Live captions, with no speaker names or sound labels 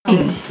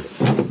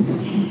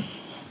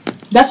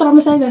That's what I'm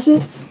gonna say. That's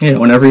it. Yeah,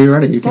 whenever you're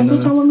ready, you can. That's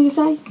what y'all want me to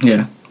say.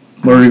 Yeah.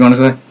 What were you gonna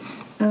say?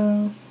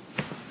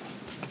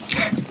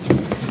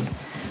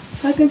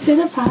 Welcome to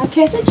the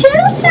podcast, the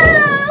Chill Show.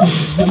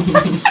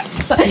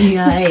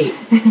 Yeah,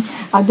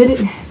 I did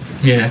it.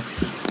 Yeah.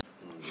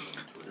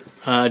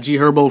 G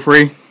Herbo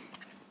Free.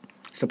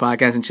 It's the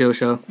podcast and chill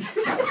show.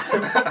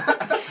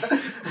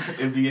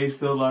 NBA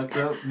still locked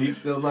up. Meek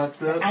still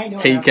locked up.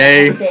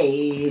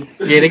 TK.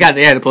 Yeah,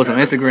 they had to post on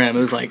Instagram. It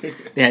was like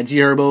they had G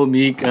Herbo,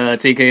 Meek,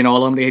 TK, and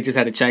all of them. They just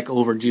had to check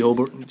over G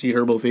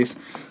Herbo face.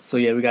 So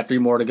yeah, we got 3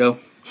 more to go.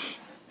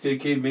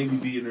 TK maybe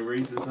be in the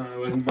race this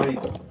time, but he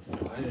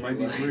might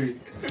be free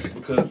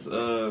because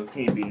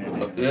he ain't beating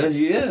that. Yeah,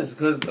 he is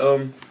because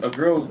a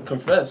girl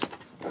confessed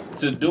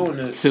to doing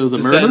it to the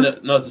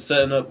murder. To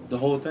setting up the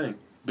whole thing,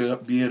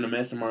 being the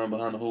mastermind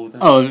behind the whole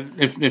thing. Oh,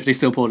 if they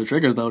still pull the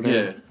trigger though,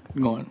 then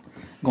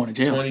going to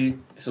jail. 20.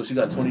 So she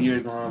got 20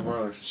 years behind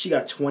bars. She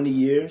got 20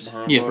 years.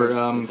 For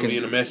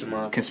being a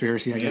mastermind.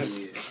 Conspiracy, I guess.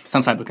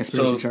 Some type of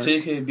conspiracy charge. So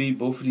TK beat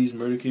both of these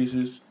murder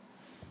cases.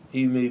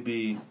 He may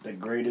be the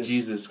greatest.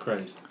 Jesus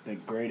Christ, the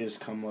greatest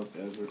come up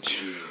ever.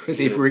 His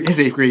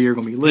 8th grade year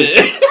gonna be lit.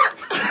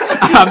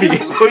 I'll be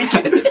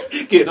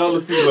getting all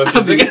the females.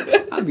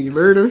 I'll be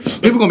murdered.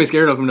 People gonna be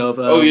scared of him though.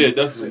 Oh yeah,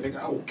 definitely.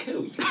 I will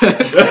kill you.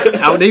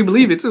 How would they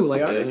believe it too?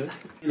 Like in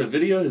the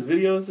video, his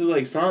videos are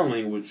like sign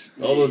language.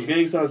 All those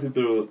gang signs he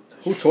threw.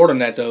 Who taught him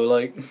that though?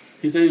 Like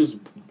he said he was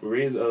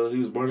raised. He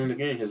was born in the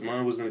gang. His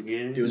mom was in the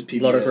gang. It was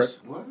PBS.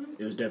 What?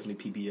 It was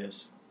definitely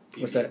PBS.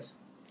 What's that?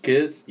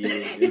 Kids?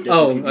 Yeah.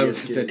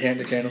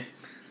 The channel.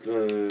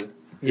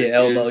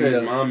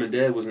 His mom and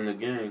dad was in the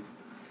gang.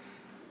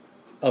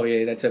 Oh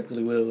yeah, that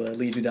typically will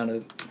lead you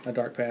down a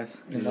dark path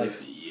in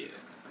life.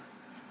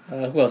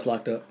 Yeah. Who else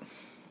locked up?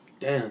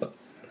 Damn.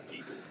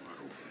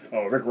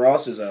 Oh, Rick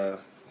Ross is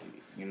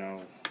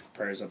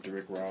prayers up to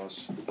Rick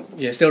Ross.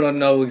 Yeah, still don't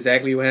know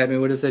exactly what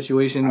happened with the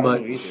situation,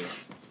 but he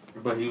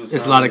was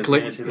it's a lot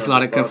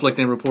of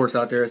conflicting reports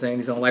out there saying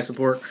he's on life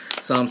support.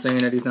 Some saying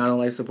that he's not on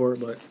life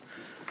support, but.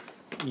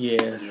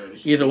 Yeah.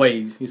 Either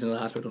way, he's in the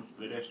hospital.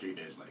 Live that street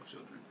as life,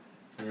 children.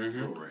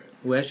 Mm-hmm. Real rap.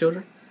 Who has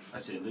children? I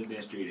said live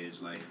that street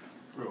as life.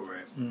 Real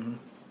rap. Mm-hmm.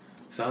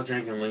 Stop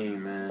drinking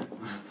lean, man.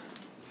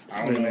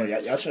 I don't know.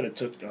 Y'all should have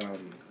took.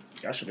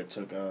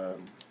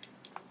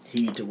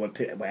 Heed to what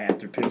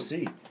happened through Pimp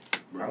C.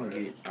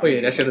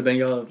 That should have been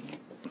y'all.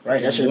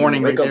 Right, that should have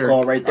been a wake-up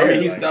call right there. I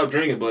mean, he stopped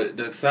drinking, but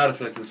the side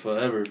effects is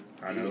forever.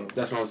 I know.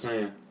 That's what I'm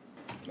saying.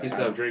 He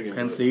stopped drinking.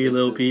 Pimp C,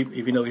 Lil Peep,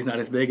 even though he's not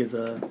as big as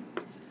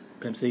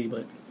Pimp C,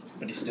 but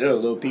he's still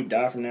Lil Peep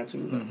died from that too.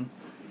 Mm-hmm.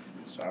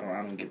 So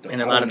I don't get the.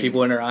 And a lot of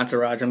people in their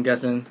entourage, I'm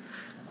guessing,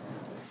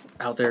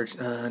 out there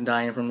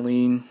dying from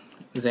lean,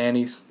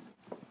 Xannies.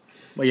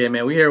 But yeah,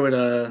 man, we here with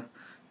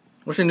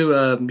what's your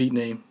new beat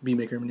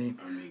maker name?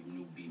 I make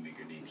new beat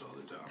maker names all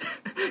the time.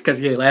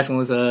 Because last one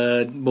was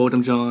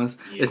Boldham Jones.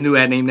 Yeah. It's new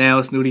ad name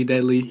now, Snooty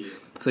Deadly. Yeah.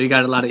 So you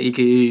got a lot of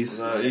AKAs.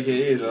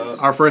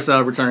 AKAs. Our first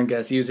return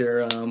guest, he was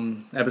here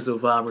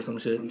episode 5 or some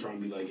shit. I'm trying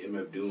to be like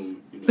MF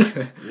Doom.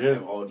 Yeah.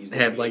 All these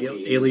have like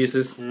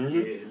aliases. Mm-hmm.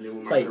 Yeah, and then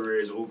when my career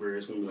is over,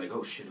 it's gonna be like,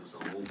 oh shit, it was the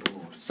whole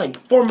board. It's like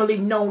formerly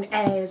known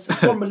as,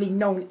 exactly.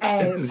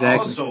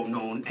 Also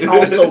known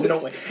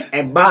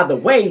and by the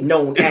way,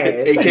 known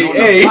as,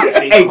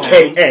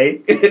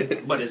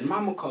 AKA. But his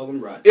mama called him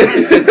Rodney.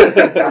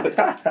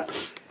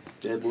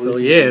 So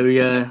yeah, we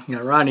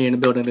got Rodney in the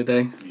building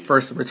today.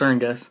 First return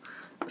guest.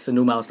 It's a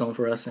new milestone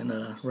for us and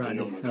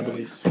Rodney, I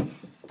believe.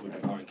 With the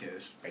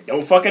podcast. Hey,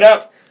 don't fuck it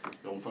up.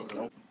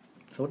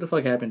 So what the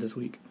fuck happened this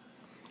week?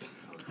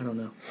 I don't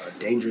know.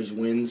 Dangerous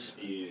winds.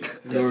 Yeah.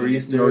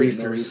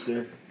 Nor'easters.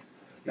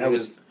 I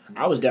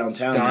was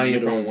downtown.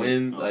 Dying from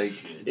wind, dying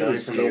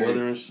from the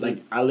weather and shit.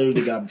 Like, I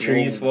literally got blown.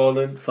 Trees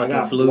falling.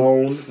 Fucking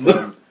blown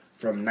from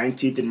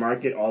 19th and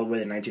Market all the way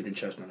to 19th and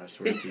Chestnut, I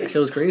swear to you. That shit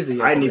was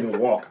crazy. I didn't even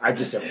walk. I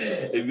just said,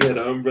 if you had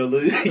an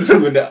umbrella,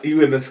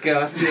 you in the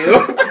sky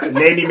still.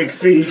 Nanny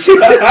McPhee.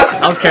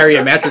 I was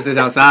carrying mattresses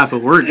outside for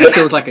work. That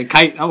shit was like a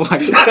kite. I was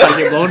like, I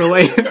get blown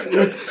away.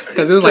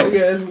 Because it was like,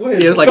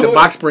 it was like the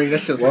box spring. That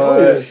shit was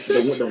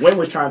like, the wind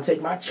was trying to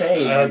take my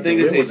chain. I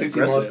think they say 60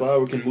 miles per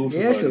hour can move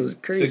somebody. Yeah, shit was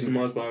crazy. 60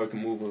 miles per hour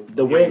can move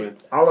the wind,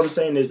 all I'm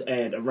saying is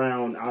at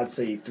around, I'd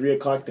say 3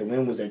 o'clock, the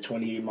wind was at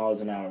 28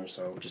 miles an hour.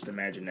 So just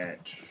imagine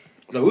that.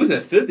 No, it was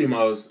at 50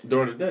 miles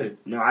during the day.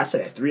 No, I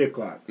said at 3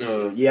 o'clock.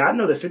 No. Yeah, I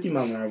know the 50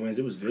 mile an hour winds.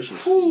 It was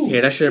vicious.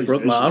 Yeah, that shit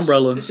broke my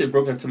umbrella. This shit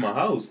broke into my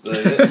house. Like,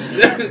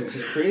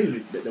 it's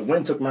crazy. The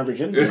wind took my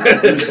virginity.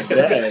 It was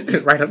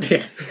bad. Right up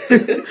there.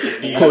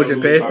 Pulled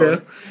your pants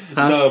down.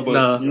 Huh?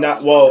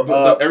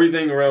 No,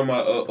 everything around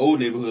my old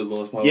neighborhood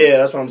lost power. Yeah,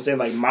 that's what I'm saying.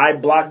 Like, my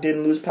block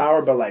didn't lose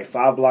power, but like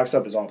 5 blocks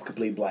up is all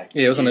complete black.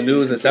 Yeah, it was on the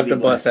news. The SEPTA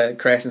bus that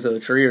crashed into a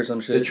tree or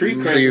some shit. The tree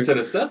crashed into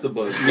the SEPTA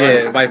bus.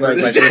 Yeah,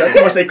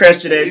 once they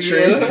crashed into that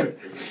tree. Yeah.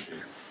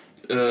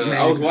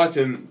 I was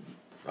watching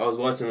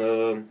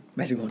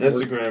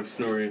Instagram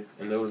story,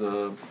 and there was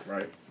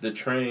the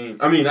train.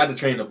 I mean, not the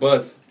train, the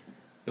bus.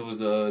 There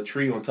was a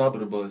tree on top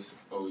of the bus.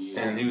 Oh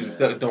yeah. And he was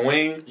stuck.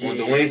 Dwayne on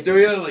Dwayne's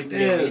story. I was like,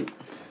 damn.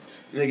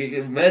 Nigga,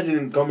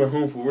 imagine coming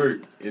home from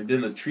work and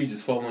then a tree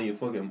just fall on your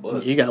fucking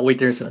bus. You gotta wait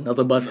there until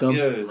another bus comes.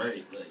 Yeah,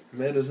 Right, like,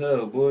 mad as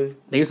hell, boy.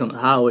 They use on the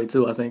highway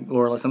too, I think,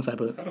 or like some type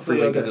of How the fuck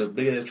freeway. y'all got gas. a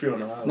big ass tree on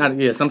the highway?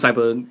 Not some type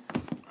of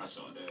I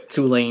saw that.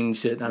 2-lane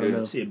shit. I don't Yeah.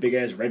 know. See a big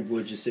ass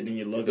redwood just sitting in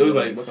your luggage. It was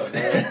like what the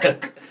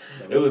heck?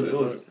 it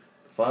was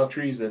 5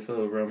 trees that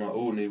fell around my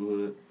old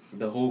neighborhood.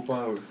 The whole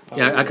 5.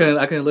 Yeah, I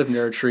couldn't live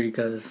near a tree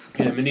because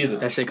Yeah, me neither.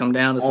 that shit come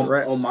down. It's a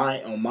wrap. on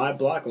my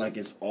block, like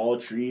it's all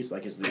trees,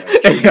 like it's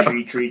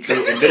like tree,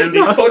 and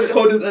literally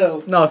hold his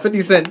L. No,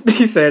 50 Cent.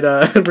 He said,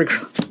 Rick.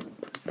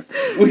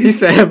 He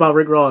said about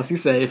Rick Ross. He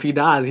said if he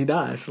dies, he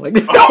dies. Like,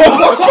 no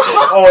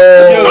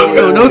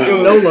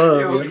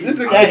love.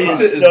 that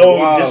is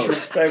so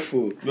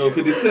disrespectful. No,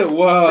 50 Cent,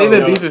 wow. They've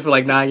been beefing for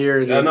like 9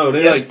 years. I know,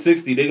 they're like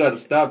 60. They got to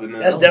stop it now.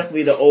 That's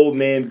definitely the old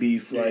man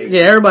beef. Like,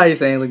 Yeah, everybody's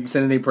saying like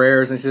sending their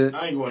prayers and shit.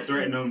 I ain't gonna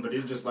threaten them, but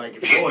it's just like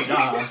if Lord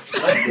die,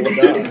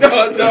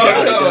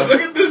 No.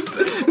 Look at this.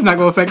 It's not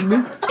gonna affect me.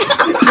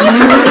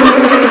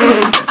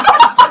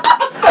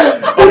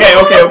 Okay.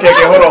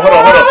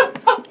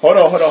 Hold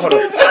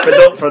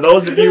on. For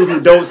those of you who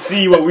don't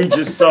see what we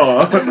just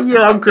saw,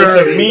 Yeah, I'm it's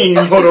crying. a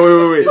meme. Hold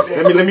on, wait.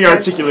 Let me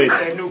articulate.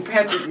 that new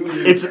Patrick meme.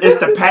 It's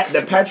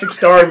the Patrick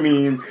Star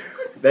meme,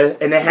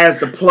 and it has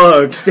the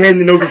plug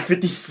standing over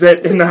 50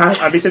 Cent in the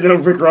hospital. I mean, standing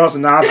over Rick Ross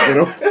in the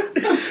hospital.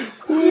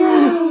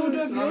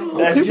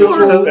 That's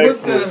disrespectful.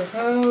 What the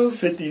hell?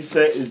 50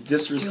 Cent is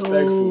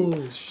disrespectful.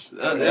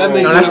 That No,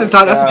 makes that's the sense.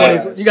 top. That's the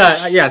funniest. You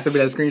got send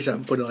me that screenshot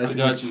and put it on I Instagram.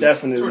 got you. Twitter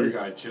Definitely.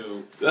 got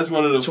chilled. That's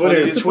one of the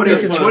Twitter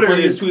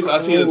funniest is tweets I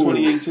seen in cool.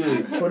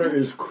 2018. Twitter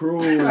is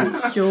cruel.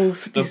 Yo,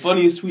 The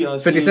funniest tweet I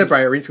seen. 50 Cent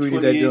probably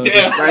retweeted that joke.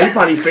 Yeah. Like, he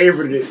probably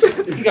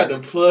favorited it. He got the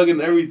plug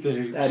and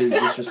everything. That is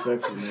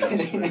disrespectful, man.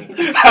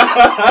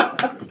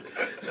 I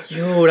swear.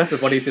 Yo, that's the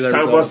funniest shit I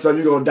Talk ever about saw.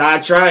 something, you gonna die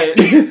trying.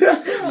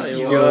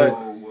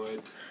 What?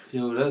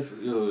 Yo,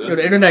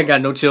 the internet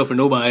got no chill for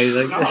nobody.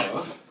 Like,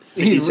 Nah,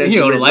 he Cent on to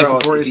the Rick life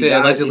Ross, support if and he shit.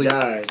 dies, he Allegedly.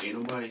 dies. ain't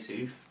nobody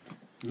safe.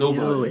 Yo,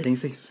 Nobody. it ain't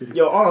safe.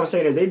 Yo, all I'm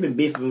saying is they've been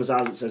beefing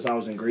since I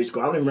was in grade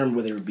school. I don't even remember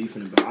where they were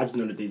beefing, but I just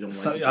know that they don't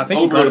like each I other. think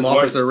he Over called him his wife.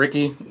 Officer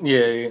Ricky.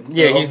 Yeah.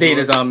 Yeah, He's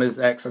dated his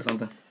ex or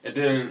something. And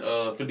then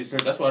 50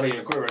 Cent, that's why they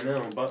in court right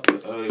now. But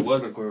it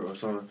was in court or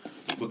something.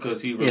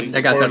 Because he Yeah, released that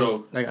a got porno.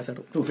 settled. That got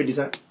settled. Who, 50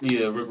 Cent?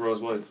 Yeah, Rick Ross'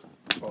 wife.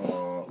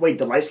 Wait,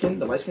 the light skin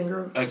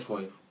girl?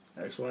 Ex-wife.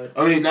 Ex-wife?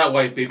 I mean, not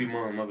wife, baby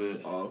mom, my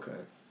bad. Oh, okay.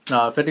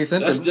 50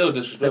 Cent. That's The, still 50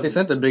 disrespectful.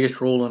 Cent, the biggest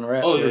troll in the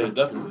rap. Oh, yeah,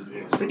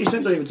 definitely. 50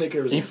 Cent don't even take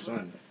care of his own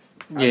son.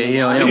 Yeah,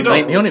 he I don't even don't.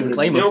 claim They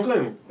him. don't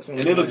claim him. That's what And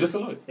I'm they look saying. just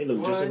alike. They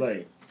look just What?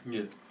 alike.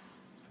 Yeah.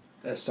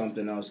 That's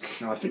something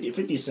else. No,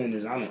 50 Cent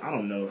is, I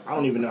don't know. I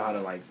don't even know how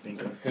to, like,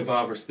 think of. If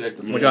I respect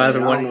him. Would y'all I have to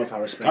don't want- know if I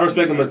respect I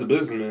respect him as a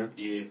businessman.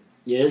 Yeah.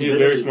 Yeah, He's a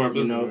very smart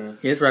you know. businessman.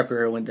 His rap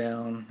career went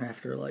down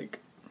after like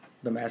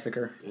the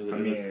massacre. At the I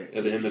end mean, of-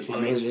 at the end of I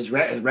mean, his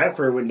rap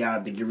career went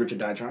down to Get Rich or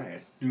Die Trying.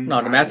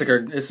 No, the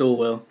massacre is still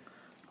well.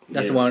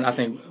 That's the one I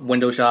think.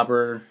 Window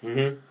Shopper.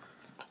 Mm-hmm.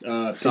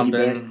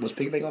 Something. Piggy Bank. Was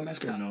Piggy Bank on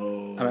Massacre?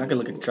 No. I mean, I could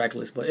look at the track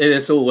list, but it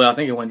is so well. I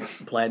think it went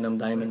platinum,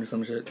 diamond, or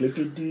some shit.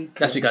 Clickety.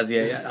 That's because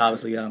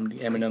obviously the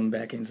Eminem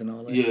backings and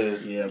all that. Yeah.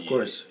 Yeah, of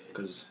course.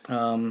 Because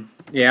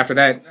After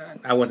that,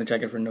 I wasn't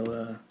checking for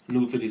no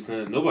New 50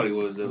 Cent. Nobody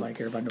was, though. like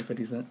everybody know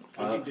 50 Cent.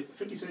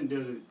 50 Cent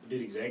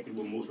did exactly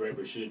what most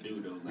rappers should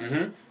do, though. Like,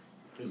 Mm-hmm.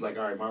 it's like,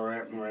 all right, my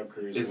rap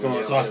career is It's going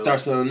on, so I downhill.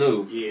 start something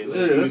new. Yeah,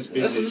 let's do that's his what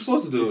you're business.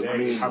 supposed to do.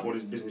 Exactly. Hop on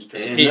his business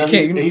track. And He now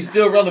can't- he's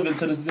still relevant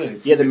to this day.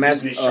 yeah, the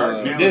Business Massacre.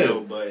 sharp now, yeah. though,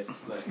 but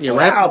like, Yeah, that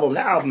rap.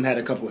 album had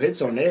a couple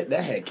hits on it.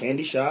 That had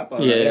Candy Shop.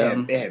 Yeah.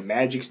 They had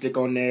Magic Stick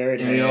on there.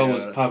 And they all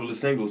was popular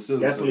singles, too.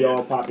 Definitely so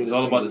all popular. It's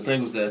all about the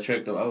singles that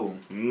attract the album.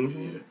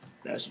 Mm-hmm.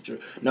 That's true.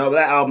 No, but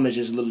that album is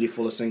just literally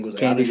full of singles. Like,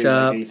 Candy I didn't really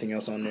Shop. like anything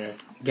else on there.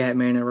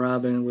 Gatman and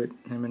Robin with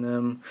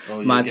Eminem. Oh,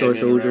 yeah, Montour Gatman and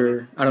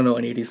Soldier. I don't know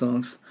any of these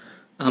songs.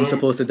 I'm Mhm.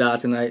 supposed to die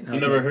tonight. You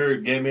never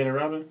heard Gatman and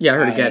Robin? Yeah, I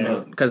heard I of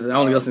Gatman because I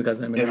only listen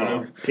because Eminem.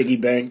 Yeah. Piggy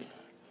Bank.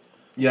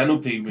 Yeah, I know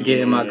Piggy. Get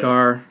in my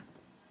car.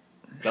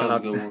 That was a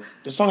good one.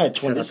 The song had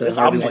 20. Shout out to This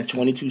album Harvey had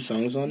 22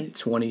 songs on it.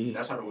 20.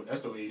 that's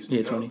the way it used to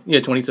Yeah, go. 20. Yeah,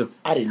 22.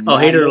 I didn't. Oh,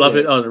 Hate It or Love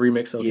It. Oh, the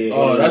remix. Okay. Yeah.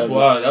 Oh, that's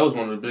why. That was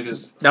one of the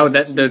biggest.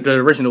 The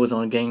original was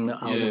on Game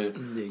album. Yeah.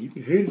 Yeah, you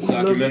can hit it.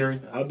 Documentary.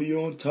 I'll be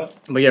on top.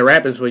 But yeah,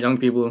 rap is for young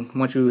people.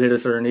 Once you hit a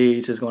certain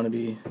age, it's going to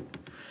be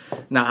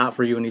not hot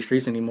for you in these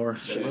streets anymore.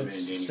 That man,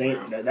 Danny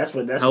Same. Brown. That's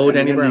what. How old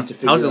Danny Eminem Brown? needs to I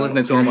figure was just out.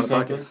 listening to him on the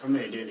Something. podcast. I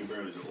mean, Danny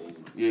Brown is old.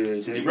 Yeah,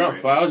 Danny Brown.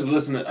 I was just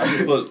listening. I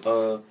just put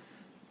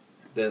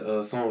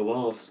that song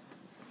Lost.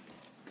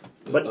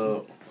 But-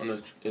 on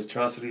the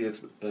atrocity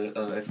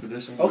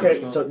expedition.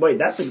 Okay, so wait,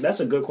 that's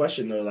a good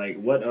question though. Like,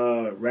 what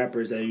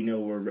rappers that you know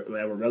were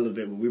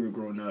relevant when we were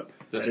growing up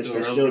That's that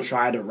still still relevant?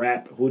 try to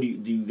rap? Who do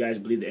you guys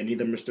believe that any of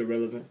them are still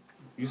relevant?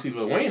 You see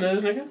Lil Wayne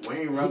as nigga?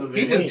 Wayne relevant.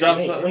 He just dropped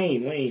Wayne,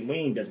 something.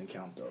 Wayne doesn't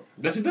count though.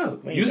 Yes, he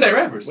does. Wayne You doesn't- say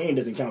rappers. Wayne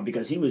doesn't count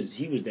because he was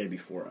there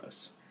before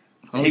us.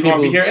 Only He gonna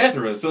be people, here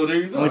after us. So there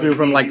you go. only people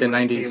from like the He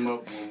 90s. came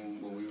up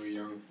when we were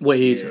young. What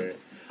age?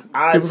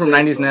 I'd People from say-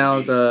 90s now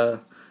is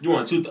You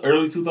want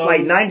early 2000s?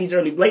 Like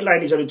 90s, late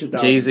 90s, early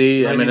 2000s.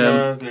 Jay-Z,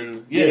 Eminem. 99s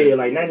and Yeah,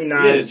 like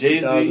 99. Yeah, Jay-Z,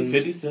 2000s.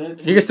 50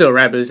 Cent. You can still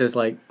rap it. It's just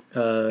like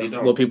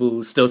don't. will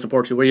people still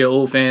support you? Where your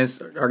old fans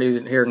are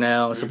they here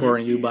now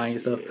supporting you, buying your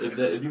stuff?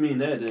 If you mean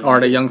that, then Are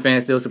the young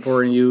fans still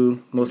supporting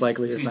you? Most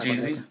likely, it's see not gonna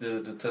Jay-Z's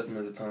happen. the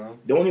testament of the time.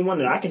 The only one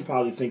that I can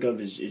probably think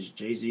of is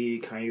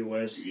Jay-Z, Kanye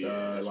West.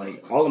 Yeah, that's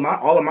Like what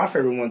all of my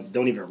favorite ones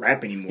don't even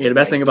rap anymore. Yeah, the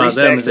best Like, thing about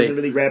Three them Stacks is they- doesn't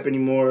really rap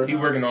anymore. He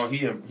working on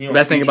The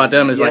best thing about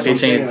them is Yeah, like that's they what I'm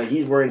saying. changed. Like,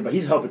 he's worried, but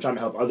he's trying to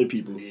help other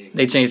people. Yeah.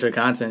 They changed their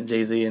content.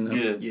 Jay-Z and them.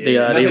 Yeah. They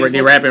Yeah.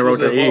 they rap and wrote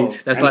their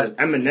age. That's like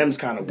Eminem's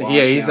kind of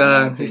yeah,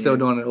 he's still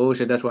doing the old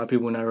shit. That's why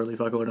people not really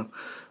fucking with him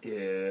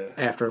Yeah.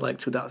 after like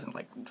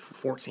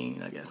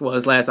 2014, I guess. Well,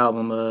 his last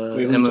album,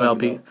 Wait, who you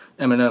talking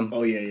Eminem.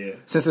 Oh yeah.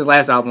 Since his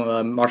last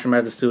album, Marshall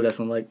Mathers 2, that's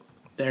when like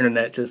the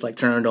internet just like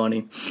turned on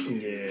him,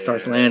 Yeah. started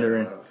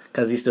slandering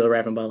because he's still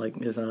rapping about like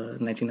his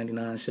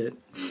 1999 shit.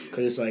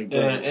 Because it's like, bro,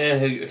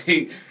 And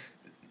he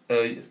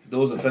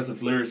those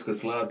offensive lyrics could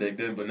slide back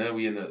then, but now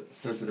we in a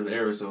sensitive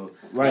era, so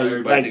right?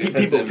 everybody Like take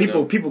offense to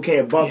Eminem. people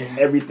can't bump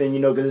everything,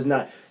 because it's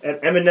not.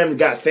 Eminem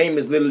got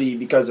famous literally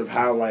because of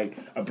how like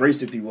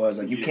abrasive he was.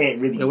 Like you can't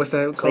really Yeah, what's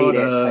that play called?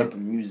 that type of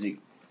music.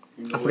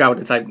 I forgot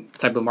what the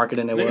type of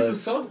marketing it Niggas is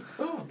was.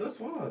 soft, that's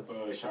why.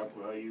 Shock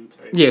value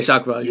type. Yeah,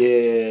 shock value.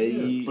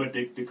 Yeah, But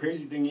the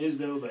crazy thing is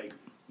though, like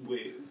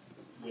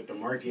with the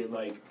market,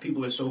 like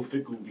people are so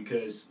fickle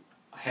because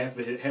half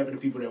of the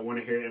people that want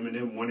to hear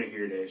Eminem want to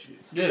hear that shit.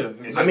 Yeah.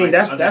 And I mean, like,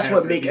 that's the other half what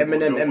of the make people Eminem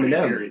don't wanna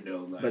Eminem. hear it,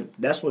 though, like, But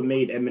that's what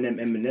made Eminem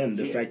Eminem.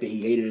 The Yeah. fact that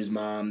he hated his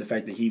mom, the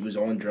fact that he was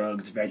on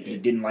drugs, the fact that he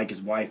didn't like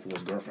his wife or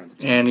his girlfriend.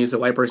 And he's a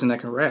white person that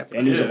can rap.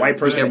 And he was a white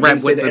person Yeah, that rap can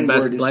say with the the best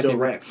N-word and black still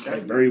people. rap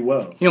like, very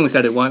well. He only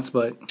said it once,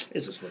 but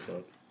It's a slip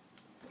up.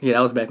 yeah,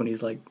 that was back when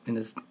he's like in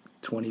his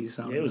 20s.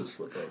 Yeah, it was a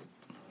slip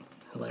up.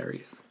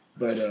 Hilarious.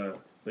 But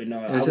no,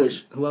 I It's wish.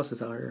 just, who else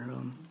is out here?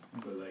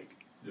 but like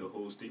the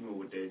whole stigma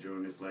with that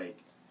joint is like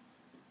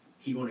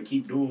he gonna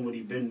keep doing what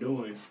he been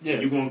doing. Yeah.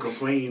 And you gonna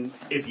complain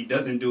if he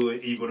doesn't do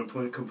it. You gonna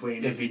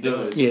complain if he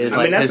does. Yeah, it's I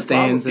like mean, that's his the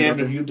problem. stands. Damned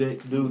and- if you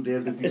do,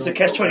 damned if you It's a don't.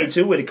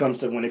 catch-22 when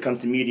it comes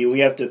to media. We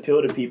have to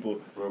appeal to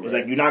people. Right. It's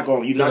like you're not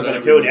going to to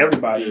appeal to everybody.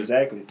 everybody. Yeah.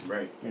 Exactly.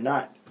 Right. You're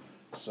not.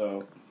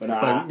 So, but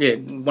But yeah,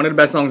 one of the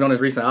best songs on his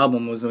recent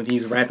album was when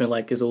he's rapping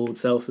like his old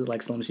self,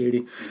 like Slim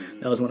Shady.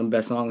 That was one of the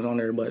best songs on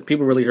there. But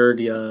people really heard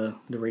the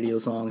radio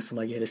songs,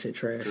 like yeah, this shit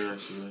trash.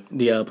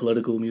 The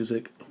political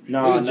music.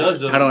 no,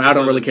 I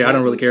don't really care. I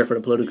don't really care for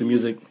the political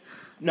music.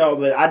 No,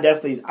 but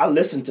I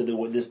listened to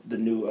the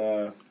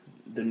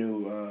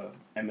new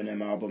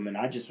Eminem album, and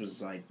I just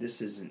was like,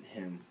 this isn't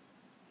him.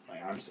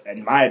 Like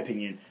in my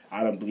opinion,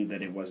 I don't believe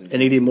that it wasn't. It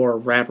needed more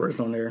rappers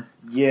on there.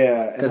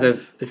 Yeah, Because and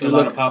if A you lot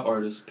look, of pop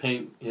artists,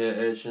 Pink, Ed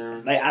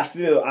Sheeran. like I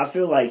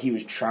feel like he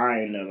was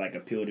trying to like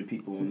appeal to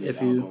people in this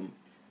If you- album.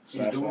 So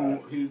He's that's why.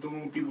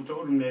 doing what people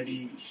told him that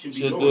he should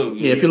be Should doing.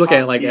 do. Yeah, if you look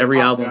at like every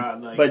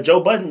album, But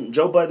Joe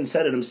Budden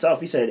said it himself.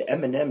 He said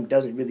Eminem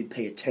doesn't really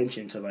pay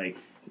attention to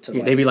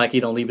they be like he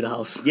don't leave the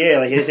house. yeah,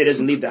 like he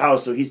doesn't leave the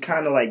house, so he's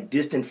kind of like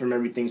distant from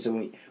everything. So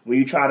when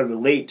you try to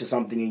relate to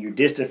something and you're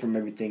distant from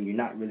everything, you're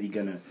not really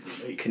gonna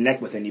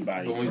connect with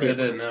anybody. But when we said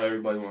that, now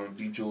everybody want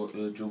to beat Joe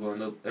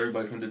Budden up.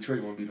 Everybody from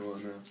Detroit want to beat him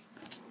up now.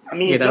 I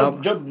mean, Yeah,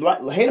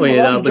 Joe hate him oh, or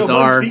yeah, love him, Joe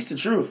Bizarre. Budden speaks the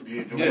truth.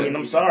 Yeah, Yeah. I mean,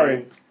 I'm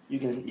sorry. You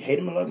can hate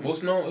him or love him.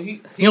 Most known,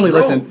 He only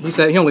grown. listened. He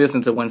said he only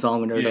listened to one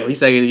song in there though. Yeah. He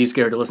said he's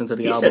scared to listen to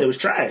the He album. said it was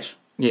trash,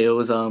 Yeah, it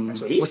was what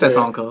he what's that said.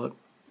 song called?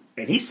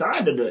 and he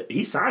signed to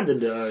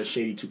the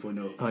Shady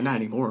 2.0. Not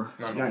anymore.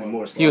 Not Not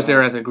anymore. He was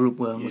there as Slaughterhouse. a group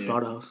with Yeah.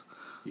 Slaughterhouse.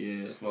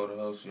 Yeah,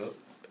 Slaughterhouse, yep.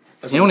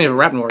 He don't even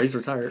rap anymore. He's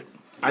retired.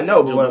 I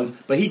know,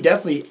 but he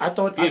definitely. I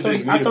thought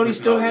he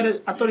still had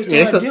a. I thought he still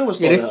Yeah, had a deal with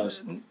yeah,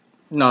 Slaughterhouse.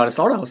 No, the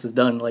Slaughterhouse is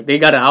done. Like they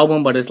got an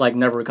album, but it's like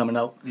never coming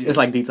out. Yeah. It's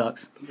like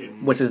Detox, Yeah.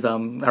 which is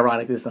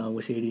ironic. This song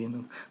with Shady and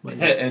them. But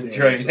And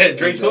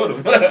Drake told him.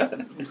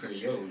 Okay,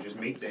 yo, just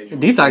make that.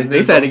 joint. Detox,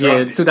 they said Drop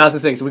again, it.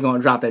 2006. We're gonna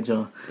drop that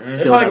joint. They're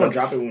Still probably not gonna out.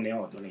 drop it when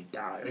they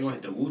die. They gonna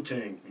hit the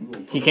Wu-Tang.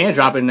 He can't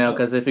drop it now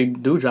because if he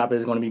do drop it,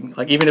 it's gonna be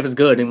like even if it's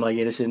good, then like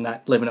yeah, this shit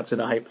not living up to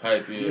the hype.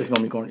 Hype, yeah. It's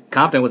gonna be corny.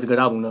 Compton was a good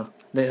album though.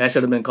 That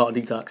should have been called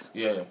Detox.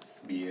 Yeah.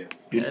 Yeah.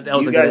 Yeah, that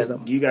was a good ass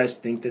album. Do you guys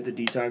think that the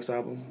Detox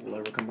album will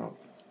ever come out?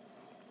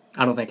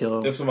 I don't think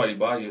he'll. If somebody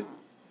buy it.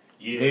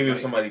 Yeah. Maybe like,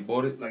 if somebody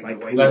bought it. like, like-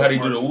 the white Like how boy they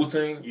do the Martin.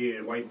 Wu-Tang. Yeah,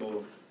 the white boy.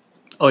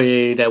 Oh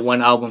yeah, that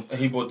one album. And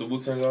he bought the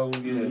Wu-Tang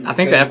album. Yeah. I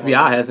think the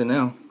FBI has it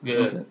now.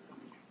 Yeah.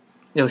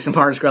 Yo, Martin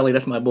Shkreli,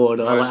 that's my boy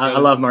though. Martin I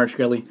Shkreli. love Martin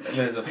Shkreli. That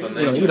man's a You know,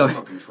 finesse. you know.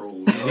 Fucking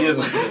troll. He is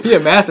a He a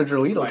master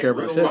drill. He don't Like, care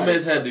about real shit. My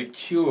man's had the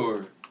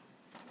cure.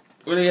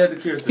 What they had the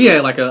cure to? He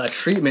had like a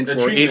treatment The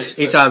for treatment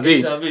for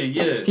HIV. HIV,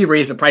 yeah. He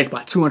raised the price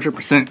by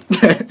 200%.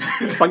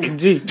 Fucking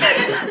G.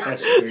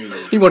 That's crazy.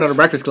 He went on the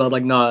Breakfast Club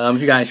like, no,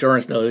 if you got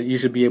insurance though, you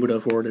should be able to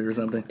afford it or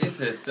something. It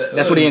says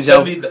That's what he in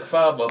jail.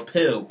 75 a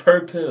pill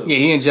per pill. Yeah,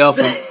 he in jail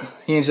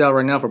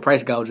right now for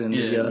price gouging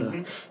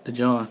Yeah. the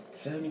John.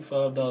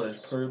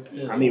 $75 per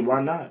pill. I mean,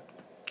 why not?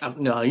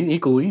 No, he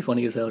cool. He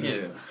funny as hell. Though.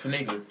 yeah,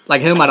 finagle.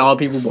 Like him out of all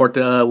people bought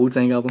the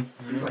Wu-Tang album.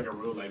 He's like a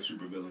real life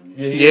supervillain.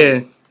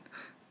 Yeah.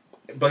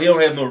 But he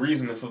don't have no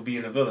reason for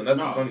being a villain. That's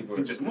the funny part.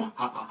 He just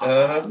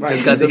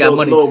Just because he got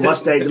money. The little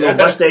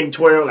Mustang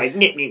twirl, like,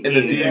 nip, nip, And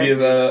the devious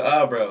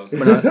eyebrows.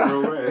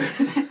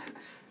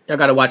 Y'all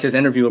gotta watch his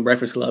interview with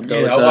Breakfast Club though.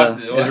 Yeah, I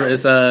watched it.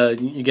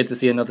 It's you get to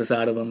see another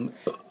side of him.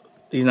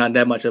 He's not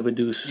that much of a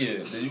douche.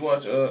 Yeah, did you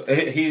watch?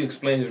 He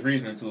explained his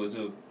reasoning to it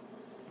too.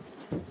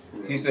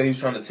 He said he was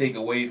trying to take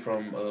away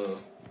from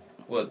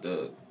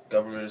the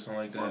government or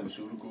something like that.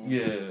 Pharmaceutical.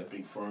 Yeah,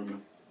 Big pharma.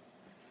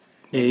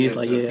 Yeah, he's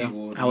like,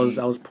 I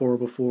was poor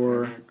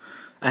before. Mm-hmm.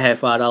 I had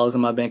 $5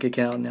 in my bank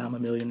account. Now I'm a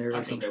millionaire or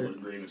I some think that shit. with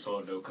a grain of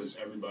salt though, because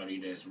everybody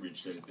that's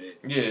rich says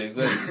that. Yeah,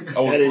 exactly.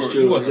 That is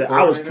true.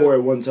 I was poor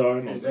at one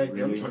time.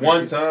 Exactly.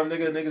 One time,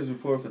 niggas were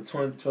poor for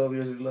 12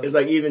 years of their life. It's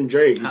like even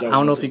Drake. I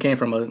don't know if he came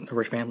from a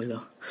rich family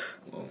though.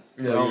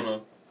 Yeah, I don't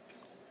know.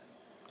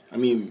 I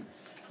mean,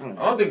 I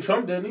don't think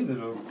Trump did either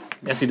though.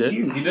 Yes, he did.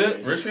 He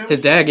did? Rich family? His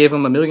dad gave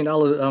him $1 million, a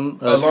loan.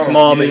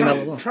 small $1 Yeah,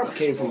 million loan. Trump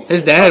came from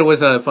His dad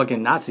was a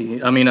fucking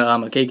Nazi. I mean, a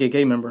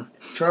KKK member.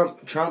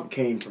 Trump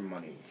came from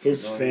money.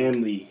 His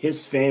family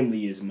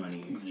is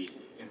money.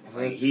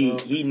 Like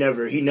he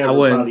never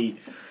probably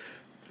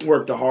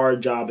worked a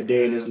hard job a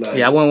day in his life.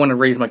 Yeah, I wouldn't want to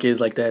raise my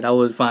kids like that. I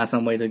would find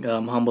some way to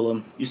humble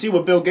them. You see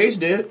what Bill Gates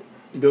did?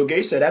 Bill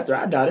Gates said, "After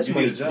I die, this You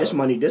money need a job."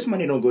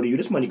 don't go to you.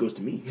 This money goes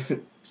to me.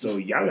 So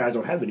y'all guys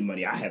don't have any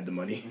money. I have the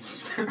money.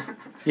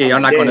 Yeah, y'all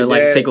not Damn, gonna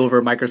like Dad. take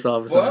over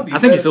Microsoft or something. I'd I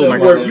think be he's still mad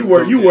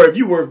Microsoft.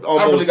 You worth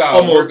almost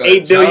work a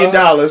 $8 billion,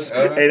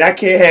 job. and I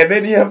can't have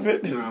any of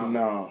it.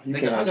 No, you Nigga,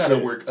 can't. I have gotta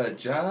shit. work a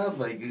job?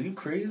 Like, are you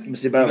crazy? You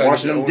see about gotta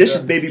washing get them your own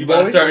dishes, job. baby You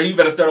boy.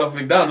 better start off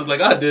McDonald's like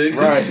I did.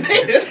 Right.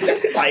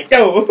 Like,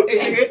 yo.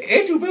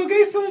 Ain't you Bill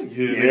Gates' son?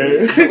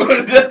 Yeah.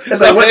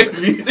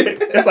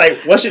 It's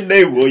like, what's your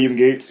name, William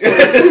Gates? You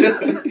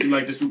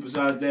like to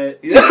supersize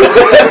that?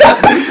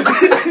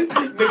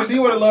 Nigga, do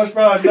you want a large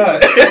fry or not?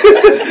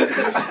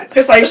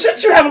 It's like,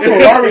 shouldn't you have a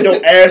Ferrari?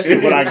 Don't ask me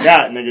what I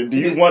got, nigga. Do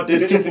you want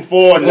this 2 for $4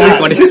 or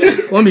not?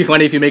 Wouldn't be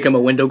funny if you make him a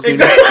window cleaner.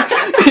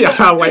 That's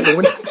how I wipe the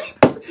window.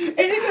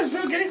 Hey, that's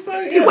Bill Gates'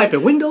 son? You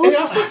wiping windows?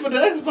 Hey, I fixed for the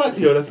Xbox.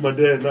 Yo, that's my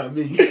dad, not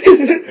me.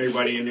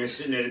 Everybody in there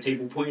sitting at a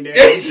table pointing at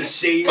me, just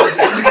shades.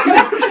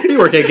 You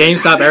work at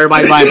GameStop,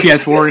 everybody buying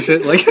PS4 and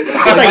shit. Like,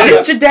 It's like,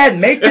 didn't your dad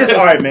make this?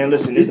 All right, man,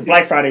 listen, it's the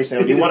Black Friday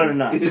sale. Do you want it or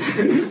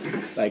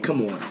not? Like,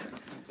 come on.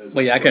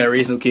 but yeah, I couldn't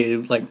raise no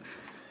kid. Like,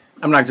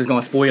 I'm not just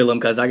gonna spoil him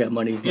because I got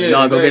money. Like, Yeah,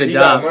 no, go get a you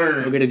job. gotta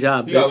learn. Go get a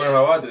job, You gotta bitch. learn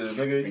how I did it,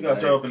 nigga. You gotta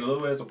start up in a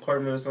little ass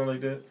apartment or something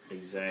like that.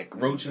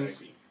 Exactly.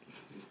 Roaches.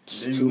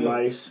 Too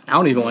nice. I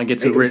don't even want to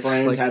get too Making rich.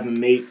 friends, Like, I having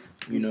mate,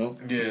 you know.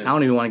 Yeah.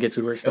 don't even want to get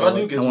too rich. If Though. I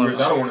do Like, get too rich,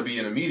 I don't want to be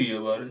in the media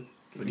about it.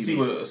 You see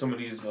what some of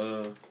these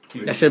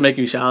that should make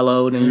you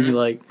shallow. Then you be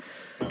like,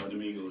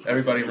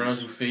 everybody around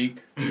you fake.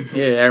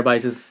 yeah,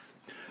 everybody's just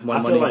want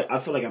I money.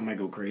 feel like I might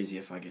go crazy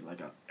if I get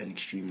like an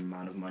extreme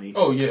amount of money.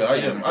 Oh yeah, I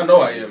am. I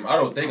know I am. I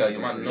don't think I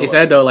am. I know. He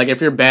said though, like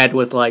if you're bad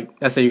with like,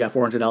 let's say you got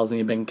 $400 in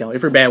your bank account.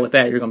 If you're bad with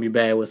that, you're gonna be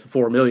bad with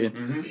 $4 million.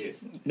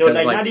 Mm-hmm. No,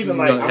 like, like, not even you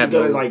like don't I'm have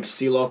gonna no- like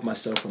seal off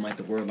myself from like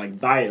the world. Like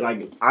buy it.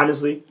 Like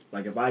honestly,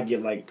 like if I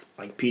get like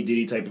P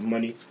Diddy type of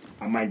money,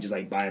 I might just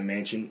like buy a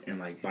mansion and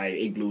like buy an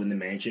igloo in the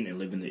mansion and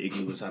live in the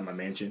igloo inside my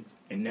mansion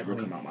and never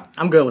come out my.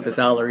 I'm good with the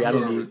salary. I You're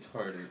don't need.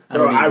 retarded.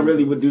 I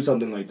really would do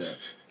something like that.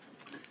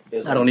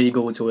 I don't need to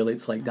go to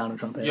toilets like Donald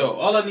Trump has. Yo,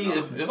 all I need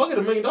if I get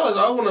 $1 million,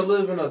 I want to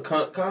live in a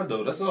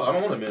condo. That's all. I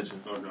don't want to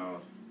mention. Oh no.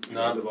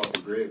 Nah. I live off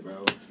the grid,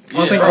 bro.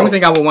 Only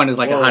thing I would want is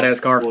like a hot ass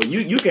car. Well,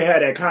 you can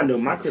have that condo.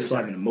 My crib is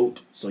having a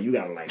moat, so you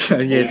gotta like. Yeah,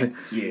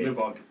 You live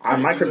off the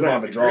My grid, crib you live gonna off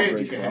have a the drawbridge,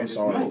 grid, you can bro. have I'm this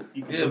sorry. smoke.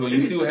 You can Yeah, but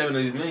you see what happened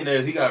to these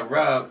millionaires? He got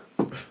robbed.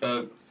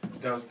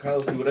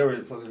 Gronkowski, whatever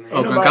the fuck his name.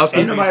 Oh, is. Gronkowski?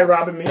 Ain't nobody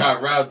robbing me.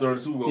 Got robbed during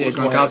the Super Bowl. Yeah, What's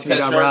going on? Gronkowski Pet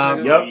got sharks,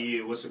 robbed. nigga? Yup.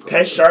 Yeah, what's it called?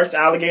 Pet sharks,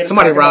 alligators.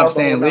 Somebody robbed crocodiles,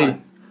 Stan the whole Lee.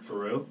 nine. For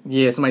real?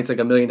 Yeah, somebody took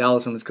 $1 million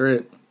from his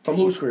crib. From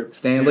whose crib?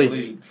 Stan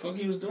Lee. Fuck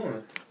he was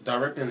doing?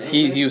 Directing.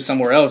 He was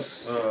somewhere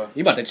else. Uh,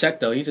 He about to check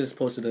though. He just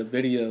posted a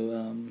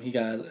video. He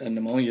got a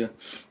pneumonia.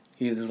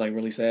 He was just like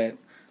really sad.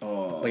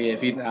 Oh, But yeah, I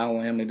don't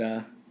want him to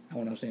die. I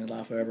want him staying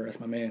alive forever. That's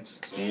my man's.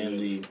 Stan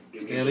Lee.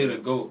 Stan Lee the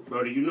GOAT.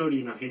 Bro, you know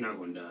he's not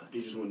going to die.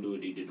 They just want to do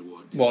what they did to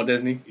Walt Disney. Walt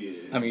Disney. Yeah.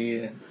 I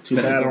mean, yeah. Too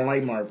bad I don't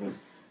like Marvel.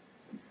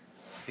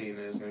 Hating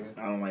ass nigga.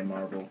 I don't like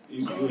Marvel.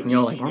 You a You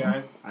don't like DC Marvel?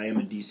 guy? I am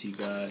a DC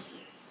guy.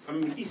 I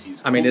mean,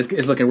 DC's I mean, cool.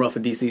 it's looking rough for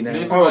DC now.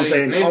 Name All I'm somebody,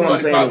 saying- name all I'm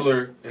somebody saying-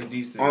 popular in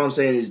DC. All I'm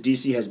saying is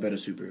DC has better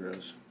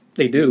superheroes.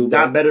 They do.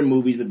 Not But better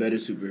movies, but better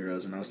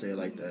superheroes, and I'll say it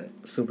like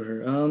that.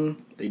 superhero.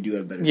 They do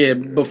have better. Yeah.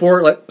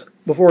 superheroes.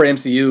 Before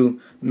MCU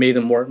made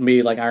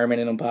like Iron Man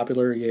and them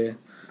popular. Yeah.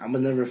 I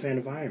was never a fan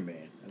of Iron Man.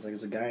 I was like,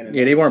 it's a guy in a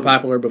Yeah, they weren't suit.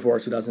 popular before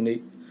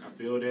 2008. I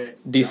feel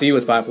that. DC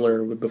was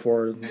popular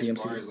before the As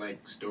far MCU. as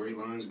like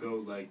storylines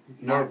go, like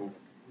Marvel.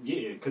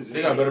 Yeah, because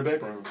they got better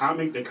background.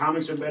 The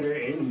comics are better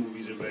and the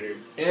movies are better.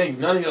 And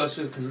none of y'all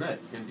shit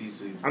connect in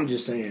DC. I'm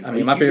just saying. I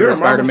mean, my favorite is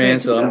Spider-Man,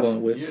 so I'm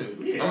going with.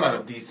 Yeah. I'm not a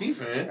DC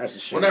fan. That's a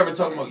shit. We're never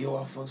talking about yo.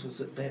 I fucks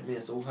with Batman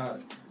so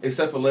hot,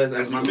 except for last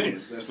That's episode. my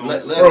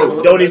man. That's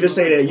Bro, don't even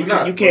say that. You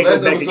can't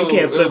go back. You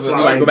can't flip flop.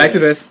 Alright, go back to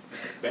this.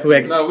 No,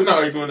 we're not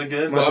arguing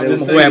again. But I'm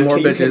just who had saying. more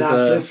You bitches? cannot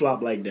flip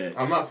flop like that.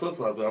 I'm not flip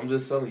flop, but I'm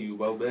just telling you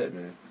about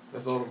Batman.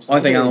 That's all I'm saying.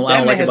 Only thing I don't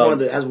like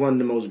about has one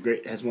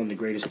of the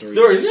greatest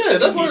stories. Yeah,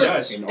 that's one of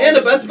the and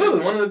the best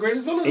villain, one of the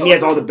greatest villains. And he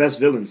has all the best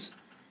villains.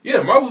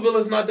 Yeah, Marvel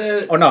villains not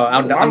that. Oh no,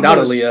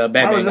 undoubtedly,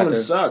 Batman Marvel got villains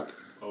the. suck.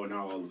 Oh, not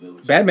all the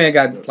villains. Batman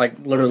got like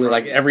literally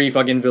like every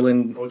fucking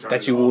villain Ultron that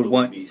is you all would the way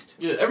want. Beast.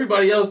 Yeah,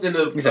 everybody else in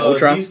the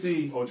Ultron?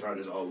 DC. Ultron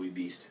is always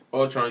beast.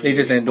 Ultron. They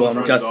just didn't do him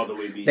Ultron is justice. all the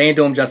way beast. They ain't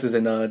do him justice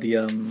in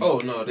the Oh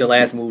no, the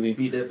last movie.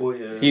 Beat that boy.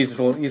 Yeah. He's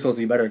supposed to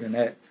be better than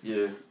that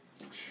Yeah.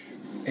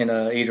 in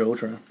Age of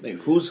Ultron. Like,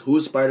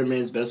 who's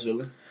Spider-Man's best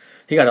villain?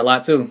 He got a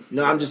lot too.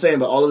 No, I'm just saying,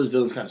 but all of his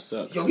villains kind of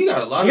suck. Yo, he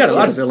got a lot. He got a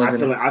lot of villains.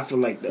 villains. I feel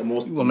like the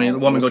most. Want me to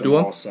most go of do them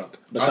them? all suck.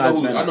 I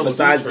Besides know Venom, who's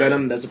trash.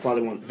 that's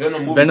probably one.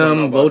 Venom, movie Venom,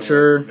 coming out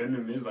Vulture,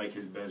 Venom is like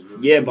his best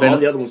villain. Yeah, but Venom- all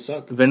the other ones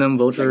suck. Venom,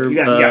 Vulture. You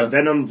got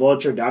Venom,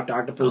 Vulture, Doctor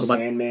Octopus, about-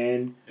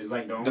 Sandman, It's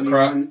like the The only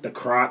Croc. one. the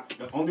Croc.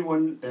 The only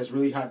one that's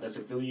really hot that's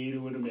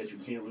affiliated with him that you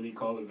can't really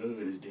call a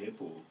villain is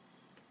Deadpool.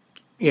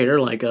 Yeah,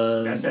 they're like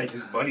That's like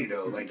his buddy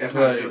though. Like that's It's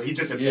not like- He's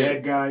just a yeah.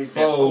 bad guy.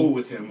 That's Foe. cool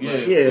with him. Yeah.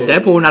 Like, Yeah.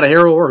 Deadpool, not a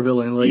hero or a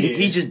villain. Like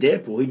He's just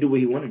Deadpool. He do what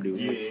he want to do.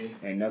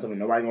 Yeah. Ain't nothing.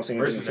 Nobody gonna say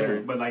anything. Mercenary.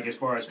 But like as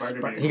far as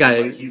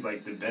Spider-Man, he's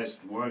like the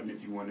best one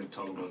if you want to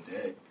talk about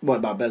that. What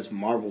about best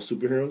Marvel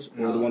superheroes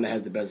or the one that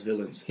has the best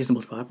villains? he's the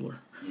most popular.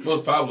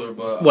 Most popular,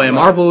 but Well, in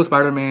Marvel,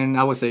 Spider-Man,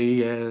 I would say he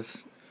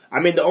has. I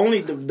mean,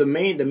 the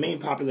main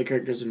popular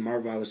characters in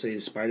Marvel, I would say,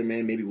 is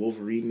Spider-Man, maybe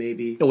Wolverine,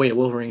 maybe. Oh wait,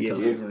 Wolverine. Yeah, tough.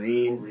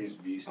 Wolverine. Wolverine's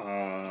beast.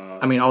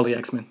 I mean, all the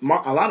X-Men.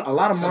 A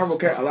lot of Marvel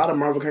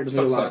characters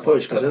need a lot of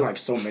push because there's like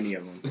so many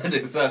of them.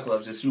 the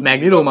Cyclops just shoot.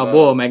 Magneto, my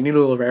boy.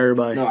 Magneto over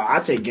everybody. No, I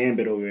take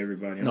Gambit over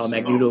everybody. I'm No,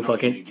 sorry. Magneto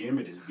fucking. Yeah,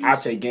 Gambit is beast. I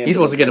take Gambit. He's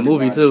supposed to get a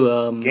movie too.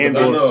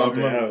 Gambit I is know,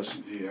 something I know.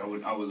 else. Yeah,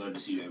 I would love to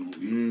see that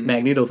movie.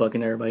 Magneto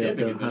fucking everybody up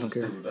Yeah, though. I don't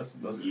care.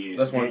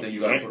 That's one thing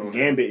you gotta put on.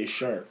 Gambit is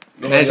sharp.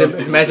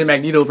 Imagine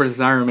Magneto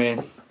versus Iron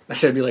Man. That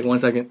should be like 1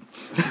 second.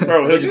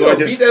 Bro, he'll just go like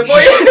this. Beat that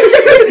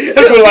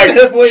boy. He'll go like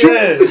that boy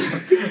ass.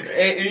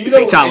 And you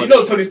Fatality.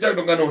 know Tony Stark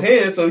don't got no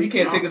hands, so he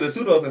can't take the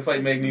suit off and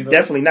fight Magneto.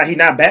 Definitely not. He's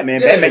not Batman.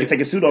 Yeah. Batman can take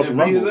his suit off and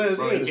Yeah, beat his rumble. ass,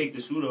 Bro, yeah. he take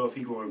the suit off,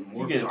 he going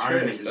more getting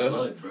iron in trashed, his huh?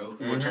 blood, bro.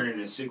 He gonna turn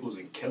into sickles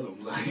and kill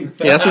him. Like Yeah,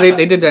 that's what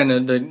they did that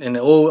in the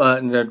old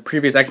in the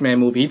previous X-Men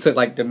movie. He took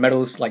like the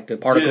metals, like the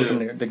particles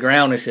from the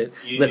ground and shit,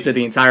 Yeah. lifted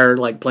the entire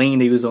like plane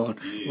he was on.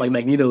 Yeah. Like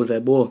Magneto was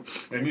that boy.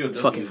 Magneto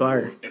Fucking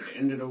fire. at the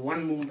end of the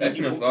one movie,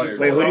 X-Men fire.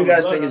 Wait, who do you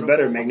guys think is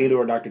better, Magneto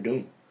or Doctor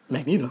Doom?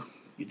 Magneto.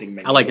 You think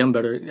Magneto? I like him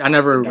better. I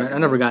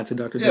never got into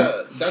Doctor Doom.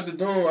 Yeah, Dr.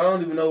 Doom, I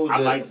don't even know. I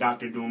like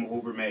Doctor Doom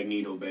over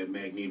Magneto, but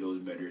Magneto is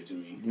better to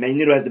me.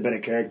 Magneto has the better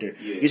character.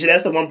 Yeah. You see,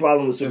 that's the one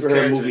problem with His superhero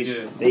character, movies.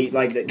 yeah. They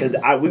like that because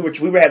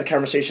we were having a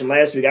conversation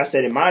last week. I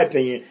said, in my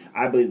opinion,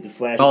 I believe the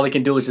Flash. All he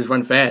can do is just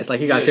run fast. Like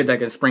he got shit that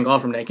can spring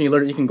off from that. He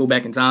can go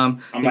back in time.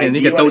 I'm He like, can do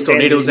you throw understand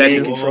tornadoes this at man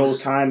you.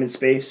 controls time and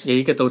space. Yeah,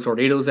 he can throw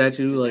tornadoes at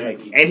you. Like Like,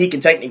 and he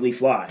can technically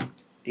fly.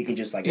 He can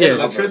just like Yeah.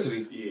 hover.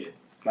 electricity. Yeah.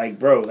 Like,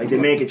 bro, like the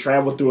man can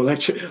travel through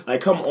electric.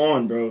 Like, come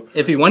on, bro.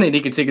 if he wanted,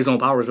 he could take his own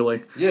powers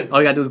away. Yeah. All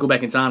you gotta do is go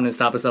back in time and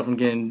stop himself from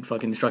getting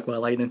fucking struck by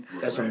lightning.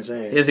 That's what I'm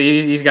saying. He's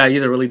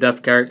a really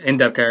in-depth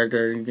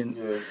character. You can,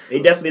 Yeah. He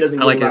definitely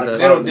doesn't. I like do a his, lot of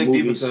They don't comic dig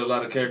deep movies. into a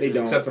lot of characters, They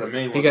don't. except for the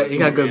main He ones. got- like he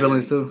got good Superman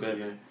villains, too. and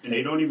Batman. And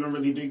they don't even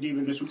really dig deep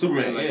into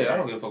Superman, like yeah, that. I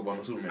don't give a fuck about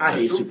no Superman. I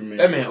hate Su- Superman.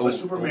 That man But old.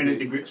 Superman is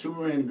the greatest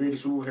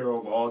superhero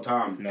of all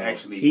time. No.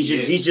 Actually, He's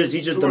just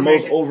the Superman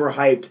most can-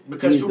 overhyped.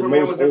 Because He's Superman the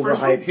most was the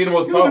first. overhyped. He the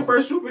most He was the powerful.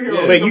 first superhero. Yeah.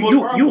 He's Wait, the you most you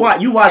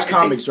powerful. you watch He can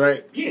comics, take-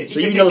 right? Yeah. he So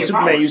can you take know your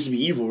Superman powers. used to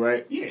be evil,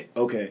 right? Yeah.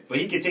 Okay. But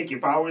he can take your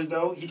powers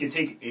though. He can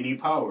take any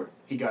power.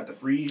 He got the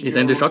freeze. he's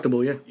gem.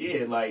 indestructible. Yeah.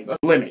 Yeah, like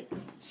Limit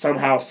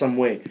somehow, some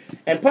way,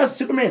 and plus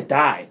Superman's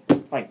died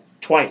like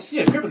twice.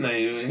 Yeah,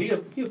 Kryptonite.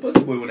 He a pussy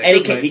boy with that.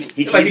 And Kryptonite.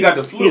 he like he got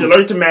the flu. He's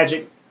allergic to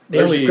magic. He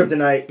Allergic only, to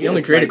kryptonite. he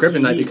only created Like,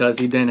 kryptonite because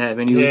he didn't have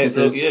any yeah,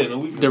 weaknesses. no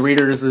weakness. The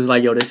readers was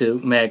like, yo, this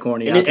shit mad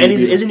corny. And, I and can't he's,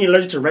 do this. isn't he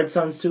allergic to red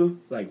suns too?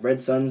 Like red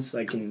suns,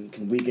 like can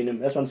weaken him.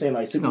 That's what I'm saying.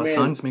 Like No, Superman.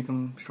 suns make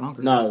him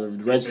stronger. No,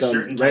 the red It's a sun.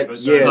 certain type Red, of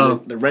sun. yeah,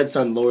 Oh. the red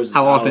sun lowers. His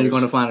How often are you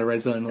powers. going to find a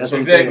red sun? That's what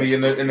I'm Exactly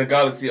saying. in the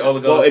galaxy, all the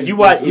Well, galaxies. if you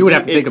watch, You would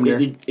have to take him there.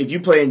 If you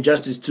play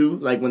Injustice 2,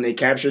 like when they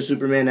capture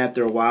Superman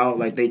after a while,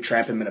 like they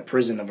trap him in a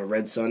prison of a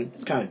red sun.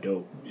 It's kind of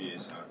dope.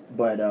 yes.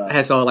 But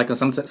I saw like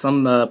some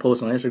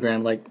posts on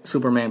Instagram, like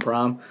Superman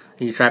Prime.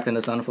 He's trapped in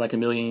the sun for like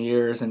 1,000,000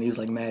 years, and he's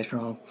like mad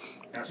strong.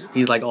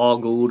 He's like all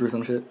gold or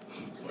some shit.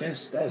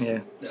 that's Yeah.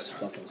 that's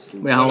fucking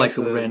stupid. Man, I don't like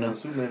Superman though.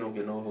 Superman don't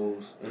get no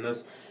hoes, and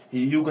that's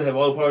you can have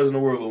all the powers in the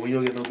world, but when you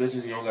don't get no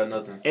bitches, you don't got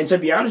nothing. And to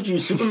be honest with you,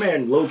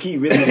 Superman low key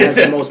really has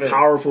the most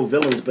powerful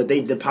villains, but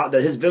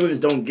his villains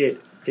don't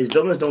get His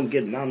villains don't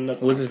get not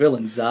enough. What's his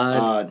villain?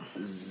 Zod.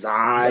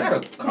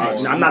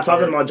 Zod. I'm not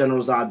talking about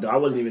General Zod though. I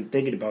wasn't even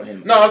thinking about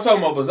him. No, I'm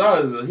talking about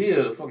Zod. He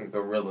a fucking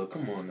gorilla.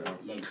 Come on now.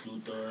 Lex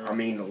Luthor. I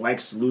mean,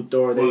 Lex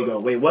Luthor. There you go.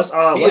 Wait, what's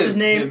his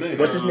name?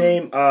 What's his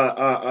name?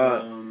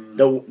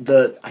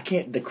 The I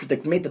can't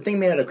the thing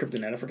made out of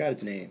kryptonite. I forgot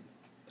its name.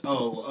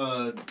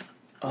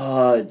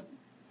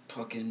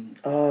 Fucking.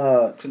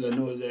 I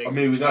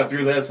mean, we got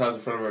 3 laptops in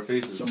front of our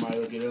faces. Somebody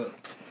look it up.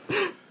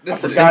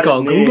 This is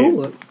called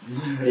Google.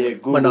 Yeah,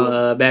 Google. But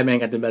no, Batman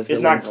got the best. It's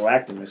villains. not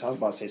Galactimus. I was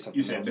about to say something.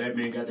 You said else.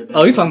 Batman got the best.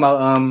 Oh, you talking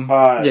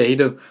about yeah, he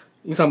do.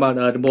 You talking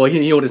about the boy?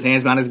 He hold his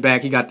hands behind his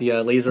back. He got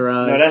the laser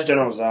eyes. No, that's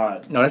General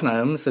Zod. No, that's not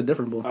him. It's a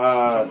different boy.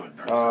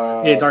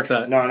 Yeah,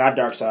 Darkseid. No, not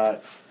Darkseid.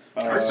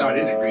 Darkseid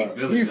is a great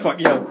villain.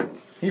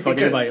 He fuck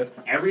anybody.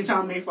 Every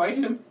time they fight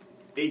him,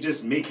 they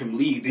just make him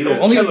leave. They You don't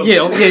know, only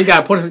kill him. you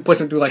gotta push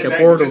him through like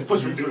Exactly, a portal. Just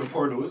push him through the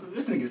portal.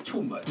 This nigga's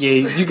too much. Yeah,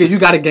 you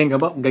gotta gang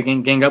up on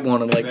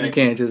him. Like you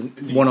can't just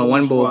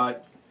one-on-one boy.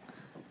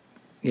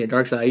 Yeah,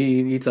 Darkseid,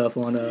 he tough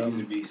on He's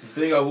a beast.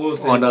 The thing I will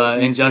say on about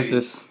DC,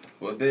 Injustice.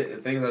 Well, the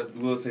things I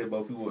will say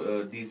about people,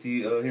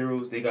 DC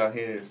heroes, they got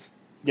hands.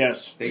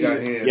 Yes. They got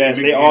hands. Yes,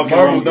 they all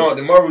Marvel can.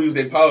 the Marvel use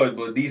their powers,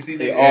 but DC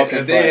They all can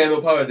if they fight. had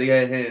no powers, they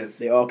had hands.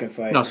 They all can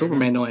fight. No,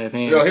 Superman don't have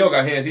hands. Yo, he don't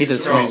got hands. He's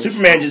just strong.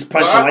 Superman just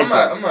punching lights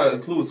out. I'm not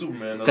including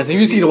Superman though. Because if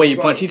you see the way he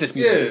punch, he just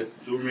be yeah.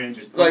 Superman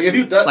just Like if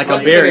you Like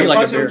a bear,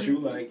 like a bear.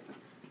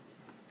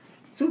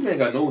 Superman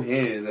got no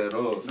hands at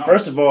all. No.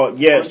 First of all,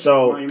 yeah.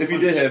 So If he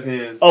did have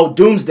hands,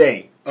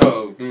 Doomsday.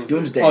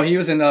 Doomsday. Oh, he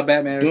was in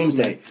Batman. or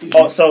Doomsday. something.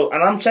 Oh, so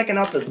and I'm checking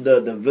out the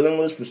villain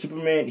list for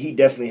Superman. He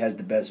definitely has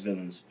the best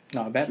villains.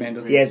 No,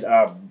 Batman. He has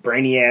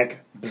Brainiac,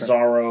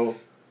 Bizarro,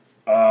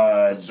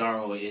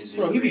 Bizarro is.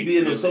 Bro, he be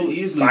beating them so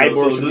easily. Cyborg,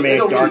 though, so Superman, they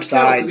don't really Darkseid,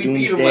 count 'cause he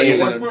beat 'em like Doomsday. in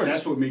one punch.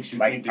 That's what makes you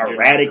like think that they're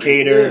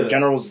Eradicator, Yeah.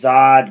 General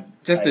Zod.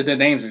 Just like, the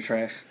names are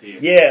trash.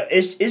 Yeah,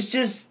 it's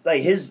just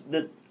like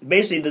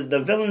basically the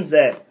villains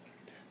that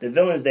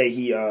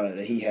he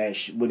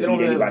has would They beat don't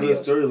have anybody good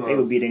else. storylines. They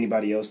would beat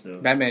anybody else though.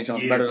 Batman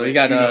Jones Yeah, better. but, He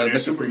got they're Mr.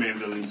 Superman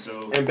villains.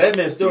 So And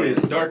Batman's story is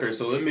darker,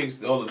 so it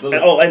makes all the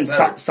villains. And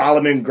better.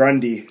 Solomon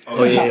Grundy.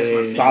 Oh, yeah, that's my yeah,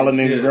 man. yeah.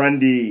 Solomon Yeah.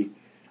 Grundy.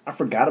 I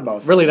forgot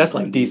about. Really, Solomon that's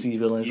like Grundy. DC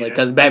villains, Yeah, like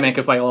because that's- Batman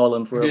can fight all of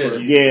them for real.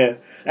 Yeah,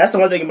 that's the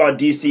one thing about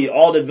DC.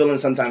 All the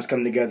villains sometimes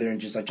come together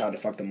and just like try to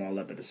fuck them all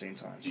up at the same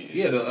time. So,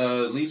 Yeah,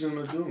 the Legion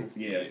of Doom.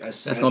 yeah,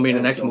 That's gonna be the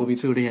next dope. movie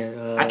too. They had.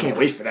 I can't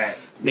wait for that.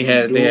 They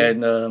had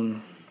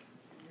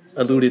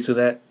alluded to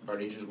that. Are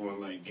they just going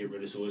to like get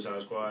rid of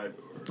Suicide Squad?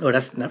 Oh,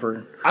 that's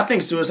never. I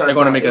think Suicide They're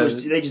gonna Squad,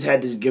 make they just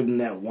had to give them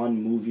that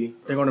one movie.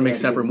 They're gonna make Yeah,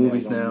 separate give them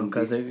movies that one now movie.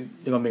 because they're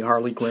gonna make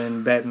Harley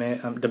Quinn,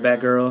 Batman, the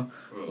Batgirl.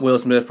 Will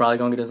Smith probably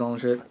gonna get his own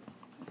shit.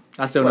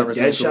 I still never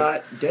seen.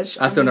 Deadshot.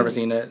 I still never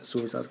seen that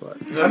Suicide Squad.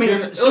 I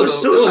mean,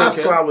 Suicide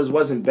Squad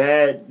wasn't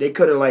bad. They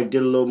could have like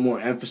did a little more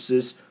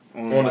emphasis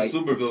on On like, the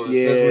super villains,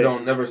 yeah. since we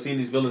don't never seen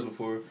these villains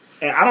before.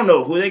 And I don't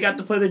know who they got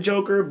to play the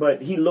Joker,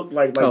 but he looked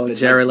like the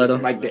Jared Leto,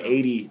 like the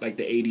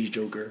 80s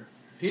Joker.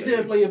 He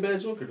didn't play a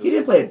bad Joker, though. He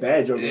didn't play a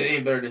bad Joker. It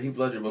ain't better than Heath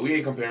Ledger, but we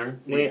ain't comparing.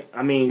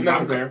 I mean, We're not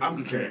comparing. I'm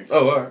comparing.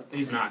 Oh, all right.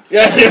 He's not.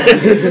 Yeah.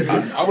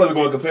 I wasn't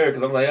going to compare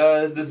because I'm like,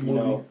 it's this movie.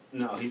 know,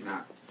 No, he's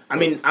not. I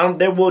mean,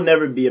 there will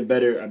never be a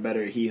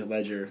better Heath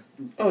Ledger.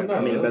 Oh, no. I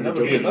mean, a better never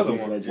Joker be than another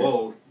Heath one. Ledger.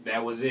 Whoa,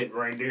 that was it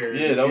right there.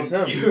 Yeah, that was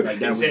him. Like,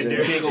 that was said it.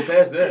 You can't go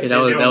past that. Yeah, that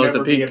was the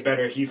never be peak. a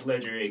better Heath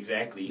Ledger,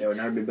 exactly. There will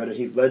never be a better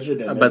Heath Ledger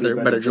than A there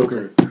will be better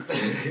Joker.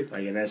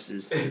 Like, and that's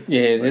just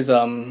Yeah, his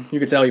you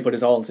could tell he put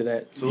his all into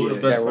that. So who the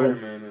Yeah, best that role.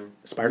 Spider-Man then?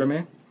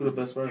 Spider-Man, Who the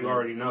best Spider-Man? You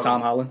already know.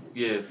 Tom Holland.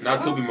 Yeah,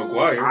 not Tobey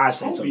Maguire. I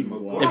say Tobey Tobey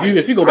Maguire. Maguire.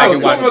 If you go back Bro,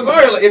 and watch Tobey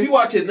Maguire, like, if you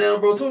watch it now,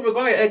 bro, Tobey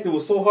Maguire acting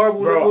was so horrible.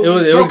 Bro, in that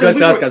movie. it was Bro, good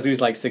to us we because he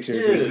was like 6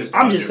 years. Yeah. old.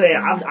 I'm just saying,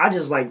 I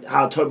just like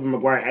how Tobey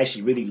Maguire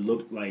actually really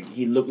looked like.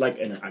 He looked like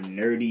a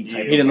nerdy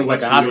type. He didn't look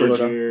like a hospital,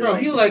 though. Bro,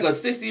 he like a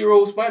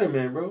 60-year-old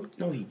Spider-Man, bro.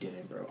 No, he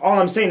didn't, bro. All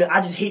I'm saying is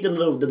I just hate the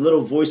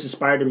little voice of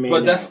Spider-Man.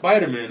 But now. that's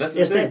Spider-Man. That's the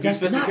Yes, thing. that's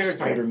He's not character.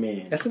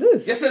 Spider-Man. Yes, it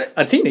is. Yes, it-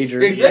 a teenager.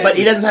 Exactly. But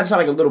he doesn't have to sound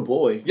like a little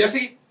boy. Yes,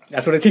 he.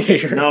 That's what a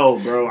teenager. No,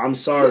 bro. I'm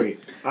sorry.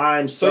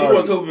 I'm So sorry. you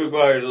want Tobey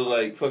Maguire to look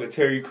like fucking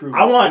Terry Crews?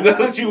 I want. Is that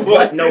what you want?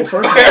 What? No, first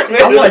of all, Spider-Man I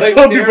to want look like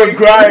Tobey Terry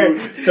Maguire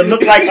Crews. to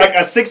look like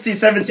a 16,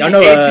 17, Y'all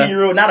know,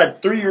 18-year-old, not a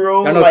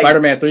 3-year-old. I know like,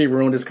 Spider-Man 3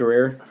 ruined his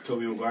career.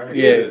 Tobey Maguire?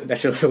 Yeah, that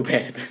shit was so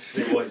bad.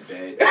 It was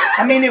bad.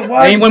 I mean, it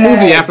was. Name one bad,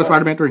 movie after but-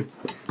 Spider-Man 3.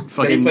 He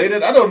Fucking played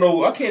it. I don't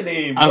know. I can't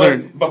name. I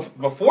heard-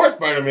 before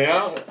Spider-Man. I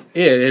don't,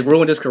 yeah, it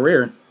ruined his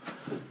career.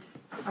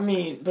 I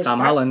mean, but Tom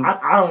Holland.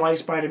 I don't like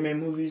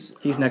Spider-Man movies.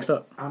 He's next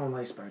up. I don't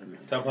like Spider-Man.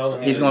 Tom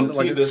Holland. He's going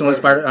like as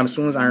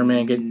soon as Iron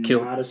Man get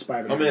killed. Not a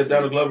Spider-Man. I mean, it's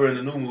Donald Glover in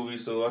the new movie,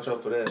 so watch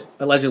out for that.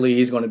 Allegedly,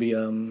 he's going to be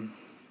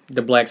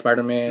the Black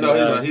Spider-Man. No, he's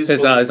not. He's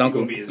his supposed to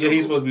uncle. be his Yeah,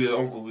 he's supposed to be his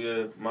uncle.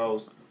 Yeah,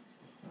 Miles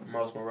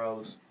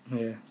Morales.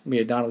 Yeah,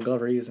 yeah, Donald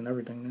Glover. He is and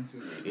everything.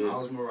 Now. Yeah.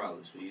 Miles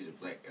Morales, but he's a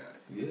black guy.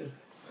 Yeah.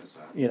 That's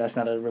how. Yeah, that's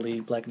not a really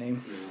black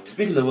name.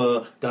 Speaking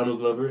of Donald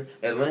Glover,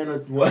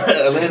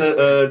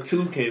 Atlanta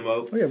 2 came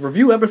out. Oh yeah,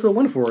 review episode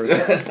 1 for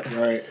us.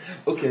 Right.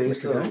 Okay, Mr.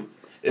 so Guy?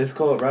 It's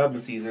called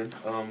Robin season.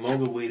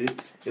 Long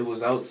awaited. It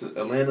was out.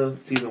 Atlanta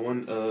season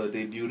 1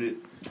 debuted it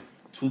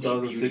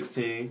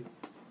 2016.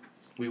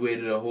 We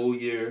waited a whole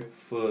year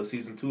for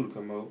season 2 to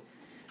come out,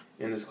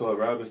 and it's called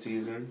Robin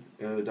season.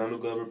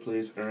 Donald Glover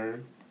plays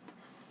Ern,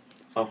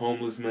 a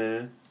homeless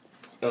man,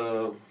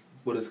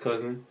 with his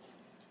cousin,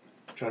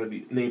 trying to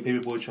be named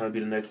Paperboy, trying to be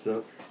the next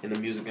up in the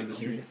music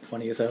industry.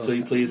 Funny as hell. So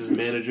he plays his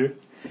manager.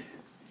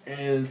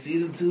 And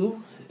season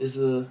 2 is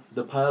the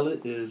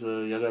pilot is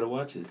y'all gotta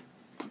watch it.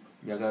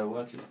 Y'all gotta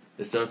watch it.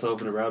 It starts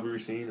off in a robbery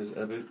scene. It's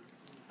epic.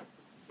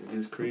 It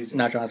is crazy.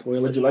 Not trying to spoil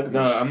What'd it. you like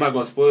about No, it? I'm not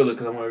gonna spoil it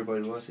because I want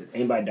everybody to watch it.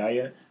 Anybody die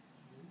yet?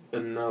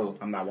 No,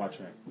 I'm not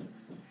watching it.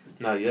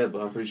 not yet,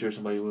 but I'm pretty sure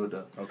somebody will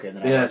though. Okay,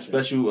 then They I'll had watch it.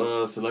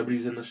 special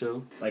celebrities in the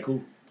show. Like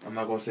who? I'm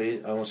not gonna say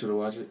it. I want you to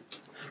watch it.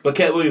 But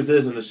Cat Williams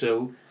is in the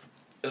show.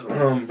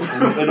 And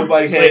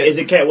nobody had. Wait, is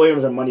it Cat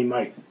Williams or Money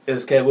Mike?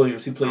 It's Cat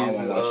Williams. He I plays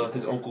don't wanna watch it.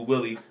 his Uncle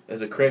Willie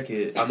as a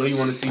crackhead. I know you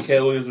want to see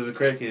Cat Williams as a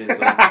crackhead,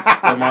 so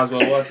I might as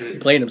well watch He it.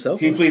 playing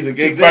himself. He plays a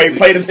probably exactly.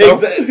 played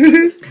himself.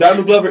 Exactly.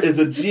 Donald Glover is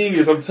a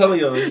genius. I'm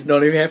telling you.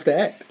 Don't even have to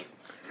act.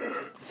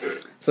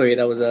 So yeah,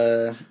 that was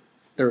the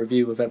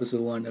review of episode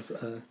 1 of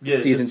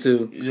season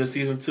 2. Just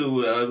season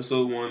 2,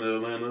 episode 1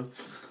 of Atlanta.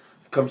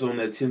 Comes on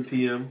at 10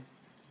 p.m.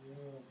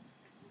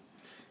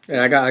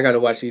 Yeah, I got to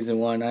watch season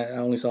 1. I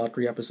only saw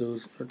 3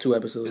 episodes or 2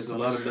 episodes. There's a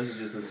lot of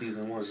messages in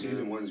season 1.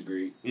 Season 1's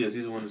great. Yeah,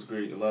 season 1 is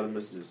great. A lot of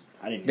messages.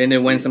 I didn't. Didn't it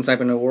even win see some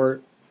type of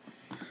award?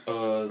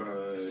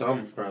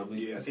 Some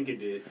probably. Yeah, I think it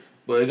did.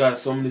 But it got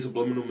so many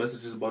subliminal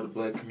messages about the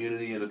black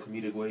community in a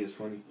comedic way. It's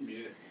funny.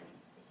 Yeah.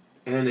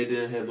 And they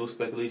didn't have no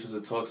speculations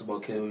or talks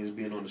about Cat Williams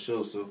being on the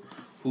show, so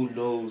who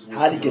knows what's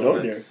How'd he going get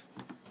on next.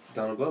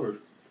 Donald Glover.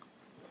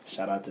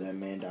 Shout out to that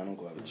man, Donald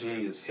Glover.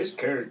 Genius. His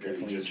character is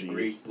Definitely just genius.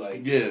 great.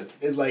 Like, Yeah.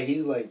 it's like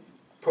he's like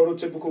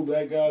prototypical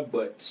black guy,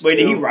 but Wait,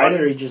 did he still- write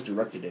it or he just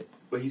directed it?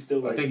 But he's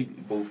still I like think he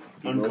both.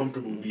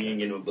 uncomfortable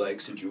being in a black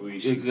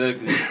situation.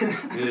 Exactly.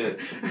 Yeah.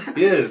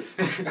 Yes.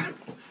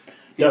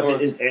 Yeah,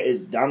 is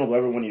Donald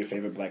Glover one of your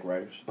favorite black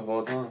writers? Of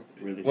all time.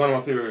 Really? One of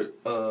my favorite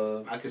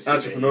I can see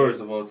entrepreneurs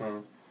of all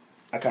time.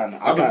 I kind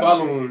of. I've been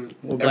following.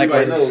 Well, black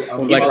Everybody writers- know. I've well,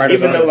 been black following writers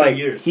Even him though for 10 like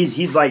years.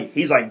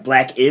 he's like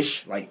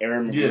black-ish, like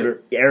Aaron Yeah.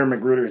 Magruder. Aaron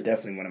Magruder is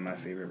definitely one of my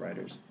favorite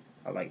writers.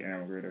 I like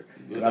Aaron Magruder.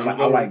 'Cause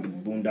I like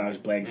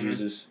Boondocks, Black Mhm.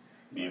 Jesus.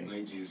 Yeah,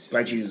 Black Jesus.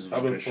 Black Jesus was I've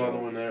a been good show.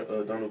 following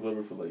that Donald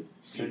Glover for like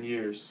 10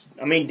 years.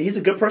 I mean, he's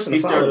a good person He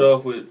to started follow.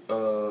 off with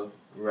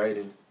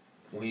writing.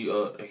 When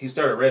he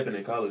started rapping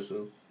in college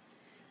though,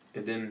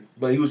 and then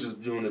but he was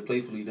just doing it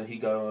playfully. Then he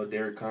got on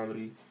Derek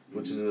Comedy,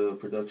 which is a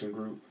production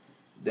group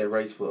that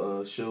writes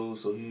for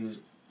shows. So he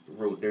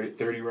wrote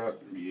 30 Rock.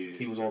 Yeah.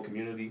 He was on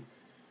Community,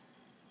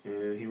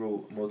 and he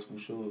wrote multiple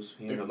shows.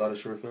 He had a lot of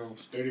short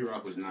films. 30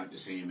 Rock was not the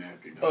same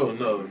after. Oh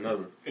no,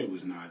 never. It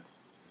was not.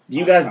 Do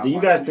you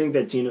guys think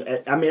that Tina?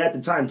 I mean, at the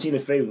time, Tina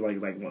Fey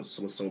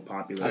was so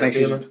popular. I think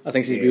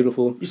she's Yeah.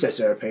 beautiful. You said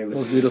Sarah Palin.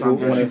 Most beautiful.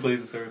 Yeah, One she of,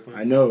 plays the Sarah Palin.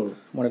 I know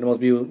one of the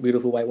most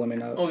beautiful white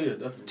women out. Oh yeah,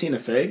 definitely. Tina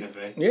Fey. Tina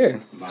Fey.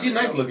 Yeah, She's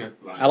nice looking.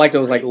 I like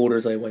those like older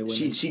like white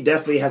women. She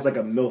definitely has like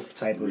a MILF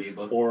type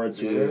Reba. of aura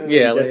to her.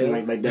 Yeah, She's like-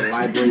 definitely like that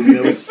library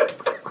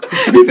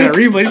MILF.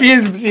 Reba, she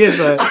is. You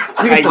can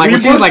Like, tell, like when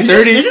she Reba? was like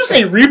 30. Did you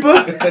say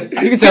Reba?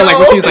 You can tell like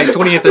when she was like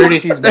 20 or 30,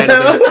 she's bad.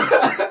 As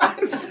that.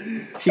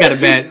 She got a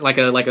bad like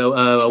a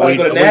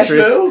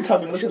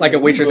waitress, like a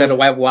waitress at a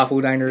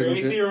waffle diner or You some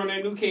ain't see shit. her on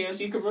that new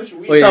KFC commercial.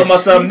 We Oh, yeah. Talking about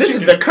something. This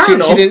is the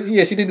Colonel.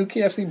 She did do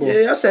KFC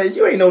boy. Yeah, I said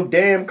you ain't no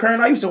damn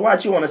Colonel. I used to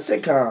watch you on a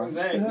sitcom.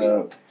 Exactly.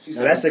 Now, She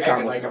that said, sitcom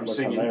acting was, like I'm was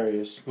singing.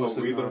 hilarious. What's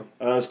the Reba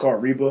It's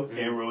called Reba.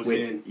 and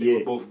Roseanne. They yeah.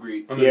 were both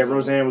great. Yeah,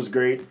 Roseanne was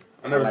great.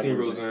 I never I like seen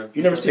Roseanne. Roseanne.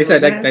 You never seen They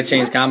said Roseanne? that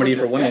changed comedy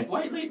for women.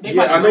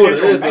 Yeah, I know what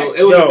it is though.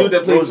 It was Yo, the dude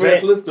that played Fred Roseanne-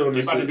 Flintstone and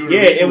They about to shit. do the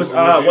Yeah, it was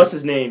Roseanne. what's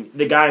his name?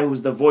 The guy who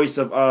was the voice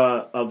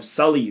of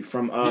Sully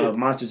from Yeah.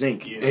 Monsters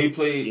Inc. Yeah. And he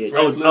played Yeah.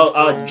 Fred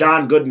Flintstone.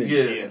 John Goodman.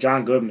 Yeah.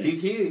 John Goodman.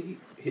 He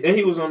and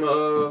he was on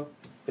the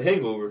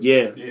Hangover.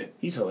 Yeah, Yeah.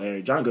 he's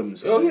hilarious. John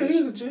Goodman's Oh hilarious.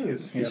 yeah, he's a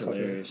genius. He's Yeah,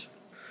 hilarious.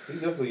 He's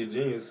definitely a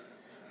genius.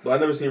 But I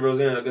never seen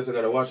Roseanne. I guess I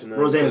gotta watch it now.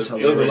 Roseanne's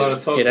because there was a lot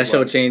of talk. Yeah, that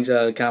show changed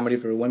comedy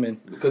for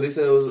women. Because they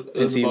said it was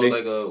TV. about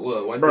like a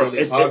white Bro, family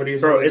it's poverty or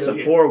something. it's a like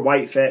that. poor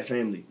white fat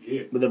family.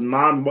 Yeah. But the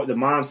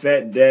mom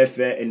fat, dad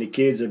fat, and the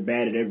kids are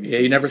bad at everything. Yeah,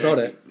 you never saw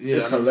that. Yeah,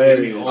 It's I never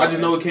hilarious. seen it. I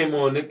just know it came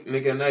on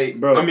Nick at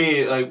Night. Bro. I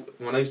mean, like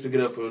when I used to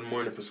get up in the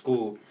morning for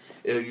school,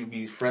 it would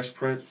be Fresh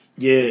Prince.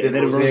 Yeah, and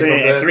then Roseanne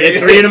comes at out. 3 in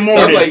the So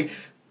morning. I'm like,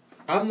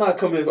 I'm not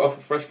coming off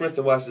of Fresh Prince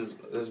to watch this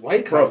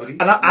white Bro, comedy.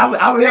 and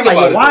I was Think like,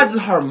 about it, why though. is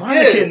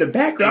harmonica Yeah. in the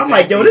background? I'm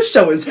like, yo, this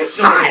show is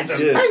hot.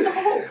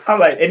 Yeah. I'm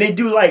like, and they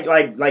do like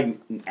average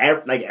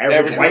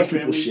white people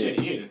family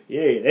shit. Yeah.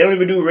 Yeah, they don't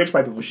even do rich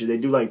white people shit. They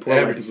do like poor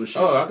white Average. people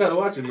shit. Oh, I gotta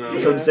watch it now.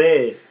 That's what I'm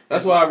saying,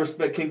 That's why I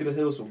respect King of the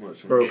Hill so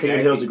much. bro. King of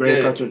the Hill's a great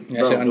Yeah. country.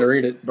 Yeah, shit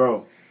underrated.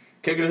 Bro.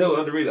 King of the Hill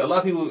underrated. A lot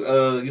of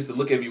people used to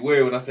look at me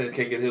weird when I said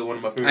King of the Hill, one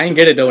of my favorite. I didn't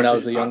get it though when I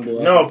was a young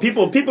boy. No,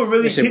 people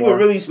really That shit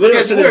boring. still Look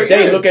at to you this weird,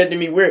 day yeah. look at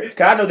me weird.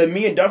 Cause I know that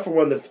me and Duff were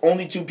one of the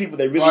only two people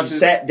that really Watch it.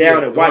 sat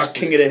down Yeah, and watched watch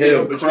King it. of the Yeah,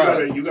 Hill. But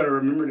Cry. you gotta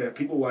remember that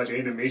people watch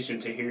animation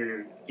to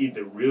hear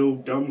either real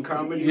dumb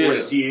comedy or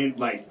seeing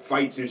like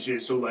fights and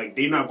shit. So like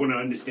they're not gonna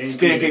understand.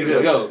 Yo,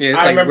 yeah, it's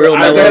I like remember real I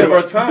mellow. said-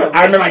 our time.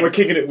 I remember like- we're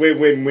kicking it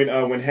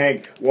when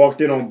Hank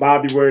walked in on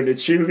Bobby wearing the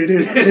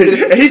cheerleader,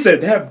 and he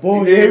said, "That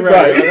boy ain't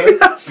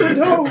right." I said,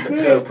 "Oh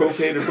man."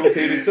 Propane and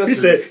propane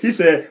accessories. He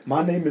said,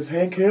 "My name is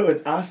Hank Hill,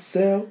 and I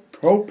sell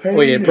propane."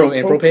 Oh, yeah, and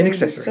propane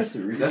accessories. That's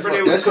Remember what-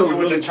 they was that show cooking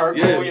with really- the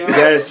charcoal, yeah. yo?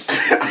 Yes.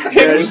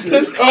 Yes.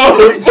 Yes. Oh,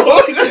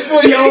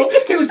 boy. Yo,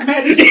 he was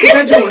mad as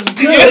shit. That was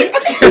good.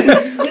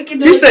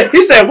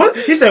 He said, "What?"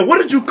 He said, "What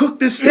did you cook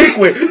this steak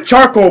with?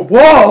 Charcoal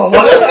ball."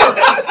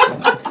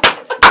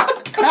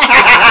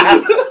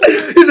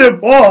 He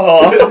said,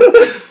 "Ball."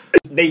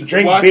 They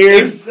drink Watch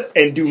beers this.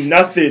 and do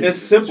nothing. It's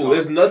simple.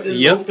 It's nothing.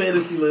 Yep. No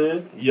fantasy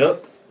land.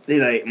 Yup. They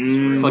like,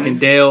 Fucking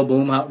Dale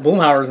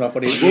Boomhauer's my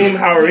funny.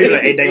 Boomhauer. He's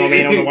like, "Hey, dang on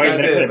man, on the white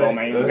Goddamn, football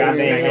man. Goddamn,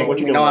 Hank, what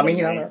you doing?" No, I mean,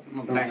 man?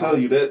 I'm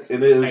telling you that,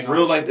 and there's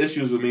real life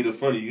issues with me. The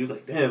funny, you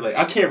like, damn, like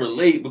I can't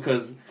relate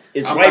because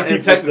It's I'm white not in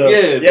people Texas. stuff.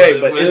 Yeah,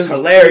 but it's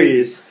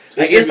hilarious.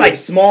 Like It's it's like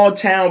small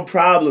town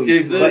problems,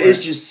 Exactly. but it's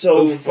just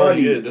so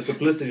funny. Yeah, the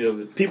simplicity of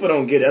it. People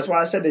don't get it. That's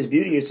why I said there's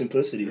beauty in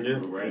simplicity. Yeah.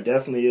 It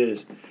definitely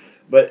is.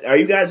 But are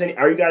you guys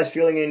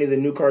feeling any of the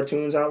new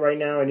cartoons out right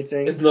now?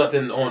 Anything? It's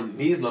nothing on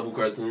these level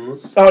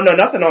cartoons. Oh no,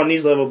 nothing on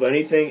these level. But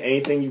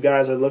anything you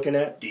guys are looking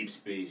at? Deep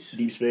space.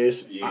 Deep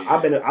Space. Yeah.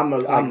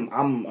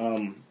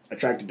 I'm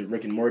attracted to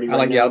Rick and Morty. I like.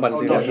 right Yeah, I now.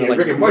 was about to say Oh, that. I yeah, feel like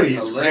Rick and Morty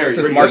is hilarious. This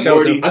is Rick Marshall and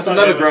Morty, too. that's I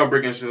another thought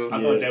groundbreaking show. I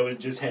Yeah. thought that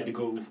just had to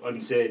go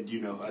unsaid.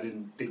 You know, I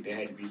didn't think that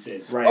had to be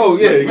said. Right. Oh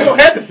yeah, you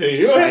don't have to say it.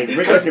 You don't have Like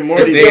to. Rick and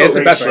Morty. It's the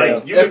yo, best like, right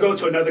Like you could go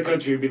to another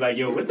country and be like,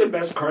 "Yo, what's the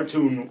best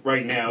cartoon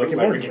right now?" Rick It's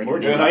and like Rick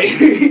Morty. and Morty.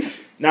 Yeah. Like,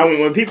 Now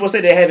when people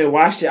say they haven't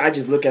watched it, I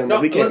just look at them like,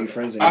 No, we can't look, be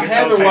friends I anymore.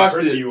 how haven't type watched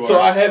person it, you so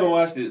are. I haven't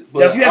watched it.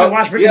 Yeah, if you haven't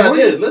watched Rick and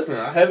Morty? I did. Listen,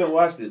 I haven't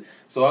watched it,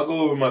 so I go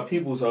over to my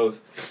people's house.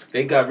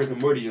 They got Rick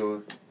and Morty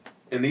on,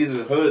 and these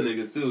are hood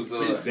niggas too.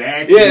 So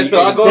exactly. yeah, so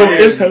I go So over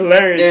it's there,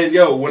 hilarious. and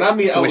yo, when I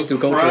mean I Switch was through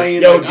cultures.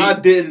 crying, Yo, like, I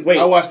didn't.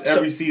 I watched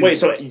every season. Wait,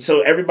 so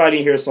everybody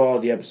in here saw all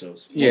the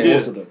episodes? Yeah.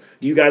 Most of them.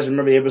 Do you guys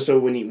remember the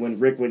episode when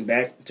Rick went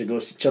back to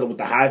go chill with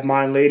the hive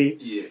mind lady?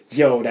 Yeah.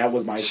 Yo, that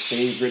was my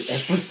favorite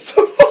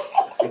episode.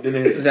 And then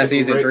they had Was that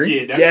season Rick-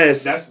 3? Yeah,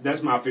 Yes.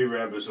 that's my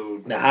favorite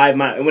episode. The hive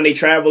mind, and when they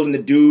traveled in the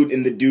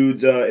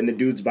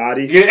dude's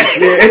body. Yeah.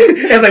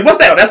 It's like, what's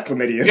that? Oh, that's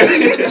chlamydia.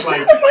 It's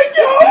like,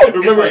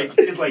 Remember-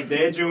 it's like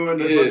that Joe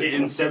the Yeah. fucking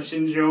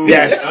Inception Joe.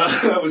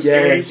 Yes. With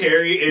Yes. Scary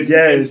Terry and,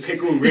 Yes. and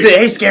Pickle He Rick. said,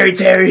 "Hey, Scary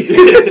Terry."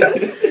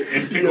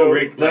 And Pickle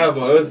Rick. Nah, Like,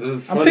 but it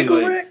was I'm funny. Pickle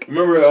Like, Rick.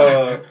 remember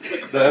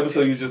the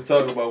episode you just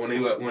talked about when they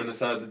went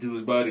inside to do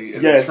his body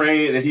and Yes. the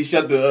train and he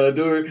shut the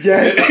door?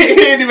 Yes. He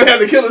didn't even have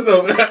to kill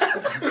himself.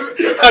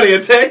 How they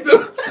attacked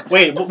him?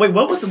 Wait,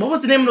 what was the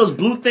name of those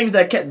blue things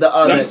that kept the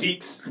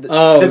Meeseeks.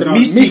 Oh, the no,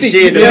 Meeseeks,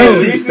 yeah, the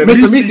Yo, Meeseeks, the Mr.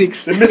 Meeseeks,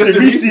 Meeseeks. the Mr.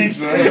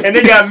 Meeseeks, and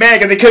they got mad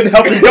because they couldn't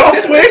help his golf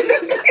swing.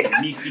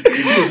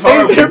 Meeseeks. They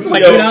were there for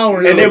like Yo, 8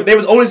 hours. and they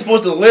was only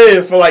supposed to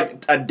live for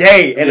like a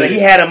day, and he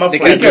had them up They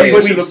for like kept 3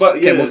 pushing weeks. the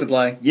button. Can't Yeah.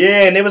 multiply.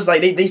 Yeah, and it was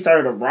like they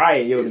started a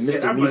riot, yo, the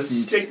Said, Mr. I'm a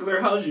Meeseeks. stickler.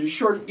 How's your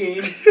short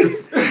game?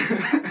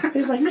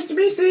 He's like, Mr.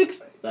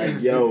 Meeseeks.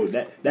 Like, yo,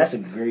 that's a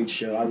great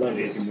show. I love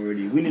Rick and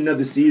Morty. We need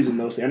another season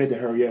though, so I need to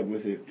hurry up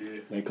with it.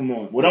 Like, come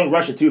on. Well, don't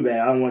rush it too bad.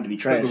 I don't want it to be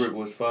trash. Pickle Rick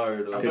was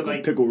fired though. I feel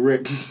like- Pickle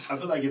Rick. I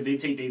feel like if they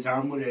take their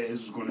time with it,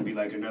 it's going to be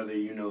like another,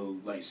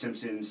 like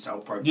Simpsons,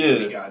 South Park, Yeah.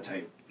 Family Guy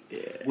type. Yeah.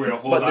 Where the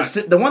whole But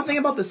lot. the one thing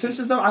about the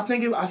Simpsons though, I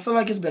feel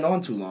like it's been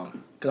on too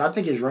long because I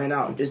think it's ran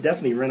out. It's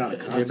definitely ran out of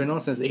They've content. been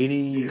on since That's what I'm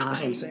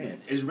 89.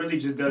 saying. It's really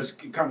just does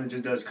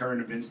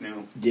current events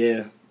now.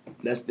 Yeah,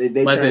 they What's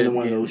turned it? into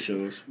one of Yeah. those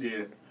shows. Yeah,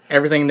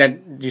 Everything that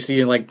you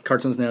see in like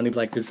cartoons now, they'd be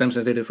like the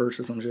Simpsons did it first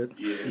or some shit.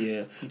 yeah.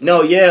 Yeah,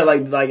 no, yeah,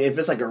 like if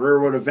it's like a real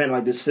world event,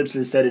 like the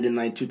Simpsons said it in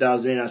like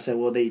 2008. I said,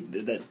 well, they've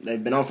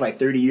been on for like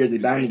 30 years. They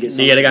bound to get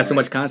something Yeah, they got so right.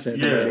 much content.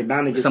 Yeah, they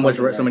bound to get so much,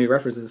 something so right. many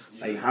references.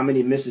 Like how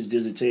many misses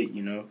does it take,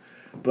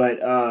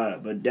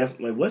 But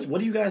definitely,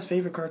 what are you guys'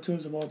 favorite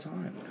cartoons of all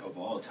time? Of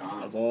all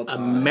time. Of all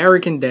time,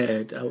 American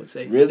Dad, I would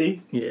say.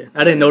 really? Yeah,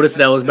 I didn't notice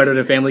that was better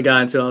than Family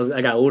Guy until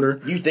I got older.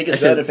 You think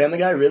it's That better shit- than Family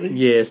Guy? Really?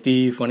 Yeah,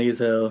 Steve funny as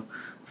hell.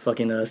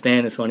 Fucking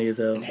Stan is funny as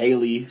hell. And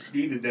Haley.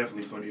 Steve is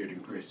definitely funnier than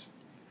Chris.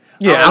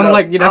 Yeah, I know. don't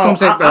like. Yeah, that's what I'm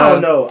saying. I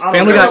don't know. I don't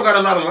Family know. They Guy. got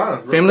a lot of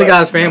lines. bro. Family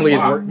Guy's family is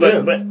why. worse.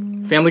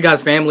 But Family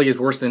Guy's family is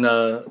worse than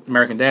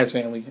American Dad's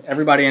family.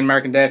 Everybody in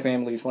American Dad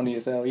family is funny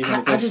as hell.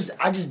 Even if I it's-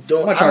 just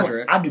don't. How much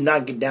Roger? I do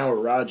not get down with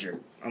Roger.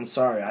 I'm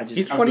sorry.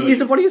 he's funny. He's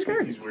the funniest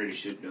character. He's weird as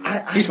shit, though.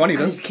 He's funny, I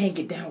though. just can't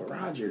get down with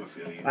Roger. I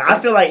feel you. I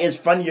feel like it's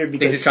funnier They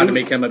because just trying to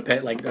make him a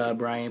pet like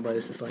Brian, but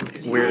it's just like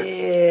it's weird. You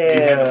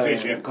have a Yeah.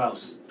 face, you have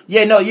Klaus.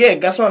 Yeah, no, yeah,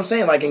 that's what I'm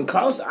saying. Like in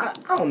Klaus, I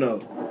don't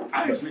know.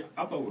 I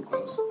fuck with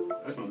Klaus.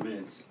 That's my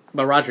man's.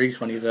 But Roger, he's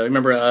funny though.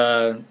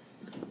 Remember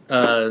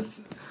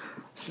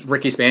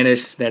Ricky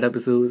Spanish, that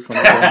episode was funny.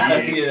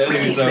 Yeah,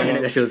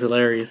 That shit was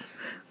hilarious.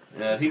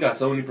 yeah, he got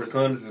so many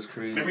personas. It's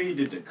crazy. Remember he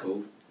did the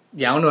coat?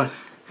 Yeah, I don't know.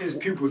 His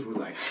pupils were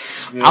like...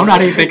 I don't know how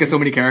they think of so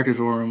many characters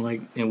for him,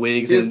 like in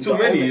wigs. There's and too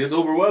many. It's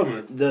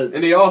overwhelming, The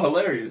and they all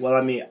hilarious. well,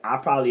 I mean, I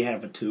probably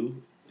have a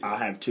 2. I'll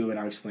have two, and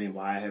I'll explain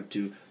why I have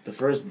two. The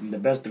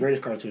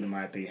greatest cartoon in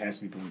my opinion has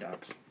to be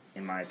Boondocks.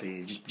 In my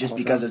opinion, just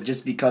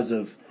because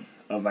of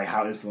like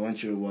how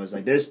influential it was.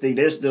 Like there's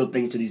still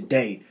things to this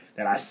day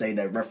that I say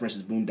that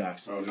references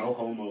Boondocks. Oh, no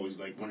homo is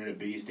like one of the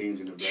biggest things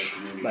in the black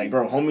community. Like,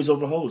 bro, homies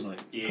over hoes. Like,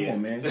 Yeah. come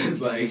on, man. It's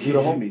like you the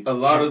homie. a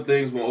lot of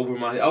things went over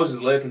my head. I was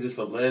just laughing just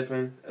for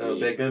laughing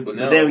back then, but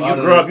now Then a lot you of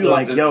grow that up, you stuff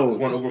like, just yo.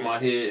 went over my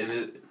head, and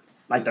it.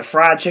 Like the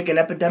fried chicken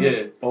epidemic.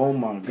 Yeah. Oh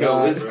my god.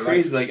 Yo, it's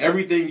crazy. Like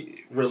everything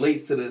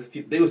relates to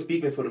the. They were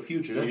speaking for the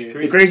future. That's crazy.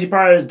 The crazy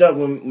part is Duff.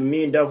 When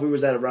me and Duff, we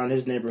was at around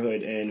his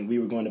neighborhood, and we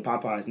were going to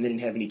Popeyes, and they didn't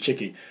have any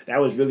chicken.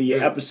 That was really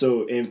an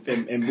episode in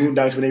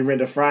Boondocks when they ran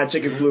the fried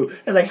chicken flu.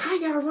 It's like, how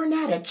y'all run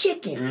out of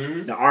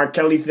chicken? The R.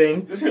 Kelly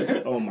thing.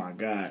 Oh my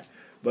god.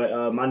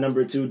 But my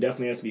number two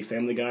definitely has to be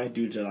Family Guy,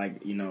 due to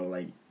like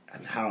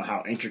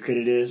how intricate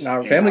it is.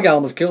 Nah, Family Guy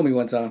almost killed me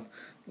one time.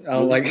 I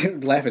don't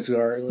like laughing too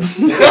hard. What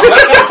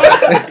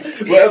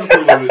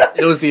episode was it?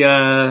 It was the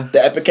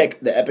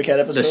Epicat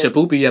episode. the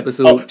Shapoopy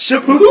episode. Oh,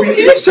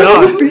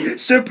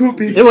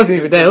 Shapoopy. It wasn't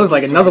even that. It was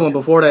like another one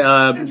before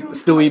that.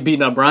 Stewie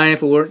beating up Brian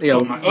for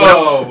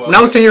when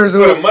I was 10 years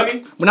old.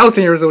 Money? When I was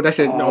 10 years old, that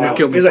shit almost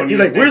killed me. He's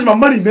like, where's my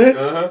money,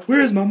 man?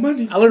 Where's my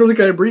money? I literally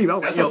couldn't breathe. I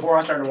was That's like, yo. before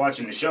I started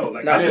watching the show.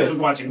 Like, Nah, I just was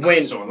watching when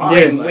clips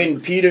online. when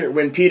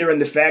Peter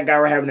and the fat guy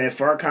were having that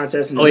fart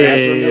contest in the Oh, yeah,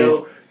 bathroom, yeah.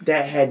 yo,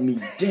 that had me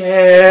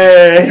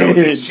dead.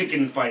 The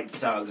chicken fight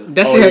saga.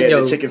 That Oh shit, yeah,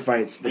 yo. the chicken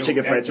fights. The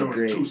chicken fights are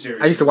great. Too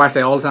serious. I used to watch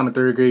that all the time in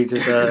third grade.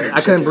 Just I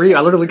couldn't breathe.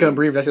 I literally couldn't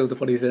breathe. That shit was the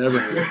funniest shit ever.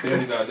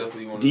 Family Guy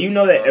definitely one of Do you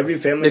know that every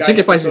Family The Guy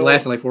chicken fights be episode,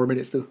 lasting like 4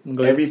 minutes too.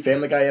 Go ahead. every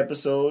Family Guy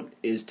episode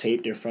is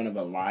taped in front of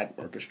a live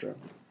orchestra?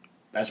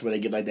 That's where they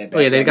get like that. Oh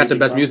yeah, they got the background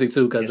best from. music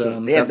too because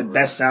They have the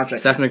best soundtrack.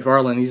 Seth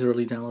MacFarlane, he's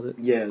really talented.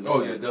 Yeah.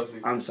 Oh yeah,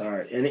 definitely. I'm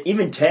sorry, and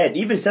even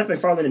Seth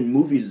MacFarlane in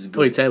movies is good.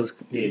 Oh, yeah, Ted was.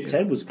 Yeah,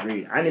 Ted was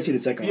great. I didn't see the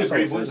second He one. was I a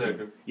saw great the voice first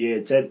one. actor.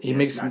 Yeah, Ted. He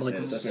makes not like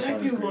Ted, a- Seth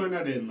MacFarlane's Second great. one,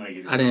 I didn't like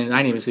it. I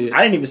didn't even see it.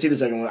 I didn't even see the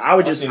second one. I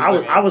was just seen the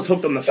second I was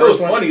hooked on the It first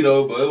was one. funny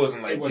though, but it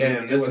wasn't like, It wasn't-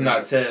 damn, it this is wasn't-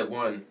 not Ted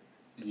 1.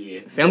 Yeah.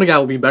 Family Guy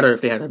would be better if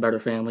they had a better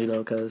family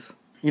though, because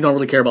you don't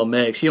really care about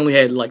Meg. She only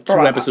had like 2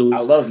 Bro, episodes. I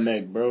love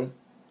Meg, bro.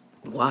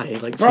 Why?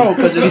 Like, Bro,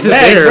 'cause it's she's just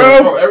Meg, there.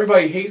 bro. Bro,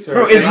 everybody hates her.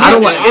 Bro, it's I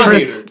don't Meg- like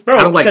Chris. Bro,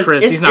 I don't like 'cause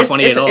Chris. He's not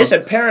funny at all. It's a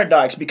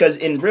paradox because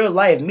in real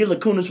life, Mila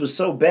Kunis was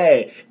so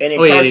bad, and in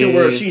Oh, yeah, cartoon yeah,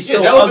 world, yeah. she's Yeah,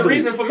 so that was ugly. the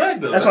reason for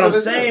Meg though. That's what I'm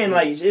it saying. is.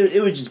 Like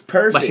it was just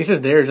perfect. But she's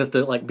just there just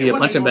to like be a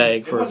punching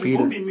bag for It wasn't Peter.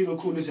 going to be Mila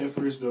Kunis at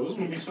first, though. It was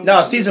going to be so.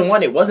 No, season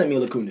 1, it wasn't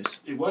Mila Kunis.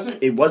 It wasn't?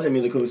 It wasn't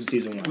Mila Kunis in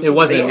season 1. It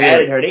wasn't. They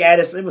added her. They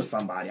added. It was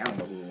somebody. I don't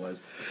know who it was.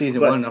 Season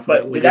But, 1. I forgot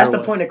but what that's year the it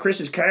was. point of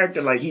Chris's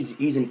character. Like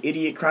he's an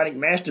idiot, chronic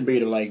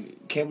masturbator.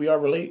 Like, can't we all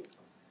relate?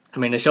 I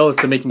mean, the show is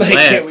to make me Like,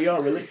 laugh. can't we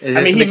all relate? It's I just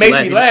mean, to he make makes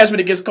you me laugh. laugh when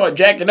he gets caught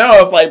jacking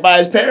off like by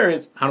his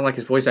parents. I don't like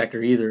his voice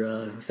actor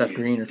either, Seth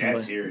Green or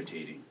That's something.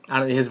 irritating.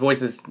 His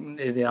voice is.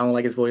 I don't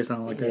like his voice. I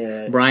don't like that.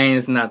 Yeah. Brian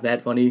is not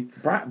that funny.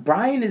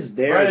 Brian is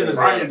there. Brian is-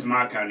 Brian's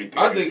my kind of I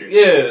character. think,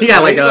 yeah. He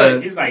got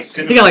like He's like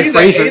He got like He's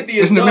Frasier.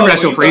 atheist Remember dog, that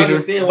show but you Frasier? gotta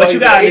understand why But you he's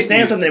gotta an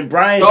understand atheist. something.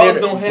 Brian's Dogs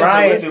there. don't have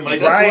Brian, religion. Like,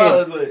 that's why I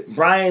was like-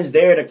 Brian's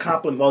there to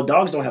compliment. Well,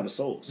 dogs don't have a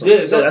soul. So,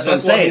 Yeah, so that's what I'm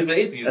that's why saying. he's an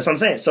atheist. That's what I'm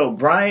saying. So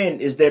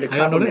Brian is there to I didn't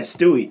know compliment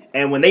Stewie.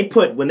 And when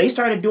they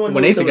started doing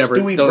When they those together,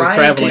 Stewie those Brian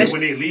traveling. connections,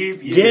 When they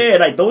leave, yeah,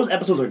 like those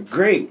episodes are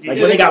great. Like Yeah,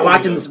 when they they got go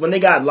locked in, together. when they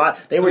got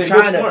locked, they were They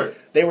trying both to. smart.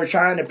 They were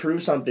trying to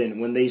prove something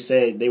when they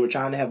said they were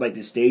trying to have like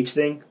the stage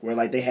thing where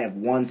like they have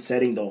one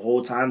setting the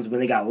whole time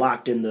when they got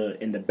locked in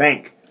the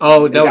bank.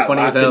 Oh, They that was got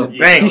funny as locked in hell. the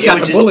bank. He It shot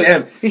was the just bullet.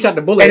 them. He shot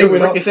the bullet. And It it was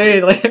went like you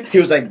said, like He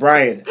was like,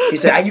 Brian. He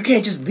said, you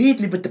can't just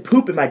leave me with the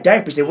poop in my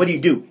diaper. He said, what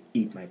do?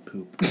 Eat my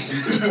poop.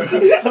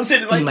 I'm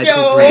sitting like, my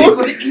yo. poop,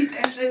 I'm gonna eat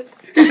that shit.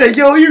 He said,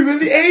 yo, you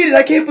really ate it.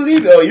 I can't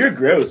believe it. Oh, you're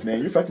gross,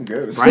 man. You're fucking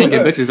gross. Brian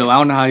get bitches though. I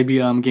don't know how he be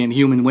getting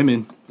human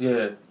women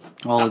Yeah.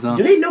 all the Do time.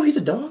 they know he's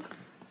a dog?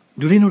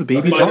 Do they know the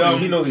baby But talks?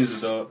 he knows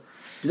he's a dog.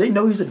 Do they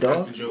know he's a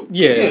That's the dog? joke.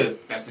 Yeah.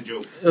 That's the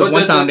joke. It was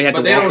one time they had to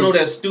But they walk don't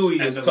know us- that Stewie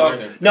That's is the talking.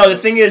 version. No, the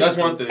thing is, That's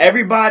one thing.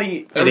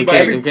 everybody Yeah, they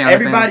can't understand.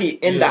 everybody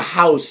in the Yeah.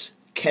 house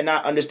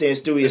cannot understand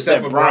Stewie Except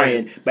except for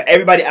Brian. Brian. But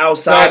everybody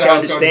outside can Side house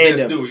understand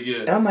him. Stewie, yeah.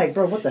 And I'm like,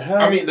 bro, what the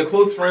hell? I mean, the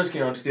close friends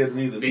can't understand him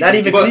either. Not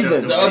even But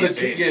Cleveland. The other,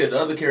 Say it. the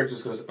other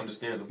characters can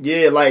understand him.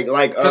 yeah, like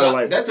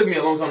That took me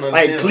a long time to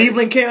understand. like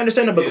Cleveland can't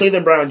understand him, but Yeah.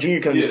 Cleveland Brown Jr.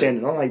 can Yeah. understand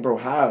him. I'm like, bro,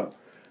 how?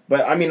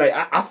 But I mean, like,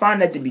 I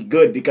find that to be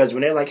good because when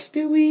they're like,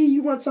 Stewie,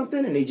 you want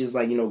something, and he just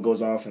like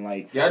goes off and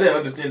like, Yeah, I didn't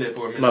understand that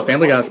for a minute. My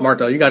Family Guy's smart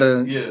though. You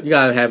gotta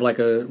Yeah. have like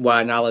a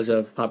wide knowledge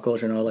of pop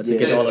culture and all that to Yeah.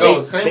 get all Oh,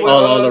 the same with,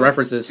 all the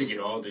references. To get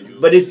all they do.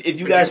 But if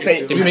you But guys you pay,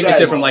 can If still- you make guys, this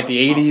shit from like the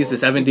 80s, the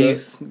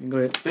 70s, go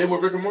ahead. Same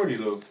with Rick and Morty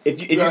though. if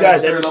you gotta have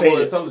guys a ever certain level of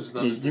paid, intelligence to You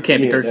understand.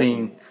 can't be Yeah, 13.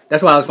 definitely.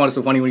 That's why I was fun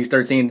so funny when he's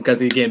 13 because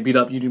he's getting beat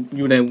up. You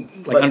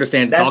didn't like but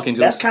understand the that's, talking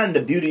That's jokes. kind of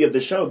the beauty of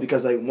the show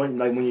because like when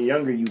you're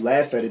younger, you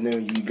laugh at it, and then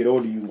when you get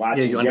older, you watch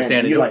Yeah, it you again, understand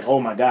and the you're like, jokes. oh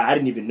my god, I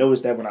didn't even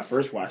notice that when I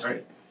first watched Right.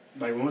 it.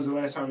 Like, when was the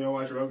last time y'all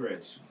watched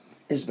Rugrats?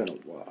 It's been a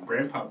while.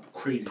 Grandpa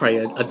crazy. Probably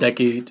a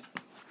decade.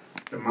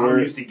 The mom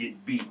used to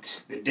get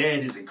beat. The dad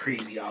is a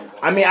crazy outlaw.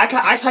 I mean, I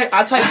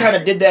kind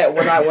of did that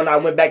when I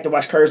went back to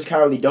watch Courage the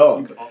Cowardly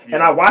Dog, and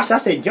I watched. I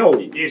said, "Yo,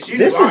 this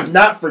is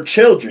not for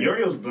children."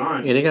 Uriel's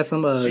blind. Yeah, they got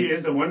some. She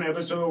is the one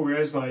episode where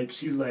it's like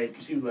she's like,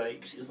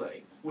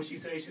 what she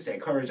say? She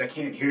said, "Courage, I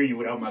can't hear you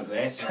without my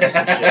glasses." Or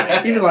some shit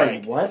like Even that.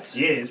 like what?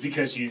 Yeah, it's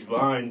because she's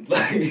blind.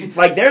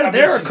 Like there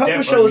are a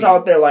couple shows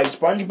out there like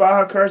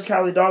SpongeBob, Courage the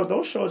Cowardly Dog.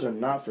 Those shows are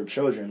not for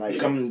children. Like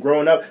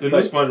growing up. The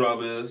new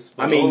SpongeBob is.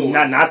 I mean,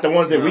 not the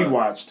ones that we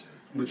watched.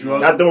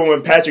 Not the one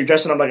with Patrick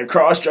dressing up like a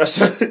cross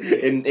dresser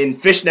in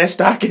fishnet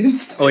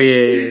stockings. Oh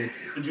yeah.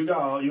 But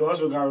you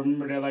also got to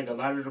remember that like a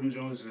lot of them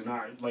Jones is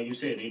not, like you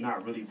said, they're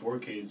not really for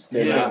kids.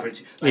 They're not for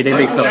they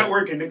Cartoon so.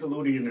 Network and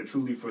Nickelodeon are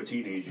truly for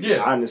teenagers.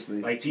 Yeah,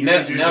 honestly, like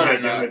teenagers now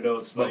and they're young not,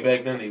 adults. but Like,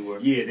 back then they were.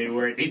 Yeah, they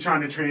were. They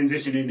trying to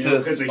transition in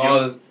Because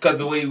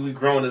the way we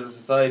grown as a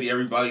society,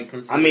 everybody's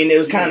sensitive. I mean, it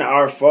was kind of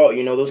our fault,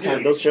 you know.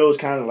 Those shows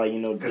kind of like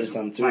did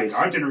something to us.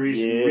 Like our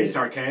generation, we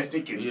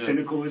sarcastic and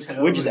cynical as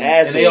hell. We're just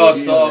assholes. And they all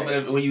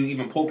soft when you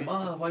even poke them.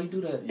 Oh, why you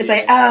do that? It's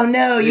like, oh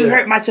no, you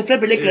hurt my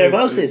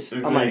superliculosis.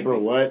 I'm like, bro,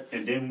 what?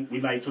 And then we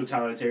like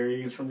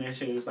totalitarians from that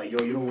shit. It's like,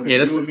 yo, you don't want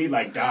to do with me,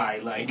 like die,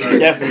 like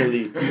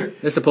definitely.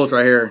 This is the post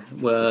right here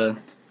where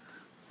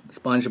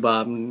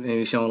SpongeBob and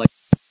he's showing like.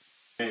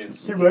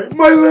 You're like,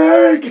 my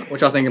leg.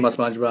 What y'all thinking about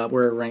SpongeBob?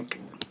 Where it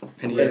rank?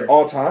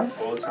 All time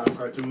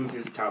cartoons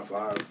is top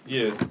 5.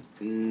 Yeah.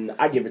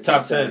 I give it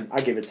top 10.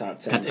 I give it top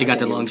 10. It got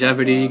the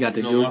longevity, got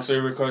the jokes. My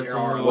favorite cartoon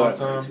of all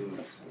time.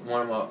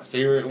 One of my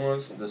favorite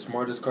ones, the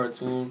smartest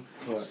cartoon,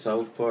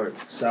 South Park.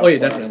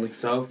 Definitely.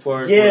 South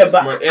Park. Yeah,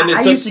 but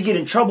I used to get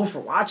in trouble for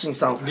watching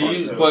South Park.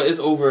 But it's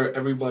over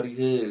everybody's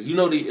head. You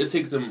know, it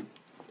takes them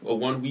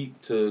 1 week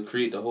to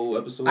create the whole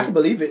episode. I can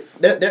believe it.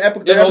 Their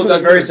episodes are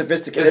very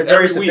sophisticated. They're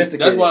very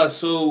sophisticated. That's why it's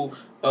so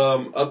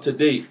up to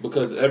date,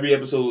 because every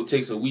episode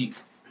takes a week.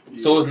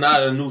 So it's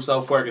not a new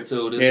South Park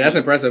until this week. That's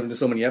impressive. There's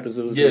so many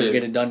episodes. Yeah. You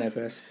get it done that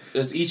fast.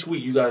 It's each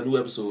week you got a new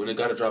episode, and it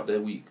got to drop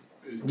that week.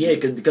 Yeah,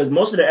 because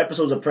most of the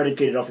episodes are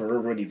predicated off of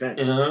real world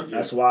events.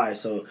 That's why.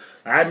 So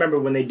I remember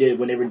when they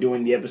were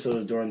doing the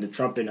episodes during the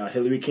Trump and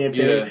Hillary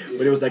campaign,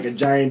 when it was like a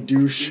giant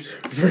douche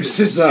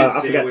versus I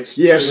forgot.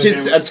 Yeah,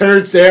 a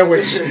turd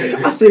sandwich.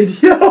 I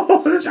said,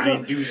 yo, this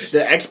giant douche.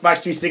 The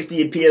Xbox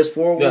 360 and PS4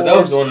 wars. Yeah, that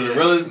was one of the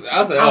realest.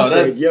 I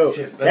said,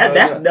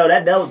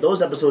 yo,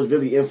 those episodes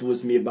really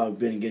influenced me about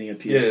getting a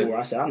PS4. Yeah.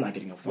 I said, I'm not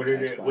getting a fucking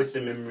Xbox.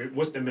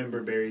 What's the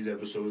Member Berries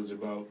episodes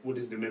about? What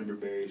is the Member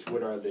Berries?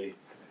 What are they?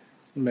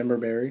 Member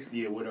berries?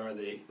 Yeah, what are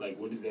they? Like,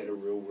 what is that a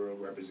real world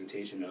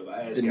representation of?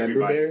 I ask the member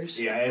berries?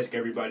 Yeah, I ask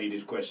everybody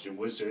this question.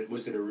 What's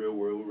it a real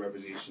world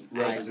representation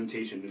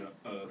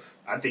of?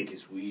 I think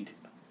it's weed.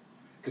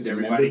 Because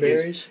everybody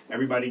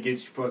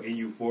gets fucking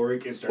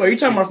euphoric and starts. Wait, are you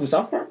talking about from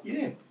South Park?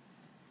 Yeah.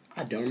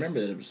 I don't remember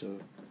that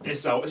episode.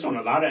 It's on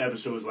a lot of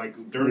episodes,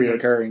 like during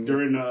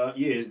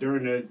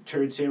the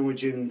turd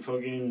sandwich and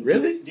fucking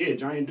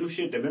giant douche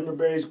shit. The member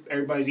berries,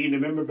 everybody's eating the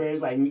member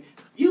berries. Like,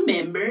 you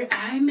remember?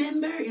 I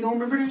remember. You don't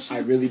remember that shit? I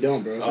really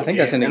don't, bro. I think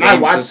that's in the game. And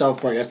I watched South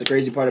Park. That's the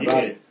crazy part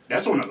about it.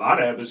 That's on a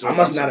lot of episodes. I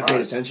must not have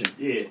paid attention.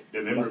 Yeah,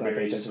 the member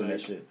berries. To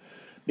that shit.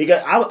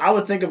 Because I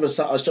would think of a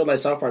show like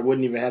South Park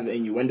wouldn't even have the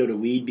innuendo to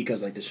weed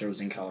because like the show's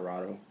in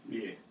Colorado.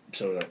 Yeah.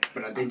 So,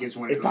 but I think it's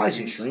one of those probably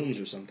things. some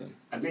shrooms or something.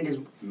 I think it's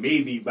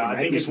maybe, but I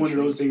think it's one of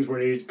those things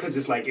where because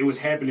it's like it was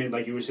happening,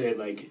 like you were saying,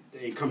 like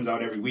it comes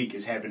out every week.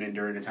 It's happening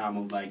during the time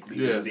of like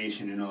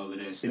legalization and all of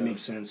this. It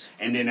makes sense.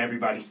 And then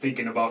everybody's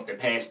thinking about the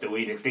past, the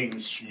way that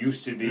things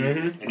used to be,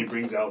 and it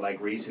brings out like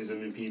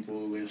racism in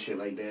people and shit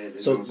like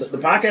that. So the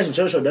podcast and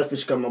show definitely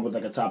should come up with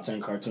like a top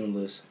 10 cartoon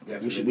list.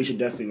 Definitely. We should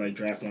definitely like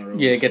draft one of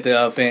those. Yeah, get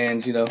the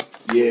fans,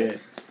 Yeah.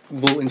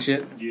 vote and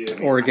shit. Yeah.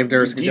 Or give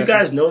their suggestions. Do you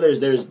guys know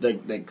there's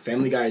like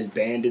Family Guy is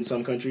banned in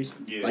some countries?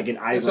 Yeah. Like in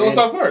Ireland. So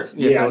South Park.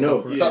 Yeah, I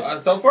know.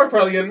 South Park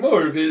probably getting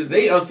more because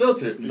they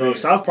unfiltered. No,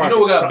 South Park. You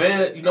know what got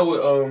banned? You know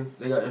what?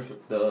 They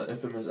got the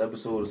infamous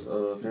episodes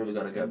of Family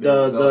Guy that got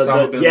banned.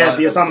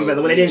 The Osama bin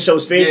when they didn't show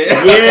his face.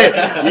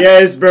 Yeah.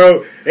 Yes,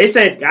 bro. They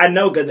said I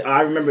know because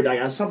I remember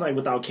like something like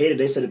with Al Qaeda.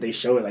 They said that they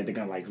show it like they're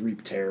gonna like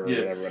reap terror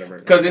or whatever.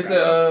 Because they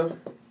said,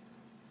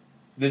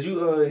 did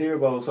you hear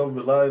about Osama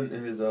bin Laden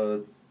and his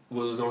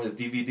what was on his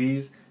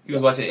DVDs? He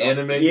was watching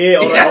anime. Yeah,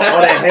 all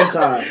that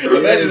hentai.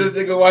 Imagine this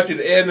nigga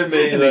watching anime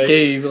in the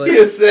cave. Like, he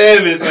a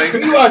savage. Like,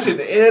 you watching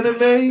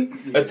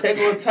anime? Attack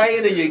on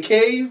Titan in your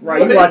cave?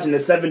 Right, you watching the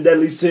 7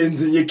 Deadly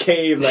Sins in your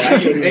cave. Like, I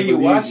can't even and you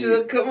watch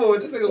it? Come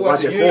on, this nigga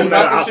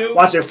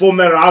watching Full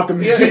Metal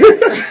Alchemist. Yeah.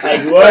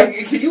 Like, what? Like,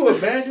 can you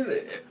imagine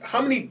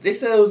how many? They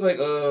said it was like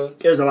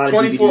it was a lot of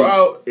 24 DVDs.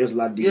 out. It was a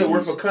lot of DVDs. Yeah,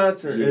 worth of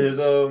content. Yeah. It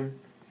is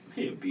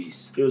he a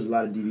beast. It was a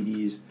lot of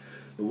DVDs.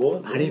 I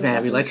didn't even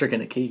have electric in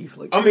a cave.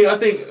 Like, I mean, I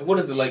think what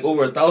is it like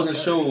over 1,000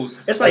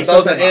 shows? It's like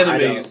 1,000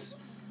 animes.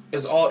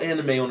 It's all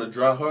anime on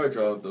a hard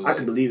drive though. I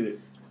can believe it.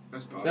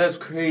 That's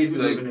crazy.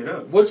 Like, living it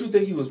up. What you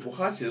think he was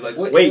watching? Like,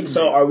 what? Wait, anime?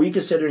 So are we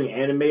considering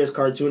anime as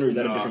cartoon, or is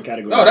that a different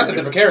category? No, that's a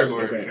different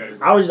category. Okay.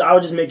 I was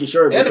just making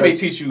sure. Anime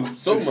teach you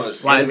so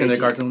much. Why isn't it a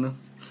cartoon though?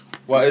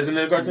 Why isn't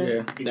it a cartoon?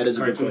 Yeah. That is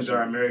a good Cartoons question.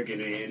 are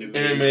American and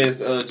Anime is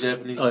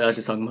Japanese. Oh, I was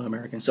just talking about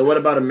American. So what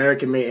about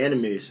American-made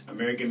animes?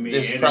 American-made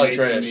It's anime probably to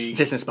trash. me,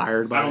 Just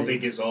inspired by. I don't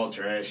think it's all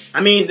trash.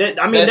 I mean, That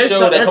there's show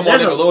some, that come on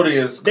there's a, Nickelodeon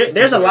is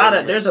there's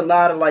a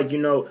lot of like, you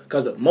know,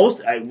 because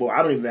most, I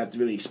don't even have to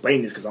really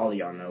explain this because all of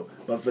y'all know,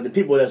 but for the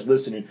people that's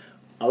listening,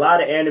 a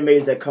lot of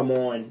animes that come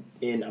on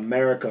in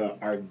America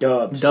are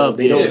dubbed, so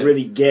they don't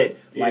really get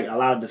like a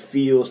lot of the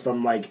feels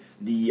from like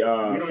the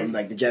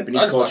the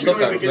Japanese culture. We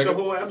don't even get the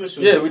whole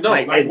episode. Yeah, we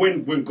don't. Like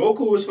when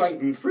Goku was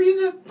fighting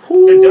Frieza,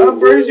 the dub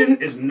version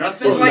is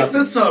nothing like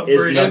the sub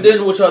version. And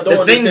then what y'all don't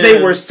the things understand,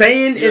 they were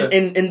saying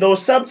in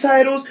those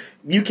subtitles,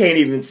 you can't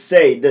even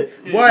say the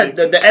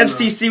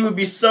FCC would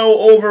be so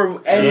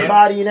over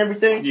everybody and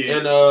everything.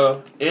 Yeah.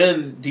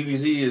 And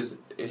DBZ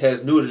it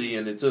has nudity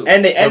in it too.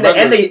 And they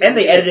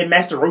edited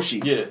Master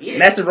Roshi. Yeah.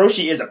 Master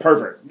Roshi is a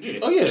pervert. Yeah.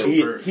 Oh yeah.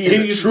 He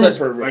is a true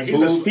pervert. Like,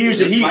 He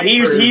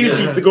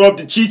used to go up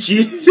to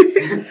Chi-Chi.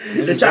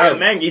 The child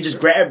man, he just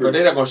grabbed her. But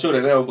they're not gonna show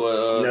that now.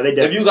 But No, they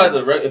if you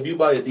definitely if you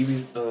buy a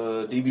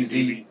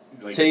DBZ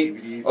like tape,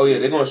 DVDs. oh yeah,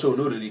 they're gonna show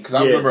nudity. Because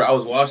I remember I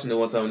was watching it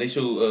one time and they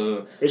showed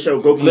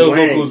Goku Lil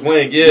Wang. Goku's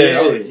wing. Yeah,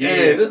 I was like, Yeah.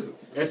 this.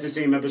 That's the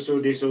same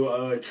episode they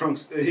saw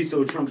Trunks. He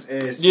saw Trunks'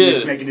 ass. Yeah.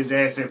 Smacking his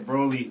ass at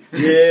Broly.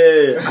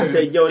 Yeah, I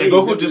said, yo, And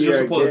Goku just used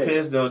to pull his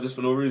pants down just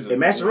for no reason. And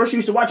Master Roshi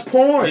used to watch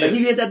porn. Yeah. Like,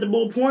 he is at the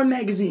bull porn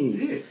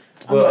magazines. Yeah.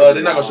 But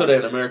they're not gonna show that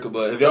in America.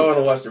 But if y'all want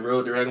to watch the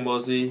real Dragon Ball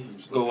Z,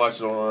 go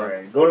watch it on.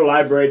 Right. Go to the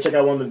library, check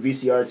out one of the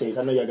VCR tapes.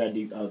 I know y'all got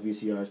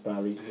VCRs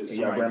probably in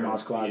your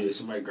grandma's closet. Yeah,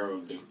 somebody girl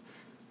them.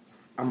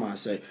 I'm gonna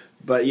say,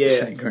 but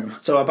yeah.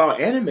 So about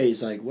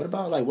animes, like, what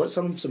about like what's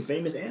some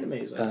famous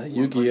animes? Like,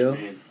 Yu-Gi-Oh.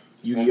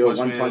 Yu-Gi-Oh,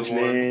 One Punch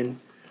Man,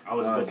 I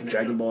was looking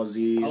Dragon Ball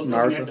Z, I was looking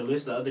Naruto. at the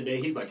list the other day.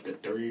 He's like the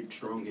third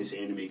strongest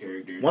anime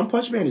character. One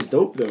Punch Man is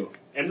dope though.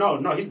 And no,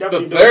 he's The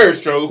definitely third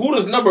stroke. Who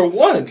does number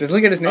one? Just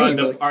look at his name.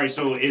 all right,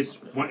 so is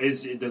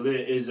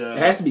It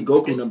has to be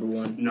Goku number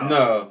one.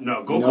 No.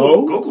 Goku.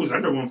 No? Goku's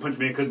under One Punch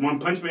Man because One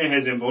Punch Man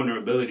has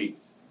invulnerability.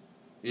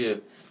 Yeah,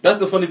 that's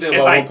the funny thing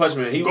It's about like One Punch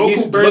Man. Goku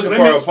He's bursts looking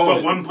for an limits, but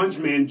opponent. One Punch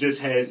Man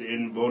just has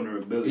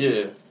invulnerability.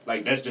 Yeah,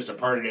 Like that's just a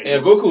part of that.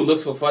 and Goku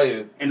looks for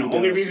fighting. And the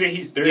only reason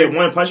he's third. Yeah,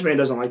 One Punch Man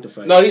doesn't like to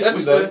fight. No, he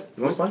actually does.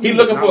 One Punch He's Man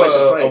looking does for not like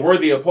to a fight.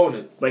 worthy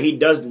opponent. But he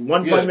does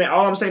One Punch Man.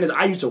 All I'm saying is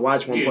I used to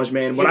watch One Yeah. Punch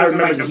Man. He What I doesn't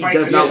remember like is to he fight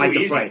does 'cause not it's like too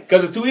to easy. fight.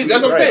 Because it's too easy.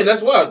 That's what I'm Right.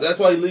 saying. That's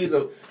why he leaves.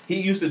 He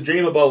used to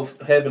dream about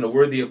having a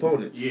worthy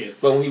opponent. Yeah.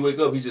 But when he wake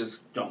up, he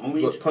just The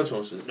only punch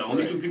on shit. The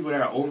only two people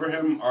that are over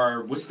him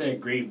are what's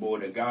that great boy,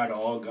 the god of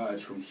all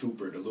gods from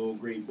Super, the little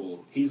great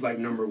bull. He's like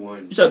number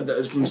one. You said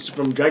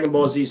from Dragon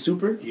Ball Z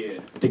Super, Yeah,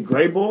 the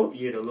Gray Bull.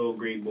 yeah, the little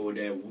great bull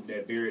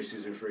that Beerus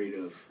is afraid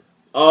of.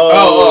 Oh, I the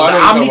know what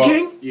Omni you're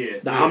King. Yeah,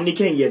 The Omni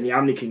King. Yeah, the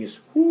Omni King is.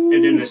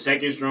 And then the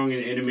second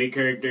strongest anime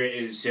character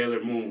is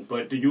Sailor Moon,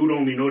 but you'd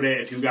only know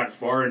that if you got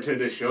far into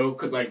the show,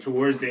 because like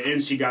towards the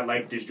end, she got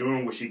like this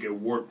drawing where she could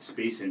warp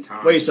space and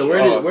time. Wait, so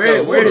where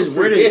does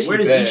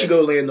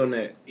Ichigo land on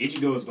that?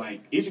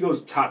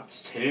 Ichigo's top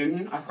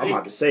 10, I I'm think.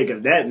 about to say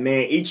because that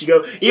man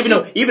Ichigo, even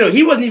though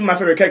he wasn't even my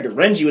favorite character,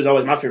 Renji was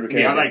always my favorite character.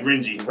 Yeah, I like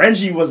Renji.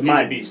 Renji was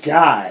my a beast.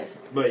 guy.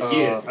 But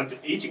yeah,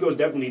 Ichigo's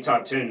definitely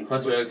top 10.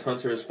 Hunter x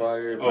Hunter is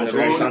fire. Oh, Whatever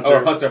Hunter you- x Hunter.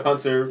 Or Hunter x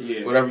Hunter.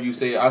 Yeah. Whatever you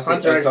say. I say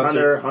Hunter X x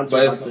Hunter, Hunter. Hunter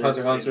But x it's Hunter.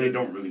 Hunter x Hunter. They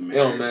don't really matter.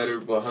 It don't matter,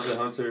 but Hunter x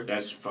Hunter.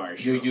 That's fire.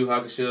 Yu Yu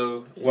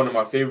Hakusho. One of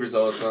my favorites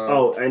all the time.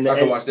 Oh, and I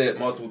can watch that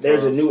multiple times.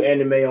 There's a new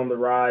anime on the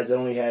rise. It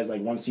only has like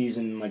one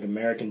season, like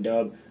American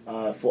dub.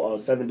 For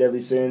Seven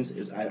Deadly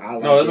Sins. I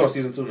like No, it's it. on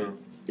season 2 now.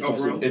 It's Oh, on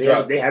for real? season, It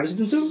dropped. they have a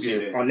season 2?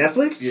 Yeah. On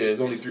Netflix? Yeah,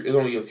 it's only 3. It's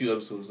only a few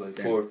episodes, like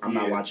Damn, 4. I'm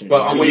not watching it.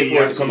 But I'm waiting for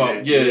Yeah, it to come I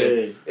out. see Yeah.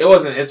 that. It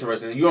wasn't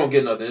interesting. You don't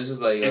get nothing. It's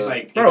just like It's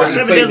like Bro, It's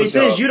Seven played Deadly with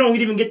y'all. Sins, you don't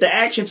even get the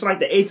action to like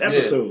the 8th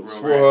episode. Right.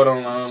 Sword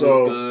Online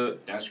So- was good.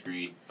 that's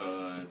great.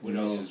 What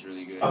No. else is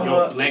really good?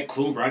 Uh, Black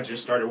Clover. I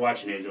just started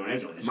watching that joint.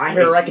 That joint is My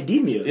Hero crazy.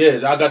 Academia.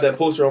 Yeah, I got that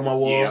poster on my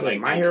wall. Yeah, I like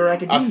My that Hero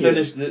joint. Academia. I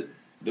finished it.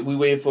 We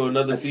waiting for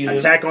another season.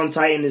 Attack on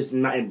Titan is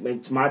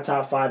it's my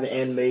top 5 in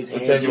animes. Attack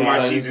hands Did you on down.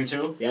 watch Titan. season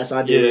 2? Yes, I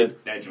Yeah. did.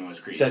 That joint is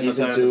crazy. Attack on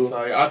Season Titan. 2.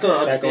 Sorry, I couldn't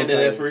Attack understand on it at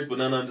Titan. first, but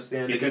then I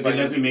understand it. Because It's it like-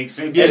 doesn't make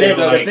sense. Yeah, And then it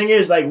does. the thing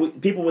is,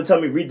 like, people would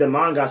tell me read the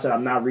manga. I said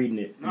I'm not reading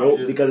it. No, Nope,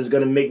 yeah. because it's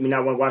gonna make me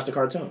not want to watch the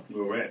cartoon.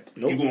 Real rap.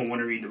 Nope. You gonna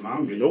want to read the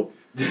manga? Nope.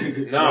 No,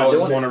 I doing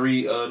just it. want to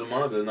read the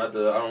manga, not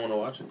the. I don't want to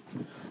watch it.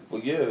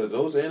 Well, yeah,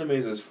 those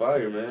animes is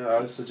fire, man.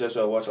 I suggest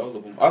y'all watch all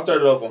of them. I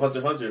started off on Hunter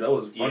x Hunter. That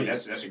was Yeah, funny.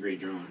 that's a great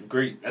drawing.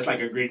 Great. That's like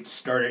a great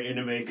starter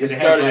anime because It it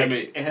has started like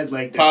anime. it has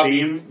like the Poppy,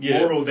 same yeah.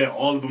 moral that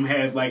all of them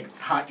have. Like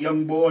hot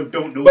young boy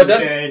don't know But his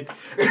that's-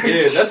 dad.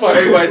 Yeah, that's why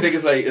everybody think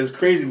it's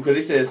crazy because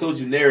they say it's so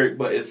generic,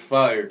 but it's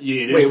fire.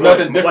 Yeah, Wait, that's what? fire.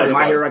 Nothing different What, My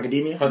about Hero it.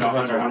 Academia? Hunter, No,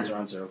 Hunter,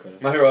 Hunter. Okay.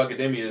 My Hero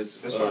Academia is.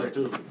 That's fire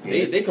too.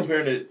 They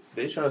comparing it.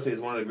 They trying to say it's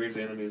one of the greatest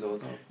animes of all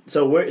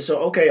time. So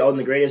okay, on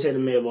the greatest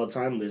anime of all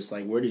time list,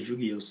 like where does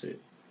Yu-Gi-Oh sit?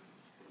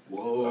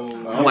 Whoa,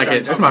 I like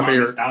it. That's my favorite.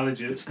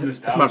 Nostalgia.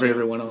 That's my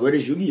favorite one. Where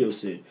does Yu-Gi-Oh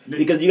sit?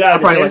 Because you gotta I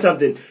probably understand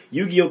something.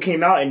 Yu-Gi-Oh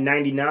came out in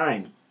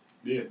 '99.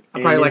 Yeah.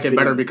 I probably like it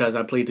better because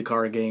I played the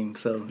card game,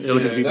 so it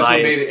would just be that's what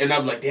made biased. it, and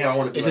I'm like, damn, I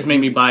want to be It just made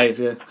me biased,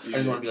 yeah. I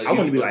just want to be like I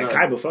want to be like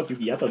Kaiba. Fuck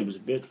Yugi. I thought he was a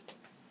bitch.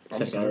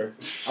 I'm Second. sorry.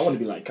 I want to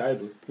be like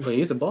Kaiba. But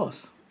he's a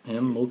boss.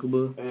 Him,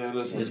 Mokuba, Man,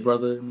 listen, his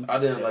brother. I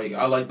didn't like.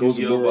 I like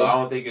Yu-Gi-Oh, but I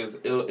don't think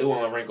it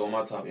won't rank on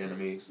my top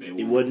animes.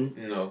 It wouldn't.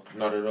 No,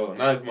 not at all.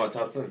 Not even my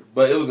top 10.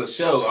 But it was a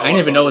show. I didn't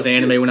even know it was an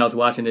anime when I was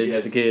watching it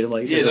as a kid.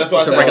 Like, it's that's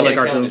why it's I a said regular I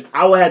can't cartoon. count it.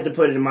 I would have to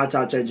put it in my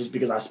top 10 just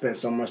because I spent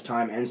so much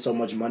time and so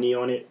much money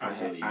on it. I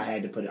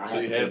had to put it. I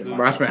had to put it in my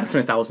Bro, I top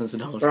spent thousands of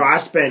dollars. Bro, I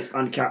spent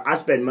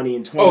money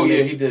in 20 Oh, yeah,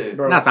 minutes. he did.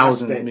 Bro, Not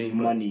thousands, I spent me, but-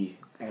 money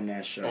on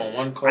that show. On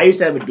one card. I used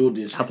to have a dual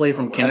disc. I played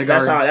from That's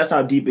kindergarten. that's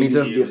how deep it Me used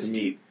too. to get for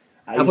me.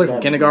 I played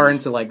from kindergarten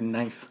to like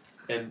ninth.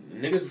 And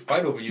niggas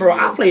fight over you. Bro,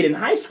 I played in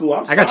high school.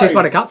 I got chased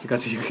by the cops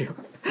because of Yu-Gi-Oh.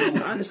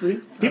 Honestly,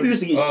 people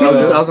used to get I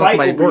was on fight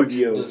somebody's over porch.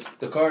 Yu-Gi-Oh.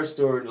 the car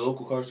store, the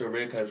local car store,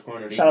 Red Cap's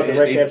Corner. Shout out to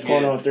Red Cap's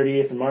Corner on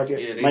 38th and Market.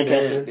 Yeah,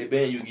 Lancaster. they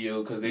banned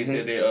Yu-Gi-Oh because they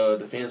said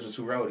the fans were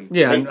too rowdy.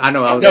 Yeah, I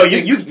know. I was No, there.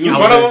 you You I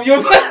one was of them? You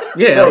was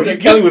Yeah, Bro,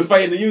 Kelly was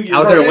fighting the Yu-Gi-Oh. I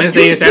was there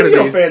Wednesday and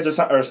Yu-Gi-Oh Saturdays. fans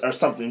or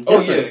something. Oh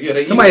different.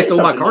 yeah. Somebody stole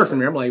my something cards different. from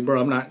me. I'm like, bro,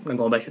 I'm not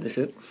going back to this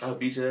shit. I'll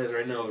beat your ass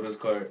right now with this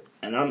card.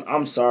 And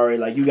I'm sorry,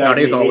 like you guys.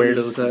 Nowadays may all hate weird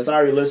me. as it I'm says.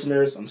 sorry,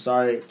 listeners. I'm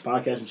sorry,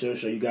 podcast and chill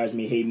show. You guys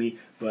may hate me,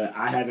 but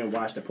I haven't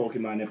watched a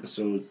Pokemon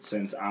episode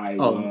since I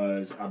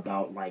was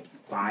about like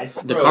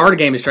 5. The card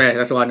game is trash.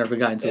 That's why I never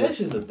got into it. Ash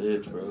is a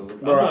bitch,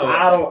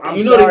 bro. I'm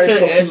you know sorry, they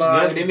turned Ash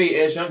Pokemon. young. They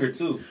made Ash younger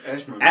too.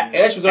 Ash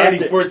Ash was already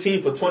After-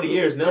 14 for 20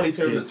 years. Now they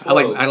turned him to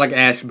I 12. like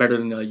Ash better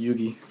than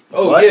Yugi.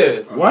 Oh What? yeah.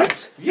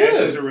 What? Yeah.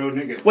 Ash is a real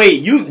nigga.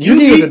 Wait,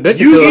 Yugi was a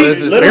bitch until this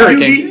little Pharaoh Yugi,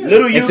 came.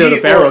 little Until the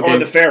Yugi, Pharaoh or came.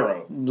 the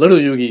Pharaoh. Little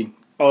Yugi.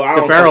 Oh, I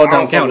The don't Pharaoh fuck- I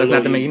don't count. fuck That's with not the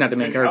Little main. Yugi. He's not the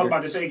main I was character.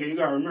 about to say, cause you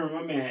gotta remember,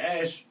 my man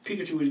Ash,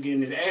 Pikachu was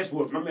getting his ass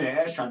whooped. My man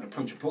Ash tried to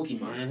punch a Pokemon.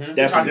 Mm-hmm.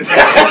 Definitely.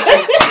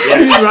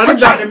 I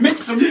tried to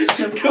mix some.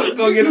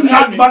 Go get him.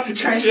 Not about to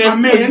trash my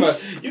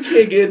man's. You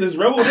can't get in this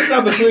rebel. This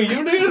not between you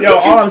niggas. Yo,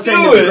 What all you I'm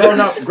saying doing?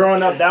 is,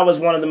 growing up, that was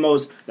one of the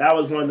most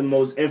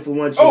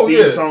influential Oh, theme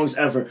yeah. songs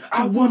ever.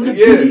 I wanna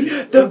Yeah. be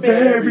the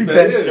very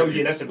best. Oh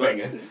yeah, that's a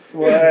banger.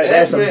 What?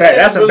 That's a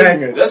Ash really-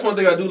 banger. That's one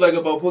thing I do like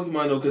about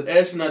Pokemon though, because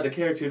Ash is not the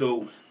character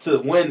though to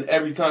win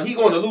every time. He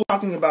going to lose.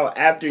 Talking about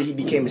after he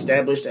became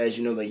established, as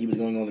you know, like he was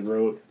going on the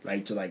road,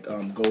 like to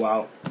go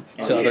out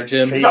and To other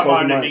gyms. train Talk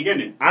about in the Pokemon.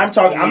 beginning.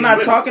 I'm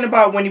not talking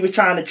about when he was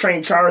trying to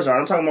train Charizard.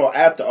 I'm talking about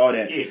after all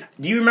that. Yeah.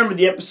 Do you remember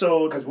the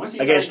episode 'Cause once he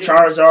against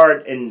started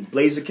Charizard and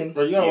Blaziken?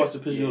 Bro, you gotta Yeah. watch the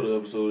Pidgeotto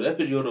episode. That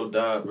Pidgeotto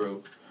died,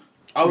 bro.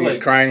 I He was was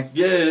like, crying.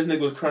 yeah, this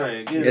nigga was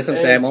crying. Yeah, There's some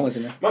Ash- sad moments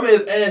in there. My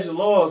man's Ash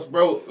lost,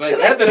 bro. Like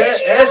after that,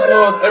 Ash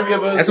lost every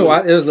other. That's why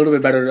it was a little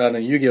bit better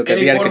than Yu-Gi-Oh because And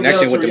he he had a brought him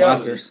connection down with to the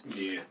reality. monsters.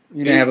 Yeah.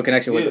 You didn't have a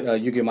connection with Yeah.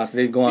 Yu-Gi-Oh monsters.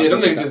 They go on. Yeah, as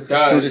them soon niggas as just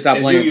died. soon as you stop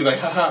and playing. Yu-Gi was like,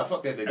 haha,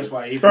 fuck that nigga. That's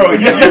why he. Bro,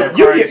 Yu-Gi-Oh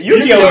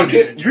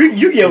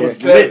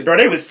was Yeah. lit, bro.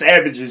 They was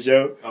savages,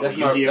 yo. That's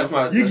my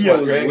Yu-Gi-Oh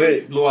was dragon.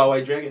 lit. Blue Eye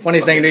White Dragon.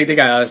 Funniest thing, they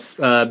got us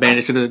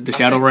banished to the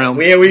Shadow Realm.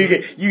 Yeah,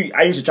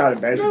 I used to try to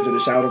banish him to the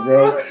Shadow,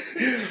 bro.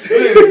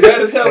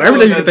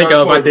 Everything you can think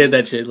of, I did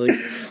that shit. Like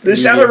The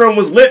Shadow Realm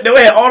was lit. They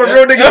had all the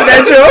real niggas in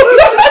that show.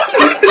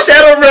 The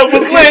Shadow Realm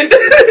was lit.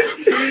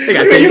 They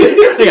got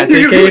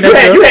TK in that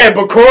show. You had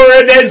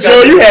Bakura in that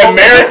show. You had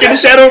Merrick in the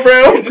Shadow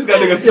Realm. Just got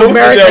niggas Yo, posted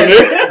Merrick, down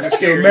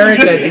there. yo, Merrick,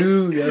 that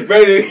dude. Yo.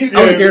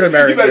 I was scared of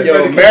Merrick.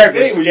 Yo, Merrick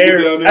was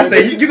scared. I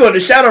said, you go to the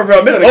Shadow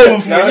Realm. It's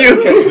over for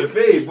you. Catching the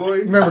fade, boy.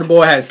 Remember the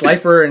boy had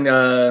Slifer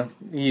and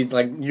he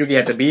like Yugi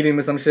had to beat him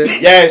or some shit.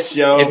 Yes,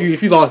 yo.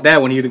 If you lost that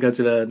one, you'd go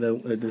to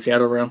the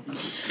Shadow Realm.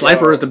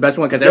 Slifer is the best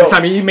one because every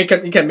time he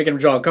kept making him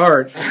draw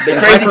cards. The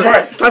crazy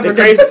part. Slifer The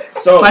crazy.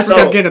 Slifer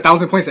kept getting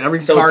 1,000 points in every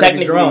card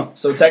he draw.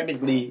 So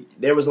technically,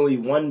 there was only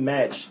one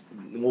match.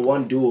 Well,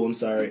 one duel, I'm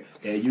sorry,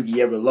 that Yugi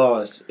ever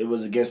lost. It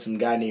was against some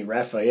guy named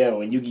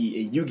Raphael, and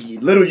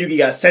little Yugi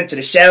got sent to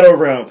the Shadow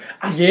Realm.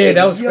 I said,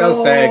 that was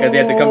sad because they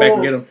had to come back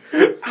and get him.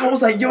 I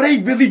was like, yo, they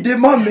really did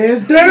my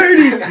man's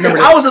dirty.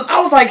 I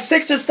was like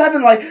 6 or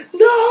 7, like,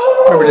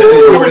 no.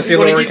 Remember the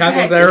Seal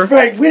Reconquest era?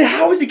 Right,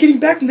 how is he getting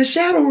back from the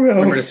Shadow Realm?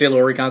 Remember the Seal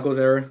Reconquest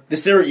era? The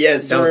Seal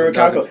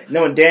Reconquest.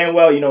 Knowing damn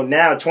well,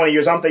 now 20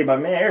 years, I'm thinking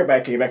about, man,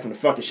 everybody came back from the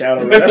fucking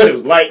Shadow Realm. That shit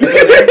was light.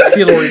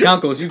 Seal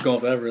Reconquest, you going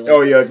forever. Like,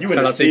 oh yeah, you in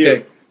shout the out Seal.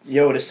 TK.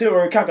 Yo, the Silver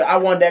Reconquest, I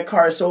wanted that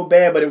card so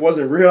bad, but it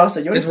wasn't real. I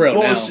said, yo, this It's real is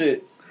now.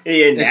 bullshit. Yeah,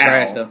 It's now.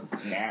 trash though.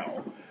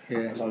 Now.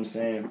 Yeah. That's what I'm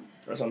saying.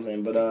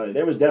 But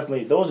there was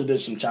definitely, those are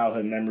just some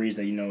childhood memories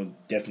that,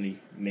 definitely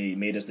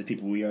made us the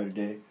people we are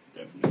today.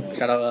 Definitely.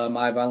 Shout out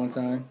My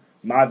Valentine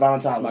My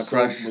Valentine my was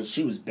crush.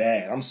 she was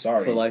bad. I'm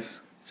sorry. for life.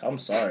 I'm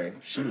sorry.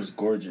 She was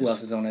gorgeous. Who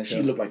else is on that show?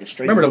 She looked like a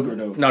straight Remember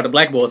hooker, though. the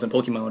black boys in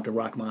Pokemon with the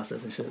rock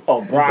monsters and shit.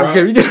 Oh, Brock.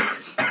 You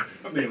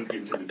My man was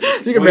getting to the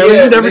bitches. can barely,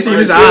 you never seen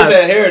his eyes.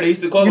 Hair, they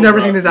used to call You him never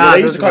Brock. seen his Yeah, eyes.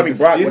 they used to call me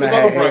Brock They used when to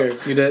I call had me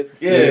hair. You did?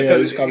 Yeah, they because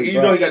used to call me you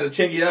Brock. know he got the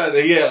chinky eyes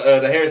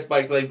and the hair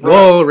spikes like Brock.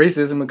 Whoa,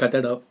 racism. We'll cut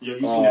that up. Yo,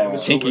 you seen that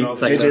episode Chinky, with all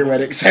it's the like JJ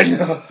Reddick said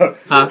no.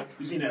 Huh?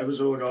 You seen that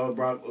episode with all the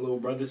Brock little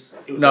brothers?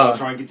 It was No. all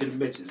trying to get to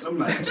the bitches. I'm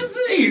like, just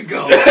there you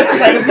go.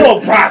 Let's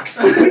go,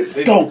 Brox.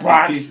 Let's go,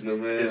 Brox. Teaching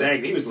him, man.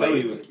 Exactly. He was Tell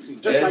like, you,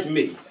 just Ash- like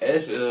me.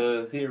 Ash, he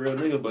a real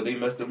nigga, but they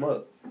messed him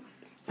up.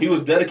 He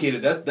was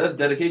dedicated. That's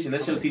dedication.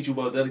 That show teach you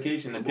about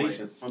dedication and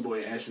patience. My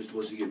boy Ash was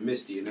supposed to get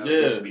Misty, and that was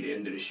supposed to be the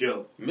end of the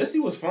show. Misty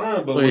was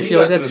fine, but Wait, when she he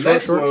got always to had the the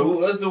next short one, shorts?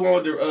 who was the one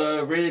with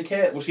the red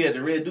cat? Well, she had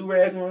the red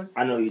do-rag on.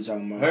 I know who you're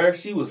talking about. Her,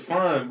 she was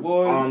fine,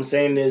 boy. All I'm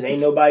saying is,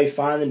 ain't nobody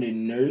finer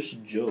than Nurse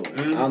Joy.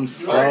 Mm-hmm. I'm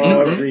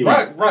sorry.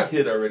 Brock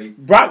hit already.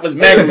 Brock was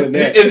mad with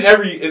that.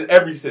 in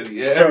every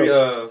city, every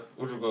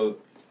what you call it?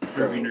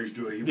 Perfect Nurse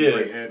Joy.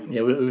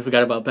 Yeah, we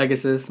forgot about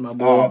Pegasus, my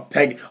boy.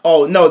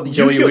 Oh no, the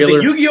Joey Yu-Gi-Oh! Wheeler.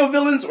 The Yu-Gi-Oh!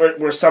 Villains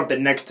were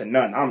something next to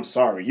none. I'm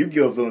sorry,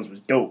 Yu-Gi-Oh! Villains was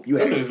dope. You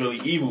That had nigga's really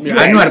evil. Yeah,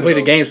 I knew how to play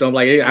the game, so I'm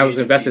like, I was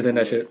invested in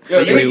that shit. Yeah,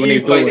 When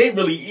he's doing they it.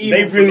 really evil.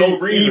 They for really no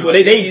reason. evil.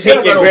 Like, They take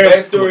got your no grand-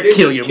 backstory. They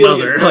kill just your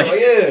mother. Like,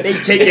 yeah. They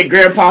take your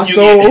grandpa's You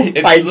soul. get-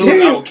 if Like, you lose, I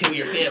damn. will kill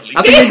your family.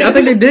 I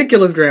think they did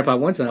kill his grandpa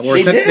one time, or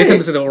They they did. sent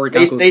him to the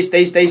Orichalcos.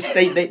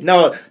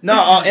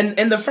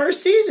 In the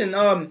first season,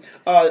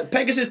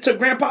 Pegasus took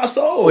grandpa's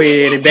soul. Oh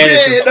yeah, they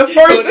banished him. The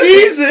first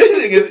season,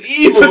 Nigga's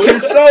he evil. took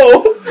his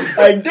soul.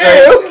 Like,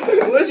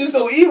 damn. What's you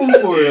so evil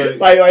for?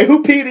 Like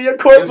who peed in your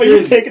court That's for you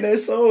crazy. taking that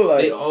soul?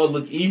 Like, They all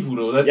look evil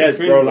though. That's yes,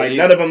 crazy. bro. Like,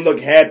 none of them look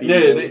happy. Yeah,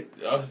 bro. they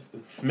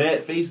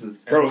mad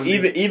faces. Bro,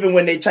 even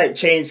when they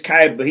changed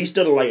Kaiba, he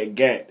still look like a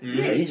gat. Mhm.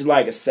 Like, he's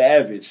like a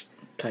savage.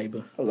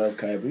 Kaiba. I love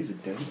Kaiba. He's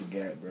a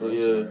gat, bro. Oh, I'm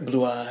yeah. sorry.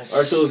 Blue eyes.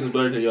 Our shows is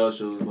better than y'all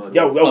shows. By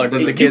the way. Yo,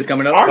 the kids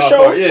coming up? Our Oh,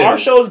 shows, yeah. our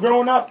shows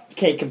growing up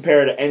can't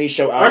compare to any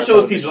show. Our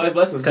shows teach life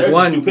lessons. Because Theirs is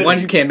one,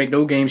 stupidity. you can't make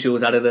no game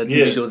shows out of the TV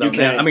Yeah, shows you out there.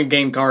 can't. I mean,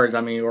 game cards.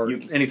 I mean, or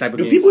any type of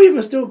Do games. people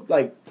even still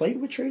like play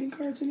with trading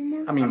cards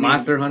anymore? I mean,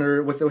 Monster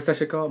Hunter. What's that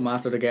shit called?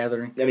 Monster the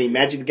Gathering. I mean,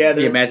 Magic the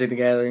Gathering. Yeah, Magic the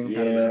Gathering.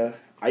 I don't know. Yeah,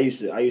 I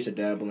used to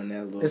dabble in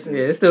that a little. It's, bit.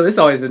 yeah, it's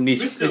always a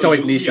niche. It's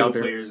always a niche Yu-Gi-Oh! out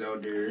there. Players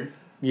out there.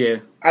 Yeah.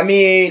 I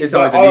mean, It's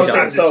but always a niche also, out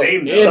there. so,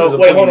 Same, yeah, so there's a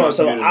wait, hold Pokemon on.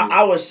 So community.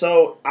 I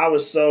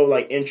was so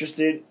like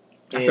interested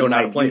I in still know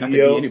how to like play. I can beat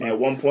Yu-Gi-Oh! anybody. At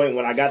one point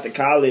when I got to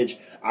college,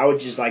 I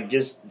was just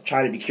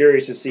trying to be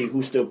curious to see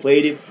who still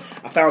played it.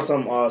 I found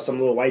some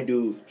little white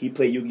dude. He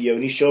played Yu-Gi-Oh!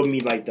 And he showed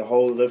me like the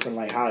whole different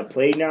like how it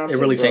played now. It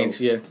really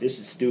changed, yeah. This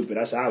is stupid.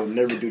 I said I would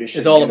never do this shit.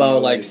 It's all again in about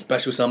my like life.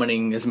 special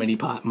summoning as many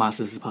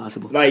monsters as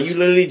possible. Like you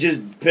literally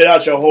just put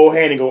out your whole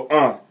hand and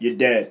go, you're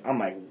dead. I'm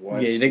like,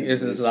 what? Yeah,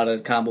 there's a lot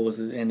of combos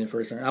in the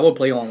first turn. I would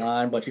play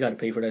online, but you got to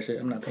pay for that shit.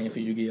 I'm not paying for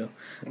Yu-Gi-Oh!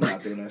 I'm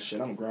not doing that shit.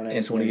 I'm a grown ass.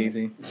 in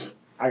 2018.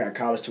 I got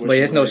college tuition. But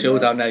there's no shows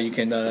bro. out now you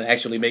can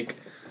actually make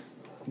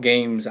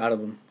games out of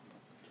them.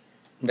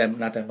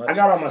 Not that much. I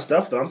got all my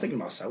stuff though. I'm thinking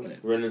about selling it.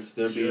 Ren and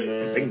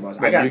Stimpy, I'm thinking man.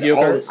 about it. I got Yu-Gi-Oh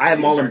all. cards? I have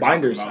them all in Start talking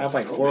binders. about I have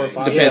like throwbacks. 4 or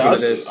 5. Depends Yeah, what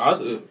it is.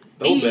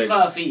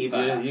 Throwbacks.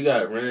 Fever. Yeah, you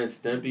got Ren and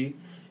Stimpy.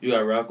 You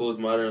got Rocko's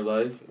Modern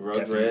Life.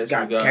 Rugrats.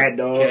 Got You got Cat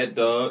Dog. Cat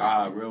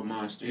Dog. Real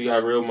monsters. You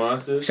got Real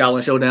Monsters.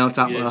 Shaolin Showdown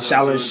top Yeah, 5.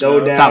 Shaolin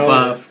Showdown. Top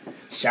 5.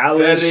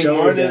 Shaolin Saturday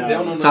mornings. They don't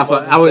know Showdown. Top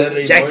about five. I would-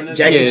 Saturday Jackie mornings.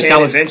 Chan Yeah,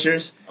 Shaolin-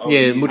 Adventures.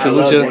 Yeah, Mucha I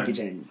love Lucha. Jackie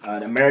Chan.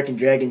 The American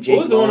Dragon. Jake What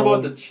was the one Long.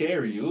 about the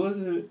cherry? What was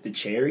it? the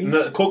cherry?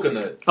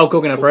 Coconut. Oh,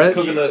 Coconut Fred?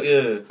 Coconut,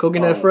 yeah.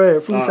 Coconut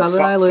Fred, Fruit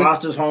Salad Island.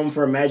 Foster's Home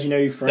for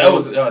Imaginary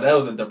Friends. That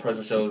was a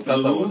depressing show.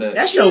 Stop talking about that.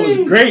 That show was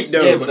great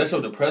though. Yeah, but that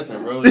show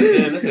depressing, bro. Damn,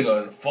 this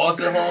nigga in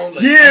foster home.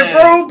 Like, Yeah,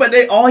 damn. bro. But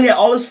he had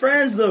all his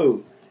friends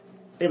though.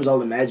 It was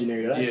all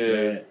imaginary. That's Yeah.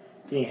 sad.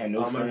 He ain't had no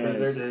All my friends.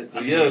 friends are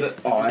dead. Yeah, that,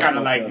 Oh, It's that's kind of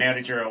fucked like up. now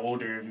that you're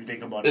older, if you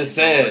think about it. It's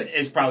sad.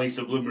 It's probably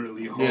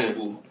subliminally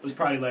horrible. It's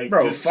probably like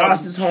Bro, just some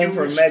Foster's Home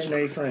for huge-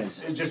 Imaginary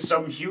Friends. It's just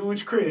some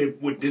huge crib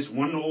with this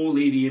one old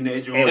lady in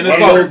that joint. And and it's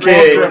one called little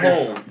kid. foster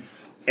home.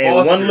 And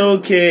Foster. one little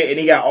kid, and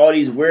he got all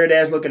these weird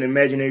ass looking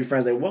imaginary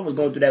friends. Like, what was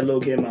going through that little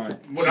kid's mind?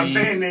 What I'm Jeez.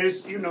 saying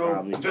is,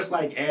 Probably. just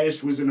like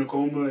Ash was in a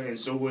coma and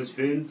so was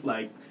Finn,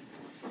 like,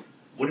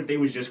 what if they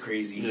was just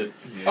crazy? Yeah.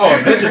 Oh,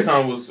 Adventure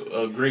Time was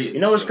great. You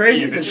know what's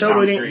crazy? Yeah, the Adventure show Time's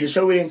we didn't. great. The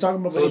show we didn't talk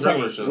about. So we it's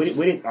didn't regular talk- shows.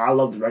 we didn't. I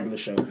love the regular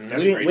show.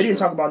 That's We a great didn't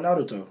show. talk about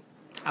Naruto.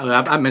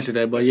 I mentioned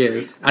that, but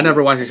yes. I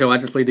never watched the show. I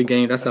just played the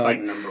game. That's That's how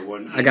like number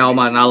one. I got all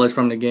my knowledge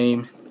from the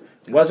game.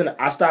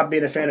 I stopped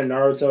being a fan of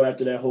Naruto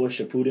after that whole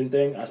Shippuden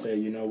thing. I said,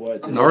 you know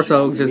what? This Naruto is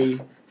not for just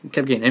me.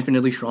 kept getting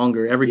infinitely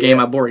stronger. Every Yeah. game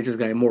I bought, he just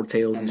got more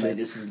tails I'm and like, shit.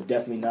 this is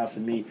definitely not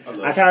for me. I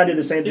love I kind of did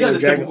the same You thing got the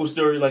with Dragon. typical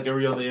story like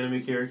every other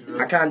anime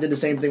character. I kind of did the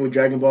same thing with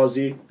Dragon Ball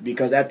Z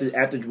because after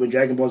when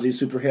Dragon Ball Z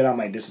Super hit, I'm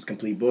like, this is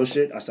complete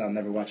bullshit. I said I'm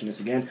never watching this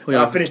again. But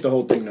Yeah. I finished the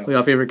whole thing though. Who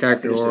your favorite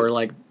character finished or it.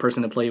 like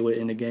person to play with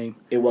in the game?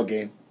 In what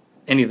game?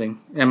 Anything.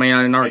 I mean,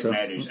 in Naruto. It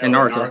matters. In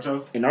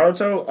Naruto. In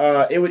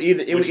Naruto, it would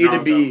either Which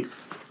be.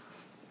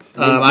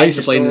 I used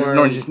to play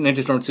Ninja Storm.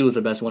 Ninja Storm 2 is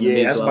the best one. to Yeah,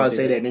 me, I was so about would to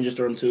say that Ninja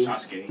Storm 2.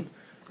 Sasuke.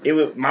 It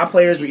would my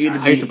players would either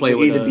I used to play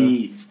with,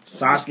 be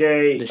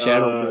Sasuke, the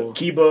Shadow Bull.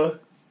 Kiba.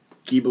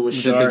 Kiba was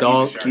The sharp.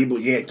 dog.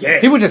 Kiba, yeah.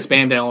 People just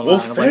spam that online.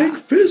 Wolf I'm Fang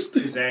like, Fist.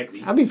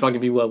 Exactly. I'd be fucking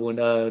people up when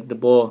the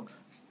ball.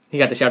 He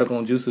got the Shadow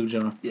Clone Jutsu,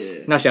 John. Yeah.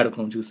 Not Shadow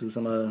Clone Jutsu.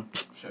 Some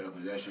Shut up,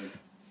 is that shit?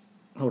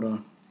 hold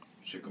on.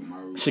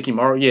 Shikamaru.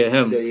 Shikimaru. Yeah,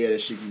 him. Yeah, the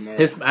Shikamaru.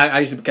 His I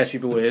used to catch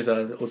people with his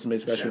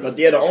ultimate special. But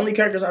yeah, the only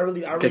characters I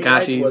really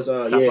Kakashi, liked was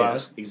top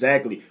five.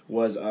 exactly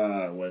was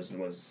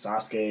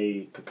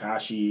Sasuke,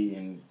 Kakashi,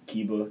 and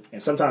Kiba,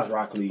 and sometimes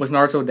Rock Lee. What's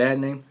Naruto's dad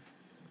name?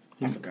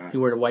 I forgot. He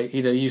wore the white. He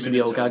used to be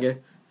a Minato. Hokage.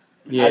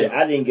 Yeah, Yeah.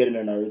 I didn't get into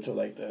Naruto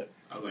like that.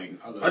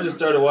 I just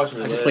started watching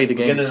it. I just played the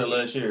game. Beginning of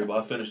last year, but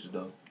I finished it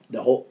though.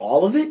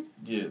 All of it?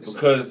 Yeah,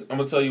 because I'm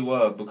gonna tell you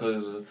why.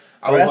 Because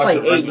I was that's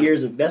watching like 8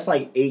 years of. That's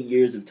like 8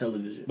 years of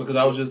television. Because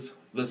I was just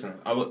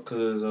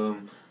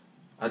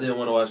I didn't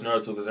want to watch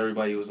Naruto because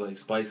everybody was like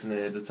spicing it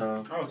at the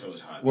time. Naruto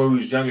was hot. When we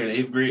was younger in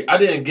 8th grade, I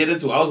didn't get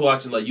into it. I was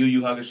watching like Yu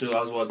Yu Hakusho.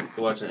 I was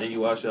watching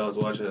Inuyasha. I was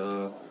watching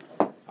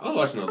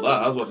a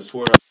lot. I was watching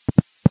Sword Art.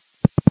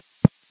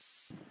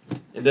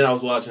 And then I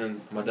was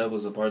watching My Dad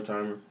Was a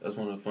Part-Timer. That's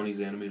one of the funniest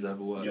animes I've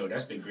ever watched. Yo,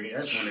 that's one of the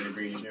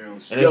greatest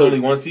shows. And it's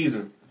only one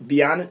season. To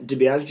be honest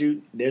with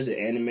you, there's an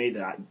anime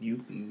that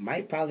you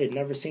might probably have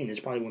never seen. It's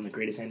probably one of the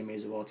greatest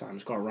animes of all time.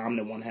 It's called Ramen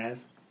in One Half.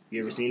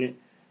 You ever seen it?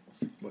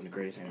 One of the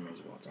greatest animes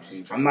of all time.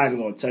 I'm not even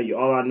gonna tell you.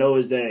 All I know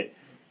is that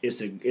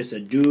it's a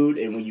dude,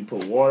 and when you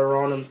put water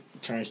on him,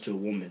 it turns to a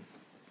woman.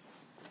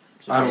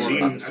 So I've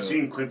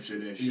seen clips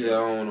of this. Yeah, I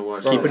don't want to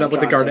watch. Keeping up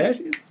with the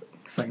Kardashians.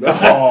 It's like,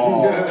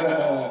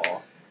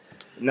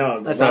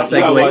 no, that's not a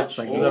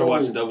segue. You gotta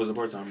watch The Dad Was a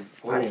Part-Timer.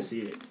 I didn't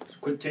see it.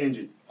 Quick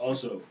tangent.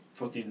 Also,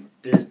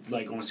 there's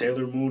like on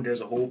Sailor Moon,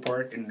 there's a whole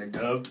part in the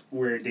dubbed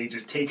where they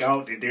just take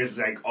out and there's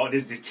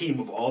this team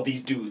of all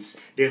these dudes.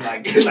 They're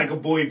like a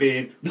boy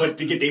band, but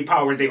to get their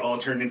powers, they all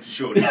turn into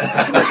shorties.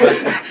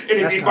 And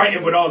then they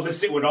fighting with all the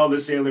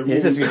Sailor Moon. Yeah,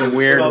 it's just be some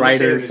weird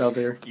writers out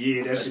there.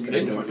 Yeah, that should be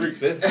too funny. Freaks.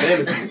 That's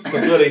fantasies.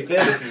 They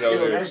fantasies out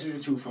there. That shit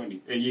is too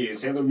funny. And yeah,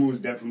 Sailor Moon is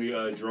definitely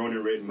drawn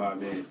and written by a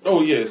man.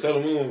 Oh yeah,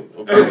 Sailor Moon,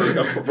 a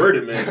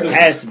perverted man.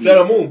 Has to be.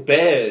 Sailor Moon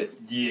bad.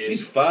 Yeah,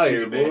 she's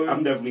fire, boy.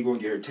 I'm definitely gonna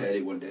get her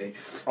tatted one day.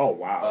 Oh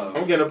wow!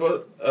 I'm getting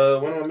one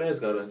of my mans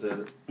got us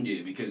tatted.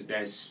 Yeah, because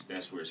that's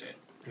where it's at.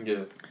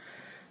 Yeah.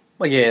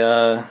 But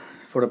yeah,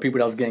 for the people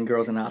that was getting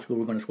girls in high school,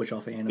 we're gonna switch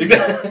off of anime.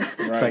 Exactly.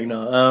 It's like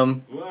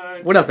no.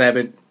 What else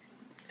happened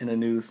in the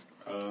news?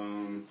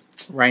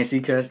 Ryan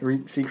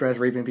Seacrest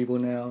raping people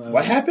now.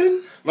 What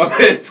happened? My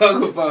man's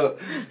talking about.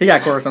 He got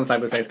caught with some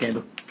type of sex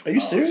scandal. Are you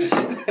serious?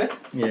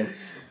 Yeah.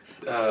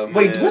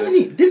 Wait, wasn't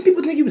he? Didn't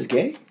people think he was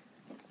gay?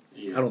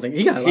 I don't think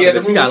he got. He had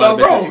to prove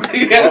himself wrong.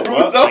 He had to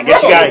prove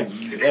himself wrong.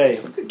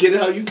 Hey, get it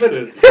how you fit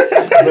it.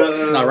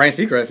 No, Ryan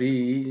Seacrest,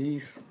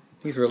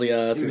 he's really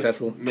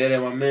successful. Mad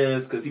at my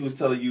man's because he was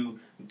telling you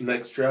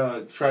next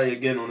try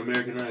again on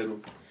American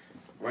Idol.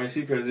 Ryan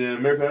Seacrest, yeah,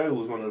 American Idol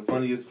was one of the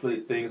funniest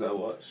things I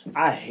watched.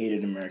 I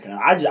hated American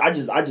Idol. I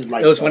just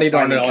like. It was funny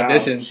during the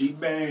auditions. She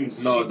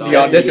bangs. No, the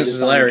auditions was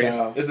hilarious.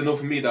 It's a no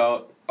for me,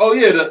 dog. Oh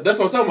yeah, that's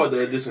what I'm talking about.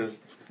 The auditions.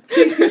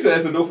 He said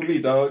it's a no for me,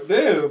 dog.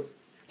 Damn.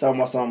 Talking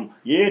about something,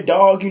 yeah,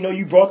 dog. You know,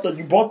 you brought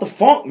the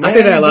funk. Man, I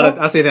say that a lot.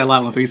 I say that a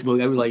lot on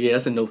Facebook. I be like, yeah,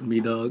 that's a no for me,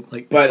 dog.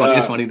 Like,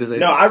 it's funny to say.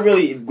 No, I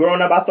really growing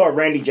up, I thought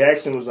Randy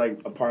Jackson was like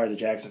a part of the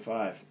Jackson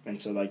 5,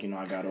 and so like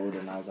I got older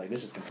and I was like,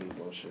 this is complete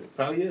bullshit.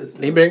 Probably is.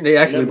 They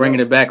actually bringing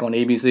it back on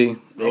ABC.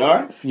 They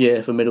are?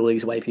 Yeah, for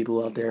middle-aged white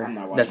people out there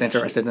that's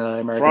interested in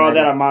American. For all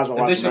that, I might as well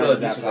watch it.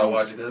 I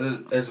watch it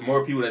because there's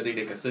more people that think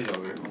they can sing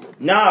over here.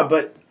 Nah,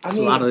 but I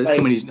mean, it's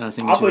too many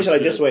singing. I'll put it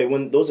like this way: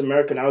 when those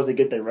American Idols they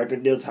get their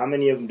record deals, how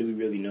many of them do we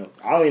really know?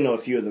 I only know a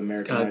few of the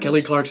American Idols.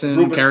 Kelly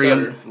Clarkson, Carrie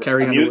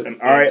Underwood.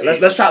 All right,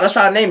 let's try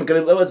to name it because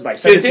it was like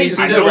 17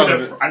 seasons.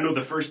 I know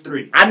the first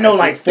 3. I know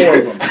like 4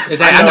 of them.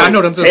 I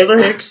know them too. Taylor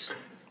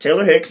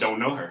Hicks. Don't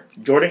know her.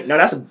 Jordan. No,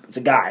 it's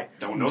a guy.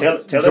 Don't know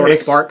Taylor Jordan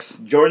Hicks. Sparks.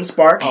 Jordan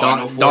Sparks.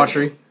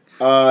 Daughtry.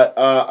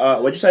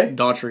 What'd you say?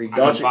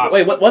 Daughtry.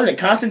 Wait, wasn't it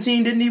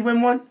Constantine? Didn't he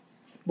win one?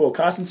 Well,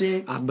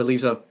 Constantine. I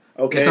believe so.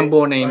 Okay. There's some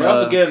boy named.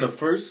 I'm forgetting the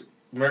first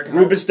American.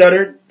 Ruben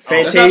Studdard.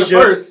 Fantasia. That's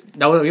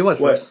not the first. He was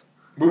first.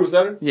 Ruben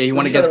Studdard. Yeah, he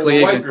won against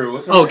Clea White Aiken.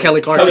 girl.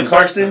 Kelly Clarkson. Kelly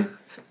Clarkson.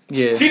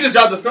 Yeah. She just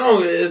dropped the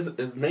song.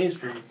 It's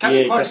mainstream.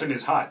 Kelly Clarkson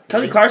is hot.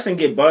 Kelly Clarkson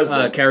get buzzed.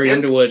 Carrie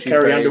Underwood. She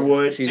has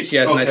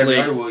nice Carrie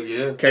legs. Underwood,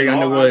 yeah. Carrie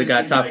Underwood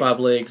got top 5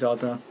 legs all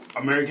the time.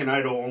 American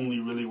Idol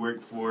only really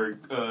worked for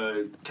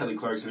Kelly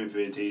Clarkson and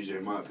Fantasia,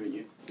 in my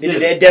opinion.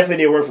 It definitely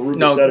did work for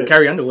Ruben Studdard. No,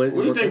 Carrie Underwood.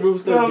 What do you think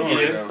Ruben Studdard doing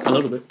right now? A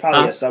little bit.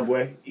 Probably at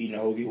Subway, eating a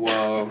hoagie.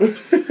 Wow.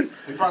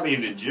 They're probably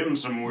in the gym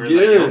somewhere.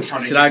 Yeah.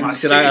 Like, Should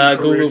I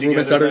Google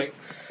Ruben Studdard?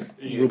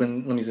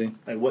 Ruben, let me see.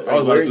 Like what? I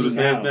was about where to do is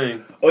the he same now?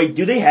 thing. Oh wait,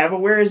 do they have a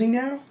Where Is He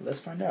Now?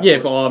 Let's find out. Yeah,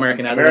 for all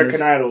American Idol.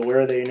 American Idol,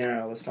 where are they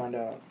now? Let's find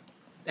out.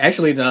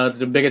 Actually,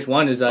 the biggest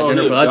one is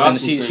Jennifer Hudson.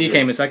 She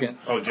came in second.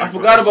 I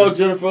forgot about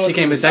Jennifer Hudson. She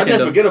came in second. I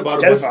didn't forget about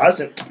her. Jennifer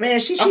Hudson. Man,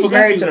 she's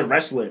married to the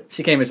wrestler.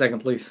 She came in second,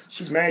 please.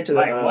 She's married to the.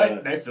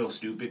 What? That feels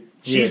stupid.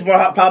 She's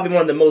probably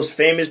one of the most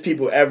famous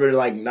people ever.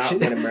 Like not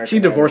win American. She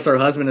divorced her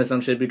husband or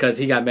some shit because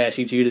he got mad.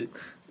 She cheated.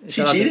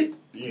 She cheated.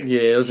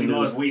 Yeah, it was she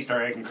lost weight,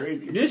 started acting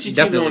crazy. Yeah, she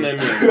cheated on that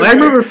man. Well, I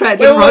remember fat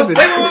Jennifer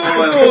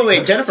Hudson.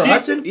 Wait. Jennifer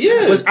Hudson?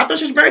 Yeah. I thought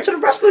she was married to the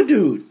wrestler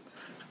dude.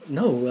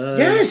 No.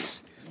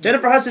 Yes.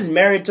 Jennifer Hudson's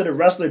married to the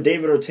wrestler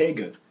David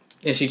Ortega.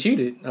 And she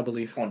cheated, I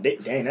believe. Oh,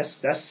 dang, that's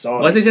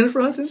solid. Was it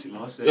Jennifer Hudson?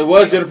 It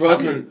was Jennifer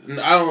Hudson.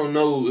 I don't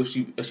know if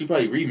she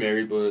probably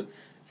remarried, but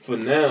for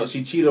now,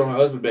 she cheated on her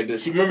husband back then.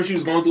 Remember she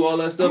was going through all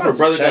that stuff? Her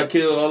brother got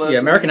killed, all that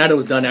stuff. American Idol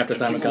was done after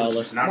Simon Cowell.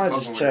 I might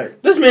just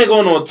check. This man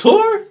going on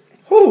tour?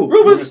 Who?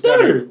 Ruben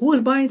Studdard. Who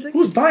was buying tickets?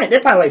 Who's buying? They're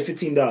probably like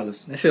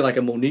 $15. That shit like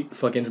a Monique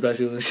fucking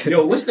special.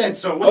 Yo, what's that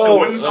song? What's the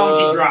one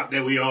song he dropped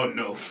that we all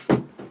know?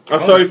 I'm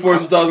sorry for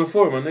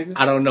 2004, my nigga.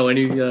 I don't know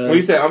any. When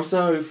you say I'm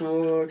sorry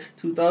for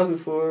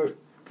 2004,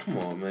 come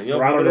on, man. Yo,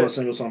 I don't know a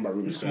single song by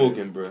Ruben You Studdard.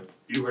 smoking, bro.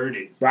 You heard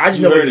it. Bro, I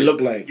just know what he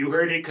looked like. You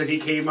heard it because he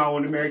came out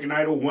on American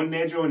Idol, won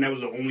that joint, and that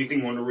was the only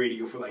thing on the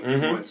radio for like 2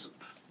 months.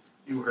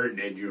 You heard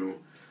that joint.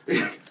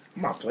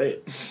 I'm not play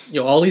it.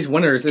 Yo, all these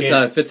winners,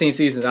 it's 15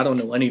 seasons. I don't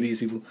know any of these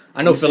people.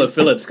 I know Philip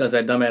Phillips because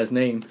that dumbass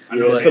name.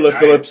 Yeah, Philip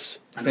Phillips.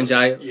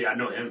 Sanjay. Yeah, I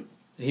know him.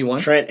 He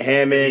won? Trent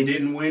Hammond. He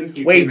didn't win.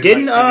 He Wait,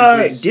 didn't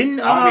I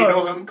only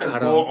know him because I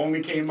Bull don't-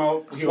 only came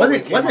out. He Was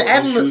always it came out with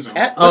Adam? shoes on.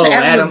 Was it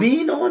Adam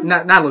Levine on?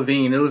 Not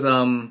Levine. It was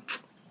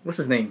what's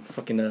his name?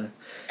 Fucking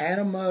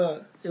Adam.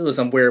 It was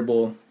some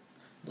wearable.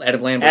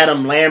 Adam Lambert.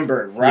 Adam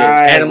Lambert. Right.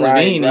 Yeah, Adam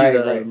Levine. Right,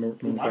 He's right.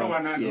 Why do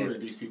I not know Yeah.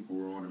 that these people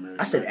were on American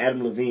I said Idol?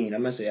 Adam Levine. I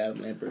meant to say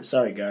Adam Lambert.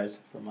 Sorry, guys,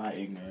 for my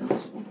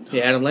ignorance.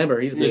 Yeah, Adam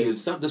Lambert. He's big. Nigga,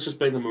 stop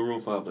disrespecting Maroon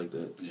 5 like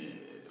that. Yeah.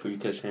 Before you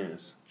catch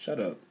hands. Shut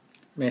up.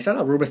 Man, shout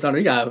out Ruben Studdard.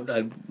 He got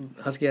a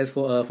husky ass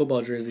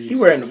football jersey. He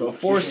wearing a She's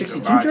 462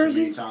 lied to me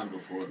jersey? times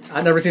before, man.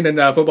 I never seen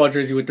a football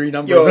jersey with 3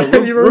 numbers. Yo, You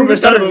remember Ruben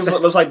Studdard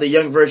looks like the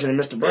young version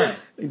of Mr. Brown.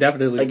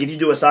 Definitely. Like if you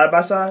do a side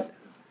by side,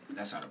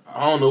 That's not a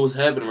I don't know what's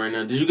happening right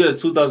now. Did you get a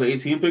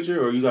 2018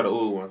 picture or you got an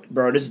old one?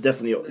 bro. This is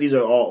definitely. These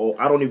are all old.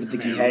 I don't even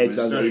think he had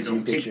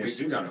 2018 pictures.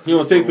 He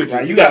don't take pictures.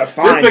 Right, you gotta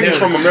find There's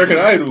pictures him. from American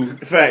Idol. In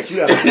fact, you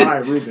gotta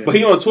find Ruben. But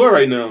he on tour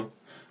right now.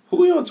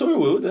 Who he on tour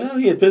with? What the hell?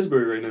 He in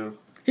Pittsburgh right now.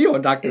 he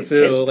on Dr. In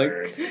Phil.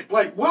 Pittsburgh.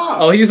 Like, wow.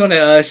 Oh, he was on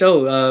that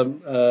show.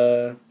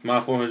 My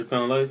 400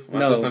 pound life? My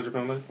No. 600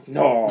 pound life?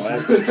 No,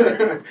 that's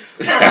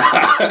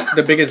disrespectful.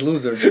 The Biggest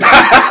Loser.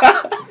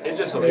 It's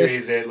just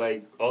hilarious that,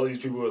 like, all these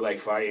people were, like,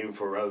 fighting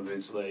for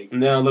relevance. Like,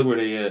 Now look where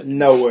they at.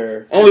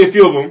 Nowhere. Only a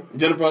few of them.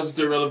 Jennifer is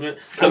still relevant.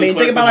 I mean,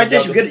 think about it like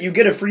this: Clarkson you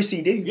get a free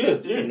CD. Yeah.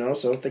 You know,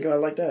 so think about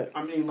it like that.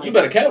 I mean, like, You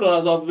better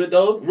capitalize off of it,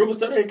 though. Ruben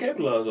Studdard ain't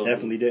capitalize off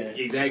Definitely didn't.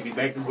 exactly.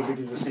 Back to what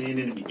we were saying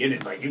in the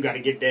beginning. Like, you got to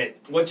get that.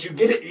 Once you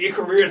get it, your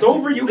career is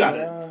over. You got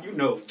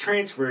to,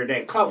 transfer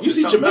that clout. of it. You to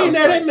see something else, Chamillionaire,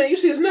 like, that man? You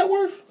see his net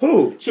worth?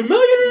 Who?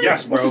 Chamillionaire?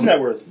 Yes, bro. What's his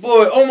net worth?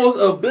 Boy, almost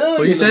 $1 billion.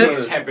 What you said?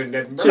 He's having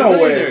that. No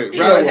way. Chamillionaire. He's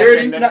Rob having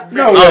Dirty? that-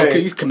 No Oh,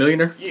 way. he's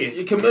Chamillionaire. Yeah.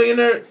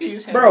 Chamillionaire?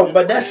 He's having Bro,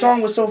 but that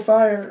song was so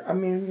fire. I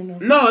mean, you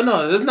know.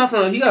 No, that's not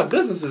from. He got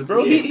businesses,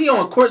 bro. He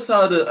on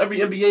courtside of every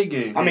NBA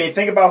game. I mean,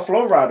 think about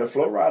Flo Rida.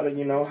 Flo Rida,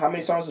 you know, how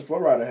many songs does Flo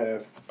Rida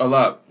have? a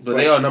lot, but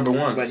they are number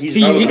ones. But he's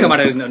He relevant. come out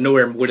of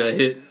nowhere with a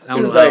hit. I He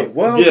don't was know. like,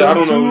 "Welcome Yeah, I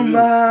don't to know.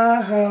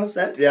 my house."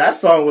 That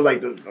song was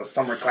like the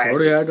summer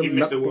classic. He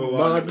missed the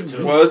worldwide number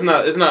 2. Well,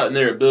 it's not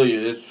near $1 billion.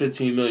 It's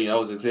 15 million. I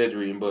was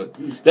exaggerating, but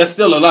that's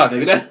still a lot,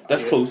 nigga.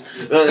 That's close.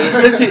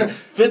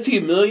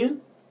 15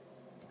 million.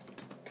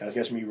 Try to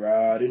catch me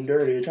riding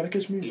dirty. Try to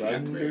catch me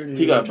riding dirty.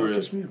 He got Try to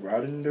bread. catch me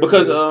riding dirty.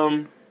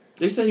 Because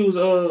they said he was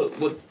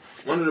with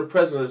one of the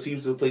presidents. He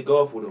used to play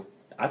golf with him,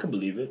 I could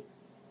believe it.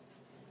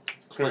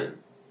 Clinton.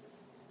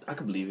 I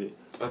could believe it.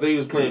 I think he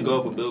was playing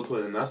golf with Bill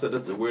Clinton. I said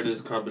that's the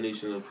weirdest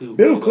combination of people.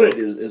 Bill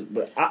Clinton is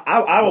but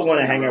I would want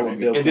to hang out with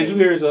Bill. And Clinton. did you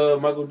hear his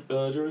Michael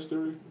Jordan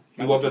story?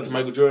 He walked up to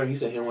Michael Jordan. He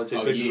said he didn't want to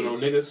take pictures with no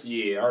niggas.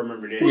 Yeah, I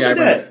remember that. Who Yeah, said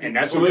I that? And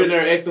that's So what we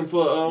there asked him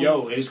for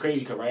Yo, it is crazy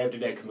because right after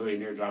that,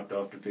 Chamillionaire dropped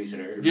off the face of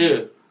the earth.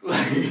 Yeah.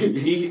 Like,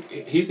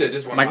 he said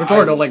this one. Michael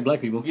Jordan don't like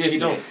black people. Yeah, he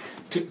don't.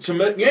 You ain't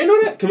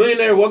know that?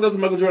 Chamillionaire walked up to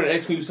Michael Jordan and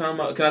asked him,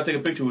 "Can I take a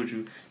picture with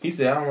you?" He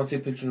said, "I don't want to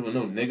take pictures with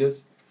no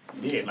niggas."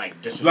 yeah, like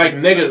just Like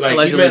niggas, like he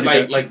Allegedly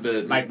meant did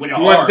the Like with he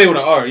an wanted to R. say with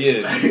an R,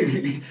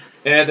 yeah.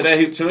 And after that,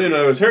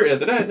 Chamillionaire was hurt.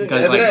 After that,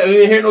 Because, we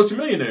didn't hear no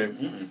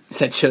Chamillionaire.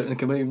 Said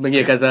Chameleon. But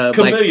yeah, because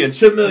Chameleon,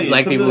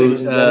 black people,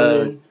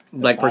 Chameleon.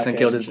 black The person podcast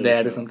killed his show.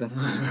 dad or something.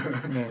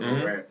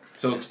 Mhm. Right.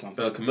 So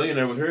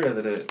Chamillionaire was hurt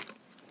after that.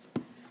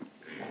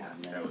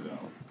 That was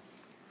all.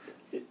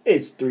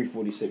 It's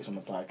 3:46 on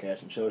the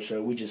podcast and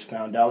show. We just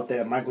found out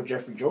that Michael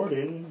Jeffrey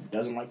Jordan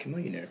doesn't like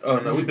Chamillionaire. Oh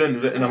no, we've been.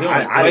 No, he don't I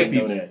like black didn't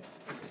people. know that.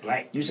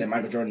 Black. You said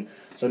Michael Jordan.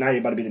 So now you're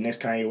about to be the next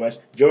Kanye West.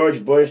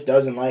 George Bush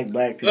doesn't like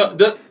black people.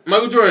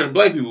 Michael Jordan,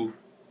 black people.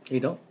 He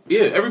don't.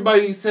 Yeah,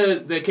 everybody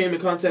said that came in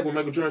contact with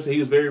Michael Jordan said he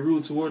was very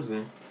rude towards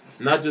them.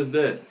 Not just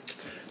that.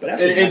 But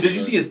that's And did you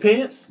see his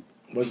pants?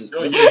 Was it?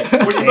 Oh,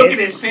 yeah. When you look at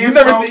his pants, You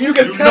never bro, see- you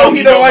can tell know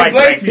he don't like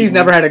black people. He's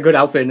never had a good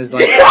outfit in his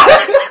life.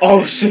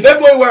 Oh shit! That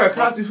boy wear a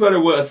Coxie sweater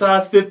with a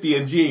size 50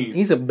 in jeans.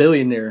 He's a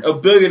billionaire. A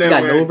billionaire He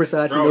got wearing. no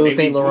Versace, Bro, no they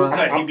Saint be boot Laurent.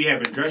 cut, he be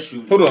having dress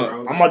shoes. Hold on.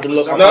 bro. I'm about to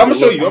look. No, I'm gonna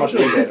show you. I'm gonna show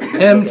you.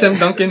 Him, Tim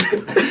Duncan.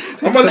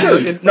 I'm about to show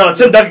you. No,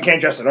 Tim Duncan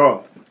can't dress at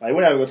all. Like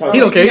we're not gonna talk. He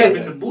don't about care. He He-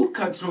 having the boot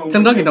cuts on.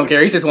 Tim Duncan don't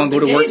care. He just want to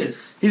go to work. He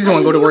Haters. just want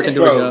to go to work and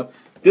do his Bro. job.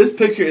 This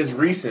picture is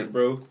recent,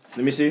 bro.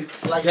 Let me see.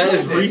 Like, That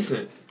is look at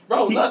recent.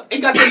 Bro, look, it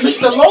got the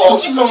Mr.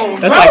 Lowe's on.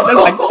 That's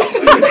bro. like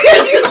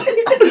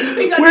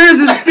He got where's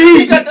his He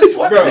feet? got the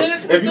Bro,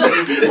 sweatpants. if you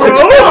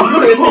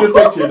see the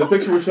picture, the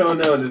picture we're showing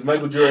now is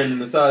Michael Jordan in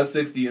the size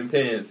 60 in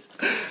pants.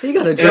 He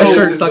got a dress Yo,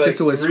 shirt this tucked is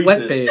into his like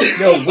sweatpants.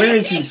 Yo, where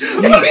is his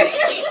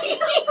feet?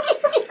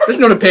 Just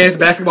know the pants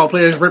basketball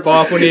players rip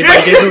off when they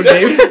like, get to a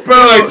game. Bro,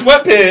 like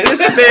sweatpants.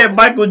 This man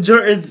Michael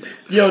Jordan.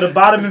 Yo, the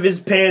bottom of his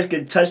pants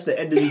could touch the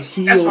end of his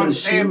heel. That's what I'm and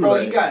saying, shoe, bro.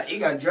 like. He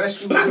got dress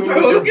shoes Bro, on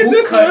look with at the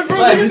this boot cuts. one,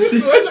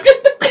 Like,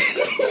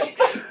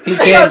 He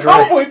can't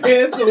dress. cowboy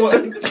pants or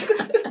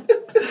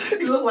what?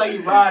 he look like he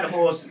ride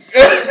horses.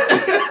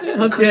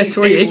 Husky has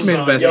Troy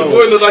Aikman vest. Your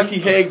boy look like he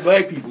hang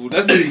black people.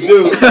 That's what he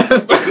do.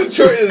 Michael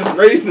Jordan is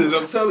racist.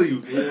 I'm telling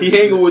you, he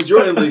hanging with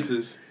Jordan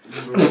laces.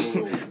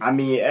 I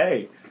mean,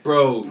 hey.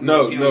 Bro,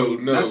 no.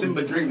 Nothing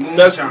but drink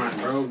moonshine,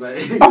 bro.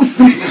 Like,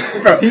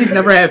 Bro, he's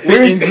never had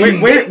fit in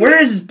jeans.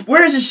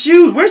 Where's his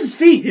shoes? Where's his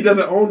feet? He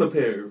doesn't own a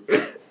pair.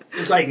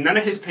 it's like none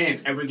of his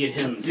pants ever get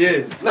hemmed.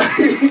 Yeah.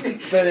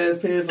 Fat ass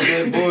pants on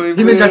that boy.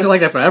 He's been dressing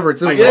like that forever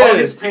too. Like, Yeah. all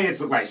his pants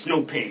look like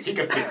snow pants. He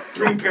can fit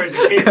 3 pairs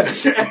of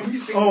pants into every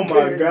single Oh my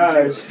pair.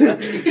 gosh.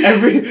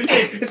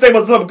 It's like,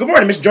 what's up? Good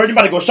morning, Mr. Jordan. You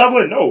about to go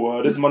shoveling?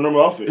 No, this is my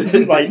normal outfit.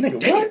 Like,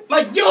 nigga, what?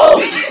 Like, yo!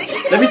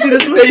 Let me see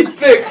this one. They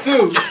thick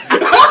too.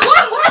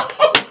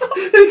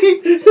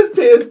 His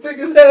pants thick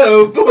as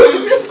hell, boy.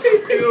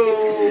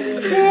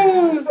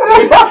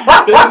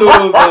 They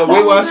know those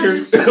Weight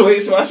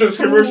Watchers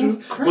commercials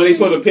when they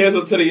put the pants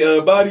up to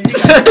the body.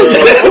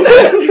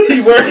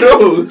 He wear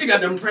those. He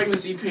got them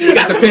pregnancy pants. He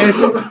got the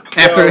pants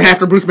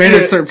after Bruce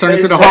Banner turned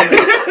into the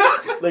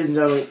Hulk. Ladies and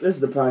gentlemen, this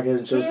is the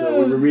podcast show.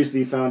 So we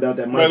recently found out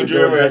that Michael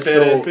Jordan Jordan had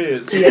fat ass stole,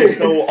 pants. he had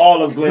stole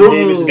all of Glenn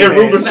Davis's And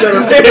Ruben pants.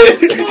 Studdard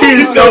pants.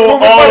 He stole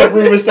all of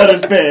Ruben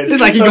Studdard's pants. It's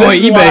like he So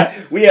going this is eBay.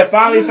 why We have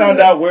finally found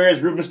out where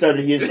is Ruben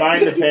Studdard. He is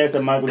finding the pants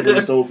that Michael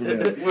Jordan stole from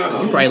him.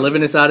 Probably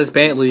living inside his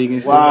pant league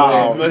and shit.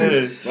 Wow.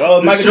 Man.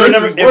 Well, The Michael shorts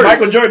Jordan is if worse.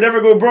 Michael Jordan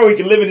never go broke, he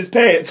can live in his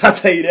pants. I'll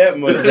tell you that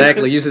much.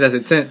 Exactly. Use it as a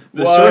tent.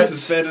 The What? shorts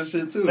is fat as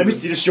shit too. Let me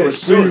see the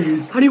shorts,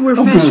 please. How do you wear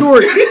fat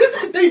shorts?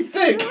 They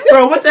thick.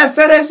 Bro, what that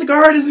fat ass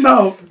cigar in his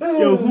mouth?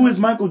 Yo, who is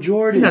Michael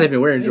Jordan? He's not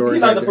even wearing Jordans.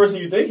 He's not the right person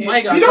you think he Why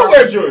is. you got He don't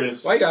wear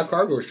Jordans. Why you got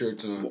cargo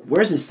shirts on?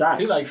 Where's his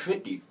socks? He like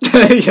 50.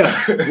 there.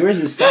 Yeah. Where's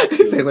his socks?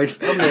 Say, like,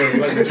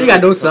 he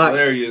got no socks.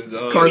 Hilarious,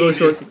 dog. Cargo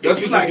shorts. That's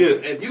what like, you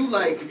get.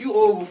 if you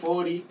over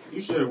 40, you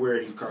shouldn't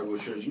wear these cargo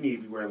shirts. You need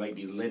to be wearing like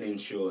these linen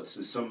shorts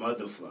or some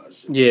other fly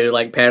shit. Yeah,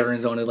 like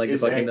patterns on it, like the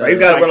Exactly. fucking. Bro, you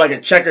gotta wear like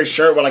a checkered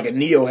shirt with like a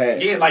Neo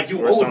hat. Yeah, like you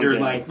Or older, something.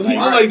 like But he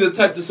look like the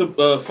type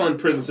to fund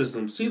prison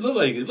systems. He look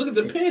like it. Look at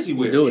the pants he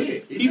wears. do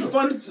it. Yeah, He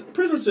funds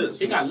prison systems.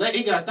 He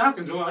got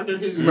stockings on under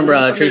his. Remember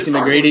under his Tracy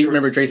cargo McGrady? shorts.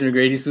 Remember Tracy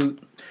McGrady's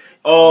suit?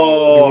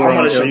 Oh, I'm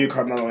gonna Yeah. show you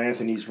Carmelo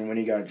Anthony's from when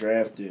he got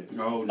drafted.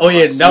 No, Oh yeah,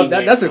 I seen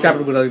that's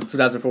acceptable with the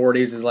 2004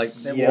 days. Is like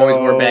they always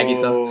wore baggy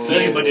stuff.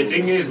 See, but the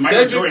thing is,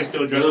 Michael Jordan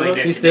still dressed like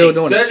that. He's still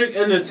doing it. Cedric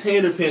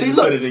Entertainer pants See, is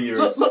look, better than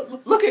yours.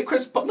 look at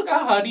Chris. Look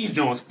at how these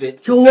Jones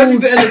fit.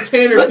 Cedric the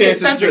Entertainer Look at pants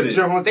is Cedric fitted.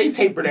 Jones. They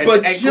tapered at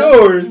But his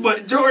yours- ankle.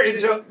 But Jordan.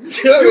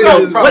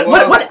 Jordan Bro, is-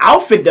 What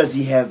outfit does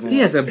he have on? He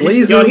has a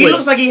blazer. Yo, he with-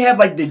 looks like he had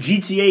like the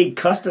GTA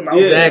custom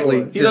outfit. Exactly.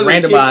 on. He Just doesn't-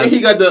 randomized. He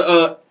got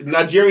the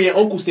Nigerian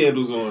uncle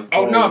sandals on.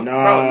 Oh no,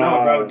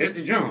 nah. bro. This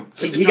the Jones.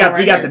 He got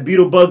the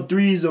Beetlebug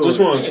 3s on. Which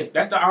one? Yeah,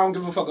 that's the I don't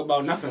give a fuck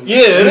about nothing. Yeah,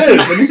 it is.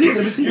 Let me see.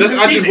 Let me see. That's-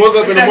 I just woke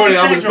up in the morning.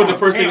 I'm just put the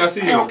first thing I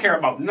see I don't on. care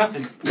about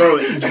nothing. Bro,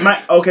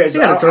 okay, so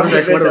He got a I'm turtleneck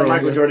convinced sweater that on,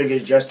 Michael yeah. Jordan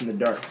gets dressed in the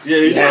dark. Yeah,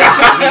 He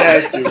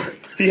has to.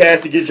 He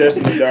has to get dressed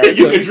in the dark.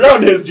 you can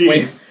drown his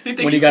jeans.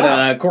 When you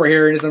got a court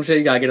hearing or some shit,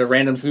 you gotta get a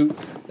random suit.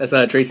 That's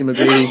Tracy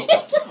McGrady.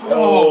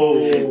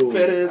 Oh.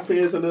 Fat ass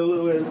pants on that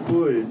little ass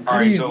boy. All do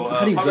right, you- so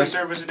how do you public dress?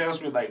 service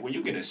announcement, like when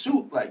you get a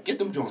suit, like get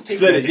them Jones tapered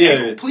Fit at it, the yeah.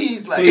 ankle,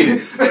 please. Like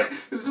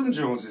Please. some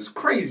Jones is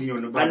crazy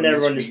on the I bottom. never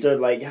of his understood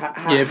like how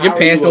Yeah, if how your are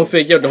pants you don't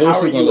fit, yo, the whole how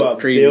suit are gonna you look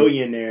a crazy.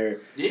 billionaire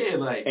feet. Yeah,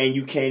 like and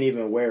you can't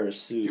even wear a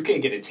suit? you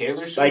can't get a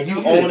Taylor suit. Like you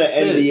on. own an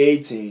fit.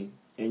 NBA team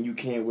and you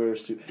can't wear a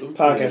suit.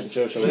 Podcast and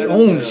show show. He Yeah.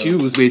 owns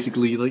shoes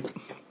basically, like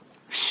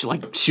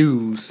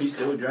shoes. He's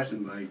still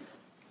dressing like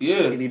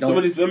Yeah, He some don't-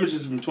 of these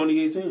images from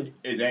 2018.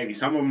 exactly.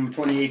 Some of them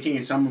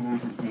 2018, some of them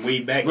from way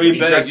back. Way They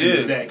back, dressing yeah. the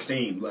exact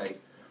same. Like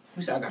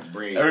we said, I got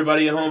bread.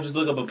 Everybody at home, just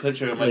look up a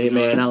picture of Michael Hey,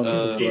 man, I don't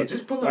Jordan. give a Yeah,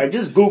 just pull up. Like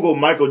just Google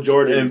Michael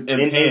Jordan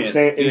And in pants,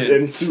 in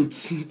yeah.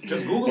 suits.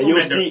 Just Google And him you'll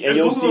at the- see- and just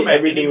you'll Google see him at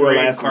everything any we're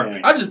red laughing carpet.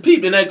 at. I just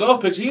peeped in that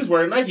golf picture. He was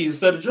wearing Nikes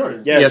instead of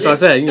Jordans. Yeah, Yeah, so I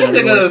said, you know,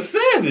 That nigga a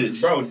savage.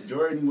 Bro,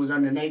 Jordan was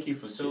under Nike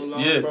for so long,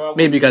 Yeah. bro. I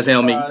maybe because they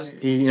don't surprised.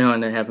 make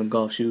and they have him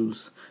golf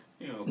shoes,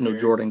 no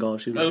Jordan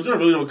golf shoes. Michael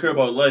Jordan really don't care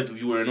about life if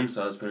you wearing them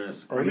size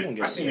pants. Or you don't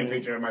get I seen a it.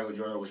 picture of Michael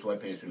Jordan with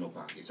sweatpants with no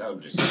pockets. I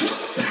was just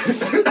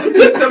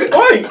That's the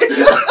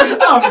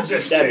point. I'm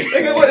just saying.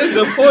 Nigga, what is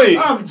the point?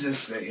 I'm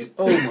just saying.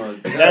 Oh my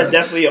god. That's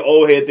definitely an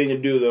old head thing to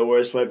do though,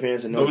 wear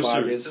sweatpants and no No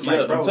pockets. serious. like,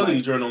 Yeah, bro, I'm telling like-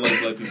 you, Jordan don't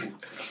like black people.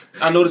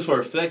 I know this for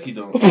a fact he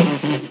don't.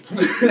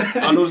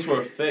 I know this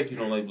for a fact he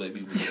don't like black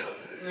people.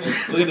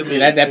 Look at the man.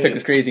 Yeah, that pick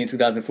was crazy in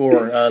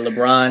 2004.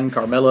 LeBron,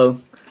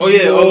 Carmelo. Oh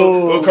yeah,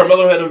 Yo.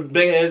 Carmelo had them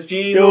big ass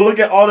jeans. Yo, look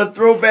at all the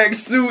throwback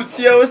suits,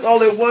 yo. It's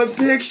all in one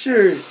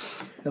picture.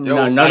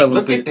 None like, of them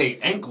look fit. at their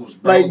ankles,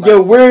 bro. Like,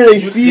 yo, where are they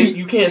You, feet?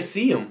 you can't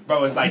see them.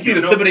 bro, it's like You see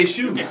the know- tip of their You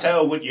shoes. can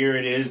tell what year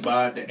it is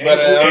by the ankle But,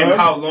 and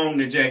how long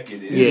the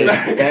jacket is.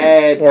 Yeah.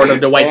 Bad, Or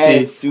the white bad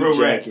tee. suit Real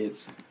red.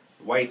 jackets.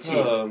 White tee.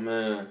 Oh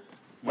man,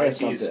 White That's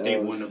tee is a something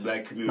staple else. in the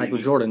black community. Michael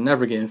Jordan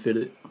never getting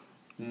fitted.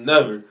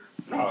 never.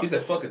 No, He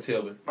said, "Fuck it,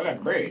 Taylor." I got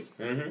the bread.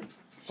 Mm-hmm.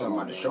 So I'm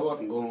about to show up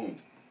and go home.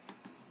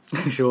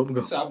 Show up and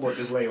go. So I bought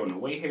this lay on the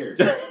way here.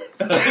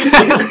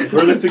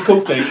 Burlington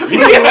coat factory.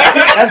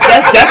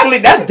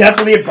 that's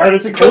definitely a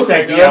Burlington coat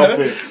factory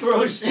outfit.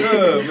 Bro, shit.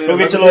 Go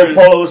get your little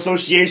Polo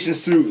Association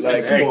suit.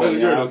 Like, come on, Jordan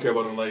man. don't care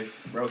about his life.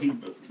 Bro,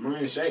 my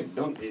man Shaq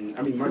dunk in.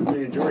 I mean, my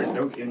man Jordan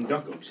dunk in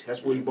Dunkums.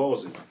 That's what he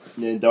balls in.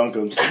 Yeah, dunk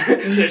 'em. The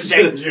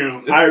Shaq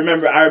Jones. I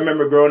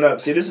remember growing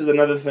up. See, this is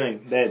another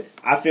thing that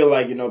I feel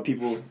like,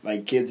 people,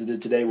 like kids of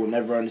today will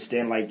never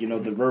understand, like,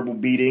 the verbal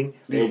beating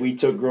that we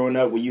took growing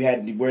up where you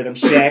had to wear them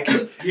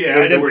shacks. Yeah,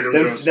 I did wear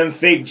them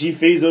fake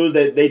G-Fazos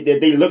that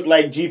they looked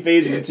like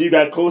G-Fazos until you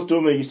got close to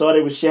them and you saw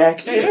they were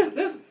shacks. Hey,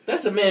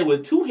 that's a man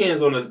with two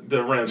hands on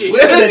the rim. Yeah,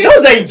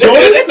 those ain't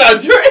Jordans. That's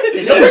not Jordan.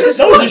 Those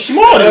are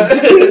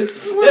Schmartins.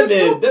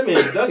 That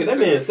man dunking. That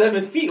man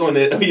 7 feet on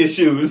your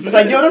shoes. It's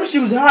like, yo, them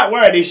shoes hot.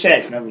 Where are they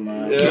shacks? Never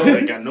mind. Yeah.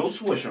 They got no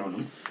swoosh on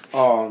them.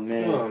 Oh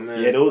man.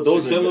 Yeah,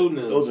 those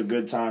are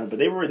good times. But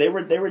they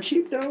were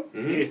cheap though.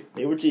 Mm-hmm.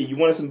 They were cheap. You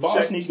wanted some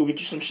ball sneaks? Go get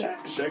you some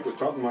shacks. Shaq was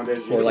talking about that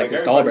shit. Or like the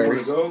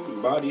everybody Strawberries. wanna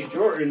go buy these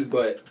Jordans,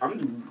 but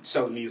I'm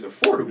selling these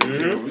affordable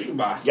Jordans. You can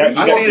buy. Yeah,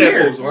 I seen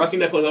that post. When I seen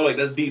that post, I was like,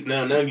 that's deep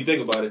now. Now if you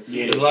think about it,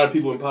 Yeah. there's a lot of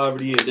people in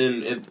poverty,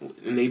 and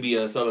they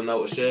be selling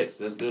out with shacks.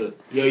 That's good.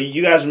 Yo,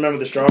 you guys remember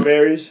the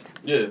Strawberries?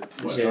 Yeah.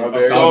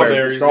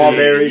 Strawberries.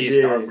 Strawberries.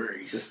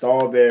 The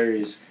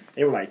Strawberries.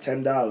 They were like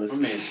 $10. My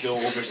man still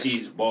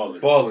overseas balling.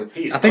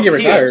 I think he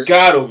retired.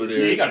 God over there.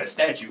 Yeah, he got a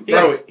statue. He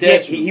got a Bro,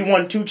 statue. he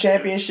won 2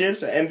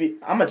 championships. I'm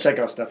gonna check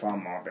out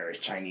Stephon Marbury's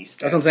Chinese.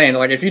 That's what I'm saying.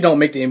 Like, if you don't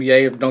make the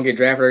NBA, or don't get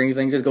drafted or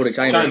anything, just go to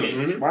China.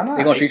 Mm-hmm. Why not?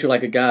 They're gonna treat you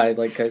like a guy,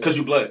 like Because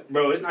you black.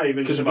 Bro, it's not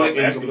even just Because about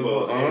black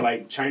basketball. people, uh-huh.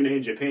 Like China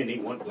and Japan, they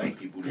want black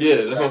people. There. Yeah,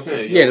 that's what I'm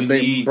saying. yeah, we to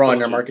be need broaden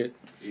their culture. market,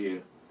 Yeah,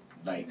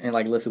 like and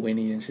like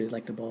Lithuania and shit,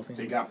 like the ball they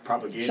thing. got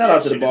propaganda. Shout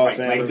out to the shit. ball It's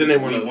like, family. Like, But then they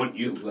we wanna- want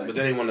you. Like, But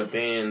then they want to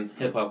ban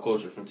hip hop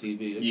culture from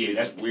TV. yeah,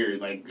 that's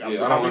weird. Like, Yeah, I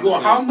don't how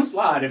understand. I'm gonna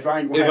slide if I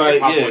ain't gonna If have I-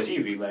 hip hop yeah. on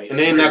TV? Like, And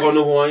they ain't not gonna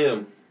know who I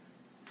am.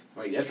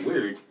 Like, that's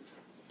weird.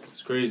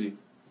 It's crazy.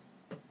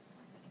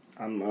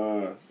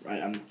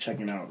 I'm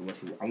checking out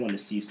I want to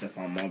see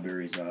Stephon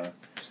Marbury's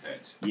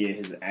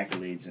his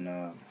accolades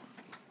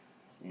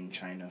in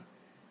China.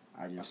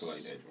 I I just feel like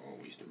that's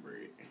a waste of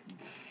bread.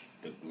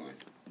 The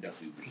blunt,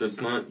 definitely. The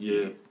blunt,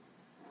 yeah.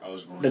 I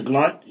was going the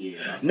Glunt.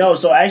 Yeah. No,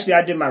 so actually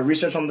I did my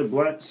research on the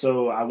Glunt.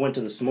 So I went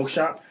to the smoke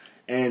shop,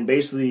 and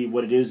basically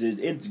what it is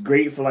it's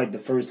great for like the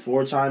first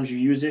 4 times you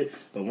use it,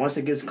 but once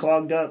it gets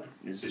clogged up,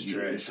 it's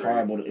trash, it's right?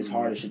 horrible. It's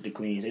hard as shit to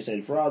clean. They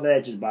said for all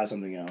that, just buy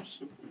something else.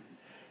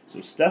 So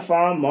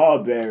Stephon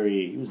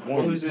Marbury, he was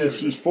born. Who's that?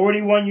 He's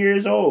 41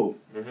 years old.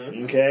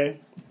 Mm-hmm. Okay,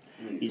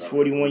 he's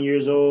 41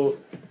 years old.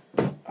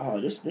 Oh,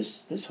 this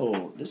shit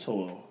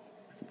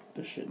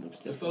looks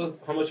different.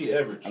 How much he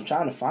average? I'm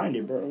trying to find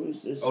it, bro.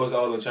 It's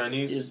all in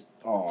Chinese?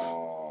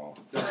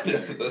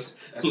 That's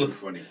pretty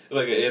funny.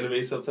 Like an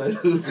anime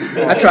subtitles?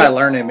 I tried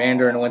learning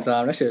Mandarin one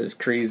time. That shit is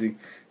crazy.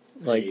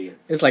 Like, Yeah.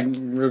 it's like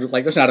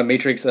it's not a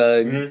Matrix.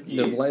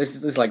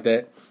 Mhm. It's like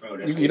that. Oh,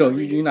 that's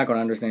You're not gonna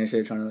understand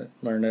shit trying to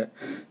learn that.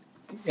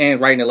 And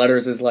writing the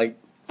letters is like,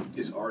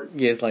 It's art.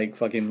 yeah, it's like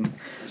fucking.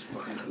 It's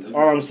fucking calligraphy.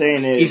 All I'm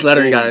saying is Each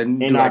letter you gotta in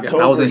do like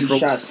October, 1,000 he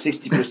shot strokes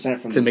 60%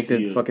 from to make the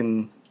field.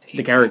 fucking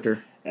the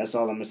character. That's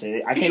all I'm gonna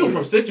say. I He can't shoot even,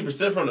 from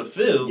 60% from the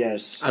field.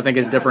 Yes. I think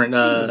it's different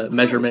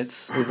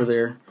measurements over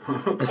there.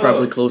 It's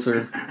probably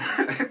closer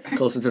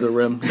to the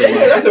rim. Yeah,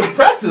 that's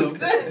impressive.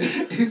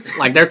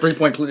 Like their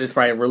 3-point is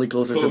probably really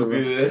closer to the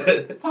rim.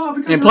 Yeah. Oh,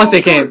 because And plus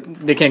they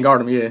can't guard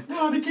him. Yeah.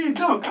 No, they can't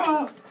dunk.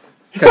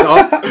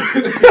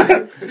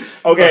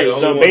 Okay, Right,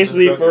 so only one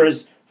basically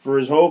Kentucky. for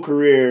his whole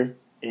career,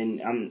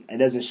 and it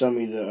doesn't show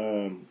me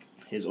the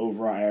his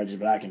overall averages,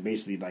 but I can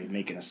basically like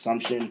make an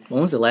assumption.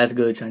 When was the last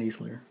good Chinese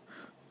player?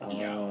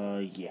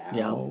 Yeah.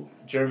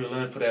 Jeremy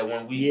Lin for that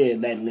 1 week. Yeah,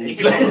 Lin Lin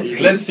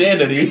Is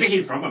Sanity.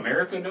 he from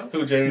America though?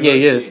 Who, Jeremy Yeah,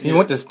 Lin? he is. He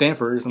went to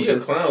Stanford or He a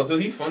something. clown too.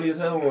 He funny as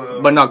hell.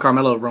 But no,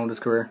 Carmelo ruined his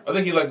career. I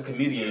think he like a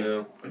comedian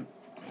now.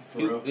 For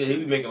real? He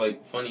be making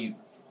like funny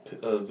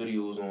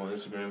videos on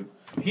Instagram.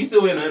 He's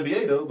still in the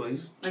NBA though, but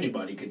he's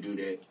Anybody could do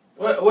that.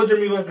 what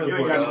Jeremy Lin plays You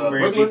ain't for? got no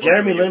brand Brooklyn? beef.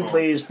 Jeremy Lin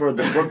plays for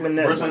the Brooklyn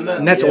Nets. Brooklyn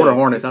Nets. Nets Yeah. or the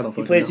Hornets. I don't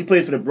He fucking know.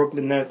 plays for the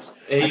Brooklyn Nets.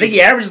 And I think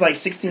he averages like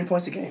 16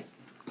 points a game.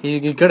 He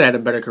could have had a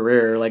better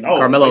career. Like Oh,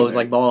 Carmelo way was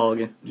like ball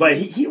again. But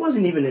he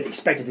wasn't even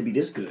expected to be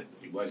this good.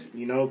 He wasn't.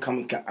 You know,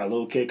 a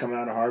little kid coming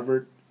out of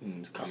Harvard.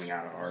 Coming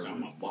out of Harvard.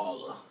 I'm a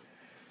baller.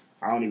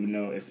 I don't even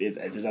know if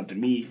it's up to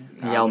me.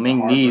 Yao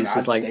Ming knees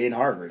just like stay in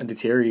Harvard.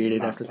 deteriorated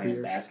I'm not after 3 playing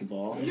years.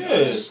 basketball.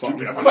 Yeah,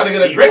 Stupid. I'm about to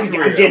get a great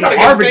career. I'm getting about a to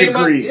get the Harvard same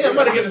degree. I'm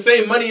about to get the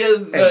same money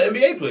as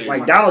NBA players.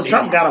 Like Donald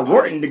Trump got a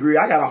Wharton degree,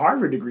 I got a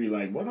Harvard degree.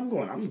 Like, what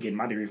I'm getting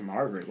my degree from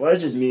Harvard. Well,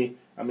 it's just me.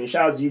 I mean,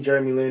 shout out to you,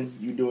 Jeremy Lin.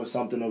 You doing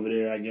something over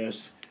there, I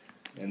guess.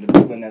 And the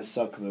Brooklyn Nets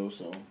suck though,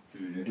 so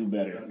do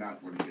better,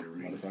 Not going to get a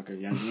ring. motherfucker.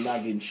 You're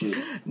not getting shit.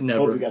 Hope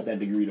Never. you got that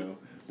degree though.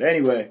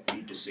 Anyway,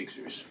 beat the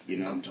Sixers. You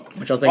know what I'm talking.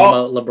 What y'all think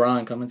about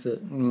LeBron coming to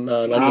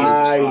Legends?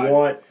 I don't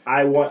want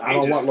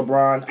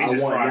LeBron. I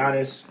want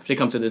Giannis. If they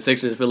come to the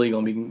Sixers, Philly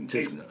gonna be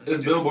just.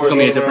 It's gonna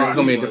be a different. It's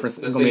gonna be a different.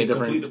 It's gonna be a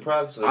different.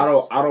 I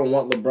don't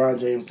want LeBron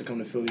James to come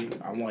to Philly.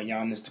 I want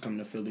Giannis to come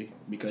to Philly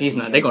because he's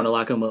not. They're gonna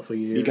lock him up for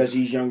years because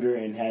he's younger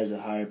and has a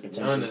higher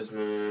potential. Giannis,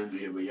 man.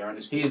 Yeah, but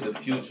Giannis, he's the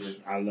future.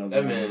 I love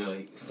that Giannis. man.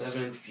 Like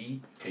 7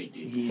 feet.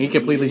 He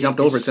completely jumped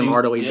over Tim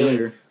Hardaway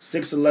Jr.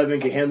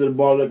 6'11", can handle the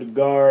ball like a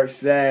guard,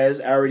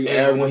 fast. Already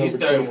averaging over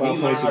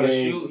 25 points a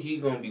game.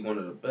 He's gonna be one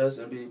of the best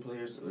NBA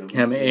players.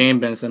 Him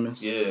and Ben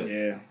Simmons.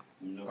 Yeah.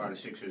 You know how the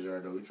Sixers are,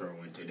 though. We trying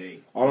to win today.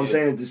 All I'm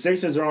saying is the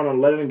Sixers are on an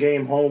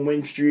 11-game home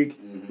win streak.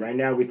 Mm-hmm. Right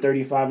now, we're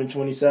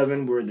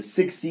 35-27. We're the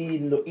 6th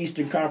seed in the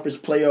Eastern Conference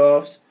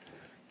playoffs.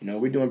 You know,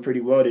 we're doing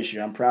pretty well this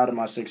year. I'm proud of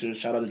my Sixers.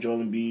 Shout out to Joel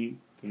Embiid.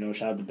 You know,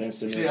 shout out to Ben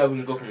Simmons. You see how we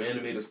can go from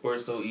anime to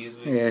sports so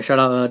easily? Yeah, shout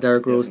out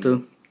Derrick Rose,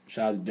 too.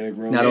 Shout out to Derrick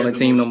Rose. Not on the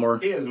team no more.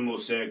 He has the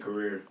most sad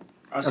career.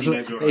 He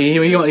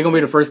gonna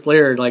be the first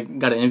player, like,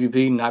 got an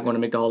MVP, not going to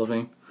make the Hall of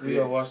Fame. We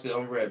all watched the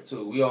unwrap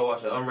too. We all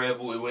watched the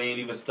unravel. We ain't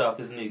even stopped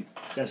his knee.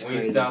 That's we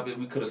crazy. ain't stopped it.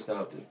 We could have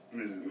stopped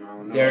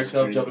it. Derek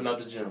stopped jumping out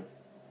the gym.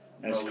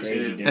 That's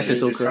crazy. That's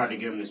just so crazy. Tried to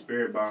give him the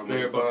spirit bomb.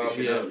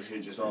 Yeah.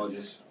 Shit just all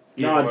just.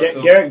 No,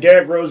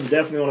 Derrick Rose is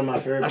definitely one of my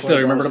favorite. I still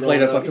remember the play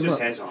that fucked him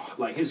up.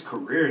 Like his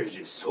career is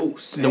just so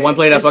sad. The one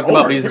play that fucked him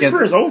up, his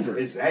career is over.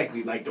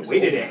 Exactly. Like the way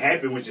that it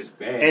happened was just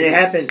bad. And it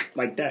happened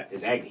like that.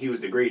 Exactly. He was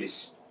the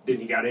greatest. Then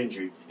he got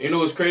injured. You know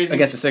what's crazy?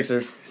 Against the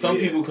Sixers. Some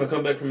people can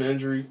come back from an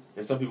injury,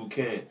 and some people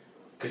can't.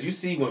 Because you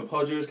see, when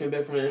Paul George came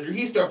back from an injury,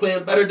 he started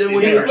playing better than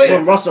when he was playing.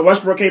 When Russell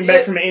Westbrook came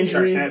back from an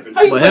injury. How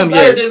you play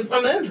better than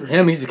from an injury?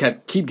 Him, he's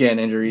just keep getting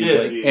injuries.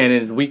 And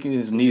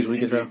his knees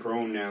weak as hell.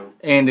 Prone now.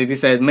 And they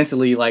said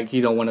mentally, like, he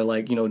don't want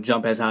to,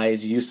 jump as high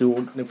as he used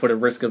to for the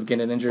risk of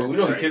getting injured. Well, we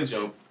know he can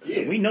jump.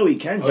 Yeah, we know he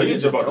can jump. He can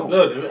jump out the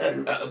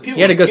blood.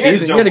 He had a good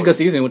season. He had a good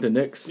season with the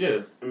Knicks. Yeah.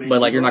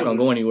 But, like, you're not going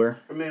to go anywhere.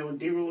 I mean, when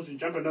D-Rose was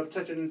jumping up,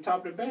 touching the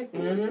top of the back.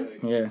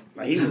 Yeah.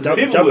 Like, he was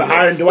jumping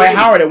higher than Dwight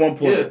Howard at one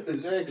point. Yeah,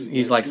 exactly.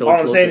 He's like so all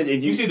I'm explosive. saying is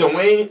if you see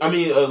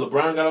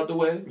LeBron got out the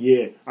way.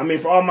 Yeah. I mean,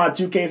 for all my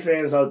 2K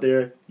fans out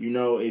there,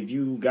 if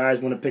you guys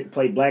want to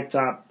play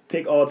Blacktop,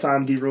 pick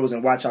all-time D-Rose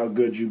and watch how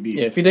good you be.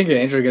 Yeah, if he didn't get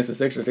injured against the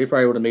Sixers, they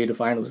probably would have made the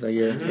finals that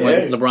year.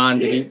 When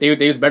LeBron,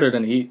 they was better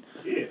than the Heat.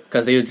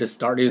 Because they would just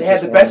start. They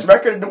had the best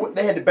record.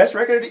 They had the best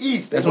record of the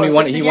East. That's when he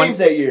won. He won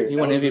that year. He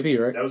won MVP,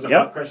 right? That was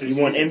he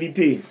won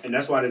MVP, and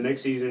that's why the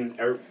next season,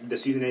 the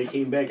season they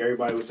came back,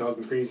 everybody was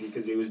talking crazy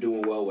because they was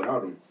doing well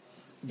without him.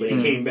 But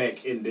he came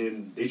back, and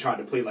then they tried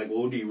to play like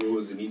OD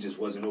Rose, and he just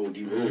wasn't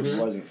OD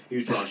Rose. He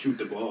was trying to shoot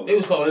the ball. They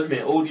was calling this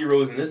man OD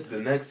Rose, and this is the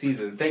next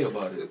season. Think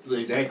about it.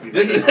 Exactly.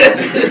 This is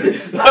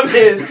my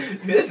man.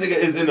 This nigga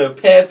is in the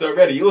past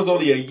already. It was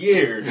only a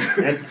year.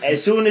 And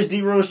as soon as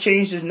D Rose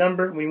changed his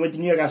number when he went to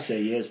New York, I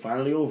said, "Yeah, it's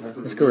finally over."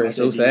 His career is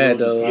so sad,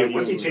 though. Yeah,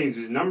 once he changed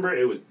his number,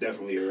 it was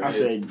definitely a I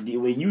said,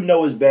 "When you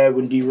know it's bad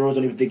when D Rose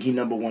don't even think he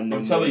number one."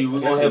 I'm telling you, we're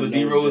gonna have a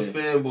D Rose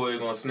fanboy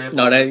gonna snap.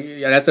 No,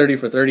 that 30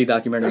 for 30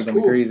 documentary is gonna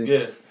be crazy.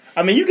 Yeah.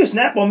 I mean, you can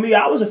snap on me.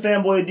 I was a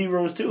fanboy of D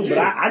Rose too, but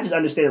I just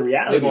understand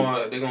reality.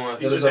 They're gonna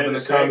hit us up in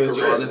the comments.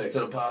 Y'all listen to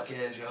the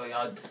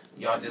podcast.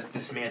 Y'all just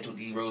dismantle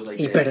D Rose like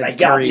that. Like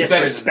y'all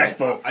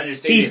disrespectful. He's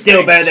still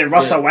still better than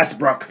Russell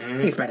Westbrook.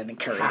 He's better than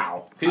Curry.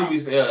 How? People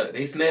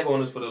they snap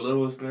on us for the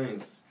littlest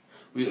things.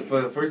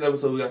 For the first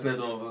episode, we got snapped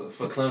on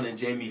for clowning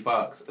Jamie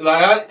Foxx.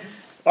 Like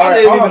I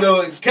didn't even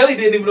know. Kelly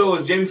didn't even know it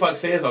was Jamie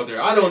Foxx fans out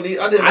there. I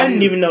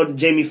didn't even know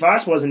Jamie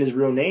Foxx wasn't his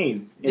real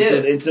name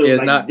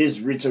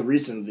until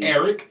recently.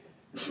 Eric.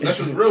 That's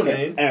his real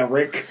name.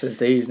 Eric. It's his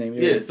stage name.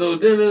 Yeah. So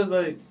then it was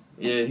like,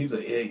 he was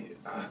like, hey,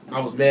 I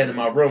was mad in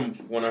my room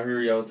when I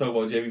heard y'all was talking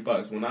about Jamie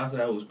Foxx. When I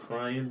said I was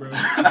crying, bro,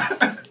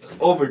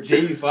 over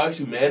Jamie Foxx,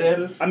 you mad at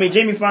us? I mean,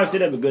 Jamie Foxx did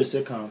have a good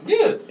sitcom.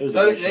 Yeah,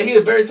 he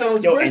a very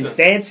talented person. And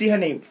Fancy, her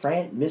name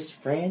Miss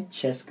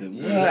Francesca.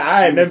 Yeah,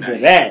 I remember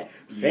that.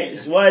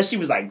 She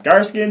was like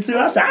dark skinned too.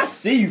 I said, I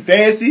see you,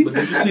 Fancy. But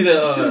did you see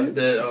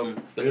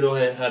that you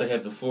know how they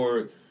have the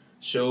 4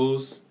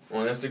 shows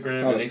on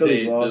Instagram, and they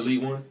say the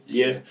elite one?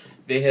 Yeah.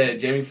 They had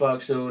Jamie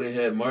Foxx show, they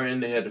had Martin,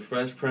 they had the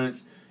Fresh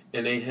Prince,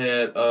 and they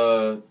had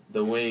the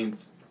Wayne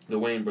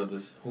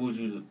brothers. Who's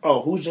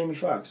Jamie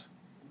Foxx?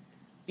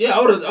 Yeah,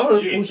 I would have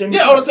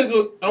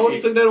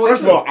took that away.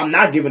 First of all, I'm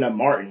not giving up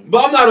Martin.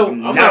 But I'm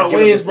not a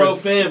Wayne's bro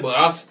fan, but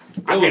I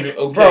put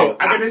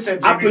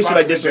you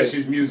like this with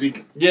his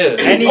music. Yeah.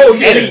 Any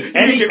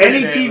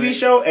TV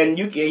show, and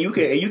you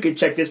can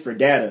check this for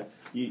data.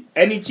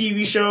 Any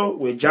TV show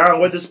with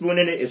John Witherspoon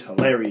in it is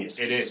hilarious.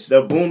 It is.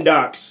 The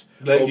Boondocks.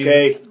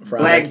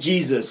 Black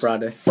Jesus.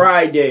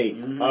 Friday.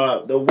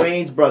 The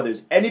Wayans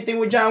Brothers. Anything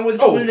with John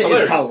Witherspoon in it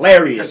is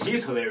hilarious. Because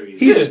he's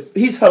hilarious.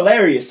 He's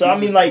hilarious. So I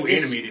mean, like,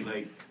 animated,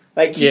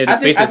 I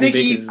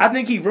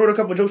think he wrote a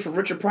couple jokes for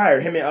Richard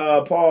Pryor. Him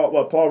and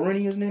Paul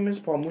Rooney, his name is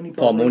Paul Mooney.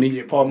 Paul Mooney.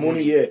 Yeah, Paul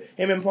Mooney. Yeah,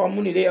 him and Paul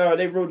Mooney.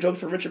 They wrote jokes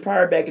for Richard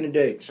Pryor back in the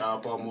day. Shout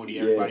out Paul Mooney.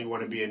 Everybody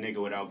want to be a nigga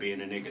without being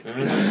a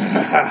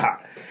nigga.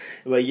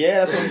 But yeah,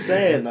 that's what I'm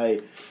saying.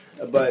 Like,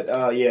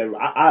 But yeah,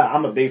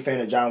 I'm a big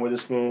fan of John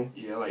Witherspoon.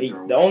 Yeah, I like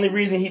John The only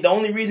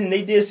reason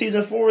they did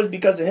season 4 is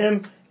because of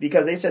him.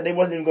 Because they said they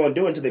wasn't even going to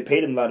do it until they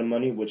paid him a lot of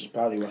money, which is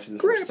probably why season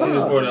 4 sucks.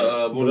 Season 4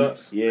 the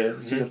Bulldogs. Yeah,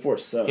 season 4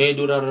 sucks. He ain't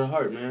do it out of the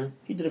heart, man.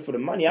 He did it for the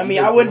money. I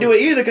mean, I wouldn't do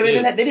it either because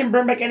they didn't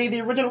bring back any of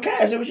the original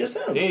cast. It was just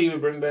him. They didn't even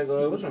bring back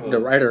what's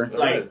the writer.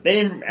 Like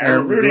they didn't.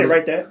 Aaron Ruder didn't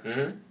write that.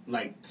 Mm-hmm.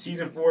 Like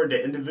season 4,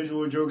 the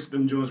individual jokes,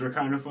 them jokes were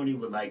kind of funny,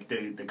 but like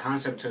the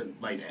concept to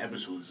like the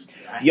episodes.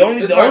 The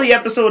only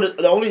episode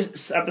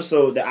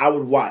that I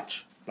would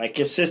watch like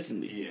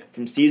consistently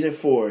from season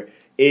 4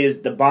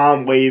 is the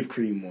bomb wave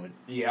cream one.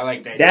 Yeah, I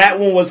like that. That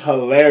one was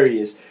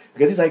hilarious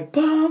because he's like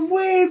bomb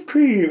wave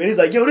cream, and he's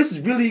like, "Yo, this is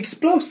really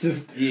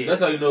explosive." Yeah,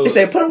 that's how you know. He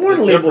said, "Put a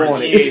warning label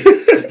on it."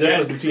 Yeah. The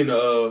difference between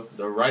the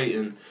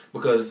writing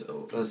because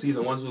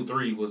season 1, 2,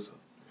 3 was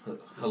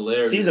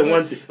hilarious. Season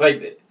 1,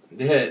 like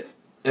they had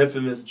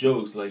infamous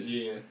jokes, like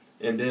yeah.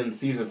 And then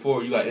season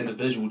 4, you got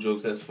individual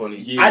jokes that's funny.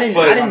 Yeah. I didn't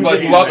But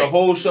see throughout that. the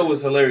whole show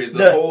was hilarious.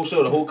 The whole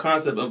show, the whole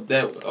concept of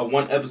that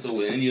one episode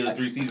with any of the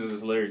 3 seasons is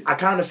hilarious. I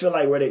kind of feel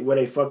like where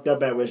they fucked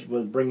up at was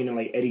bringing in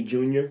like Eddie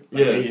Jr.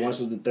 Like Eddie once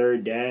was the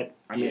third dad.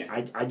 I mean,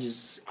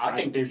 I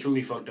think they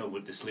truly fucked up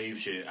with the slave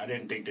shit. I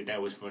didn't think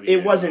that was funny.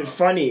 It wasn't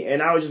funny,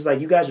 and I was just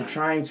like, you guys are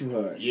trying too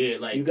hard. Yeah,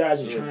 like you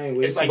guys are trying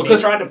way it's like too they hard.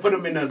 tried to put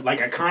them in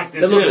a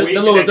constant The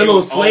situation. little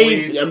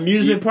slave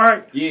amusement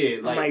park. Yeah,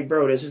 I'm like,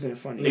 bro, this isn't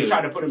funny. They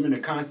tried to put them in a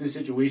constant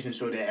situation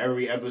so that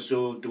every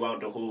episode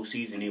throughout the whole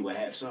season they would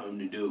have something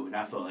to do, and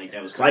I felt like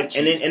that was kind of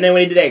cheap. And then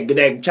when they did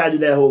that tried to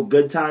do that whole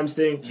good times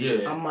thing.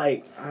 Yeah, I'm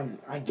like,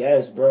 I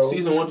guess, bro.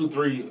 Season 1 through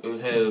 3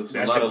 has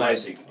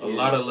a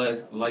lot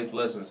of life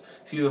lessons.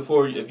 Season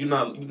 4, if you're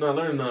not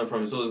learning nothing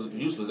from it, so it's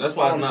useless. That's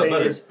why it's not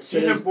better.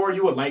 Season 4,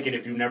 you would like it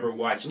if you never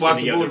watched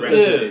any of the movie.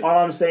 rest of it. All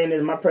I'm saying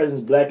is my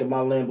present's black and my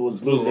Lambo is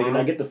blue, nigga.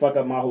 Now get the fuck out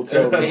of my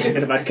hotel room. And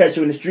if I catch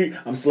you in the street,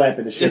 I'm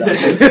slapping the shit out of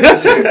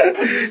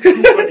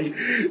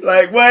you.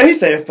 Like, what? He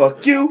said,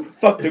 fuck you,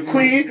 fuck the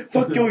queen,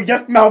 fuck your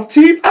yuck mouth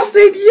teeth. I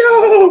said,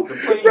 yo!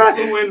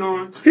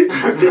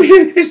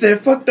 Right. He said,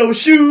 fuck those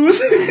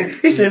shoes.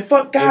 He said,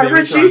 fuck Guy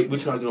Ritchie. We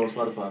trying to get on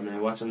Spotify, man.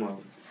 Watch them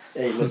out.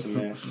 Hey, listen,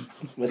 man.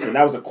 Listen,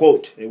 that was a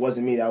quote. It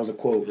wasn't me. That was a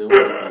quote.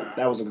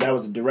 That was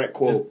a direct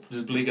quote.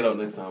 Just bleak it out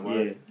next time, all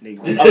right? Yeah,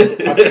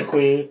 nigga. Up the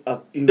queen.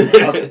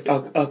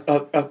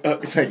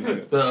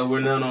 We're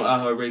now on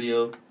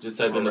iHeartRadio. Just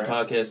type in the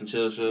podcast and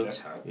chill show.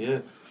 That's how. Yeah.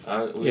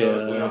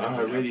 We're on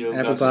iHeartRadio.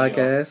 Apple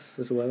Podcasts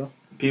as well.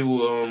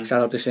 People.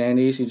 Shout out to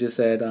Shandy. She just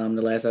said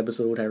the last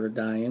episode had her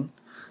dying.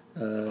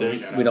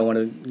 We don't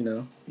want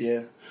to,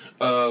 Yeah.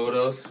 What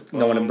else?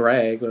 Don't want to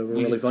brag, but we're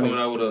really funny.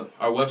 Coming out with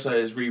our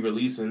website is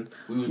re-releasing.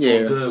 We was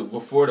doing good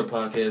before the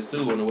podcast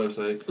too on the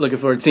website. Looking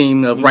for a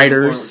team of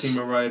writers.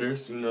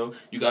 You know,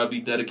 you gotta be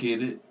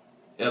dedicated.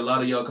 And a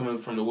lot of y'all coming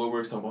from the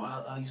woodworks talking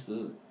about, I used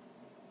to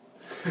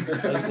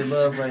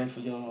love writing for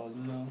y'all.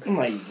 You know, I'm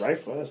like, write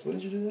for us? What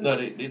did you do? No,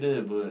 they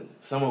did, but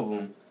some of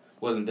them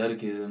wasn't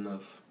dedicated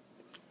enough.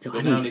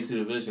 But now they see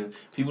the vision.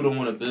 People don't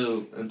want to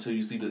build until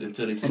they see it's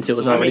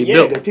already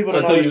built. People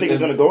don't always think it's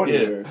going to go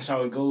anywhere. That's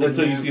how it goes.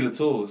 Until you see the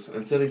tools.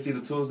 Until they see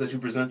the tools that you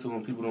present to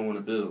them, people don't want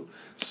to build.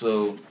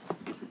 So,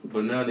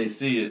 but now they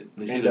see it.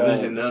 They see the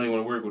vision. Now they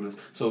want to work with us.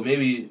 So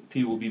maybe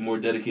people will be more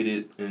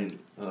dedicated and.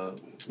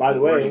 By the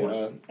way,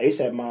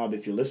 ASAP Mob,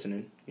 if you're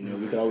listening, you know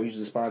we could always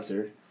use a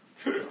sponsor.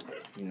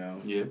 You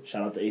know,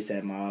 shout out to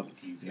ASAP Mob.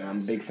 You know, I'm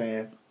a big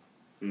fan.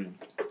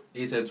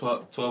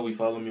 ASAP 12, we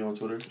follow me on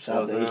Twitter. Shout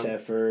out to ASAP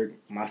Ferg,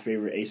 my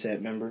favorite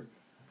ASAP member.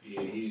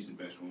 Yeah, he's the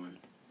best one.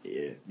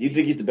 Yeah. You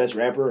think he's the best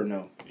rapper or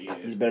no? Yeah.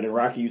 He's better than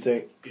Rocky, you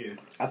think? Yeah.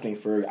 I think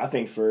Ferg. I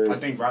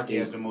think Rocky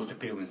has the most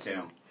appealing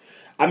sound.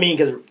 I mean,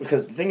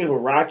 because the thing is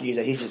with Rocky is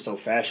that he's just so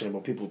fashionable.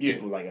 People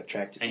like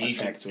attract to him.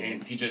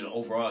 And he's just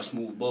overall a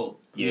smooth bull.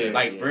 Yeah.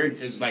 Like Ferg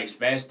is like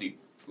spastic.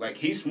 Like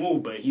he's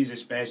smooth, but he's a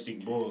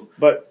spastic bull.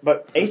 But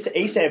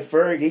ASAP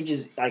Ferg, he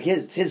just like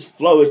his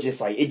flow is just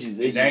like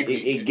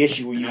it gets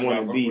you where you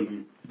want to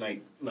be.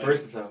 Like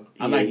versatile.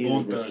 I like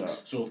Bone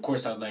Thugs, so of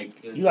course I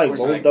like. You like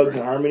Bone Thugs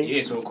and Harmony?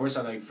 Yeah, so of course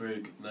I like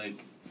Ferg.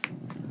 Like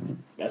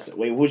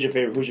who's your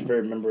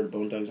favorite member of the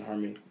Bone Thugs and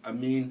Harmony? I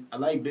mean, I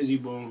like Busy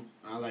Bone.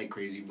 I like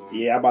Crazy Bone.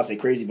 Yeah, I'm about to say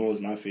Crazy Bone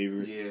is my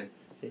favorite. Yeah.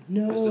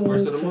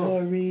 Notorious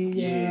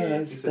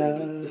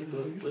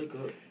Thugs.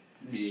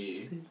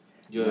 Yeah.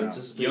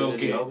 Yo,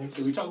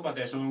 can we talk about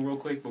that song real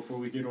quick before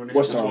we get on that?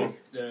 What song?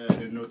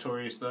 The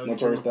Notorious Thugs.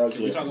 Notorious Thugs.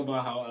 Can we talk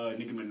about how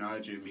Nicki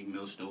Minaj and Meek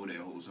Mill stole that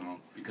whole song?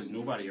 Because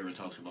nobody ever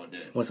talks about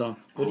that. What song?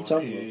 What are you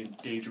talking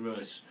about?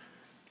 Dangerous.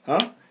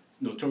 Huh?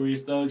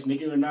 Notorious Thugs,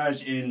 Nicki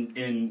Minaj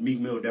and Meek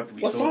Mill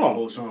definitely stole the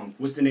whole song.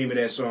 What's the name of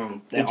that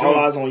song? That All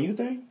Eyes on You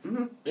thing?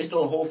 Mm-hmm. They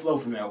stole a whole flow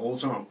from that whole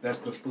song. That's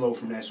the flow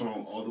from that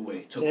song all the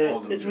way. Took all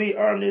of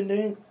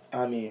them.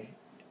 I mean,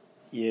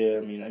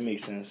 that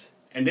makes sense.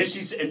 And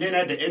then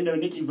at the end of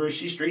Nicki verse,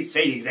 she straight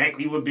say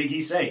exactly what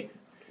Biggie say.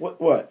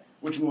 What?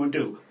 What you gonna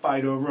do?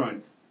 Fight or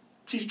run?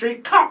 She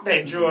straight copped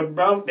that joint,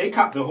 bro. They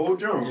copped the whole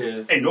joint.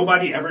 Yeah. And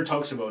nobody ever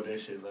talks about that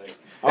shit. Like,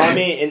 I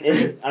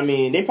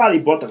mean, they probably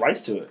bought the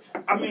rights to it.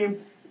 I mean,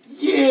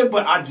 yeah,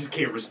 but I just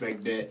can't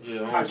respect that.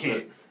 Yeah, I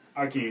can't.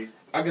 I can't.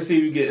 I can see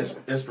if you get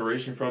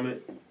inspiration from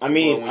it. I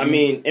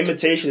mean,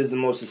 imitation is the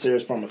most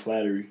sincerest form of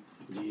flattery.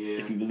 Yeah.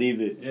 If you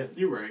believe it. Yeah,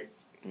 you're right.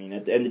 I mean,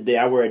 at the end of the day,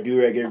 I wear a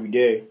do-rag every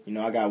day. You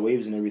know, I got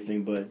waves and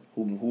everything, but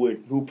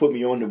who put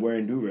me on to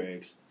wearing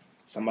do-rags?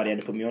 Somebody had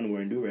to put me on to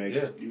wearing do-rags.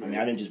 Yeah. I mean,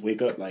 I didn't just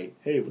wake up like,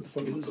 hey, what the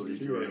fuck is this?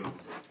 Do-rag?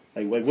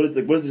 Like, what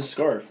is this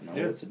scarf? No,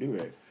 it's a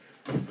do-rag.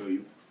 I feel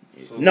you.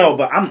 No,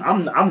 but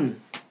I'm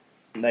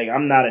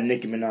not a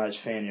Nicki Minaj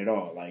fan at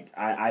all. Like,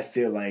 I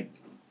feel like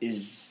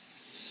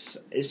it's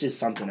just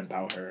something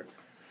about her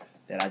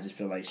that I just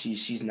feel like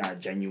she's not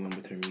genuine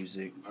with her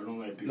music. I don't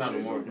like people.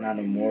 Not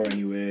no more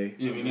anyway.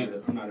 Yeah, me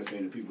neither. I'm not a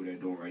fan of people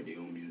that don't write their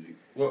own music.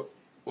 What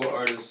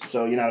artists?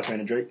 So you're not a fan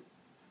of Drake?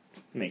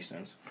 Makes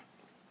sense.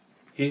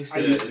 He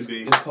said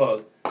it's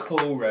called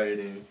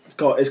co-writing.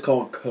 It's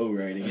called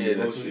co-writing. Yeah,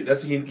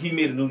 that's what he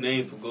made a new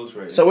name for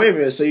ghostwriting. So wait a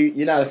minute. So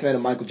you're not a fan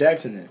of Michael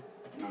Jackson then?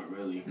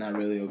 Not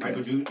really.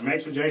 Okay.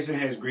 Michael Jackson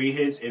has great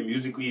hits and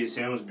musically it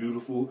sounds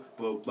beautiful.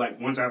 But like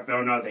once I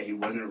found out that he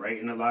wasn't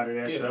writing a lot of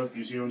that stuff,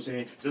 you see what I'm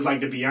saying? Just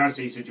like the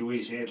Beyonce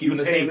situation. Keeping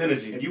the same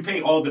energy. If you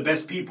pay all the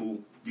best people,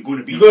 you're going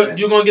to be the best.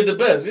 You're going to get the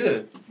best.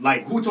 Yeah.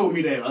 Like who told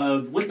me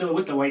that? What's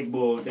the white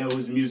boy that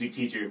was a music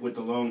teacher with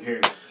the long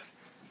hair?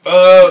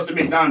 Mr.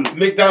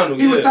 McDonald.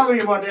 He was telling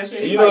me about that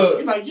shit.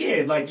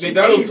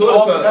 McDonald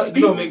told us.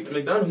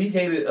 McDonald he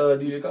hated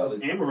DJ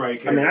Khaled and Mariah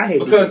Carey. I mean, I hate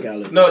DJ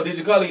Khaled. No,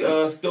 DJ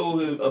Khaled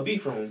stole a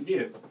beat from him.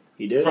 Yeah,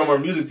 he did from our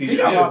music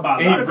teacher.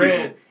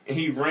 And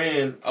he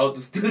ran out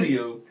the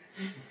studio.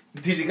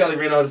 DJ Khaled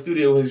ran out of the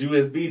studio with his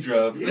USB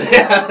drives.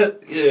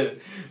 Yeah,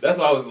 that's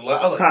why I was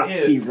like,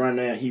 yeah. He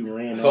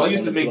ran. So I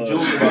used to make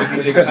jokes about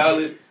DJ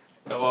Khaled.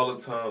 All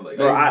the time, like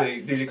I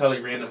used to say, DJ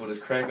Khaled ran up with his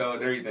crack out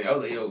and everything. I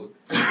was like, yo,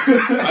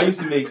 I used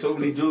to make so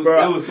many jokes.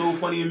 Bro, it was so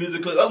funny in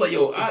music clips. I was like,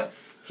 yo,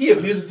 he a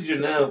music teacher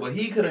now, but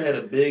he could have had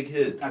a big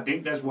hit. I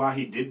think that's why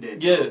he did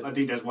that. Yeah, I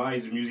think that's why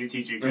he's a music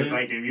teacher because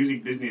like the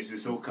music business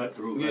is so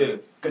cutthroat. Yeah,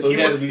 because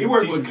he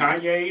worked with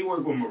Kanye, he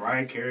worked with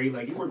Mariah Carey,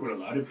 like he worked with a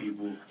lot of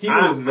people. He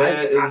was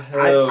mad as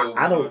hell.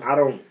 I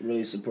don't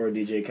really support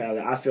DJ Khaled.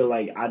 I feel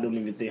like I don't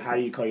even think. How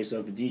do you call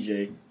yourself a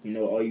DJ? You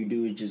know, all you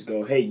do is just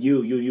go, hey,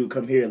 you,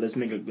 come here. Let's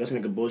make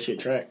a bullshit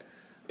track.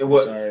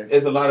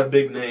 It's a lot of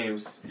big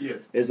names. Yeah,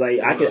 it's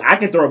like I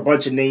can throw a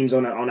bunch of names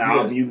on the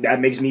album. That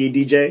makes me a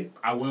DJ.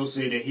 I will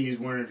say that he is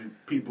one of the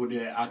people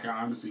that I can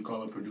honestly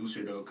call a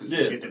producer though, because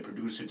you get the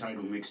producer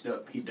title mixed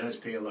up. He does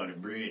pay a lot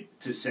of bread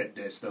to set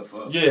that stuff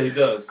up. Yeah, he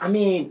does. I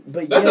mean,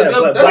 but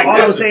all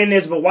I'm saying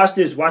is, but watch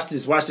this. When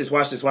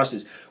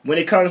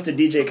it comes to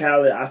DJ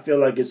Khaled, I feel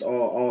like it's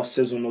all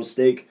sizzle no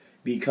steak.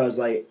 Because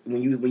like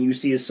when you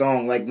see a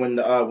song like when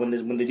the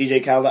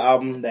DJ Khaled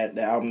album that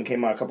album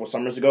came out a couple of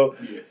summers ago,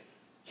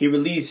 he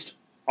released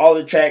all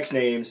the tracks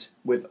names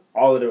with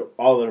all of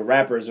the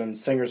rappers and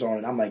singers on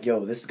it. I'm like,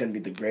 yo, this is gonna be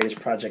the greatest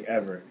project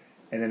ever.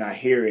 And then I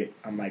hear it,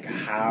 I'm like,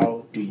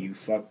 how do you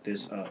fuck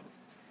this up?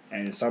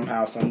 And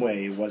somehow, some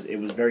way, it was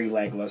very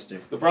lackluster.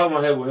 The problem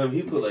I had with him,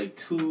 he put like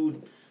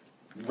two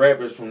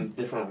rappers from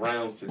different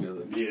rounds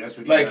together. Yeah, that's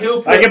what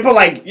he'll put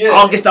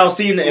August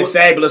Alsina and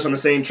Fabulous on the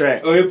same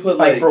track. Or he'll put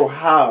like bro,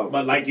 how?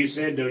 But like you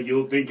said though,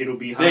 you'll think it'll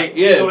be hot.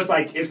 Yeah. So it's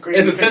like it's crazy.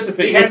 It's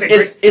anticipated.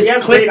 It's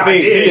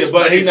clickbait. Yeah,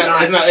 but he's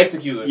not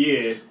executing.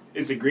 Yeah,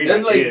 it's a great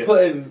idea. Like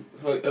putting.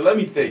 Let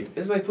me think.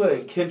 It's like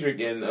putting Kendrick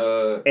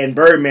and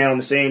Birdman on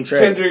the same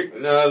track. Kendrick.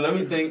 Let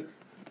me think.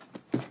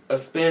 A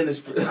Spanish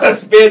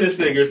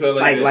singer, so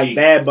like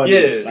Bad Bunny,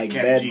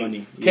 Bad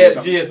Bunny,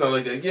 Cat G or something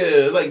like that. Yeah,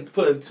 it's like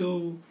putting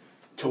two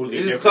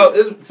totally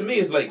different. To me,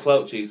 it's like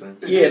clout chasing.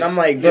 Yeah, and I'm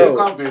like, bro,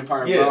 clout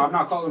vampire. Bro, I'm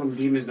not calling them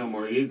demons no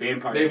more. They're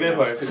vampires. They're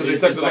vampires because they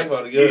suck the life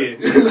out of you. Yeah,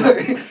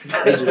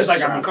 it's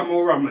like I'm gonna come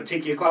over, I'm gonna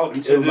take your clout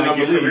until like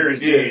your career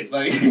is dead.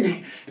 Like,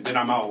 and then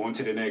I'm out on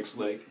to the next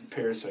like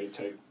parasite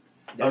type.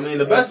 I mean,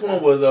 the best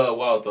one was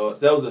Wild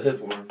Thoughts. That was a hit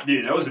for him.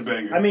 Yeah, that was a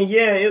banger. I mean,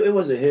 yeah, it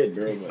was a hit,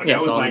 bro. But that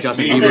was like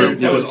Justin Bieber.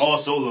 That was all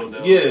solo,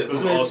 though. Yeah, it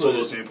was all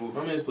solo sample.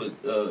 My man's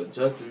put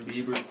Justin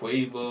Bieber,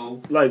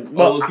 Quavo, like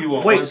all those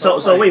people. Wait,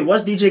 so wait,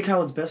 what's DJ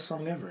Khaled's best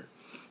song ever?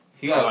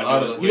 He got a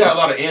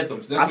lot of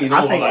anthms. That's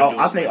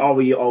I think all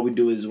we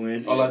do is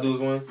win. All I do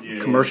is win. Yeah.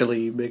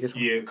 Commercially biggest.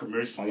 Yeah,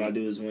 commercially. All I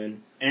do is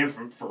win. And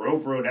for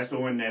real, that's the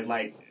one that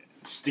like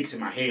sticks in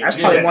my head. That's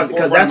probably one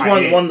because that's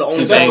one of the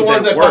only songs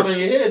that worked.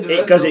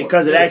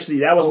 Because it actually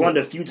that was one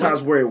of the few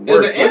times where it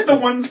worked. It's the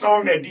one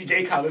song that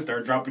DJ Khaled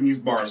started dropping these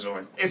bars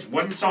on. It's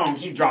one song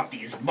he dropped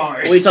these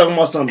bars. What are you talking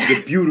about? Something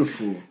get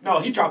beautiful.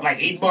 No, he dropped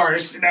like 8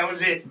 bars and that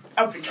was it.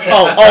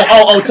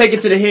 Oh! Take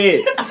it to the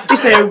head. He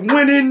said,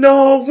 "Winning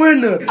all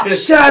winter,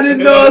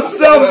 shining all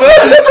summer."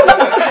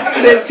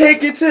 Then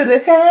take it to the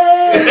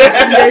head.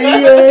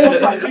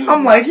 Yeah.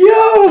 I'm like,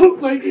 yo.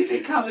 Like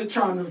DJ Khaled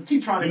trying to. You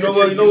know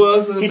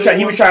what else?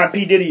 He was trying to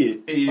P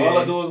Diddy it. Yeah. All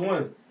I do is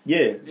win.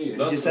 Yeah, you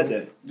just said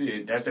that.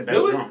 Yeah, that's the best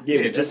drum.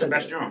 Yeah, that's the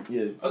best drum.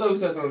 Yeah. I thought we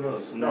said something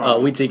else. No.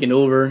 We taking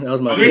over. That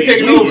was my. We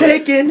taking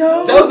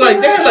over. That was like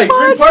they had like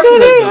 3 parts of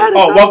that.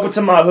 Oh, Welcome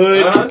to My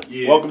Hood.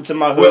 Yeah. Welcome to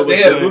My Hood. Well, they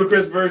had a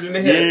ludicrous version.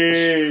 They had.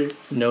 Yeah.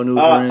 No new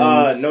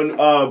friends.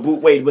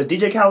 Wait, was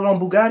DJ Khaled on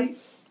Bugatti?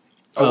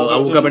 I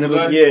woke up in the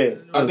Bugatti.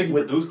 Yeah, I think he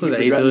produced was it.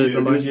 it Ace Hood?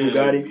 produced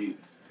Bugatti.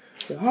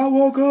 I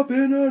woke up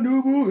in a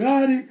new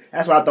Bugatti.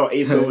 That's why I thought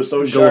Ace Hood was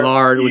so sharp. Go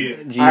hard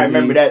with Jeezy. I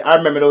remember that. I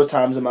remember those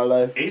times in my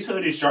life. Ace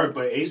Hood is sharp,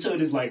 but Ace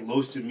Hood is like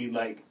Los to me,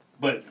 like,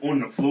 but on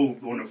the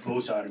flow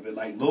side of it,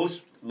 like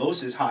Los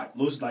is hot.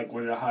 Los is like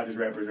one of the hottest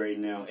rappers right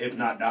now, if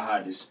not the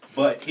hottest.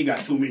 But he got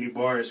too many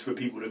bars for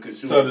people to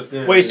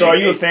consume. Wait, so are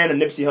you a fan of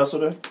Nipsey Hussle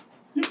then?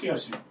 Nipsey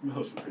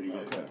Hussle pretty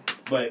good. Okay.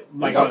 But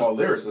like, talk about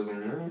lyricism,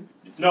 man.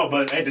 No,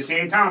 but at the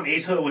same time,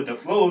 Ace Hood with the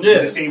flows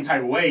is the same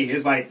type of way.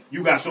 It's like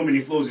you got so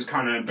many flows, it's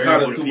kind of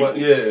unbearable to people.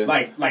 Yeah.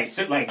 Like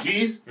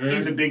G's,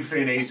 he's a big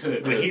fan of Ace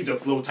Hood, but he's a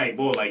flow type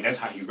boy. Like that's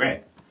how he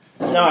rap.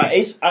 No,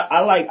 Ace.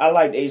 I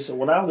liked Ace Hood.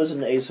 When I was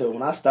listening to Ace Hood,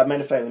 when I stopped.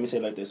 Matter of fact, let me say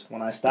it like this: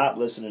 when I stopped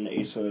listening to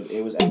Ace Hood,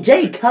 it was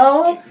J.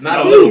 Cole.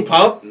 Not a little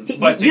pump.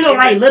 But you don't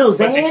like Little Xan?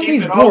 But to keep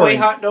He's it all the way boring.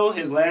 hot though,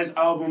 his last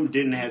album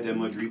didn't have that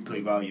much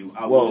replay value.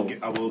 I will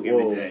give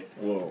it that.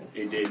 Whoa.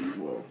 It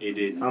didn't. It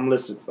didn't. I'm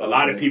listening. A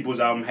lot of people's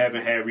album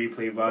haven't had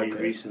replay value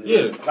recently.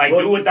 Yeah. Like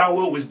Do Without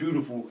Will was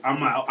beautiful.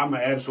 I'm an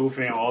Absol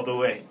fan all the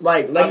way.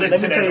 Like let me tell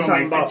you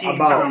something like 15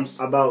 times.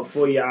 about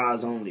For Your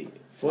Eyes Only.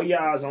 For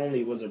Your Eyes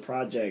Only was a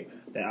project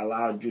that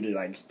allowed you to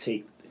like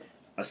take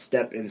a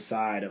step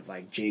inside of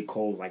like J.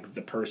 Cole, like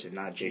the person,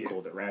 not J.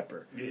 Cole the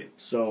rapper. Yeah.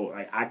 So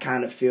like I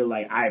kind of feel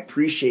like I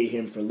appreciate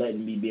him for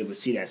letting me be able to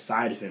see that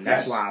side of him.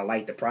 That's why I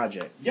like the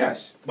project.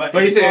 Yes, But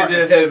you said it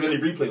didn't have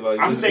any replay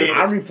value. I'm saying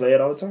I replay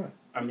it all the time.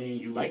 I mean,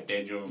 you like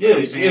that joke. Yeah,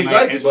 I'm saying, you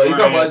like it, but you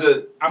talking about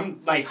the I'm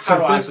like, how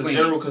do I consensus, explain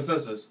general it?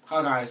 consensus.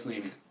 How do I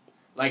explain it?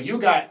 Like you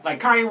got like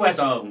Kanye West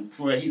album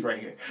for he's right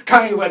here.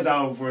 Kanye West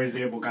album, for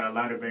example, got a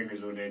lot of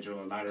bangers on that joke,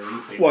 a lot of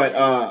replay. What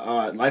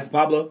Life of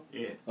Pablo?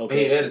 Yeah.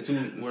 Okay. He added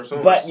 2 more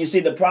songs. But you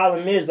see, the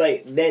problem is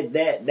like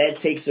that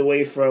takes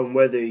away from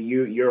whether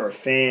you're a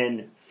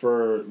fan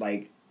for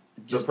like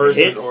just the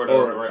person hits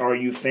or are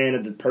you a fan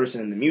of the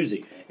person and the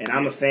music. And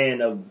I'm a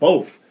fan of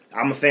both.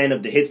 I'm a fan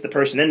of the hits, the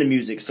person, and the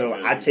music. So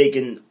I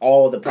taken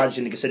all the projects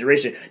into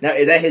consideration. Now,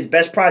 is that his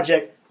best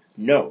project?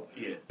 No.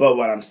 Yeah. But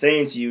what I'm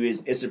saying to you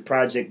is it's a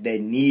project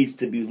that needs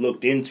to be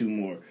looked into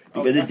more.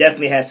 Because it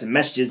definitely has some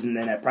messages in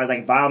that project.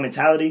 Like Vile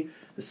Mentality,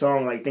 the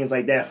song, like things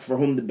like that. For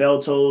Whom the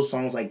Bell Tolls,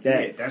 songs like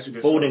that. Yeah, that's a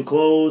good Folding song.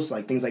 Clothes,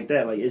 like things like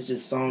that. Like it's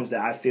just songs that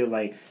I feel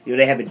like,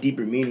 they have a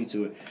deeper meaning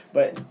to it.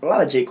 But a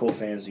lot of J. Cole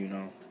fans, I don't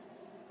know.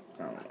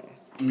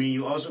 I mean,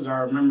 you also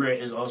gotta remember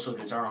it is also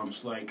the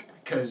times, like,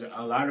 because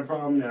a lot of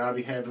problem that I'll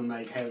be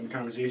having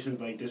conversations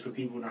like this with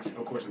people, and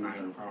of course I'm not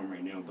having a problem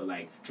right now, but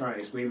like trying to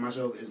explain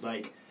myself is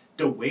like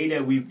the way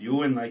that we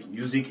viewing like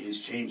music is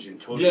changing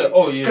totally. Yeah,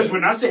 oh yeah. Because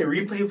when I say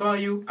replay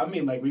value, I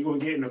mean like we gonna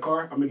get in the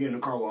car. I'm gonna get in the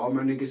car with all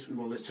my niggas. We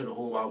gonna listen to the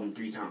whole album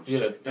 3 times.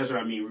 Yeah, that's what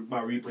I mean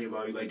by replay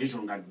value. Like this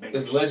one got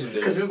bangers. It's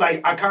legendary. Because it's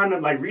like I kind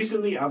of like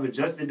recently I've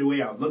adjusted the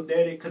way I've looked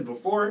at it. Because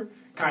before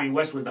Kanye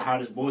West was the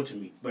hottest boy to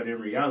me, but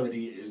in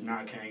reality it's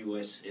not Kanye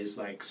West. It's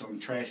like some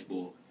trash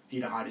boy. He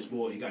the hottest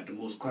boy. He got the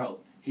most clout.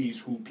 He's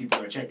who people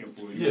are checking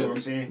for. You know what I'm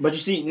saying? But you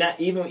see, not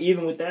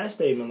even with that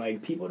statement,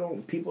 like people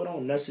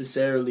don't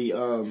necessarily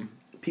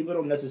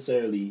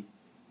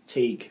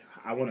take.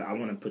 I want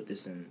to put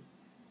this in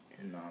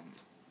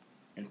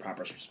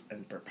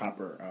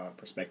proper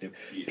perspective.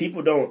 Yeah.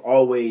 People don't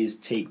always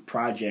take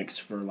projects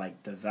for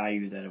like the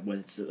value that what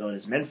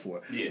it's meant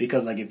for. Yeah.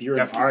 Because like if you're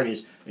an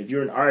artist,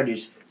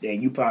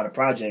 and you put out a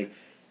project,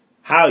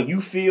 how you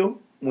feel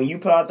when you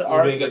put out the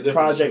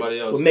project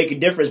will make a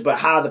difference, but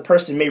how the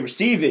person may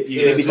receive it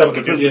may be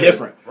something completely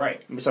different.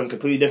 Right. Maybe something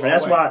completely different.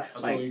 That's why I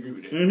totally agree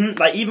with that.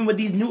 Like even with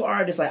these new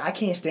artists, like I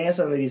can't stand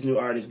some of these new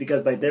artists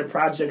because like their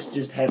projects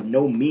just have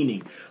no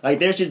meaning. Like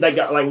there's just like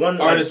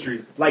one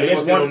artistry. Like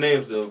there's one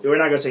names though. We're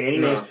not gonna say any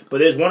names, but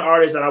there's one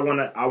artist that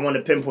I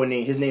wanna pinpoint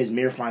name. His name is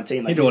Mir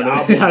Fontaine. Like his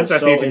album is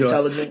so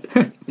intelligent.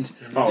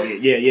 Oh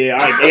yeah.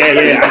 I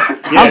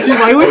was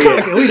like,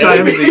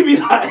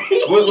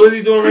 what is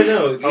he doing right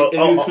now?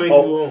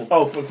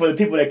 For the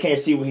people that can't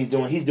see what he's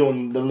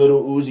doing the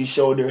little Uzi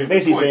shoulder.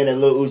 Basically saying that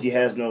Lil Uzi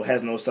has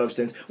no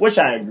substance, which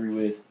I agree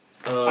with.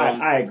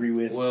 I agree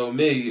with. Well,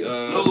 me,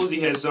 Lil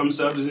Uzi has some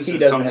substance. He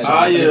doesn't have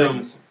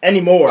substance.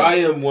 Anymore. I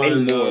am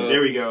one.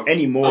 There we go.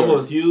 Anymore. I'm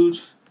a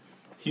huge.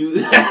 I'm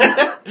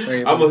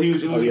a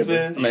huge Uzi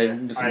fan.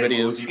 Made some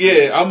videos.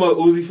 Yeah, I'm a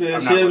Uzi fan.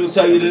 Shiz will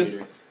tell you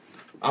this.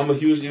 I'm a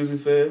huge Uzi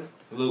fan.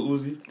 Lil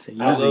Uzi.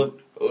 I love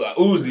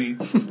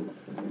Uzi.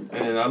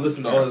 And I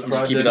listen to all his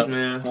projects,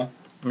 man.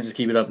 Let me just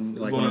keep it up.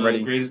 Like one when I'm of ready.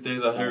 the greatest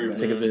things I heard.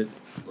 Take a vid.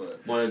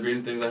 One of the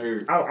greatest things I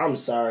heard. I'm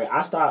sorry.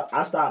 I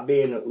stopped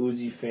being an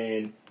Uzi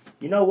fan.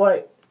 You know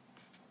what?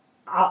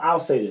 I'll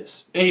say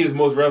this. And he's the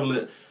most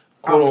relevant,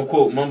 quote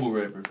unquote, mumble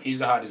rapper. He's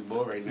the hottest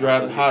boy right now.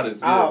 You're the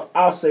hottest. Yeah.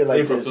 I'll say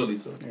like this. Philly,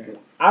 so.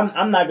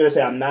 I'm not gonna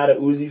say I'm not an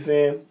Uzi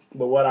fan,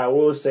 but what I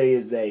will say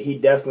is that he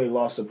definitely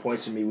lost some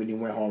points to me when he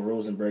went home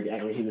Rosenberg.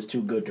 Actually, he was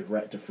too good to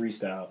rap to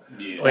freestyle.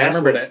 Yeah, I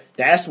remember that.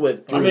 That's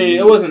what. I mean,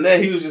 it wasn't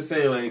that. He was just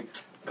saying like.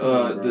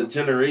 The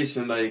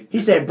generation, like he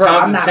said, "Bro,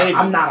 I'm not a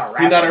rapper."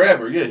 He's not a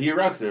rapper. Yeah, he a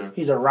rock star.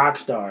 He's a rock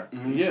star.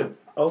 Mm-hmm. Yeah,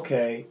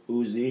 Okay,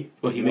 Uzi.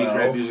 But he makes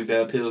rap music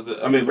that appeals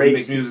to. I mean, he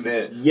makes music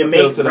that you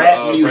appeals make to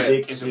rap the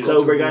music.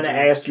 So we're gonna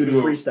ask you to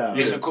freestyle.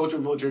 It's a culture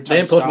vulture type.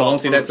 Didn't Post Malone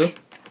see that too?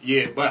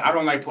 Yeah, but I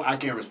don't like. I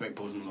can't respect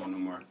Post Malone no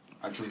more.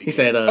 I truly. He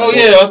said, "Oh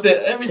yeah,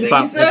 everything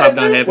he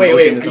said."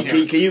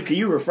 Wait. Can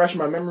you refresh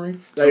my memory?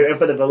 Like, and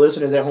for the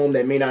listeners at home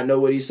that may not know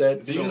what he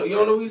said. You don't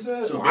know what he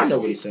said? So I know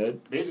what he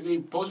said. Basically,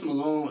 Post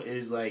Malone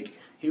is like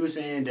he was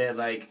saying that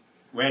like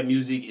rap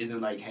music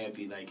isn't like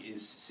happy, like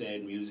it's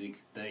sad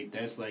music. Like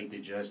that's like the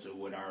gist of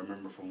what I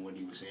remember from what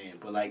he was saying.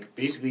 But like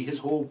basically, his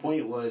whole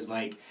point was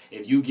like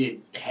if you get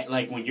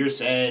like when you're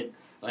sad,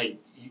 like.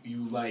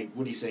 You like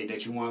what do you say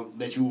that you want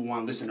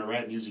to listen to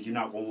rap music, you're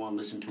not gonna want to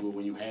listen to it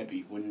when you're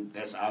happy, when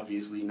that's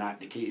obviously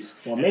not the case.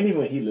 Well, maybe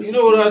when he listens. You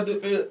know what I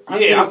do?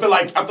 I feel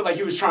like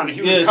he was trying to.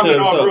 He was coming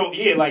off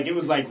real. Like it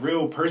was like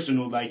real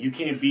personal. Like you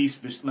can't be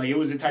like it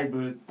was a type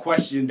of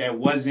question that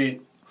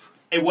wasn't.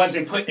 It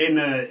wasn't put in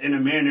a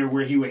manner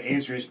where he would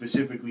answer it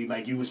specifically.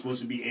 Like you was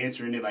supposed to be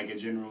answering it like a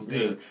general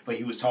thing, but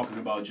he was talking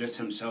about just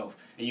himself.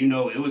 And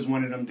it was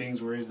one of them things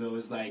where it's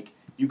like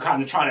you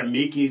kind of try to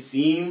make it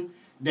seem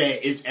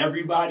that it's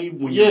everybody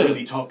when you're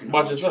really talking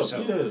about yourself.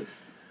 Yeah.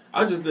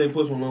 I just think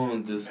Post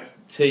Malone just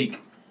take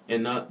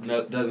and not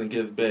doesn't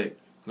give back.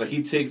 Like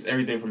he takes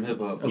everything from hip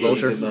hop. Part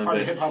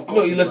of hip hop.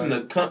 You listen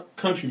to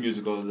country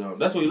music all the time.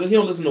 That's what he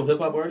don't listen to hip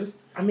hop artists.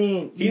 I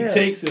mean, he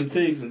takes and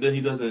then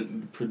he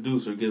doesn't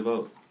produce or give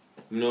out.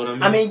 You know what I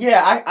mean? I mean,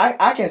 yeah,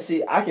 I can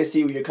see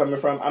where you're coming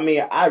from. I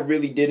mean, I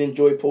really did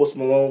enjoy Post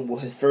Malone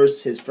with his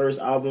first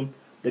album.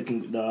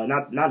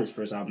 Not his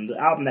first album, the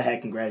album that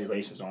had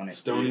Congratulations on it.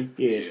 Stoney?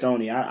 Yeah,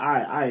 Stoney.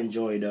 I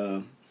enjoyed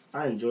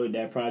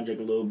that project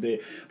a little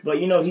bit. But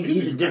we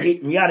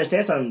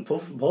understand something.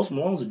 Post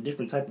Malone's a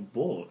different type of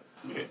bull.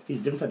 Yeah. He's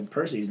a different type of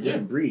person. He's a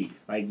different breed.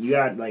 Like you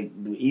got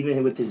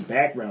even with his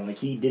background, like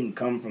he didn't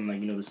come from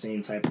the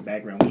same type of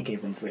background we came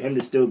from. For him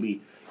to still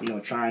be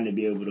trying to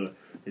be able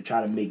to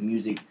try to make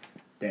music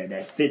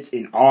that fits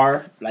in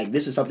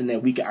this is something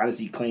that we can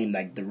honestly claim,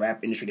 like the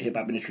rap industry, the hip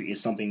hop industry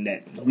is something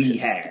that we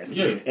have.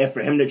 Yeah. And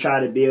for him to try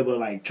to be able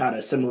to try to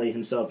assimilate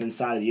himself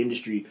inside of the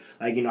industry,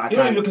 I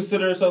don't even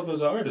consider himself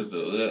as an artist though,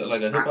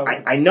 like a hip hop.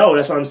 I know,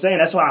 that's what I'm saying.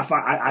 That's why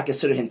I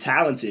consider him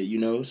talented.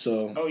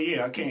 So. Oh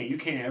yeah, you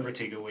can't ever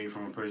take away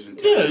from a person.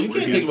 Yeah, you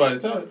can't take away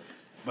the talent.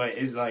 But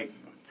it's like.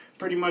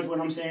 Pretty much what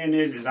I'm saying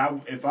is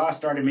if I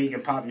started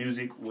making pop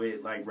music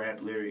with like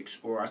rap lyrics,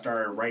 or I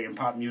started writing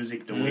pop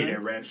music the way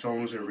that rap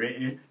songs are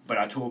written, but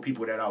I told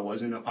people that I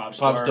wasn't a pop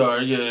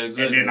star. Yeah,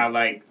 exactly. And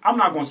then I'm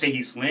not gonna say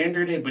he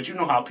slandered it, but you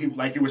know how people,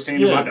 like you were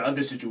saying about the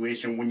other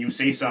situation, when you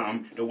say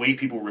something, the way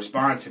people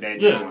respond to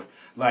that.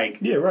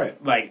 Right.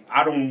 Like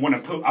I wouldn't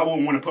want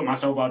to put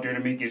myself out there to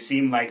make it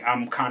seem like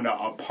I'm kind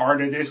of a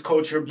part of this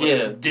culture, but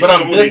I'm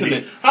dissing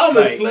it. How am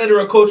I slander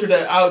a culture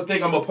that I would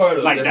think I'm a part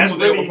of? Like that's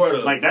really,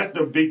 like that's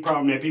the big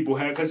problem that people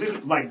have, because it's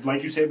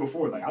like you said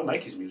before, like I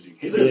like his music.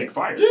 His music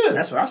fire. Yeah,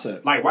 that's what I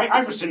said. Like White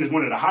Iverson is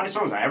one of the hottest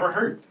songs I ever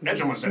heard. That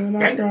joint said,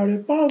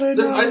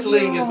 just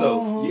isolating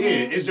yourself. Yeah,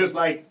 it's just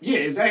like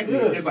exactly.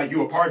 Yeah. It's like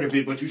you're a part of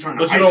it, but you're trying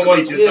to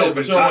isolate yourself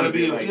inside of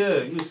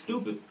it. You're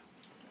stupid.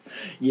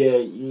 Yeah,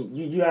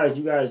 you guys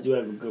do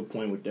have a good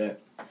point with that.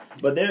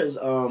 But there's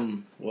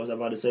what was I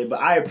about to say? But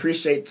I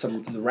appreciate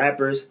some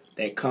rappers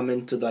that come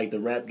into the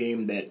rap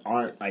game that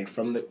aren't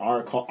from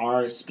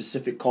our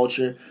specific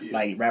culture,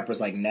 like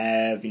rappers like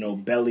Nav,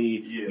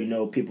 Belly,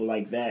 people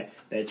like that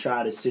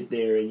try to sit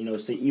there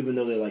and say, even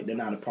though they're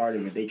not a part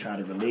of it, they try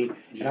to relate.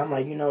 And I'm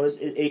like,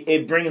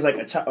 it brings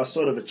a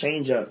sort of a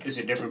change up. It's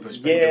a different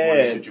perspective on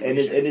the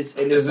situation. and it's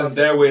just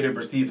their way to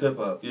perceive hip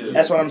hop. Yeah.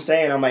 That's what I'm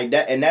saying. I'm like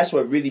that, and that's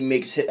what really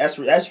makes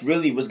that's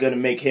really what's gonna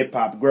make hip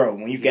hop grow,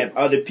 when you get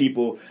other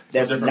people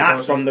that's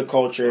not from the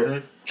culture.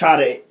 Try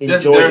to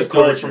enjoy the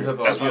culture.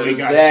 That's why we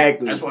got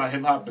exactly. That's why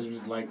hip hop is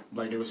like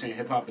they were saying,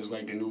 hip hop is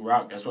like the new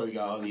rock. That's why we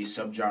got all these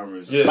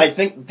subgenres. Yeah. Like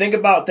think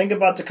about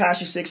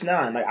Tekashi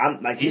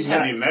 6ix9ine. He's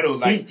heavy metal.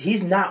 Like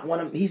he's not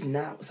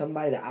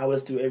somebody that I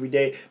listen to every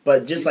day.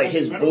 But just like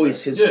his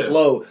voice, his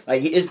flow,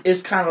 like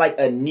it's kind of like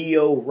a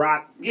neo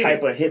rock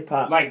type of hip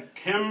hop. Like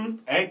him,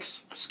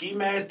 Ski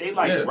Mask, they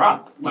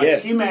rock. Like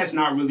Ski Mask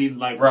not really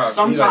like rock.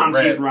 Sometimes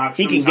he's rock.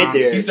 He can get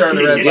there. He's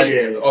starting to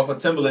rap off of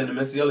Timbaland and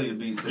Missy Elliott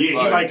beats.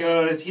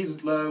 Yeah,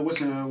 he's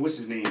what's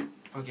his name?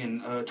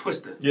 Fucking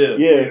Twista.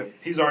 Yeah.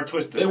 He's our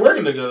Twista. They're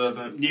working together, I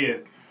think. Yeah.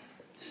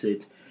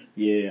 Sick.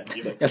 Yeah.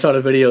 I saw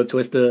the video of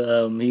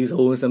Twista. He's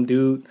holding some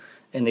dude,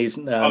 and his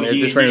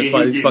friend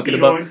was fucking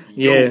him up.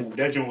 Yo,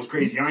 that joint was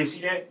crazy. Y'all ain't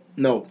see that?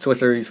 No.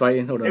 Twista, he's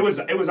fighting. Hold on. It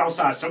was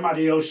outside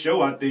somebody else's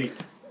show, I think.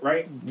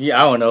 Right?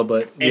 Yeah, I don't know,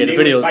 but the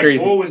video was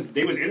crazy.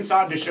 They was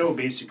inside the show,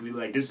 basically.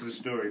 Like, this is the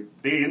story.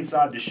 They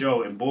inside the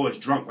show, and boy is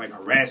drunk, like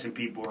harassing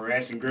people,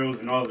 harassing girls,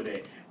 and all of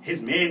that.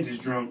 His man's is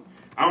drunk.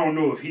 I don't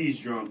know if he's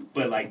drunk,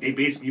 but like they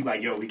basically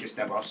like, yo, we can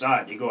step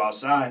outside. They go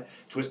outside,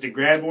 Twista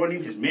grab on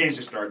him, his man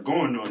just start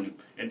going on him,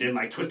 and then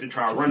like Twista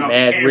try to run off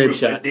the camera,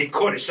 but they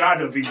caught a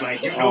shot of him,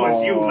 like, it's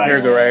you, like,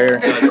 here go right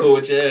here. Like, cool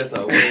with your ass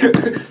out.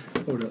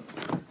 Hold up.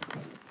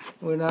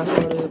 We're not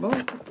started the ball.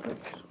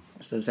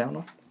 Is the sound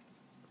on?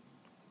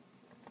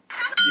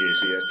 Yeah,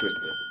 see, that's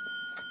Twista.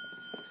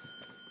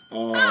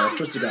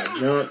 Twister got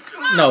jumped.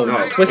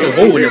 No, Twister's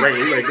holding him. Right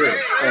there.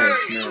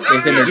 Oh snap!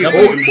 It's in there He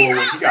jumping. holding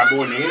boy. He got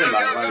boy in the head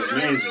like his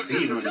man's is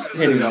beating on him.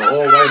 Hit him,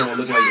 all white on,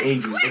 looking like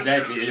angels.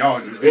 Exactly. Y'all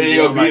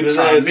y'all like beating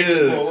trying to his mix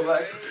ass, ball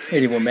like.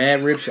 hit him with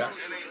mad rib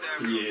shots.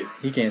 Yeah.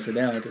 He can't sit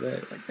down after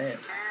that. Like that.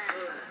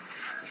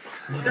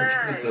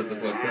 That's the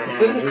fuck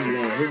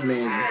Damn, his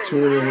man's just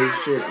tuning his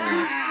shit.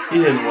 He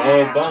hitting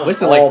all bombs.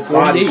 Twister All like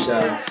body 48.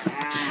 shots.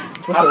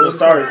 I feel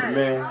sorry for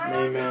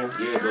man.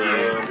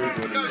 Yeah,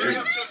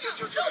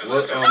 but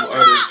what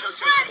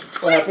artists?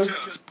 What happened?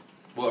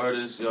 What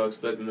artists y'all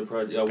expecting the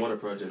project? Y'all want a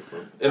project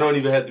from? It don't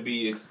even have to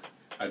be.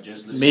 I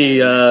just listened. Me,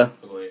 Go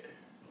ahead.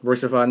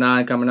 Royster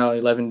 9 coming out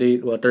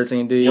 11D,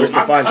 13D. Royster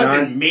My 5'9"?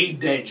 cousin made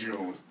that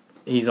joint.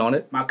 He's on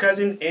it. My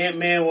cousin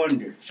Ant-Man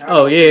Wonder. Shout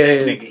Oh, out to yeah,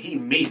 that yeah. nigga. He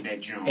made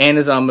that joint. And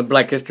his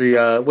Black History.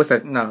 What's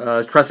that?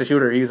 No, Trust the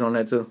Shooter. He's on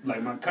that too.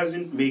 Like my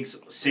cousin makes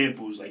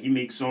samples. Like he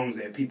makes songs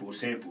that people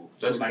sample.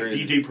 That's so like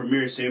crazy. DJ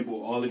Premier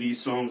sample all of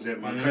these songs that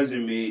my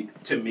cousin made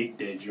to make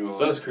that joint.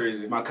 That's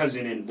crazy. My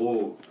cousin and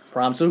Bull.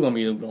 Prom 2 gonna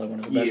be like one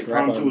of the best Yeah,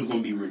 rap Prom 2 is albums.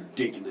 gonna be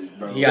ridiculous,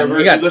 bro. He got You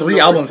listen 3 to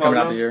albums Royster coming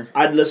out 5'9"? this year.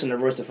 I'd listen to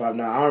Royster 5'9".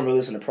 I don't really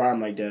listen to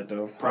Prime like that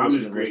though. Prom listen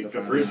is to great.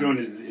 Royster The first 5'9". joint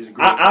is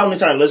great. I only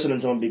started listening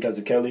to him because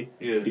of Kelly.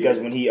 Yeah. Because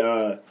when he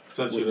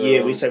Such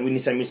we said when he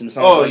sent me some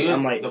songs. Oh, like, yeah.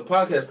 I'm like, the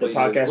podcast. the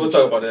podcast We'll and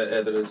talk shit. about that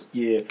after this.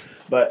 yeah.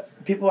 But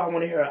people I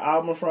want to hear an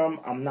album from,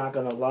 I'm not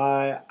gonna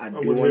lie, I do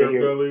want to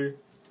hear. Belly.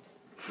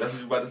 That's what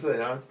you about to say,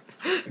 huh?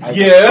 I-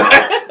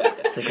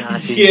 Yeah.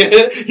 Tekashi.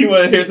 Yeah. You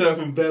want to hear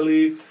something from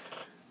Belly?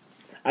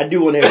 I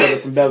do want to hear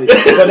something from Belly,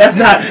 but that's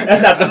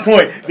not the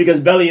point. Because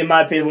Belly, in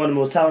my opinion, is one of the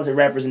most talented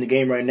rappers in the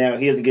game right now.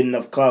 He doesn't get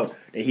enough clout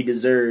that he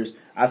deserves.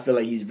 I feel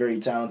like he's very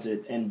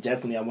talented, and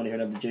definitely I want to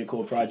hear another J.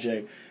 Cole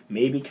project.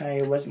 Maybe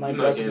Kanye West might I'm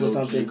not bless us getting with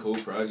no J. something. Cole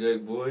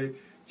project, boy.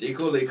 J.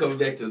 Cole ain't coming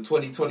back to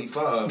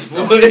 2025,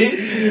 boy.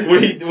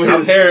 when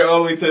his hair all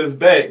the way to his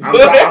back.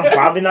 I'm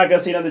probably not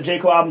gonna see another J.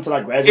 Cole album until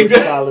I graduate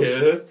from college. Yeah.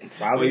 When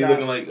Probably you not.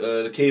 looking like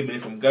the caveman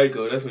from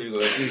Geico, that's what you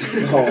gonna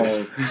see.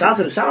 Oh, shout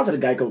out to the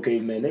Geico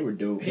Caveman. They were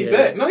dope. He Yeah.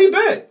 back. No, he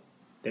back.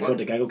 They put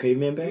the Geico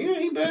Caveman back. Yeah,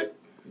 he back.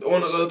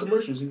 On the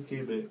commercials, he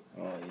came back.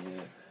 Oh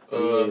yeah.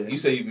 Yeah. You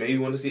say you maybe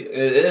want to see it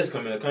is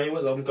coming. Kanye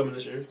West album coming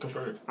this year,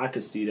 confirmed. I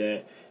could see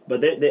that. But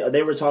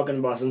they were talking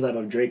about some type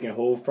of Drake and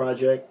Hove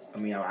project. I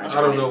mean, I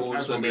don't know.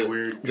 That's gonna be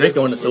weird. Drake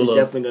going to It's solo.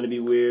 definitely gonna be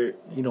weird.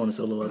 He doing a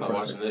solo I'm not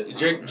project. watching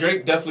it.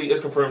 Drake definitely is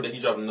confirmed that he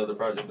dropped another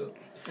project though.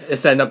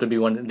 It's setting up to be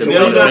one. So Yeah,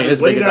 what do you yeah, guys,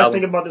 his what do you biggest guys album.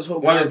 think about this whole?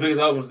 One of his biggest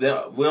albums.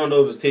 That we don't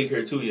know if it's Take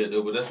Care 2 yet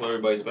though, but that's what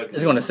everybody's expecting.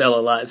 It's going to sell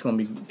a lot. It's going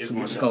to be. It's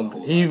gonna sell a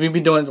whole He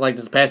been doing like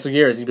this past 2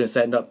 years. He's been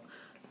setting up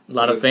a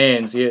lot of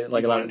fans. Yeah,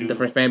 like a lot of Do-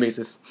 different fan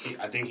bases.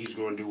 I think he's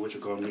going to do what you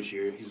call him this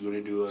year. He's going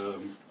to do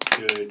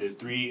the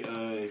 3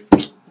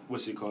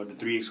 what's it called? The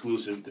 3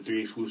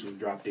 exclusive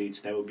drop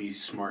dates. That would be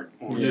smart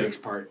on Drake's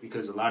part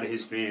because a lot of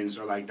his fans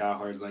are like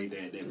diehards like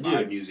that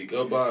buy music.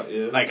 They'll buy,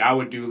 yeah. Like I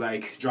would do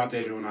like drop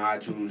that joint on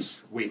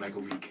iTunes, wait like a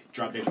week.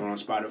 Drop that joint on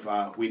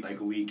Spotify, wait like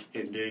a week,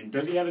 and then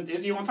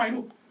is he on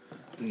Tidal?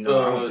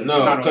 No, He's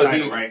not on because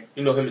Tidal, right?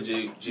 you know him and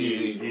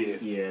Jay-Z. Yeah.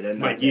 Yeah, they're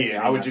not Like that- yeah,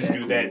 they're I would not just that do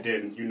cool. that.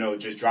 Then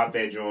just drop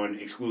that joint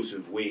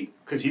exclusive. Wait,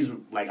 because he's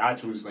like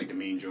iTunes is like the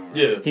main joint.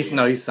 Right?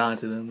 Yeah. He's signed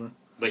to them.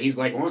 But he's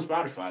like on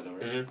Spotify though,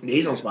 right? Mm-hmm. Yeah,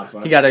 he's on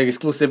Spotify. He got an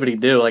exclusivity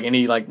deal. Like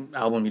any like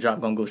album you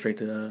drop, gonna go straight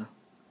to.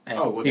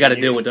 Well, you got to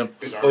then deal with them.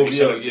 It's already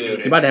set up to yeah. do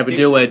that. He about to have a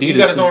deal with Adidas. He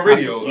got his own soon.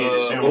 radio. Yeah,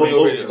 the sound.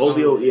 OVO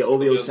radio.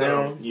 OVO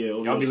sound. Yeah,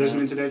 OVO Y'all be sound.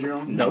 listening to that,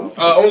 Jerome? No.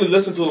 I only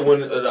listened to it when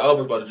the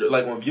album's about to drop.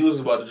 Like when Views was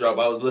about to drop,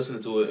 I was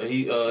listening to it. And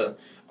he,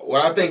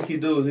 what I think he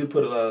do, he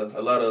put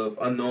a lot of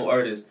unknown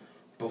artists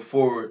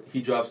before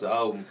he drops the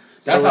album.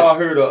 That's So, how I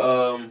heard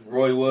of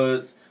Roy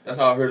Woods. That's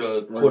how I heard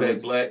of Kodak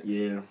Woods. Black.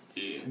 Yeah.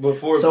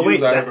 Before So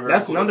Views, wait, I never heard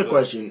that's of Kodak another Black.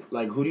 question.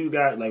 Like, who do you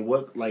got? Like,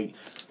 what? Like,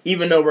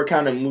 even though we're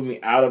kind of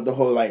moving out of the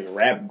whole like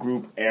rap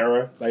group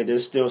era, like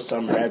there's still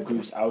some rap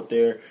groups out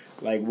there.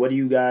 Like, what do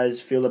you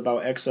guys feel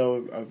about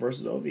EXO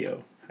versus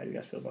OVO? How do you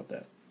guys feel about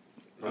that?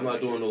 I'm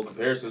not doing no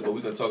comparisons, but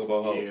we can talk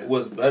about how Yeah.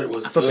 what's better,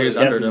 what's I thought they good. was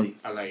under Definitely. them.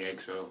 I like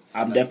EXO.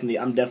 I'm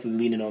definitely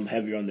leaning on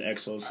heavier on the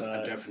EXO I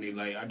side. definitely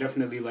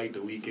like The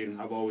Weeknd.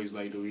 I've always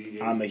liked The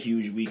Weeknd. I'm a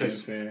huge Weeknd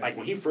Because, fan. like,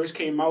 when he first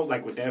came out,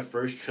 like, with that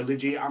first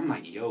trilogy, I'm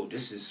like, yo,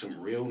 this is some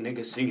real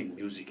nigga singing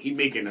music. He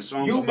making a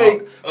song You about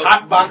make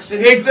hotboxing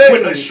Exactly.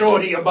 with a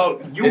shorty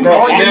about you. And know,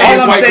 all- and all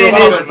I'm white saying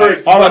girl is, power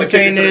perks. all You I'm gotta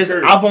saying kick it to is, the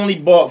curb. I've only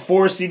bought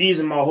 4 CDs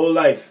in my whole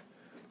life.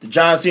 The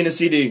John Cena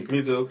CD.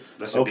 Me too.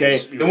 That's a Okay.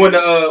 big- And when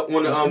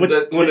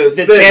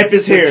the champ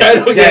is here.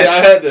 title, Yes. yeah, I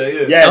had that. Yeah.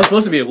 Yes. That was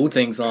supposed to be a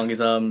Wu-Tang song.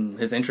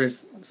 His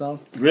entrance song.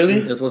 Really?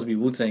 It was supposed to be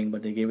Wu-Tang,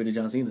 but they gave it to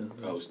John Cena.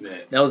 Oh,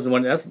 snap. That was the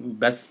one. That's the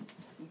best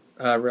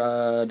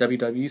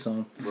WWE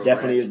song.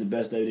 Definitely is the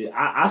best WWE.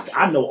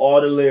 I know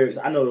all the lyrics.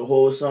 I know the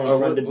whole song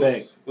front to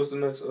back. What's the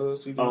next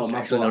CD? Oh, my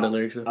Actually, know fault. the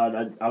lyrics.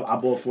 I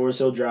bought Forest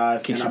Hill Drive.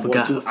 In case and you I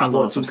forgot,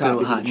 bought two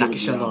copies of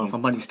Trilogy album. My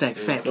money stacked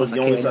fat. Those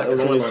Plus are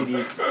the I only can't.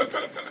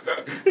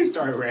 CDs.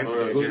 start rapping.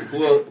 Right,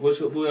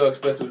 who y'all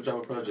expected to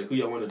drop a project? Who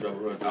y'all want to drop a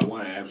project? I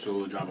want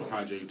Absol to drop a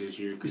project this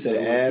year. You said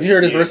Ab? You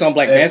heard his verse on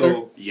Black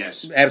Panther?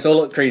 Yes.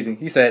 Absol crazy.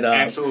 He said,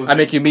 "I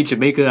make you meet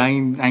Jamaica. I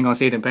ain't gonna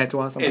say it in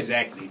patois."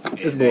 Exactly.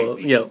 This boy,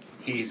 yo.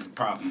 He's the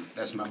problem.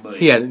 That's my buddy.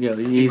 He's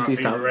my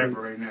favorite top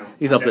rapper right now.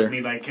 He's I up there.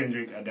 definitely like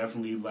Kendrick. I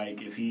definitely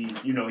like if he,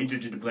 he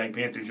just did the Black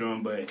Panther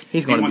joint, but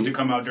he wants to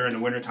come out during the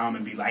wintertime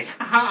and be like,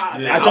 ha.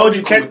 I told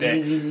you,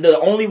 the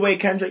only way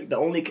Kendrick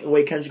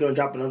gonna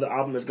drop another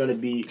album is gonna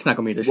be. It's not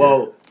gonna be this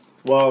year.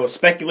 Well,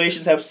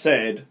 speculations have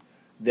said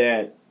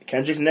that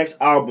Kendrick's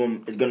next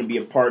album is gonna be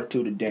a part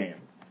 2 to Damn.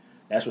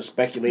 That's what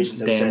speculations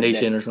have said.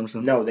 Damnation or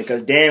something. No,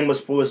 because Damn was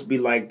supposed to be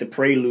like the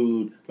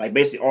prelude, like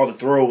basically all the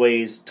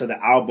throwaways to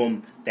the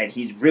album that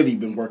he's really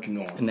been working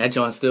on. And that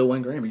John still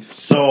won Grammys.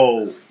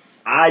 So,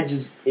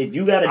 if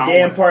you got a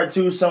Damn part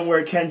 2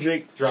 somewhere,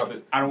 Kendrick, drop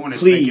it. I don't want to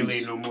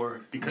speculate no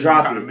more because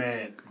I'm kind of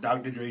mad.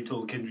 Dr. Dre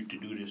told Kendrick to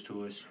do this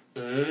to us.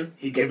 Mm-hmm.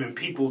 He giving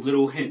people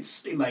little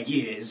hints. They like,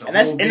 it's a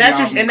and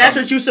that's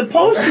what you're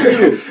supposed to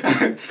do.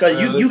 Because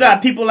you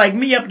got people like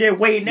me up there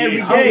waiting every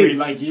day.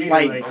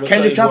 Like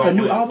Kendrick drop a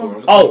new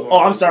album.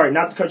 I'm sorry,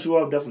 not to cut you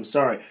off, definitely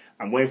sorry.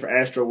 I'm waiting for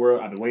Astro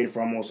World. I've been waiting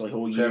for almost a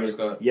whole year. Travis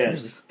Scott.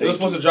 Yes. They were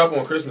supposed to drop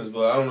on Christmas,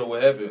 but I don't know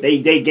what happened.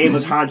 They gave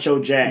us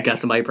Honcho Jack. Got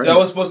somebody pregnant. That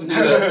was supposed to be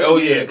that. Oh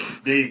yeah.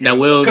 That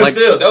will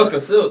concealed. That was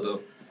concealed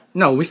though.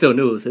 No, we still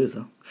knew it was his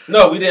though.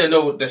 No, we didn't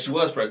know that she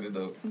was pregnant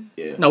though.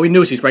 Yeah. No, we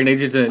knew she was pregnant.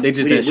 They just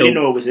didn't show.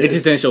 Know it was his. They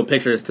just didn't show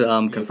pictures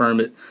to confirm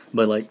it.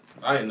 But like,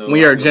 I didn't know. when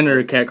you're a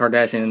Jenner Kat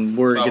Kardashian,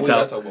 word gets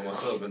out. I talk about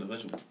myself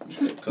individually.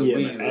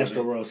 Yeah,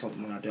 Astro World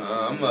something like that.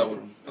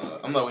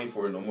 I'm not waiting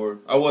for it no more.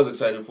 I was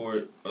excited for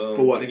it.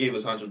 For what? They gave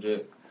us Honcho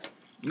Jack.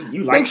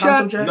 You like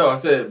Honcho Jack? No, I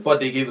said, but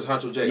they gave us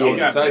Honcho Jack. Yeah, I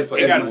was excited for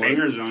it. It got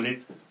bangers on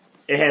it.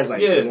 It has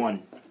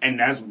one. And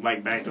that's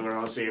like back to what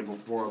I was saying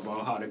before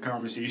about how the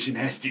conversation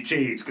has to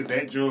change because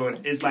that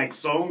joint is like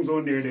songs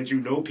on there that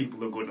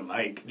people are going to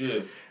like. Yeah.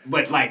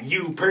 But like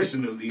you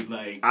personally,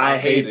 like I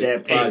hate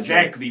that project.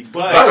 Exactly,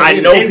 but I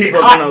know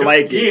people are gonna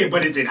like it. Yeah,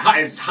 but is it hot?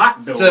 It's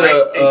hot though.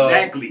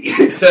 Exactly.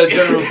 To the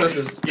general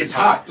census, it's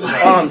hot.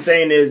 All I'm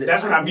saying is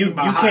that's what I mean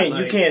by hot.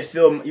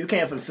 You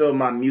can't fulfill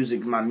my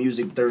music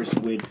thirst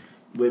with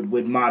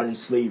modern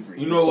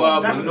slavery. You know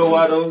why? You know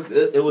why though?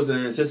 It was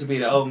an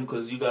anticipated album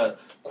because you got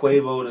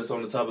Quavo that's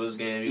on the top of this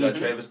game. You got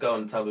Travis Scott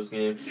on the top of this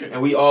game,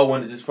 and we all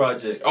wanted this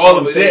project. All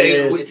of us.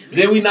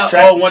 Did we not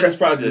all want this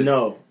project?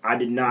 No, I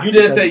did not. You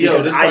didn't say,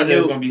 "Yo, this project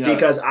is gonna be hot."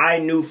 Because I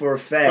knew for a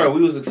fact. Bro,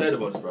 we was excited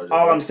about this project.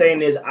 All I'm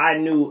saying is, I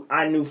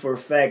knew for a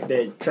fact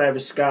that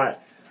Travis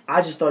Scott.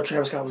 I just thought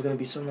Travis Scott was going to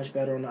be so much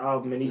better on the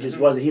album, and he just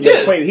wasn't. He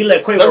let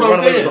Quavo run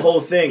away with the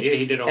whole thing. Yeah,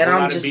 he did a whole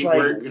lot of beat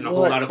work and a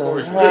whole lot of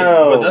chorus work.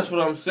 But that's what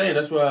I'm saying.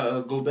 That's what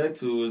I go back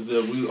to is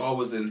that we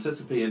always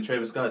anticipating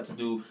Travis Scott to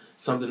do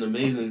something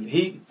amazing.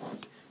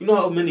 You know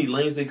how many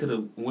lanes they could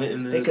have went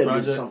in this project? They could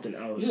have done something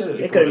else. Yeah.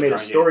 They could have made a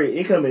story.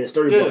 It could have made a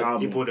storybook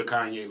album. He pulled a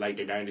Kanye like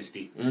The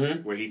Dynasty,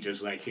 where he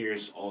just like,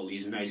 here's all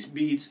these nice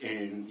beats,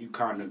 and you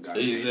kind of got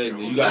it.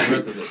 Exactly. You got the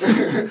rest of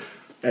it.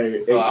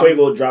 And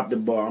Quavo dropped the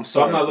ball. I'm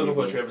sorry. So I'm not looking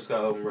for a Travis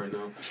Scott album right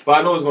now. But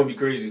I know it's going to be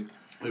crazy.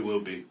 It will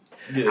be.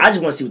 Yeah. I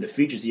just want to see what the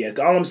features he has.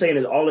 All I'm saying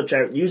is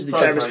usually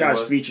Travis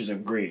Scott's features are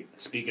great.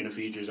 Speaking of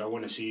features, I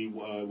want to see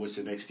what's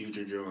the next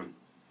Future joint.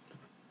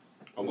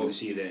 I want to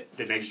see that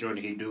the next joint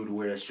he do to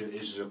where it's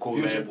just a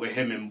collab with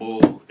him and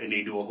Bull, and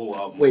they do a whole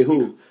album. Wait,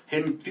 who?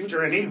 Him,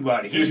 Future, and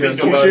anybody. He's been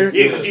doing it.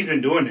 Yeah, because he's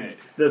been doing that.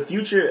 The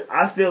Future,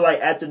 I feel like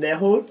after that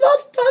whole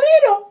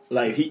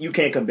like you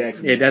can't come back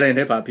from that. Yeah, that ain't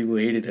hip hop. People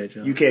hated that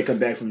job. You can't come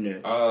back from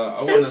there.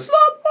 I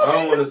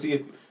don't want to see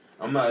if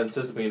I'm not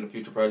anticipating a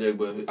future project,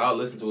 but I'll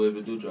listen to it if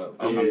it do drop.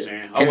 That's what I'm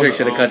saying. Kendrick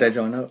should have cut that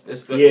joint out.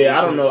 Yeah,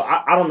 I don't know.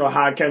 I don't know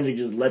how Kendrick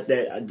just let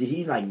that. Did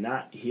he like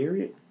not hear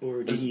it,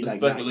 or did he like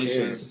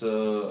speculations?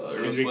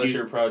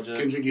 Kendrick project.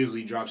 Kendrick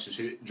usually drops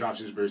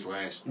his verse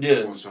last.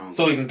 Yeah, on songs.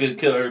 So he can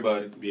kill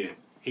everybody. Yeah,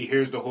 he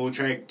hears the whole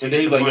track, and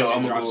then he's like, "Yo,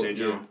 I'm gonna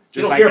go."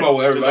 Just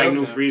like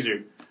New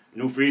Freezer.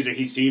 New Freezer,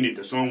 he seen it.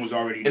 The song was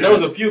already done. And there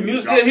was a few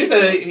music. Yeah, he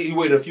said he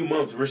waited a few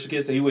months. Rich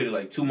Kid said he waited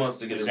like 2 months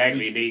to get it.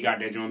 Exactly. Then he got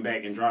that joint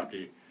back and dropped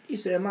it. He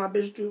said, "My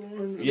bitch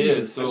do."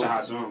 Yeah, so that's a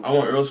hot song. I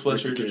want Earl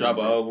Sweatshirt to drop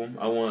an album.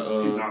 I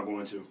want. He's not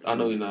going to. I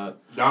know he's not.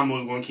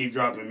 Damo's going to keep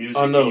dropping music.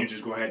 I know. You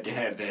just going to have to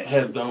have that.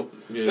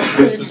 Yeah.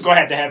 You just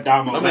going to have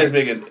Damo. I'm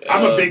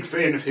a big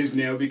fan of his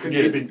now because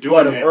they've been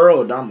doing that.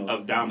 Earl Damo.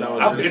 Of Damo.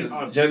 I've been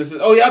Genesis.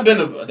 Oh yeah, I've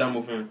been a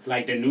Damo fan.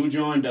 Like the new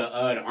joint, the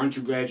Aren't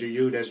You Glad You're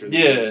You? That's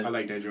really cool. I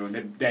like that joint.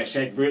 That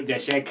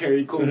Shaq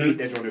Carey cool beat.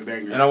 That joint is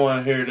banger. And I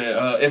want to hear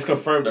that. It's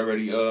confirmed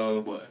already.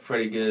 What?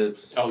 Freddie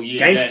Gibbs. Oh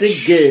yeah.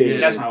 Gangsta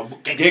Gibbs. That's how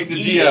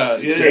Gangsta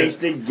Gibbs.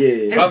 Gangsta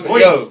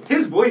Gibbs.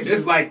 His voice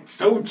is like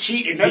so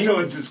cheap, and that joint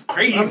is just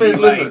crazy. I mean,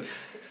 listen.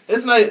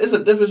 It's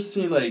a difference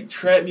between like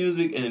trap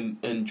music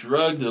and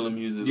drug dealing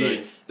music. Yeah.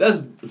 Like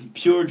that's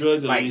pure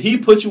drug dealing. Like, he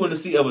put you in the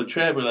seat of a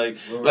trapper. Like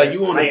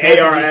you on the like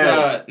passenger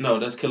side. No,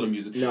 that's killer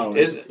music. No,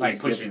 it's like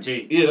Pusha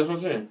T. Yeah, that's what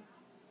I'm saying.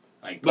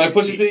 Like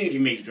Pusha T, he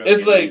makes drugs.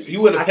 it's like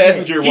you in a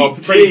passenger while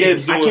Freddie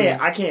Gibbs doing.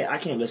 I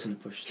can't listen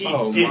to Push.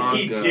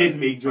 He did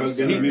make drugs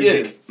in the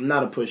music. I'm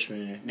not a Push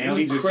fan. Now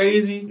he's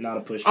crazy. Not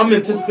a Push fan. I'm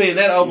anticipating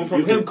that album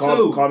from him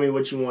too. Call me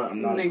what you want.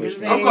 I'm not a Push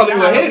fan. I'm calling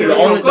you a hater.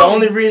 The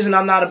only reason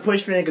I'm not a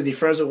Push fan because he's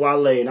friends with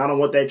Wale, and I don't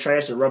want that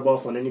trash to rub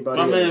off on anybody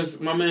else.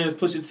 My man's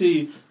Pusha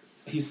T.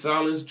 He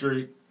silenced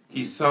Drake.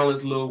 He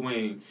silenced Lil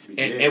Wayne.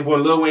 And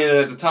when Lil Wayne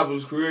at the top of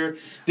his career,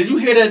 did you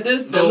hear that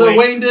Lil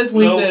Wayne diss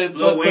when he said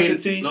fuck Pusha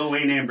T? Lil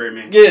Wayne and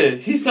Birdman. Yeah,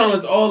 he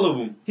silenced all of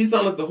them. He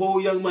silenced the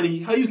whole Young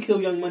Money. How you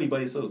kill Young Money by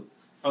yourself?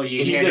 Oh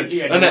yeah, he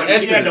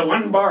had the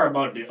one bar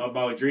about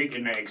Drake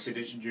and the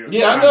Exodus Drill.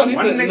 Yeah, I know. He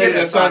said nigga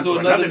that signed to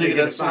another nigga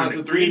that signed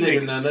to three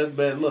niggas. Now that's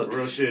bad luck.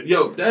 Real shit.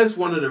 Yo, that's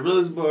one of the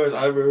realest bars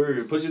I ever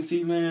heard. Pusha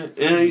T, man.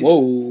 And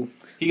Whoa.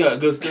 He got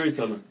good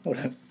storytelling.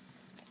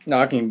 No,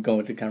 I can go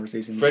with the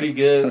conversation. Freddie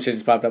Gibbs. Some shit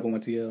just popped up on my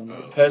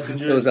TL.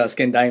 Passenger. It was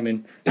Skin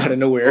Diamond out of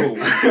nowhere. Oh.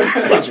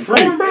 That's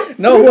free.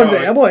 No, it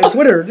wasn't. I'm on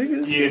Twitter.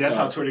 Nigga. Yeah, that's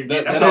how Twitter.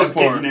 That's how how it's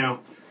getting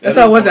now. That's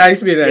how it was. I used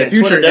to be that.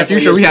 In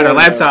future, we had our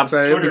laptops.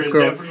 So Twitter we is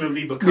scroll.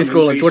 definitely becoming We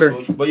scrolling Facebook.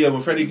 Twitter. But yeah,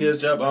 when Freddie Gibbs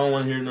drop, I don't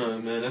want to hear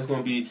nothing, man. That's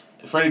gonna be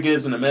Freddie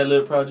Gibbs and the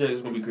Madlib project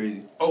is gonna be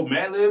crazy. Oh,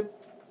 Madlib.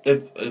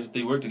 If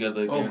they work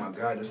together again. Oh my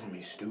god, that's gonna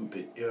be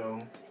stupid,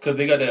 yo. Because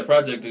they got that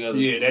project together.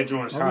 Yeah, that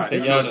joint's hot.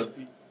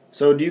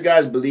 So, do you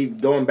guys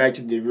believe, going back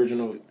to the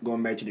original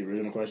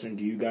question,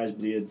 do you guys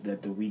believe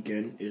that The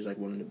Weeknd is like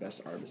one of the best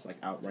artists like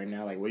out right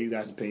now? Like, what are you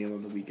guys' opinion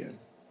on The Weeknd?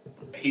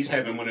 He's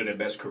having one of the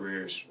best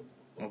careers.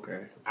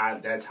 Okay,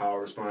 that's how I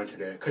respond to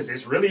that because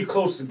it's really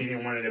close to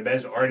being one of the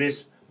best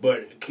artists,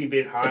 but keep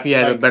it hot. If he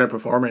had a better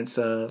performance,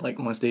 like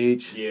on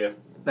stage, yeah,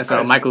 that's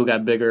how Michael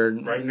got bigger.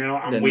 Right now,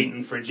 I'm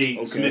waiting for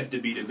Jaden Smith to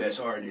be the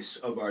best artist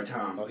of our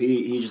time. Oh,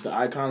 he's just the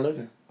icon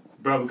living.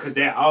 Bro, because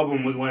that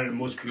album was one of the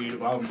most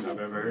creative albums I've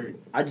ever heard.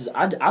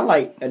 I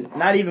like, and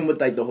not even with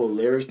like the whole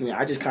lyrics thing.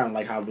 I just kind of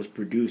like how it was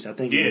produced. I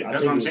think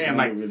that's what I'm saying.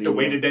 Like really the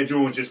way that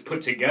joint was just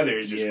put together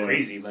is just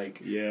crazy.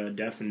 Like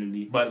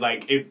definitely. But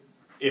like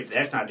if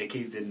that's not the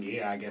case, then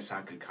I guess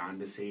I could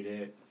kind of say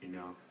that. You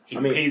know, he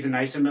pays a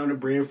nice amount of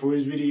bread for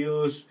his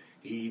videos.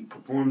 He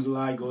performs a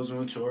lot, goes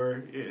on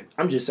tour. Yeah,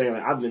 I'm just saying.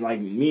 Like I've been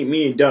like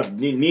me and Duff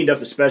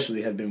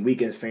especially have been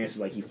Weeknd fans since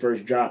like he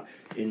first dropped,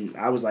 and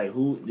I was like,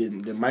 who did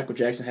Michael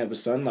Jackson have a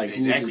son? Like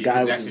who's this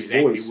guy with his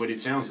voice? What it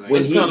sounds like.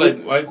 It sounds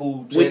like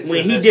Michael Jackson.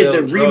 When he did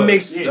the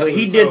remix,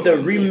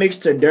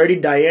 remix to Dirty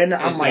Diana,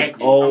 I'm like,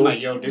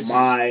 yo, this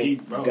my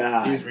is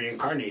god, he's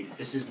reincarnated.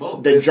 This is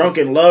both. The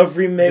Drunken Love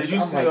remix. Did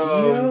you see, like,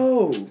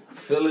 yo,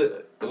 feel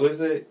it. What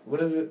is it?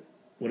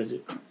 What is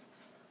it?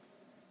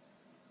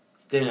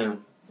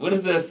 Damn. What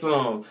is that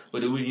song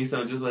where the Weeknd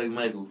sound just like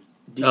Michael?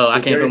 I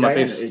can't feel my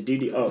face.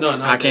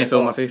 No, I can't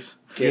feel my face.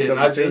 Can't feel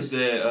my face.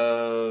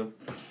 Damn.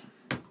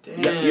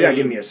 You gotta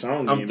give me a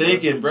song. I'm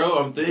thinking, bro.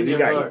 I'm thinking.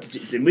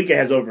 The Weeknd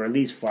has over at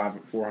least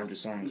 400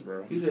 songs,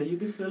 bro. He said, "You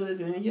can feel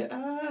it in your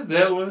eyes."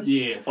 That one.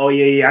 Yeah. Oh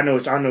yeah. I know.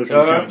 What you're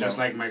saying. Just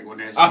like Michael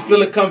Nash. I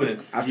feel it coming.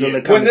 I feel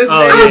it coming.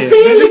 I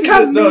feel it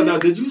coming. No.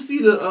 Did you see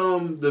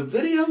the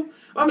video?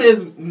 I mean,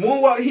 it's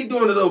moonwalk. He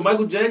doing the little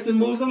Michael Jackson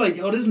moves. I'm like,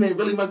 yo, this man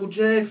really Michael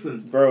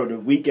Jackson. Bro, The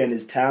Weeknd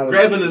is talented.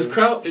 Grabbing his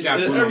crowd.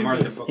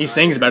 He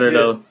sings better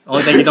though.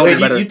 Only thing he don't do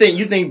better.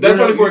 You think that's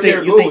Bruno, 24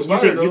 karat gold.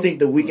 You think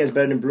The Weeknd's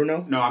better than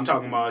Bruno? No, I'm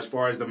talking about as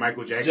far as the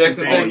Michael Jackson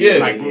thing. Yeah.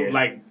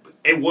 Like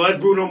it was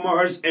Bruno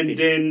Mars, and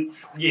then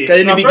Because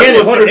in the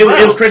beginning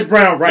it was Chris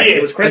Brown, right? Yeah.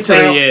 It was Chris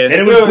Brown, and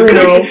it was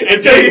Bruno.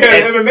 Until you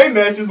had MMA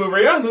matches with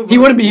Rihanna. He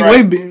would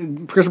be.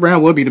 Chris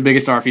Brown would be the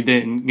biggest star if he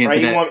didn't get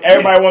into that.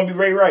 Everybody want to be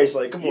Ray Rice.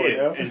 Like, come on,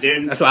 yo. And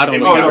then that's why I don't.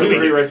 He was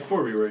Ray Rice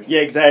before Ray Rice. Yeah,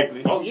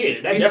 exactly. Oh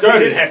yeah, that definitely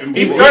did happen.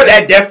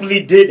 That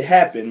definitely did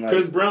happen.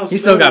 Chris Brown. He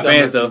still got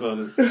fans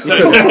though.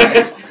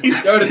 He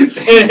started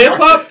in hip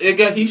hop.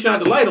 He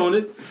shined the light on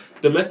it.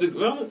 Domestic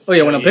violence. Oh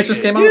yeah, when the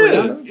pictures came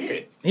out, yeah.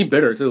 He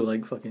bitter too,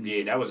 like fucking.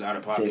 Yeah, that was out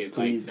of pocket.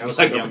 Like that was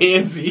like a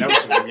pansy.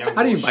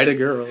 How do you bite a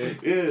girl?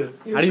 Yeah.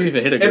 How do you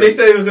even hit a girl? And they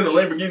said it was in a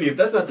Lamborghini. If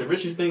that's not the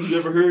richest thing you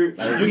ever heard,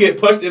 you get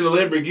punched in a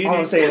Lamborghini. All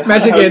I'm saying,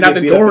 imagine getting out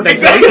the door.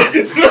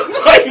 Exactly.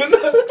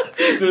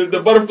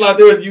 The butterfly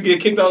doors, you get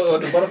kicked out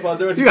of the butterfly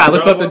doors. You gotta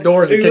lift up the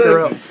doors and kick her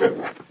up.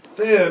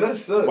 Damn, that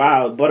sucks.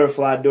 Wow,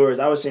 butterfly doors.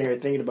 I was sitting here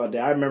thinking about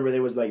that. I remember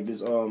there was like this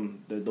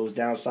those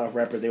down south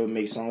rappers, they would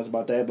make songs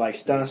about that, like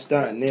stunt,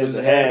 and there's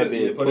a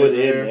habit, put it in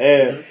the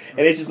air. Mm-hmm.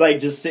 And it's just like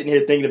sitting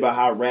here thinking about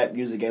how rap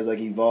music has like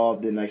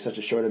evolved in like such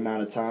a short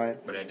amount of time.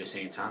 But at the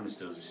same time, it's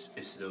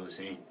still the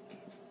same.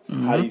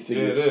 Mm-hmm. How do you feel?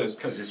 Yeah, it is.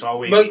 Because it's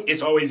always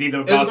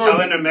either about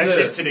telling a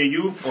message to the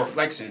youth or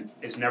flexing.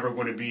 It's never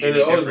going to be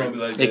any different.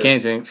 Like it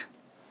can't change.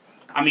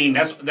 I mean,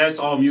 that's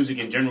all music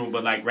in general,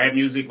 but like rap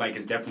music, like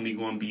is definitely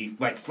going to be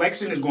like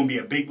flexing is going to be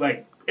a big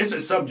like it's a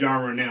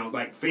subgenre now.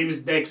 Like Famous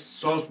Dex,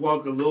 Sauce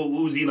Walker, Lil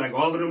Uzi, like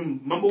all of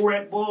them mumble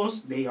rap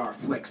bulls, they are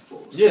flex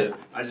bulls. Yeah,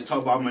 I just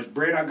talk about how much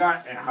bread I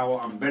got and how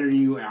I'm better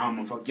than you and how I'm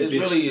gonna fuck your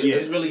bitch.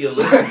 It's really a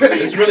listen.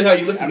 It's really how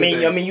you listen. I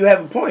mean, you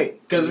have a point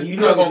because you're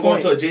not gonna go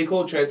into a J.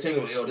 Cole track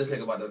tangle. Yo, this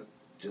nigga about to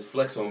just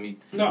flex on me.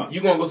 No,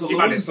 you gonna go to a Lil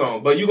Uzi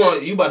song, but you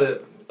about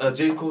to a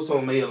J. Cole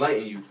song may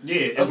enlighten you. Yeah,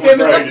 If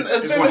Famous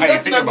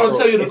Dex not going to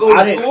tell you to go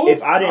to school.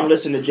 If I didn't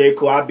listen to J.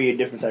 Cole, I'd be a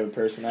different type of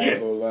person. I ain't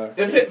gonna lie.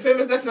 If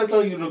Famous Dex not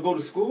telling you to go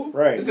to school,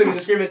 right? This nigga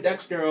just screaming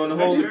Dexter on the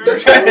whole.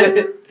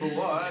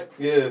 What?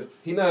 Yeah,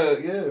 he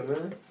not. Yeah,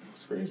 man,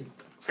 it's crazy.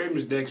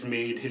 Famous Dex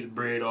made his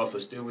bread off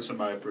of stealing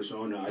somebody's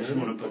persona. I just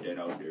want to put that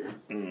out there.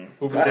 Who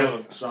was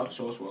that? Sauce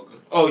Walker.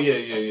 Oh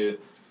yeah.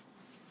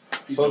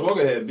 Sauce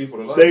Walker had beef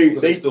with a lot.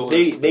 They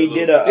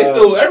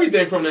stole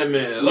everything from that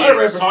man. A lot of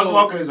rappers. Sauce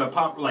Walker is a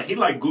pop. Like he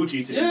like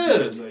Gucci to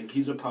this. Like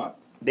he's a pop.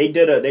 They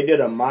did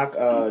a mock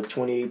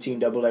 2018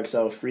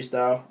 XXL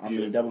freestyle. I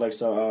mean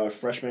XXL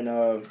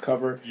freshman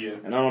cover. Yeah.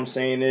 And all I'm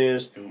saying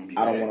is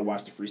I don't want to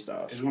watch the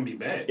freestyles. It's gonna be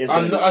bad.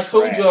 I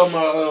told y'all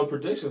my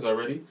predictions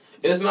already.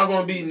 It's not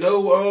gonna be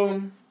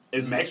no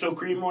If Maxo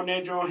Cream on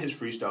that joint, his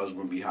freestyle is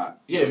gonna be hot.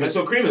 Yeah,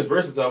 Maxo Cream is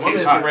versatile. My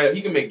man can rap.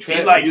 He can make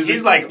trap music.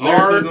 He's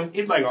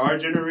like our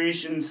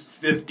generation's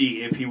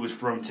 50 if he was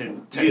from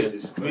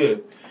Texas. Yeah.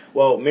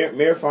 Well,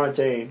 Mayor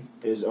Fontaine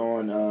is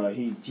on.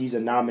 He's a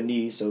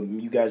nominee, so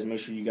you guys make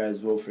sure you guys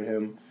vote for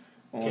him.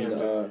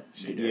 On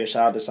shout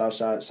out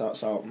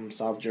to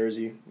South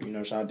Jersey.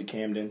 Shout out to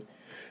Camden.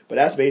 But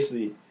that's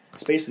basically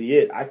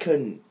it. I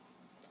couldn't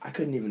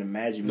even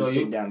imagine me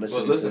sitting down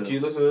listening. But listen, can you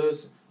listen to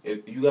this?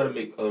 If you gotta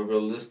make a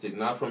realistic,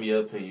 not from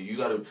your opinion. You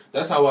gotta.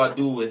 That's how I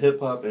do with hip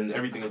hop and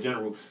everything in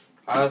general.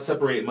 I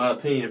separate my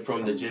opinion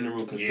from the general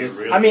consensus.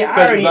 Yeah, really. I mean,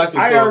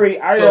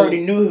 I already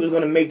knew he was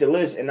gonna make the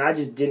list, and I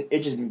just didn't. It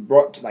just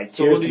brought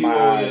tears to my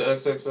eyes. Your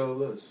XXL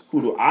list?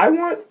 Who do I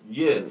want?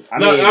 Yeah. I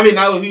mean,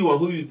 not who you want.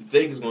 Who you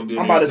think is gonna be?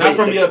 I'm about to say, not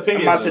from your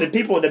opinion. I'm about to say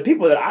the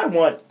people that I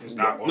want. It's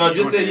not. No,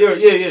 just say your.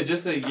 Yeah.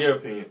 Just say your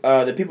opinion.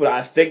 The people that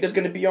I think that's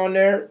gonna be on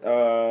there.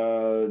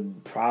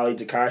 Probably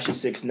Tekashi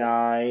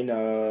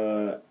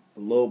 6ix9ine.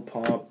 Lil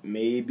Pump,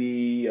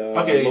 maybe.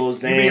 Okay, Lil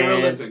Xan, you being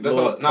realistic. That's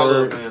all. Not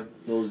Lil Xan.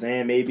 Lil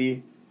Xan,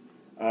 maybe.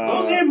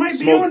 Lil Xan might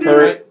be on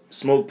there. Right?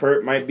 Smoke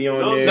Perp might be on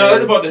there. No,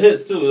 it's about the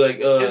hits too, like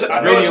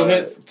radio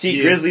hits.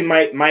 T Grizzly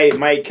might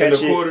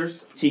catch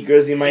it. T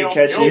Grizzly might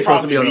catch it. He's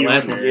supposed to be on the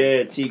last one.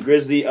 Yeah, T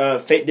Grizzly.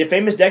 Did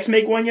Famous Dex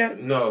make one yet?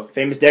 No.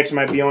 Famous Dex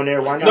might be on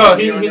there. Why not? No,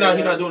 he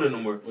not doing it no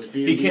more.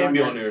 He can't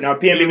be on there. No,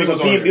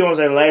 PNB was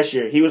there last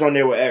year. He was on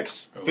there with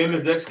X.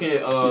 Famous Dex can't.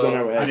 He was on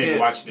there with X. I just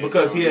watched it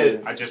because he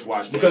had. I just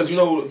watched it because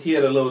he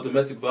had a little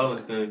domestic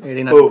violence thing. Yeah,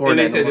 and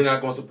they said they're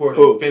not going to support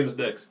him. Famous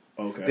Dex.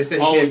 Okay. They said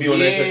he can't be on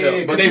that check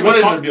out. But they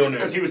wanted him to be on there.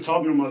 Because he was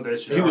talking about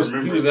that shit. He was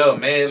out,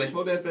 man. Like,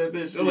 fuck that fat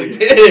bitch. I'm like,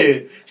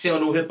 damn. She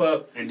don't know hip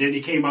hop. And then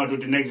he came out with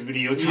the next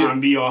video trying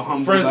to be all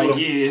humble. Friends like,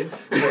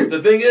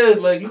 The thing is,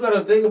 like, you got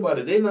to think about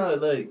it. They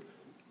not, like,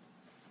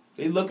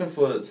 they looking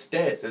for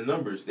stats and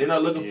numbers. They're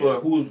not looking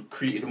for who's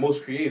the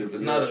most creative.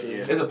 It's not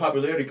it's a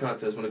popularity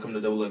contest when it comes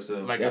to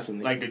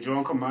XXL. Like the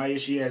Joan Kamaya,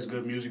 she has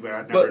good music, but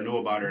I never knew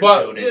about her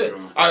until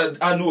that Joan.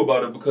 I knew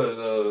about her because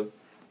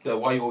the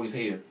Why You Always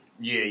Hating.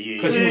 Yeah.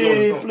 Because she was on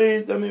the song.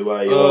 Please tell me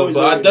why you always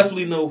But I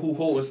definitely know who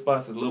holding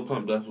spots is Lil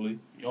Pump, definitely.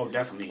 Oh,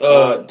 definitely.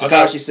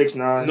 Tekashi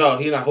 6ix9ine. No,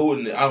 he not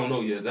holding it. I don't know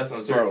yet. That's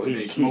uncertain for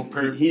me. Smoke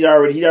Perp. He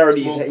already had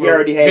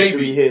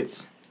 3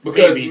 hits.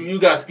 Because you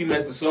got Ski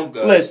Master Slump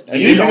guy. Listen,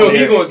 he's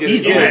gonna get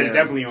He's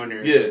definitely on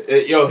there.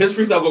 Yeah, his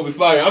freestyle gonna be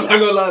fire. I'm not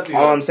gonna lie to you.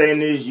 All I'm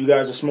saying is you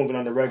guys are smoking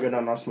on the record,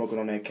 I'm not smoking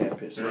on that cat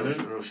piss.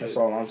 That's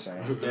all I'm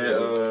saying.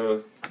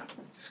 And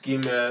Ski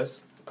Mask.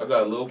 I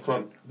got Lil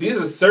Pump.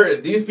 These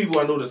people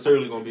I know that's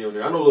certainly gonna be on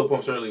there. I know Lil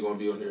Pump certainly gonna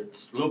be on there.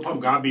 Lil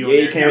Pump gotta be on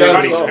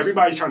there.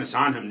 Everybody's trying to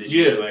sign him this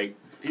year. Like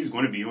he's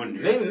gonna be on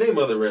there. Name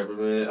other rapper,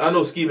 man. I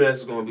know Ski Mask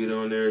is gonna be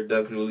on there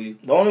definitely.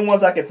 The only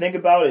ones I can think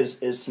about is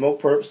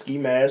Smoke Perp, Ski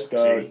Mask,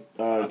 Tekashi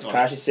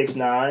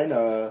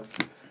 6ix9ine,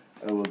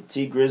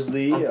 T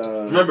Grizzly.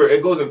 Remember,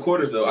 it goes in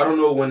quarters though. I don't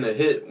know when the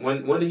hit.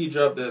 When did he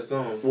drop that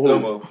song?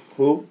 Gummo.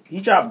 Who? He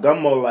dropped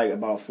Gummo like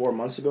about 4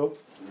 months ago.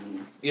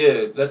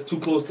 Yeah, that's too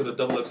close to the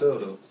XXL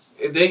though.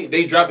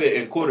 They drop it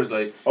in quarters,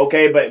 like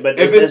okay, but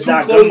if it's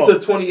too close to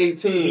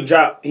 2018,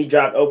 he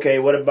dropped. Okay,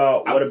 what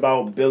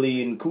about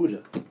Billy and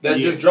Kuda? That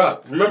just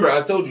dropped. Remember,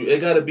 I told you it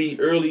got to be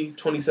early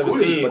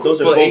 2017. But those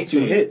are both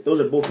 2 hits. Those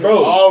are both hits.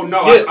 Bro. Oh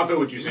no, I feel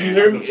what you're saying. You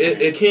hear me?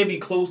 It can't be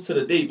close to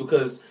the date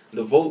because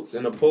the votes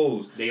and the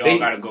polls they all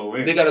gotta go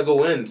in. They gotta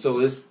go in.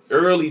 So it's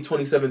early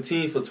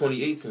 2017 for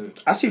 2018.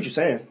 I see what you're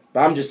saying,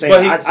 but I'm just saying.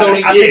 I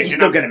think he's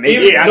still gonna make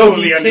it. Yeah, I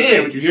totally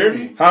understand what you're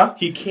saying. Huh?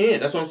 He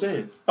can't. That's what I'm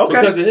saying.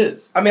 Okay. Because it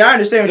is. I mean, I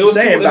understand what you're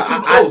saying, but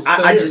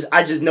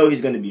I just know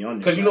he's gonna be on there.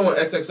 Because you know when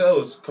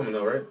XXL is coming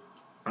out, right?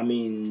 I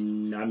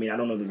mean, I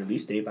don't know the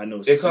release date. I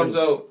know it comes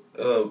out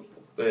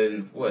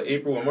in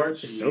April or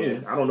March.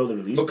 Yeah, I don't know the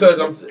release because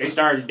date.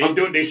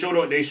 They showed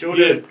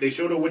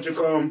the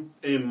Witcher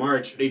in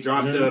March. They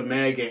dropped the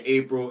mag in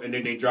April, and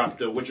then they dropped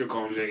the Witcher in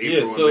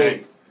April and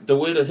May. The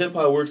way the hip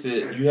hop works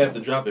is you have to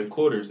drop in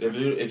quarters. If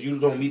you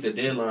don't meet the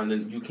deadline,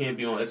 then you can't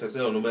be on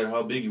XXL no matter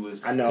how big you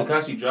is. I know.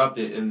 Tekashi dropped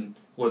it in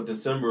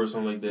December or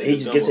something like that. He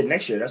just gets it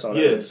next year. That's all.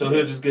 Yeah, so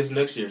he'll just get it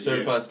next year,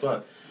 certified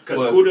spot.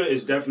 Because Cuda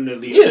is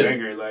definitely a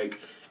banger. Like,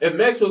 if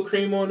Maxwell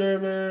Cream on there,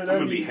 man, I'm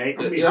gonna be happy. I'm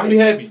gonna be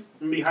happy.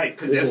 I'm gonna be hyped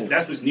because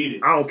that's what's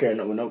needed. I don't care.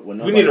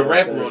 We need a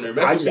rapper on there.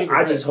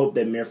 I just hope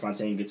that Mir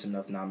Fontaine gets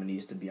enough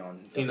nominees to be on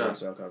the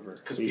XL cover.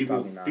 Because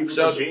people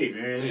shade,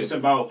 man. It's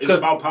about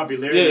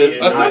popularity.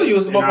 Yeah, I'm telling you,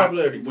 it's about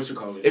popularity. What you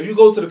call it? If you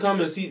go to the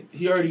comments, he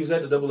already was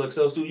at the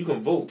XXL too. You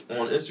can vote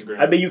on Instagram.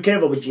 I mean, you can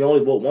vote, but you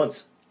only vote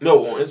once.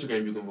 No, on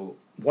Instagram you can vote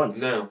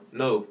once. Now,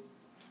 no.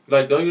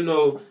 Like, don't you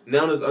know,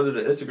 now that's under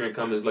the Instagram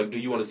comments, like, do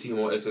you want to see him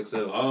on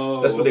XXL?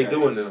 Oh, that's what they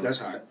doing now. That's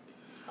hot.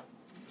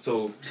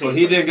 So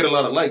he didn't get a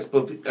lot of likes,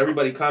 but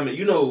everybody comment,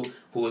 you know,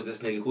 who is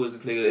this nigga? Who is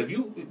this nigga? If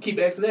you keep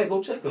asking that,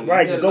 go check him.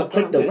 Right, just go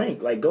click the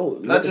link. Like, go.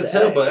 Not just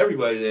him, but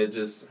everybody that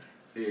just...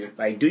 Yeah.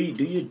 Like, do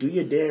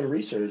your damn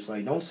research.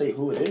 Like, don't say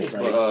who it is.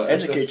 Like,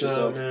 educate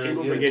yourself. Man,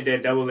 people forget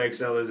that double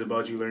XL is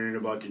about you learning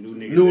about the new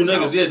niggas. New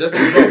niggas, yeah, that's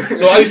what you know.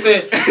 So are you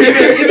saying,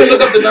 even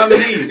look up the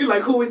nominees. He's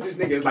like, who is this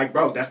nigga? It's like,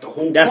 bro, that's the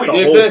whole point. The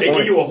whole They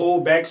give you a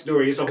whole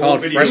backstory. It's a whole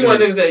video. You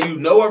want niggas that you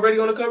know already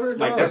on the cover?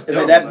 Like, that's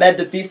like that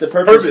defeats the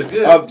purpose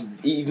of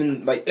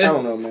even, like, I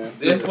don't know, man.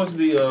 It's supposed to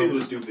be... people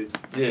are stupid.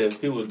 Yeah,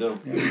 people are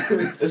dumb.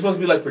 It's supposed to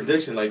be like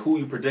prediction, like who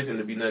you predicting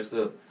to be next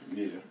up.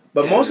 Yeah.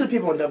 But most of the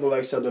people on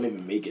Double XL don't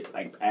even make it,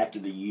 like, after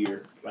the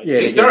year. Like,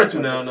 they started to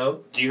now,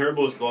 though. G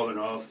Herbo's falling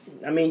off.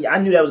 I mean, I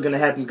knew that was going to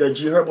happen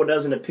because G Herbo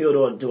doesn't appeal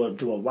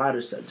to a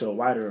wider set, to a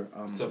wider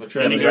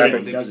and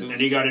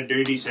he got a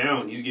dirty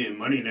sound. He's getting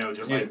money now,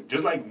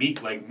 just like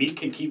Meek. Like, Meek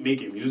can keep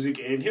making music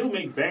and he'll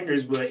make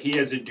bangers, but he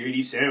has a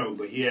dirty sound,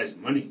 but he has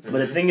money. But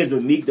the thing is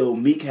with Meek though,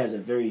 Meek has a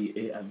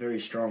very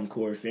strong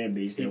core fan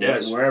base. He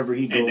does. Wherever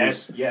he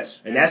goes,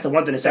 and that's the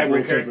one thing that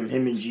separates him from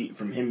him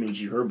and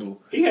G Herbo.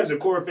 He has a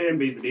core fan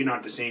base, but they're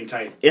not the same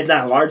type. It's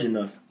not large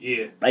enough.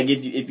 Yeah. Like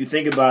if you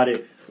think about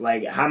it,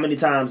 like how many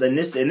times, and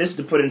this is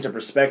to put it into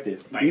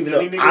perspective. Like, even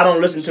though I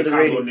don't listen to the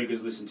radio,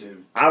 niggas listen to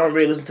him. I don't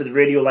really listen to the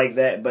radio like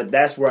that. But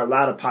that's where a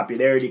lot of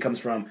popularity comes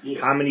from.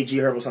 Yeah. How many G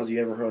Herbo songs have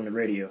you ever heard on the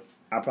radio?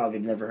 I probably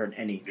have never heard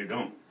any. You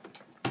don't.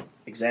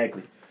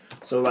 Exactly.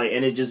 So like,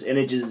 and it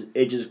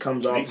just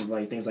comes off of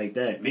like things like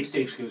that.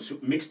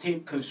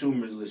 Mixtape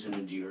consumers listen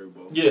to G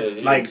Herbo.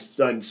 Yeah. Like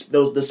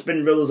those the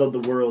Spinrillas of the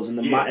world and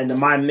the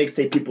My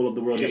mixtape people of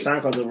the world, the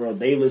SoundCloud of the world,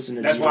 they listen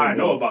to. That's G why Herbo. I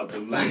know about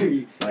them.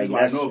 That's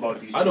why I know about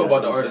these. I know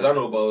about the artists. I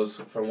know about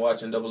from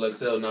watching Double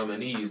XL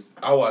nominees.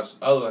 I watch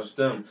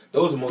them.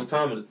 Those are the most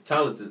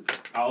talented.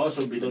 I'll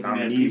also be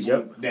looking at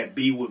people that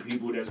be with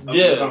people that's up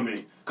and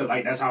coming. Cause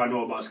like that's how I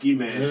know about Ski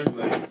Mask.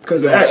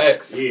 Because of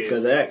X. Yeah.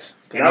 Because of X.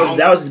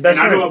 That was his best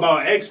friend. I know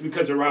about X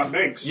because of Rob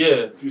Banks.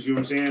 Yeah. You see what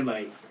I'm saying?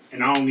 Like,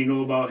 and I only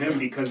know about him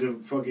because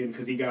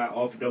he got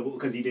off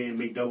because he didn't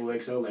make Double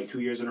XL like 2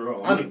 years in a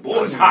row. I'm like,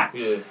 boy, it's hot.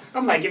 Yeah.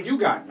 I'm like, if you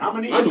got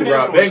nominated, I knew for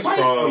Rob Banks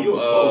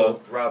twice,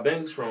 Rob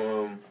Banks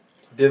from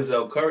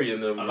Denzel Curry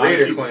and the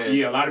Raider Clan.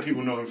 Yeah, a lot of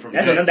people know him from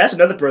that's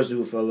another person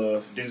who fell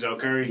off. Denzel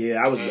Curry.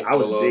 Yeah, I was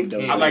big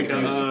though. I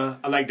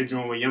like the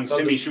joint with Young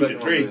Simi shoot the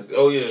 3.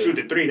 Oh yeah, shoot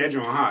the 3. That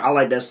joint hot. I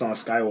like that song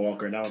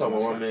Skywalker. That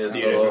was my man. That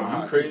joint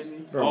hot. Crazy.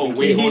 Bro, oh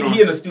wait,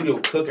 he in the studio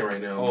cooking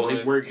right now. Oh,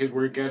 his work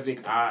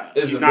ethic.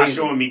 He's amazing. not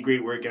showing me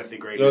great work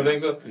ethic right now. You now.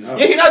 don't think so? No.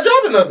 Yeah, he not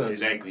dropping nothing.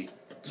 Exactly.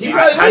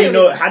 How do you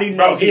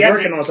know he's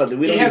working on something?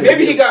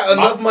 Maybe he got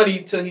enough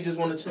money till he just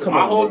want to chill.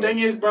 My whole thing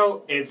is,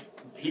 bro, if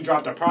he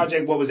dropped a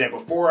project, what was that,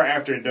 before or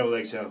after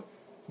Double XL?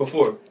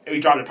 Before. He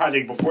dropped a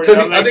project before the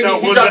Double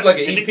XL. He dropped like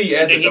an EP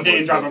after he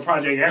didn't drop a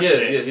project after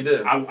that. Yeah, he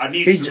did. I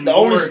need some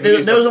more.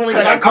 There was only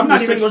like a couple of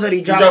singles that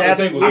he dropped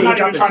after. I'm not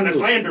even trying to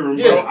slander him,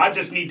 bro. I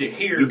just need to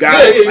hear. You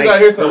got to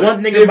hear something. The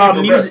one thing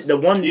about music, the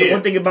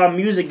one thing about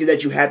music is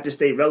that you have to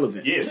stay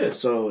relevant. Yeah.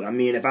 So I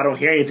mean, if I don't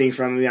hear anything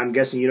from you, I'm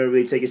guessing you don't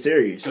really take it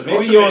serious.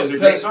 Maybe it's a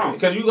great song.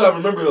 Because you gotta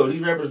remember though,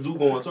 these rappers do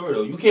go on tour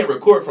though. You can't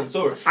record from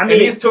tour. I mean,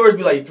 these tours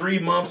be like 3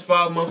 months,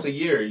 5 months, a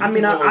year. I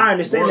mean, I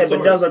understand that, but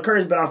Denzel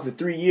Curry's been out for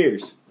 3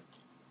 years.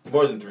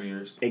 More than 3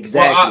 years.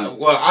 Exactly.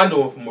 Well, I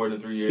know him for more than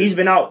 3 years. He's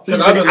been out. He's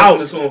been out.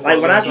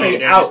 Like when I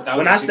say out,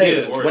 when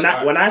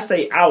I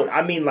say out,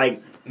 I mean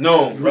like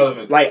no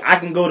relevant. Like I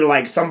can go to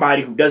like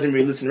somebody who doesn't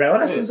really listen to rap. Oh,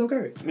 that's Denzel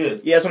Curry.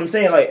 Yeah, that's what I'm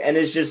saying. Like, and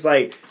it's just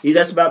like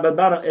that's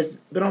about it's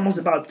been almost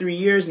about 3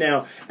 years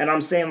now, and I'm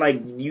saying like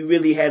you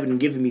really haven't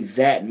given me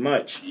that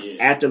much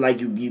after like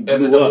you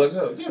blew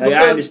up. Like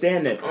I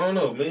understand that. I don't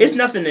know, man. It's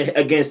nothing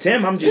against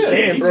him. I'm just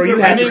saying, bro, you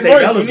have to stay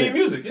relevant. You need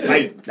music. Yeah.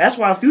 Like that's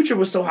why Future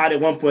was so hot at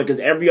one point because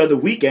every other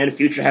weekend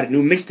Future had a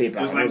new mixtape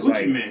out. Just like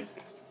Gucci Mane.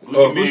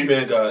 Gucci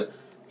Mane got.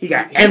 He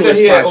got endless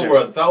he had projects.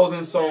 over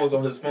 1,000 songs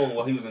on his phone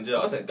while he was in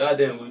jail. I said,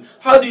 "Goddamn,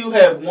 how do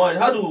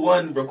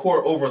one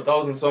record over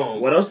 1,000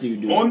 songs? What else do you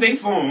do on their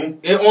phone?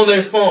 On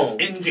their phone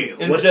in jail.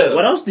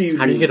 What else do you do?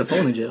 How do you get a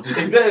phone in jail?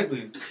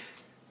 Exactly.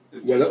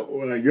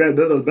 Well, you had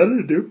nothing better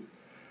to do.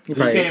 He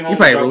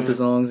probably wrote the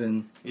songs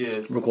and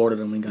Yeah. Recorded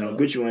them and got No, out.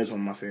 Gucci Mane is one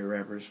of my favorite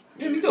rappers.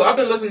 Yeah, me too. I've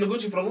been listening to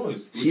Gucci for the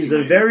longest. She's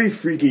a very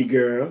freaky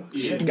girl.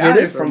 Yeah. She got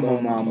it from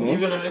her mama.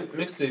 Even in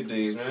mixtape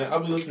days, man.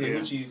 I've been listening to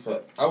Gucci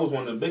for. I was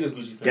one of the biggest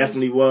Gucci fans.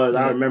 Definitely was.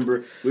 I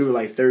remember we were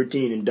like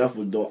 13 and Duff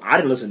was dope. I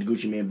didn't listen to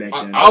Gucci Mane back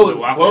then. I was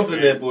Waka bumping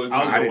fan. that boy.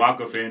 I was a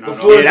Waka fan.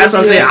 Yeah, that's what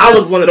I'm saying. I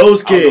was one of those I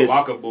was a kids.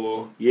 Waka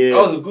boy. Yeah.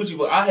 I was a Gucci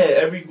boy. I had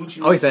every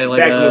Gucci. I always say like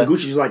back when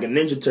Gucci was like a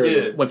Ninja Turtle.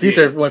 Yeah.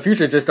 when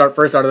Future just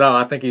first started out,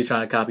 I think he was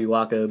trying to copy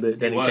Waka a bit.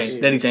 Then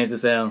he changed the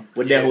sound.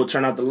 With that whole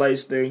turn out the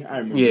lights thing. I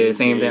remember. Yeah,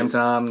 same damn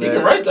time. He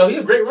can write though. He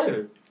a great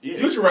writer. Yeah.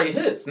 Future write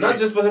hits, not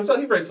just for himself.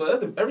 He write for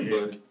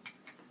everybody.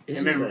 It's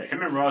Him just and, like-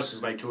 him and Ross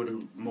is like two of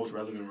the most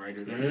relevant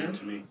writers right now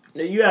to me.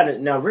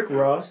 Now Rick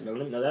Ross.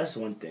 Now that's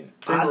one thing.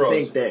 Pray I for Ross.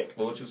 think that.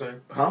 What you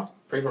saying? Huh?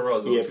 Pray for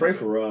Ross. Yeah, pray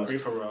for Ross. Pray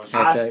for Ross.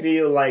 Yeah. I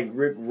feel like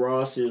Rick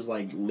Ross's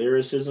like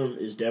lyricism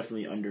is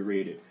definitely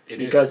underrated It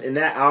because in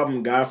that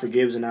album, God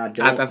Forgives and I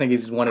Don't. I think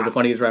he's one of the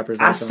funniest rappers.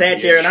 I of all sat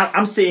time. there and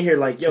I'm sitting here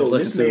like, yo, Just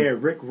this listen to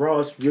man Rick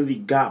Ross really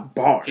got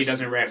bars. He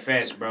doesn't rap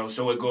fast, bro,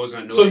 so it goes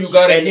unnoticed. So you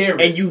gotta hear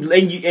it.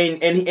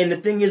 And the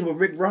thing is with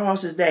Rick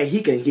Ross is that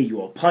he can give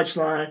you a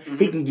punchline,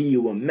 he can give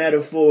you a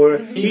metaphor,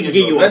 he can give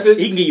you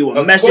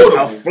a message,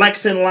 quotable. a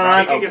flexing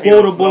Right, line, he a can give you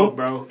a quotable. flow,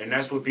 bro, and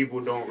that's what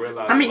people don't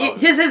realize. I mean, about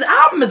his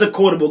album is a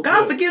quotable.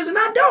 God Forgives and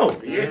I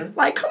Don't. Yeah.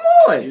 Like, come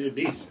on. He's a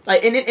beast.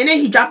 Like, and then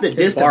he dropped the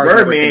diss to bars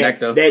never Birdman connect,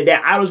 though.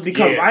 that idols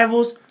become Yeah.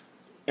 rivals.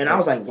 And I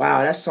was like,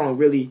 wow, that song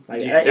really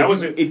like Yeah, that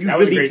was a if you great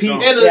really peep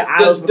song. And that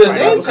idols the become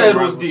name rivals.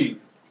 title was deep.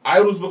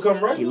 Idols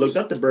become rivals. He looked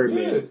up to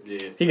Birdman.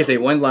 Yeah. He can say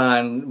one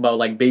line about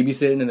like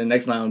babysitting, and the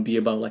next line would be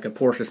about like a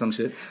Porsche or some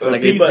shit.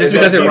 Like people- just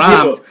because it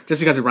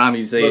people- rhymed,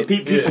 you say But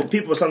it.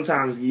 people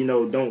sometimes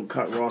don't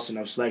cut Ross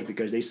enough slack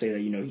because they say that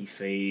he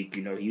fake.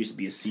 He used to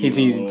be a He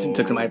CEO.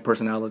 took somebody's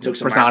personality. took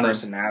somebody's persona.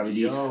 personality.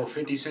 Yo,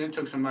 50 Cent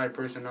took somebody's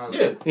personality.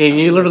 Yeah. Yeah,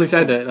 he literally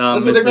said that.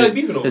 That's what they're probably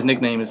beefing over. His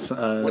nickname is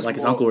What's like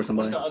his the uncle or What's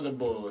somebody. the other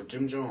boy?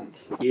 Jim Jones.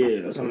 Yeah,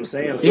 that's what I'm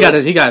saying.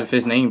 He got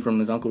his name from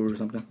his uncle or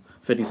something.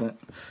 50 Cent.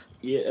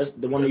 Yeah, that's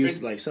the one who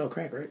used to like sell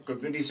crack, right?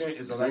 Because 50 Cent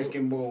is a light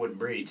skinned boy with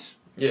braids.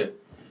 Yeah.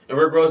 And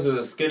Rick Ross is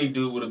a skinny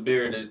dude with a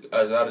beard that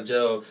is out of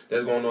jail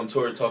that's going on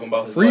tour talking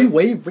about his life.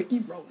 Freeway Ricky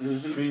Ross.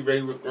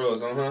 Freeway Rick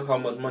Ross, how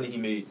much money he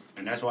made.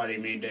 And that's why they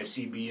made that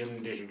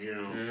CBM district joint.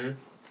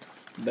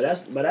 Mm-hmm. But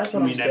that's what I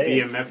I'm mean, that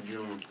saying. BMF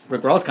joint.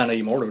 Rick Ross kind of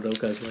immortal though,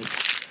 because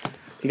like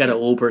he got an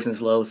old person's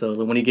flow,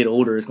 so when he get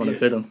older, it's gonna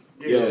fit him.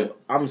 Yo,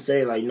 I'm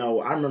saying like no.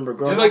 I remember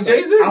growing Just like up,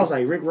 Jay-Z. I was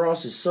like Rick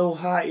Ross is so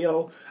hot,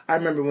 yo. I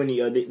remember when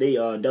they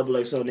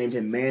Double XL named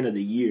him Man of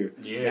the Year.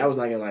 Yeah. That was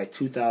like in like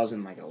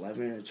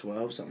 2011 or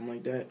 12, something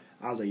like that.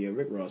 I was like, yo,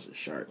 Rick Ross is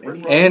sharp.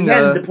 Rick And,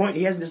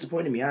 He hasn't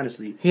disappointed me,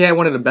 honestly. He had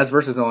one of the best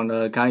verses on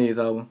Kanye's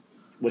album.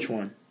 Which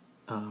one?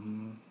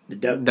 The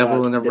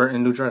Devil in a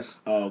New Dress.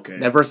 Oh, okay.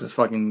 That verse is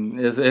fucking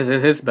is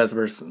his best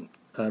verse.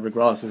 Rick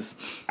Ross's.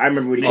 I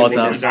remember when he All came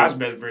time. with That's that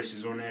best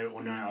verses on that.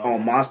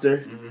 on Monster.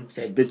 Mhm.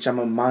 Said, "Bitch, I'm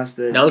a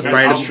monster." That was Best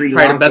probably, album. Sri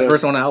probably the best Lanka.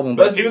 verse on the album.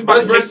 Best, He was about to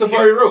best verse take-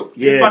 Safari wrote.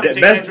 He was about to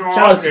take best. that joint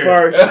Shout out off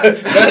there.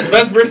 Safari.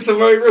 best verse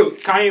Safari wrote.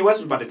 Kanye West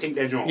was about to take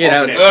that joint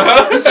Yeah, off that-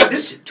 that. He said,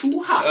 this shit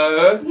too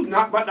hot. He was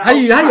not about to how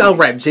you outshine out me.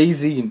 rap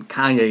Jay-Z and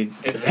Kanye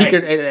Exactly. peak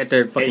at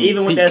their fucking And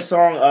even with peak. that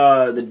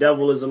song, "The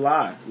Devil Is a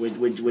Lie"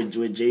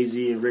 with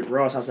Jay-Z and Rick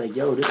Ross, I was like,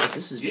 "Yo,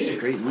 this is just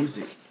great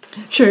music."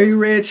 Cherry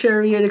red,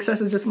 cherry red,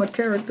 excess is just my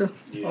character.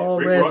 Yeah, All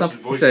Rick red, Ross's some-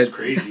 voice said- is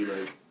crazy.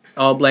 Like,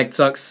 All black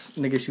tux,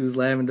 nigga shoes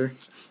lavender.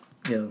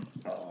 Yo,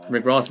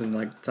 Rick Ross is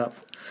like top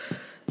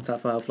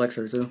 5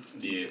 flexer too.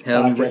 yeah.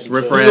 Him, Podcast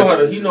Riff show.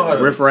 Raff. He know how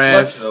to Riff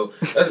flex Raff. though.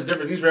 That's the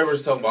difference. These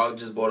rappers talking about I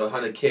just bought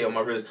 $100K on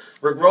my wrist.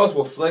 Rick Ross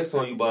will flex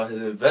on you about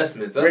his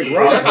investments. That's Rick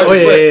Ross. how Oh,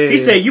 you yeah, flex. yeah, yeah. He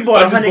said, "You bought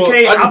I just 100K. bought-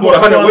 I just I bought bought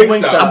 100 100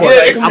 Wingstop.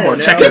 Wingstop." Yeah, I'm on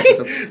Now,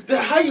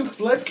 check. How you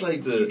flex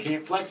like You that?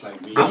 can't flex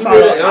like me. I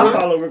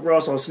follow Rick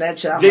Ross on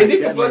Snapchat. I'm Jay Z like,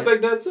 can that flex man.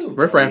 like that too.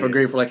 Riff Raff a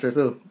great flexer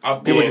too.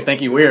 People just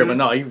think he weird, but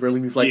no, he really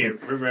be Yeah, flexing.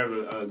 Rick Raff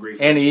a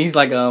great And flexer. he's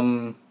like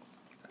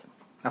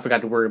I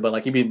forgot the word, but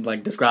like he be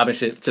like describing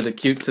shit to the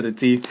cute to the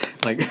T.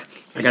 Like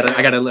I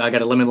got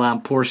a lemon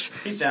lime Porsche,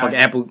 He said, fucking I-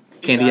 apple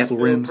He candy said, I apple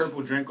spilled rims.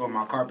 purple drink on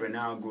my carpet,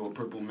 now I grow a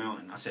purple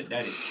mountain. I said,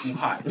 that is too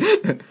hot.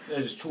 That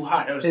is too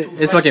hot. That was too It's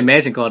fresh. fucking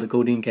mansion called the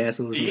Codeine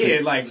Castle. Or some Yeah,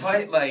 shit. like,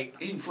 what? Like,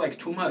 he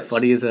flexed too much.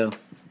 Funny as hell.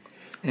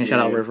 And shout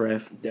out Yeah, Riff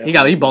Raff.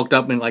 definitely. He bulked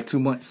up in like 2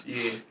 months.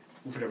 Yeah,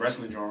 for the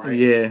wrestling joint, right?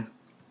 Yeah.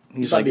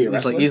 He's about like to be a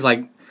he's like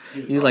wrestler?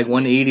 he was like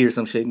 180 or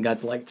some shit and got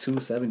to like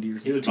 270 or He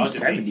something. was about to be.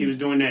 270. He was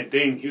doing that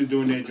thing. He was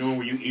doing that joint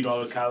where you eat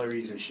all the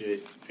calories and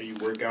shit, and you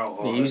work out.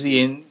 All He's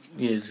eating.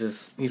 Yeah, it's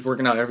just he's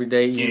working out every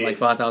day, eating Yeah. like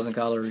 5,000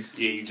 calories.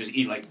 Yeah, you just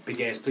eat like big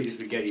ass plate of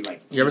spaghetti.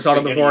 Like You ever saw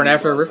the spaghetti before and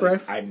after meatballs, Riff like-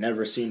 Raff? I'd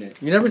never seen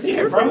it. You never seen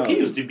Yeah, Riff bro. Raff? He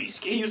used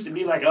to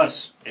be like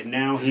us, and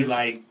now he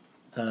like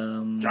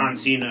John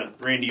Cena,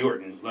 Randy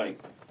Orton. Like,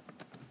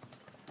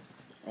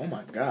 Oh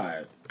my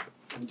god.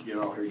 get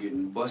out here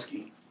getting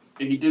busky,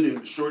 and he did it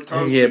in a short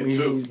time Yeah, span he's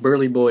too.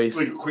 burly boys,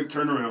 Like a quick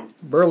turnaround.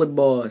 burly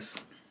boys.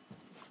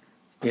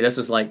 Yeah, that's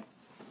just like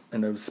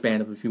in the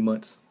span of a few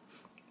months.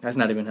 That's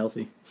not even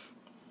healthy.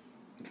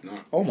 It's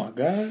not. Oh my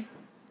god.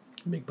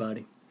 Big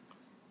body.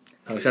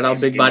 Shout out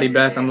Big Body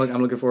Best. I'm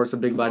looking forward to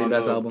Big Body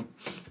Best album.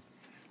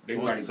 Big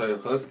Body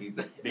Husky.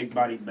 Big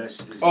Body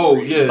Best.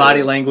 Yeah.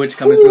 Body Language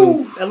coming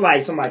soon. That's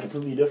like somebody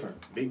completely different.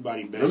 Big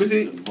Body Best. Let me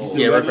see.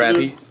 Yeah, Riff Raff.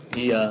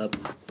 He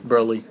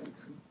burly.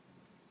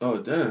 Oh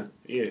damn.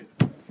 Yeah.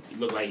 He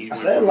look like he.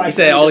 He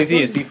said all he's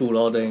eating is seafood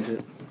all day and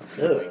shit.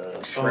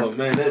 Oh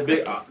man, that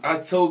big. I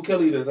told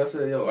Kelly this. I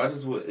said, yo, I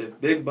just would if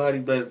Big Body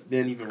Best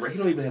didn't even rap. He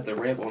don't even have to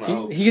rap on the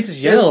album. He gets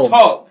his yell. Just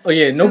talk. Oh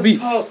yeah, no just beats.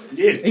 Talk.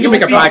 Yeah. He can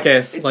make a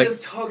podcast. Like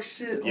just talk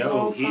shit.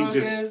 Yo, he's podcast.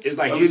 just. It's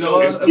like Oh, he's you so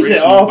know, inspirational he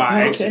said, "Oh, by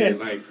podcast." accident.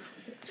 Like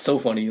so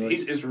funny. Like,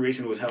 he's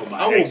inspirational as hell by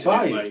I will accident.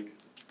 buy it. Like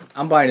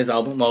I'm buying his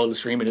album. I'm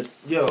streaming it.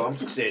 Yo, I'm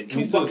he said, me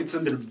 2 too. buckets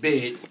under the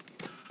bed.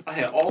 I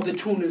had all the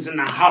tuners in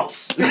the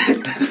house.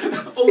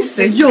 He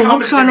said, "Yo,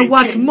 I'm trying to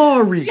watch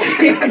Maury."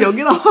 Yo,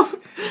 get off.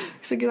 He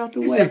said, "Get out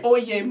the He way." said, "Oh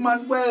yeah,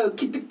 Manuel,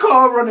 keep the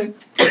car running."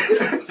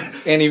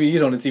 And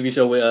he's on the TV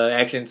show with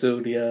Action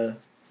too.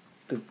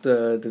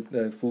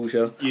 The food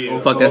show. Yeah.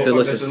 Fuck, that's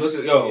delicious.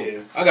 Yo, Yeah.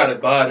 I gotta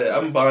buy that.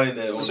 I'm buying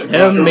that. What's it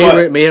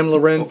Him, Mayhem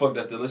Loren, Oh fuck,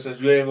 that's delicious.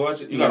 You ain't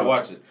watch it? You gotta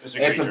watch it. It's a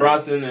great Exxon joke.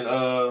 Bronson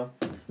and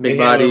Big Mayhem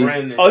Body.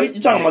 Loren and- Oh, you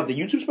talking about the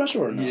YouTube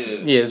special or no? Yeah.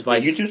 Yeah, it's The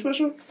Vice. YouTube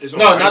special? It's on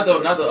No, Vice,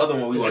 not the other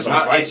one we It's watched. on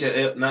Not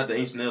Vice. not the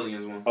Ancient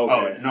Aliens one. Oh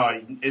Okay.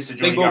 no, it's a They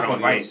joint you both got on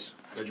funny, Vice.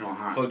 That joint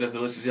hot. Fuck, that's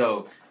delicious,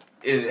 yo.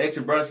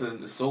 Exxon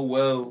Bronson is so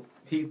well.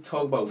 He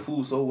talk about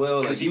food so well.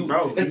 Like, Cause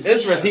bro, it's he's a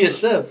interesting. He a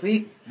chef. Bro,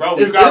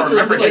 It's you gotta interesting,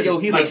 remember, like, yo,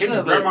 he's a his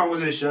chef, grandma like-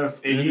 was a chef,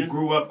 and he Mhm.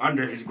 grew up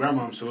under his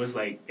grandma. So it's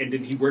like, and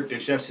then he worked in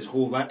chefs his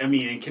whole life. I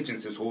mean, in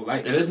kitchens his whole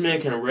life. And this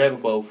man can rap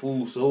about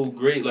food so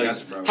great. Like,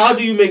 Yes, bro. how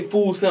do you make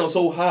food sound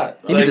so hot?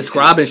 He be Like,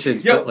 describing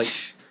shit. Yo, Like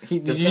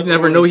the you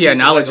never know he had pepperoni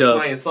knowledge like a of.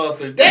 flying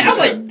saucer. Damn, I'm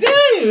like,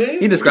 damn, man.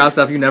 He describes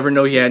stuff you never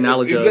know he had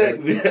knowledge of.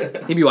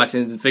 Exactly. He be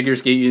watching figure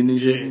skating and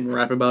shit and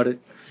rap about it.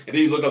 And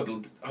then you look up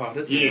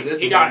this Yeah, man. This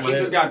he is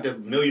just got the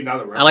 $1 million.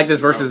 I like this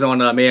verses on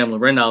Mayhem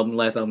Loren album,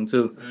 last album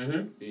too.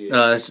 Mm-hmm.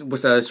 Yeah,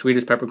 What's that?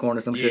 Swedish Peppercorn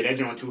or some yeah, shit. that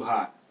joint too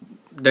hot.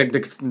 The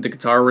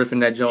guitar riff in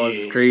that joint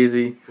Yeah. is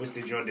crazy. What's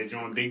the joint? That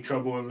joint, Big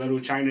Trouble in Little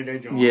China.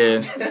 That joint.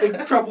 Yeah.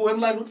 Big Trouble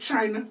in Little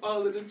China.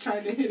 All of the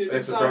China hit it. Extra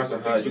inside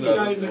Bronson the hot. You vagina.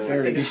 gotta listen to I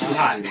said, it's too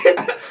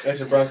hot.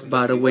 Extra Bronson.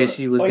 By the way,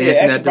 she was Oh,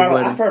 dancing yeah, at the I've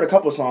wedding. heard a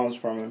couple songs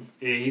from him.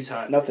 Yeah, he's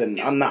hot. Nothing.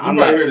 I'm not You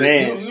might a hear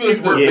fan. You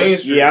listen to the Yes,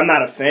 mainstream. yeah, I'm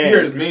not a You fan.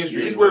 hear his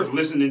mainstream. He's worth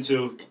listening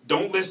to.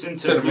 Don't listen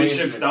To to the Blue Chip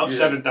mainstream, Stout yeah.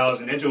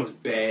 7000. That joint's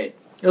bad. It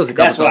was a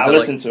couple That's what I songs I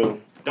listened to. Don't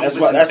That's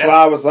listen. why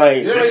I was like,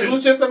 You know, like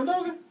Blue Chip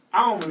 7000?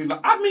 I don't really like.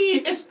 I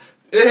mean, it's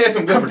It had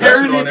some good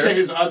comparing production on it to there.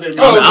 his other. I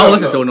Oh, don't no,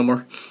 listen no. to it no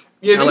more.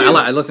 Yeah,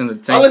 I listen to I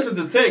Tank. listen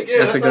to Tank.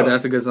 Yeah,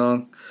 That's a good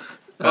song.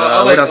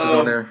 I What like, else is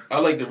on there? I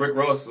like the Rick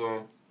Ross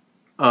song.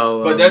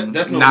 Oh, But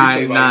that's no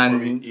replay value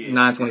for me.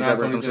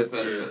 927 or some shit.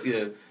 927,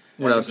 yeah.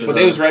 What else? But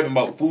they was rapping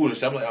about food and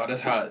shit. I'm like, oh,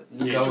 that's hot.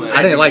 Yeah,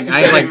 I didn't like.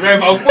 I They was didn't like.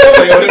 rapping about food.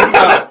 Like, oh, that's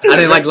hot. I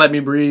didn't like. Let Me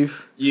Breathe.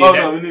 Yeah, Oh, that,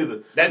 no, me neither.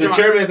 that The joint-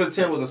 Chairman's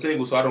Intent was a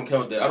single, so I don't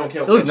count that. I don't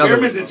count It was that. another-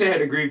 Chairman's Intent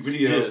had a great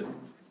video. Yeah.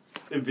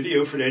 The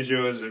video for that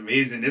joint is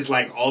amazing. It's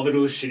like all of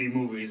those shitty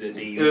movies that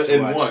they used to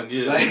In watch. one,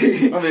 yeah. Like,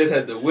 My man's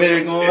had the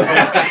wig on.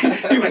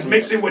 he was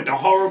mixing with the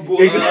horrible,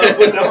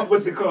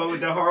 what's it called?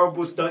 With the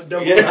horrible stunt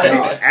double.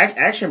 Yeah.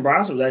 Action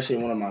Bronson was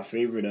actually one of my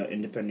favorite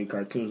independent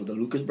cartoons with the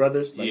Lucas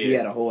brothers. Like he Yeah.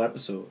 had a whole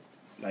episode.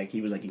 Like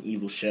he was like an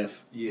evil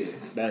chef. Yeah.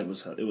 It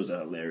was a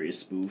hilarious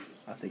spoof.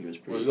 I think it was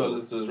Well, pretty. you gotta cool.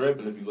 listen to his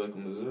rapping if you like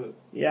him as well.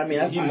 Yeah, I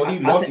mean, He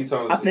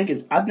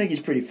multi-talented. I think he's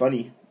pretty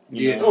funny.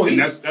 you Yeah, know? and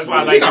that's why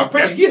I he like not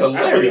that's, pretty, he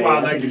that's really hilarious. why I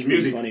I like think his he's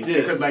pretty music funny. Yeah.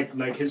 because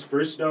like his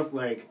first stuff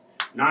like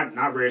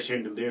not Rare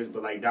Chandeliers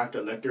but like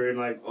Dr. Lecter and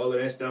like all of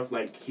that stuff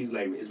like he's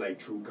like it's like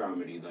true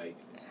comedy like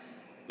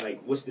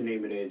what's the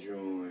name of that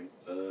joint?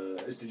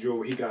 It's the joint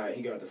where he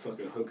got the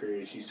fucking hooker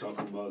and she's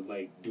talking about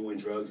like doing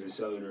drugs and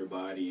selling her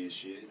body and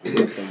shit.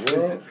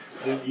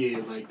 Yeah,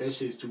 like that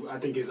shit's too. I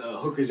think it's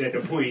Hookers at the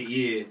Point.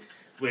 Yeah,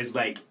 where it's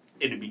like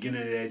in the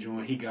beginning of that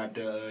joint, he got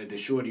the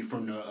shorty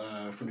from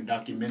the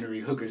documentary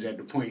Hookers at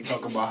the Point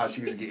talking about how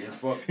she was getting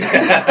fucked.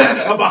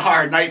 About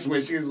her nights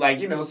when she was like,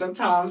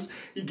 sometimes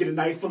you get a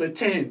night full of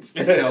 10s.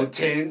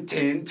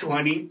 10,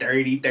 20,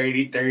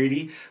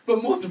 30,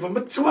 but most of them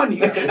are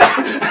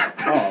 20s.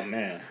 Oh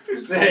man. She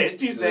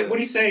said,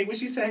 what'd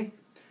she say?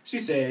 She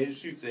said,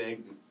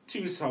 she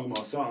was talking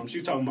about something. She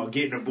was talking about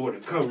getting aboard the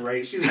cover,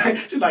 right? She's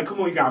like, come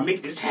on, you gotta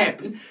make this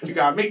happen. You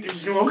gotta make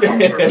this joint come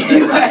for me.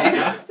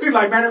 He's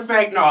like, matter of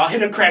fact, no,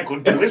 hit a crack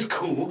will do. It's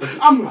cool.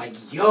 I'm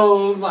like,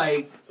 yo,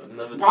 like,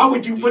 why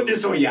would you put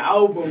this on your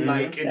album?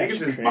 Like, and That's niggas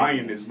is crazy.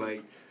 buying this,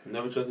 like.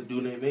 Never trust a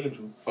dude named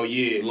Angel. Oh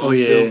yeah. Oh,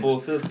 yeah. Full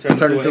fifth.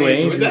 Turn into an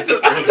angel. That's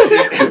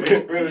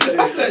real shit.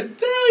 I said,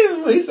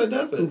 damn. He said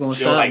that's Who it. gonna Yo,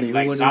 stop like me? Who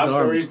like wins Sob this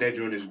army? Stories, that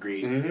joint is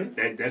great.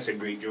 Mhm. That's a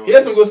great joint. He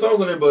had some good songs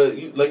on there, but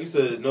like you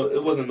said, no,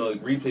 it wasn't no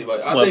like replay.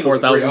 Like I What, think it was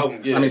a great 4,000?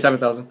 album. Yeah. I mean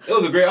 7,000. It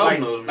was a great Like,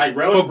 album. like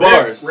for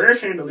bars. Rare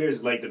Chandeliers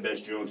is like the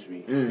best joint to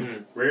me.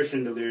 Mhm. Rare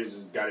Chandeliers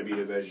has got to be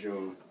the best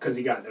joint because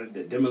he got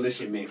the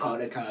Demolition Man. Call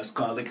the cops,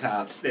 call the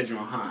cops. That joint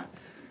hot.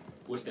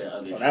 What's that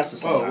other? Oh, that's the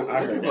song.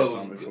 I heard that what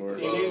song was- before.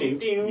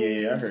 joint?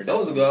 Yeah, I heard That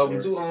was a song good album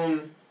before.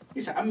 too.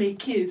 He said, "I made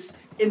kids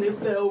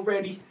NFL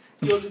ready."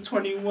 He was a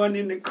 21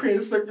 in the crib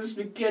slurping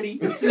spaghetti.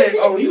 He said,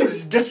 oh, he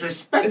was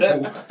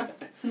disrespectful.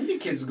 You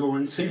kids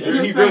going to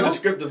He real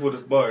descriptive with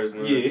his bars,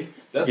 man. Yeah.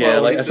 That's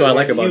what I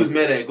like about him. He was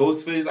mad at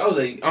Ghostface. I was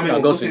like,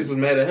 when Ghostface was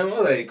mad at him, I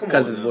was like, come on.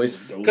 Because his voice.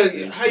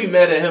 Cause how you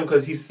mad at him?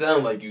 Because he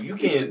sound like you. You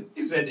can't.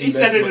 He said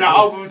it in the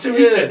album too.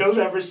 He said, don't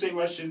ever say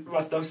my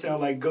stuff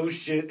sound like ghost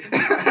shit.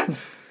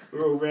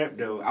 Real rap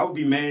though, I would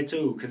be mad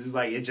too, cause it's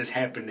like it just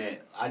happened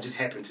that I just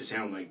happened to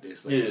sound like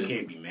this. Like you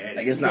can't be mad.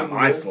 Like it's not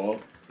my fault.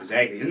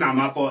 Exactly, it's not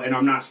my fault, and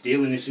I'm not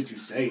stealing the shit you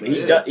say.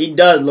 He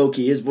does low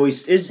key. His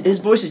voice is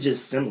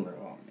just similar.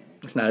 Oh man,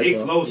 it's not his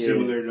fault. They flow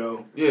similar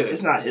though. Yeah,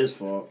 it's not his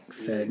fault.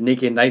 Said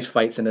naked night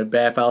fights in a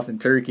bathhouse in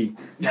Turkey.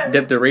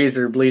 Dipped the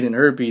razor, bleeding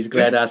herpes.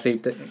 Glad I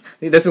saved that.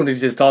 This one he's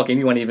just talking.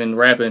 He wasn't even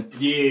rapping.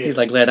 Yeah, he's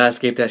like, glad I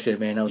escaped that shit,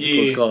 man. That was a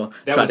close call.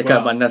 Tried to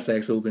cut my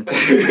nutsacks open. So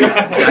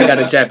I got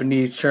a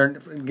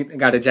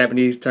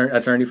Japanese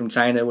attorney from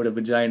China with a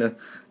vagina.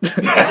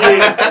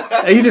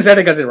 He just said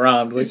it because it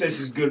rhymed. He says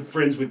he's good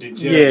friends with the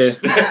judge. Yeah.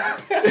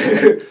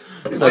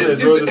 He said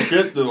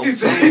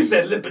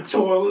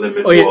Lipitor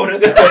lemon water.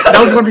 That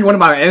was going to be one of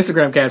my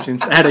Instagram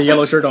captions. I had a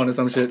yellow shirt on or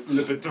some shit.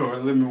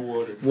 Lipitor lemon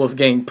water.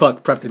 Wolfgang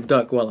Puck prepped to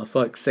duck while I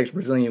fuck 6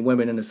 Brazilian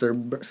women in a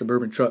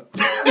suburban truck.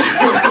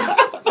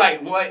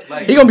 Like what?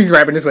 Like he gonna be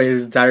rapping this way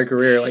his entire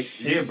career.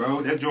 Like yeah,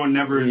 bro. That joint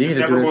never he's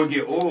never gonna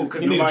get old.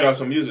 He need to drop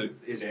some music.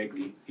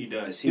 Exactly. He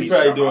does. He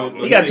probably doing.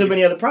 He got too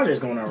many other projects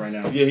going on right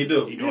now. Yeah, he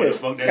do. He doing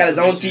fuck that. Got his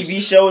own TV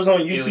shows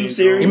on YouTube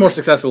series. He's more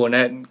successful in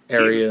that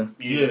area.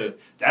 Yeah.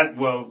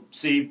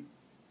 See.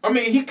 I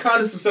mean, he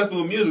kind of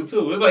successful with music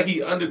too. It's like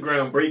he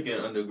underground breaking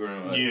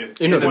underground. Like, yeah.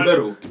 In the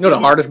middle. You know the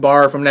hardest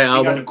bar from that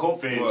album? He got the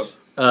cult fans.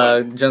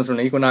 Jones from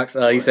the Equinox.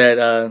 He said,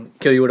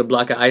 "Kill you with a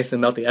block of ice and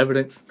melt the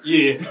evidence."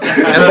 Yeah,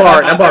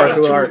 that bar is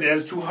too hard.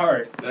 That's too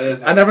hard.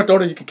 I never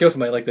thought you could kill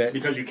somebody like that.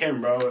 Because you can,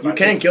 bro. You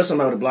can kill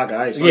somebody with a block of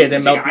ice. Yeah,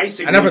 then melt.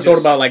 I never thought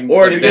about like.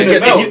 Or if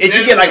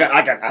you get like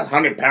a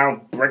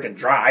 100-pound brick of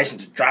dry ice and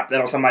just drop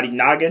that on somebody's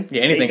noggin.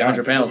 Yeah, anything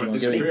 100 pounds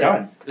is gonna be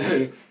done.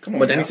 Come on,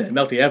 but then he said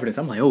melt the evidence.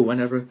 I'm like, oh, I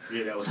never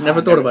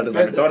thought about it.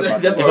 If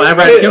I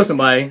ever had to kill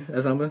somebody,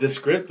 that's something.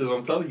 Descriptive,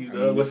 I'm telling you,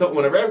 dog.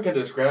 When a rapper can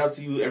describe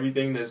to you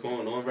everything that's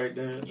going on right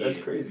there, that's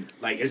crazy.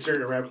 Like it's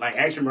certain rap, like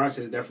Action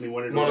Bronson is definitely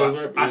one of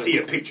those. I see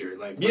a picture,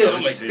 like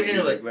I'm like,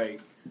 damn,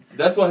 like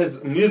that's why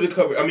his music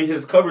cover. I mean,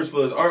 his covers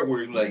for his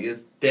artwork, like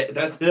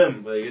that's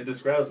him. Like it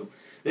describes him.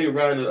 They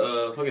riding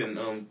a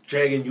fucking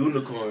dragon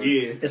unicorn.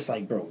 Yeah, it's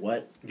like, bro,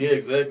 what? Yeah,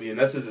 exactly, and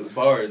that's his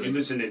bar. You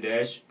listen to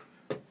Dash.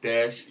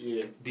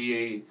 Yeah.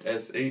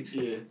 DASH.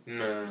 Yeah.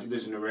 Nah. You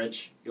listen to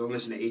Wretch. You don't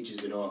listen to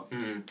H's at all.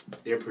 Mm.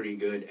 They're pretty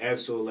good.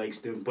 Absol likes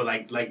them, but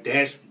like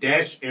Dash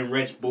and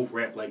Wretch both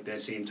rap like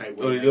that same type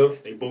of. Oh, they do?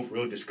 They both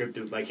real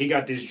descriptive. Like he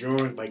got this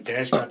drawing. Like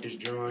Dash got this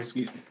drawing.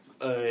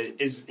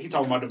 Is he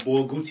talking about the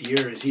boy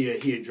Gutierrez? He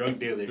a drug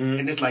dealer,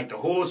 and it's like the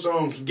whole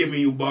song he giving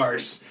you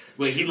bars,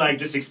 but he like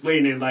just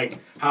explaining like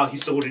how he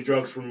sold the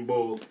drugs from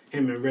Bull.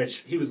 Him and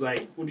Wretch. He was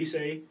like, what'd he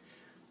say?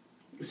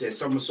 He said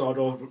somersault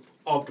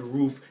off the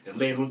roof and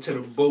land onto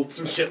the boat,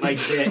 some shit like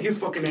that. He was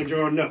fucking that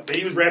drawing up. But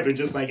he was rapping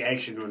just like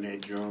Action on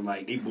that drawing.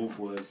 Like they both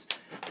was.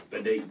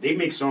 But they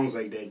make songs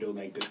like that though,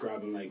 like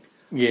describing like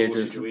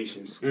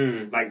situations.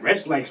 Like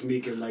Wretch likes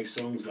making like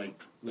songs like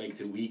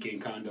The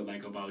Weeknd kinda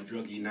like about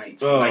druggy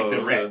nights. Like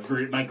the rap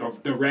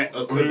the rap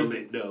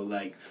equivalent though.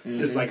 Like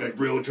it's like a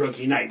real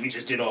druggy night. We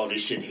just did all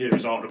this shit.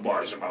 Here's all the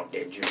bars about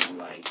that joint.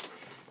 Like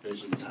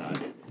this is hot.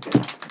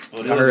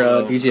 I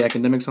heard DJ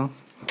Academic song.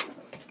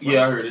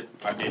 Yeah, I heard it.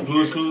 I did.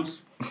 Blues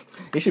Clues.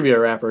 He should be a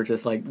rapper,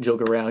 just like joke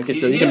around. He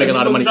can make a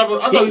lot of money. I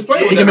thought he was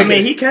playing. He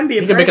can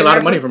be. He can make a lot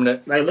of money from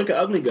that. Like look at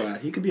Ugly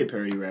God. He could be a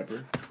parody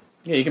rapper.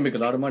 Yeah, he can make a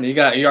lot of money. He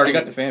already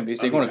got the fan base.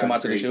 They're going to come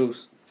out to the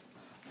shows.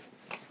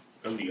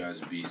 Ugly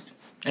Guy's a beast.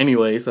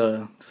 Anyways,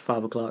 it's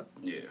 5:00.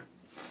 Yeah.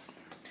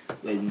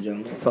 Ladies and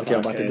gentlemen, fuck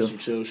y'all about to do.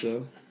 Chill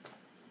show.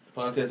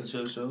 Podcast and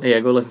chill show. Yeah,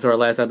 go listen to our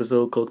last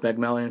episode, Cokeback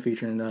Mountain,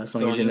 featuring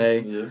Sonya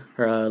Janae.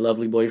 Her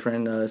lovely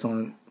boyfriend. It's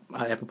on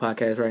Apple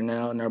Podcasts right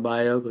now in our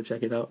bio. Go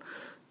check it out.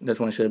 This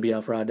one should be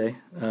out Friday.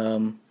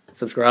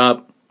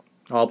 Subscribe.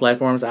 All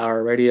platforms,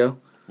 Our Radio.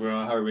 We're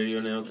on Our Radio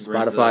now.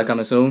 Spotify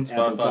coming soon.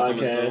 Spotify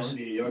coming soon.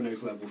 Yeah, your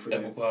next level for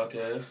Apple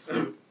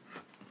Podcasts.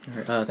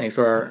 All right, thanks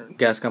for our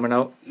guests coming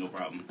out. No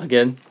problem.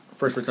 Again,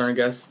 first return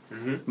guest.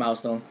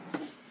 Milestone.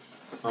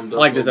 I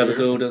like this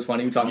episode. It was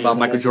funny. We talked about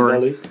Michael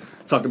Jordan.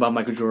 Talked about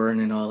Michael Jordan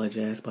and all that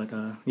jazz, but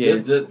yeah,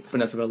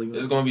 Vanessa Belli.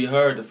 It's gonna be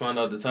hard to find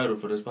out the title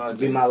for this podcast.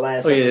 Be my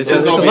last. It's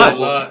gonna be a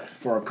lot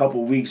for a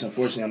couple weeks.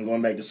 Unfortunately, I'm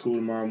going back to school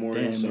tomorrow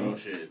morning,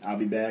 I'll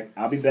be back.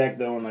 I'll be back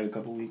though in like a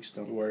couple weeks.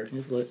 Don't worry.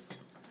 It's lit.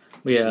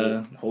 But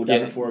yeah, hold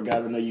down the fort,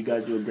 guys. I know you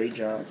guys do a great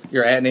job.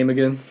 Your ad name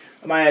again?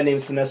 My ad name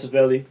is Vanessa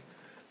Belli.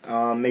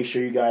 Make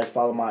sure you guys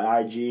follow my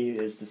IG.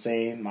 It's the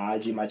same. My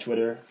IG, my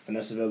Twitter,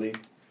 Vanessa Belli.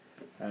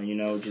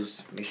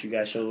 Just make sure you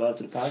guys show love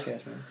to the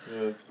podcast, man.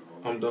 Yeah.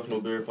 I'm Duff No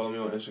Beard. Follow me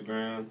on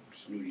Instagram,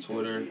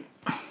 Twitter.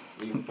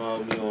 You can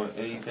follow me on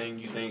anything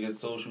you think is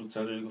social.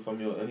 Tender, you can follow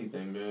me on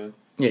anything, man.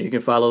 Yeah, you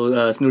can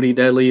follow Snooty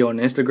Deadly on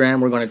Instagram.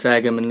 We're going to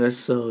tag him in this,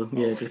 so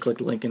yeah, just click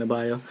the link in the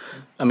bio.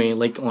 I mean,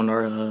 link on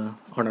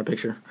our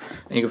picture.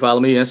 And you can follow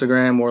me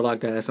Instagram,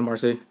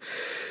 Warlock.smrc.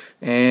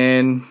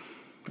 And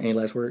any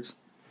last words?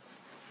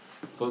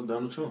 Fuck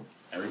Donald Trump.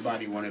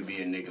 Everybody want to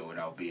be a nigga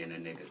without being a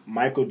nigga.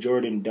 Michael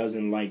Jordan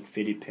doesn't like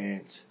fitted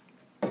pants.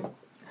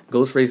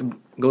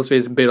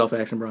 Ghostface bit off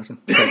Action Bronson.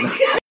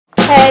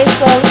 Hey,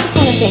 so we just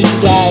want to thank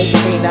you guys for,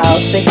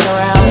 sticking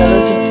around and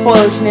listening to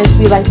foolishness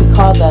we like to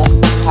call the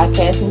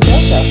Podcasting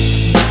Show.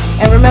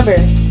 And remember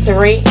to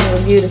rate and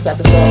review this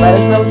episode. Let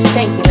us know what you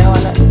think, I know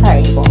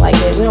probably you won't like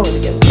it. We don't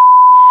really give a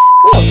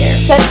we don't care.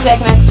 Check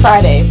back next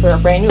Friday for a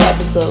brand new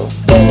episode.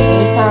 But in the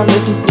meantime,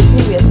 listen to the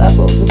previous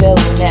uploads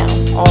available now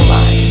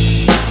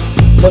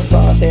online. Look for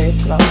All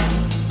Serious Phenomenal.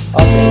 All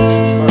Serious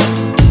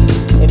Phenomenal.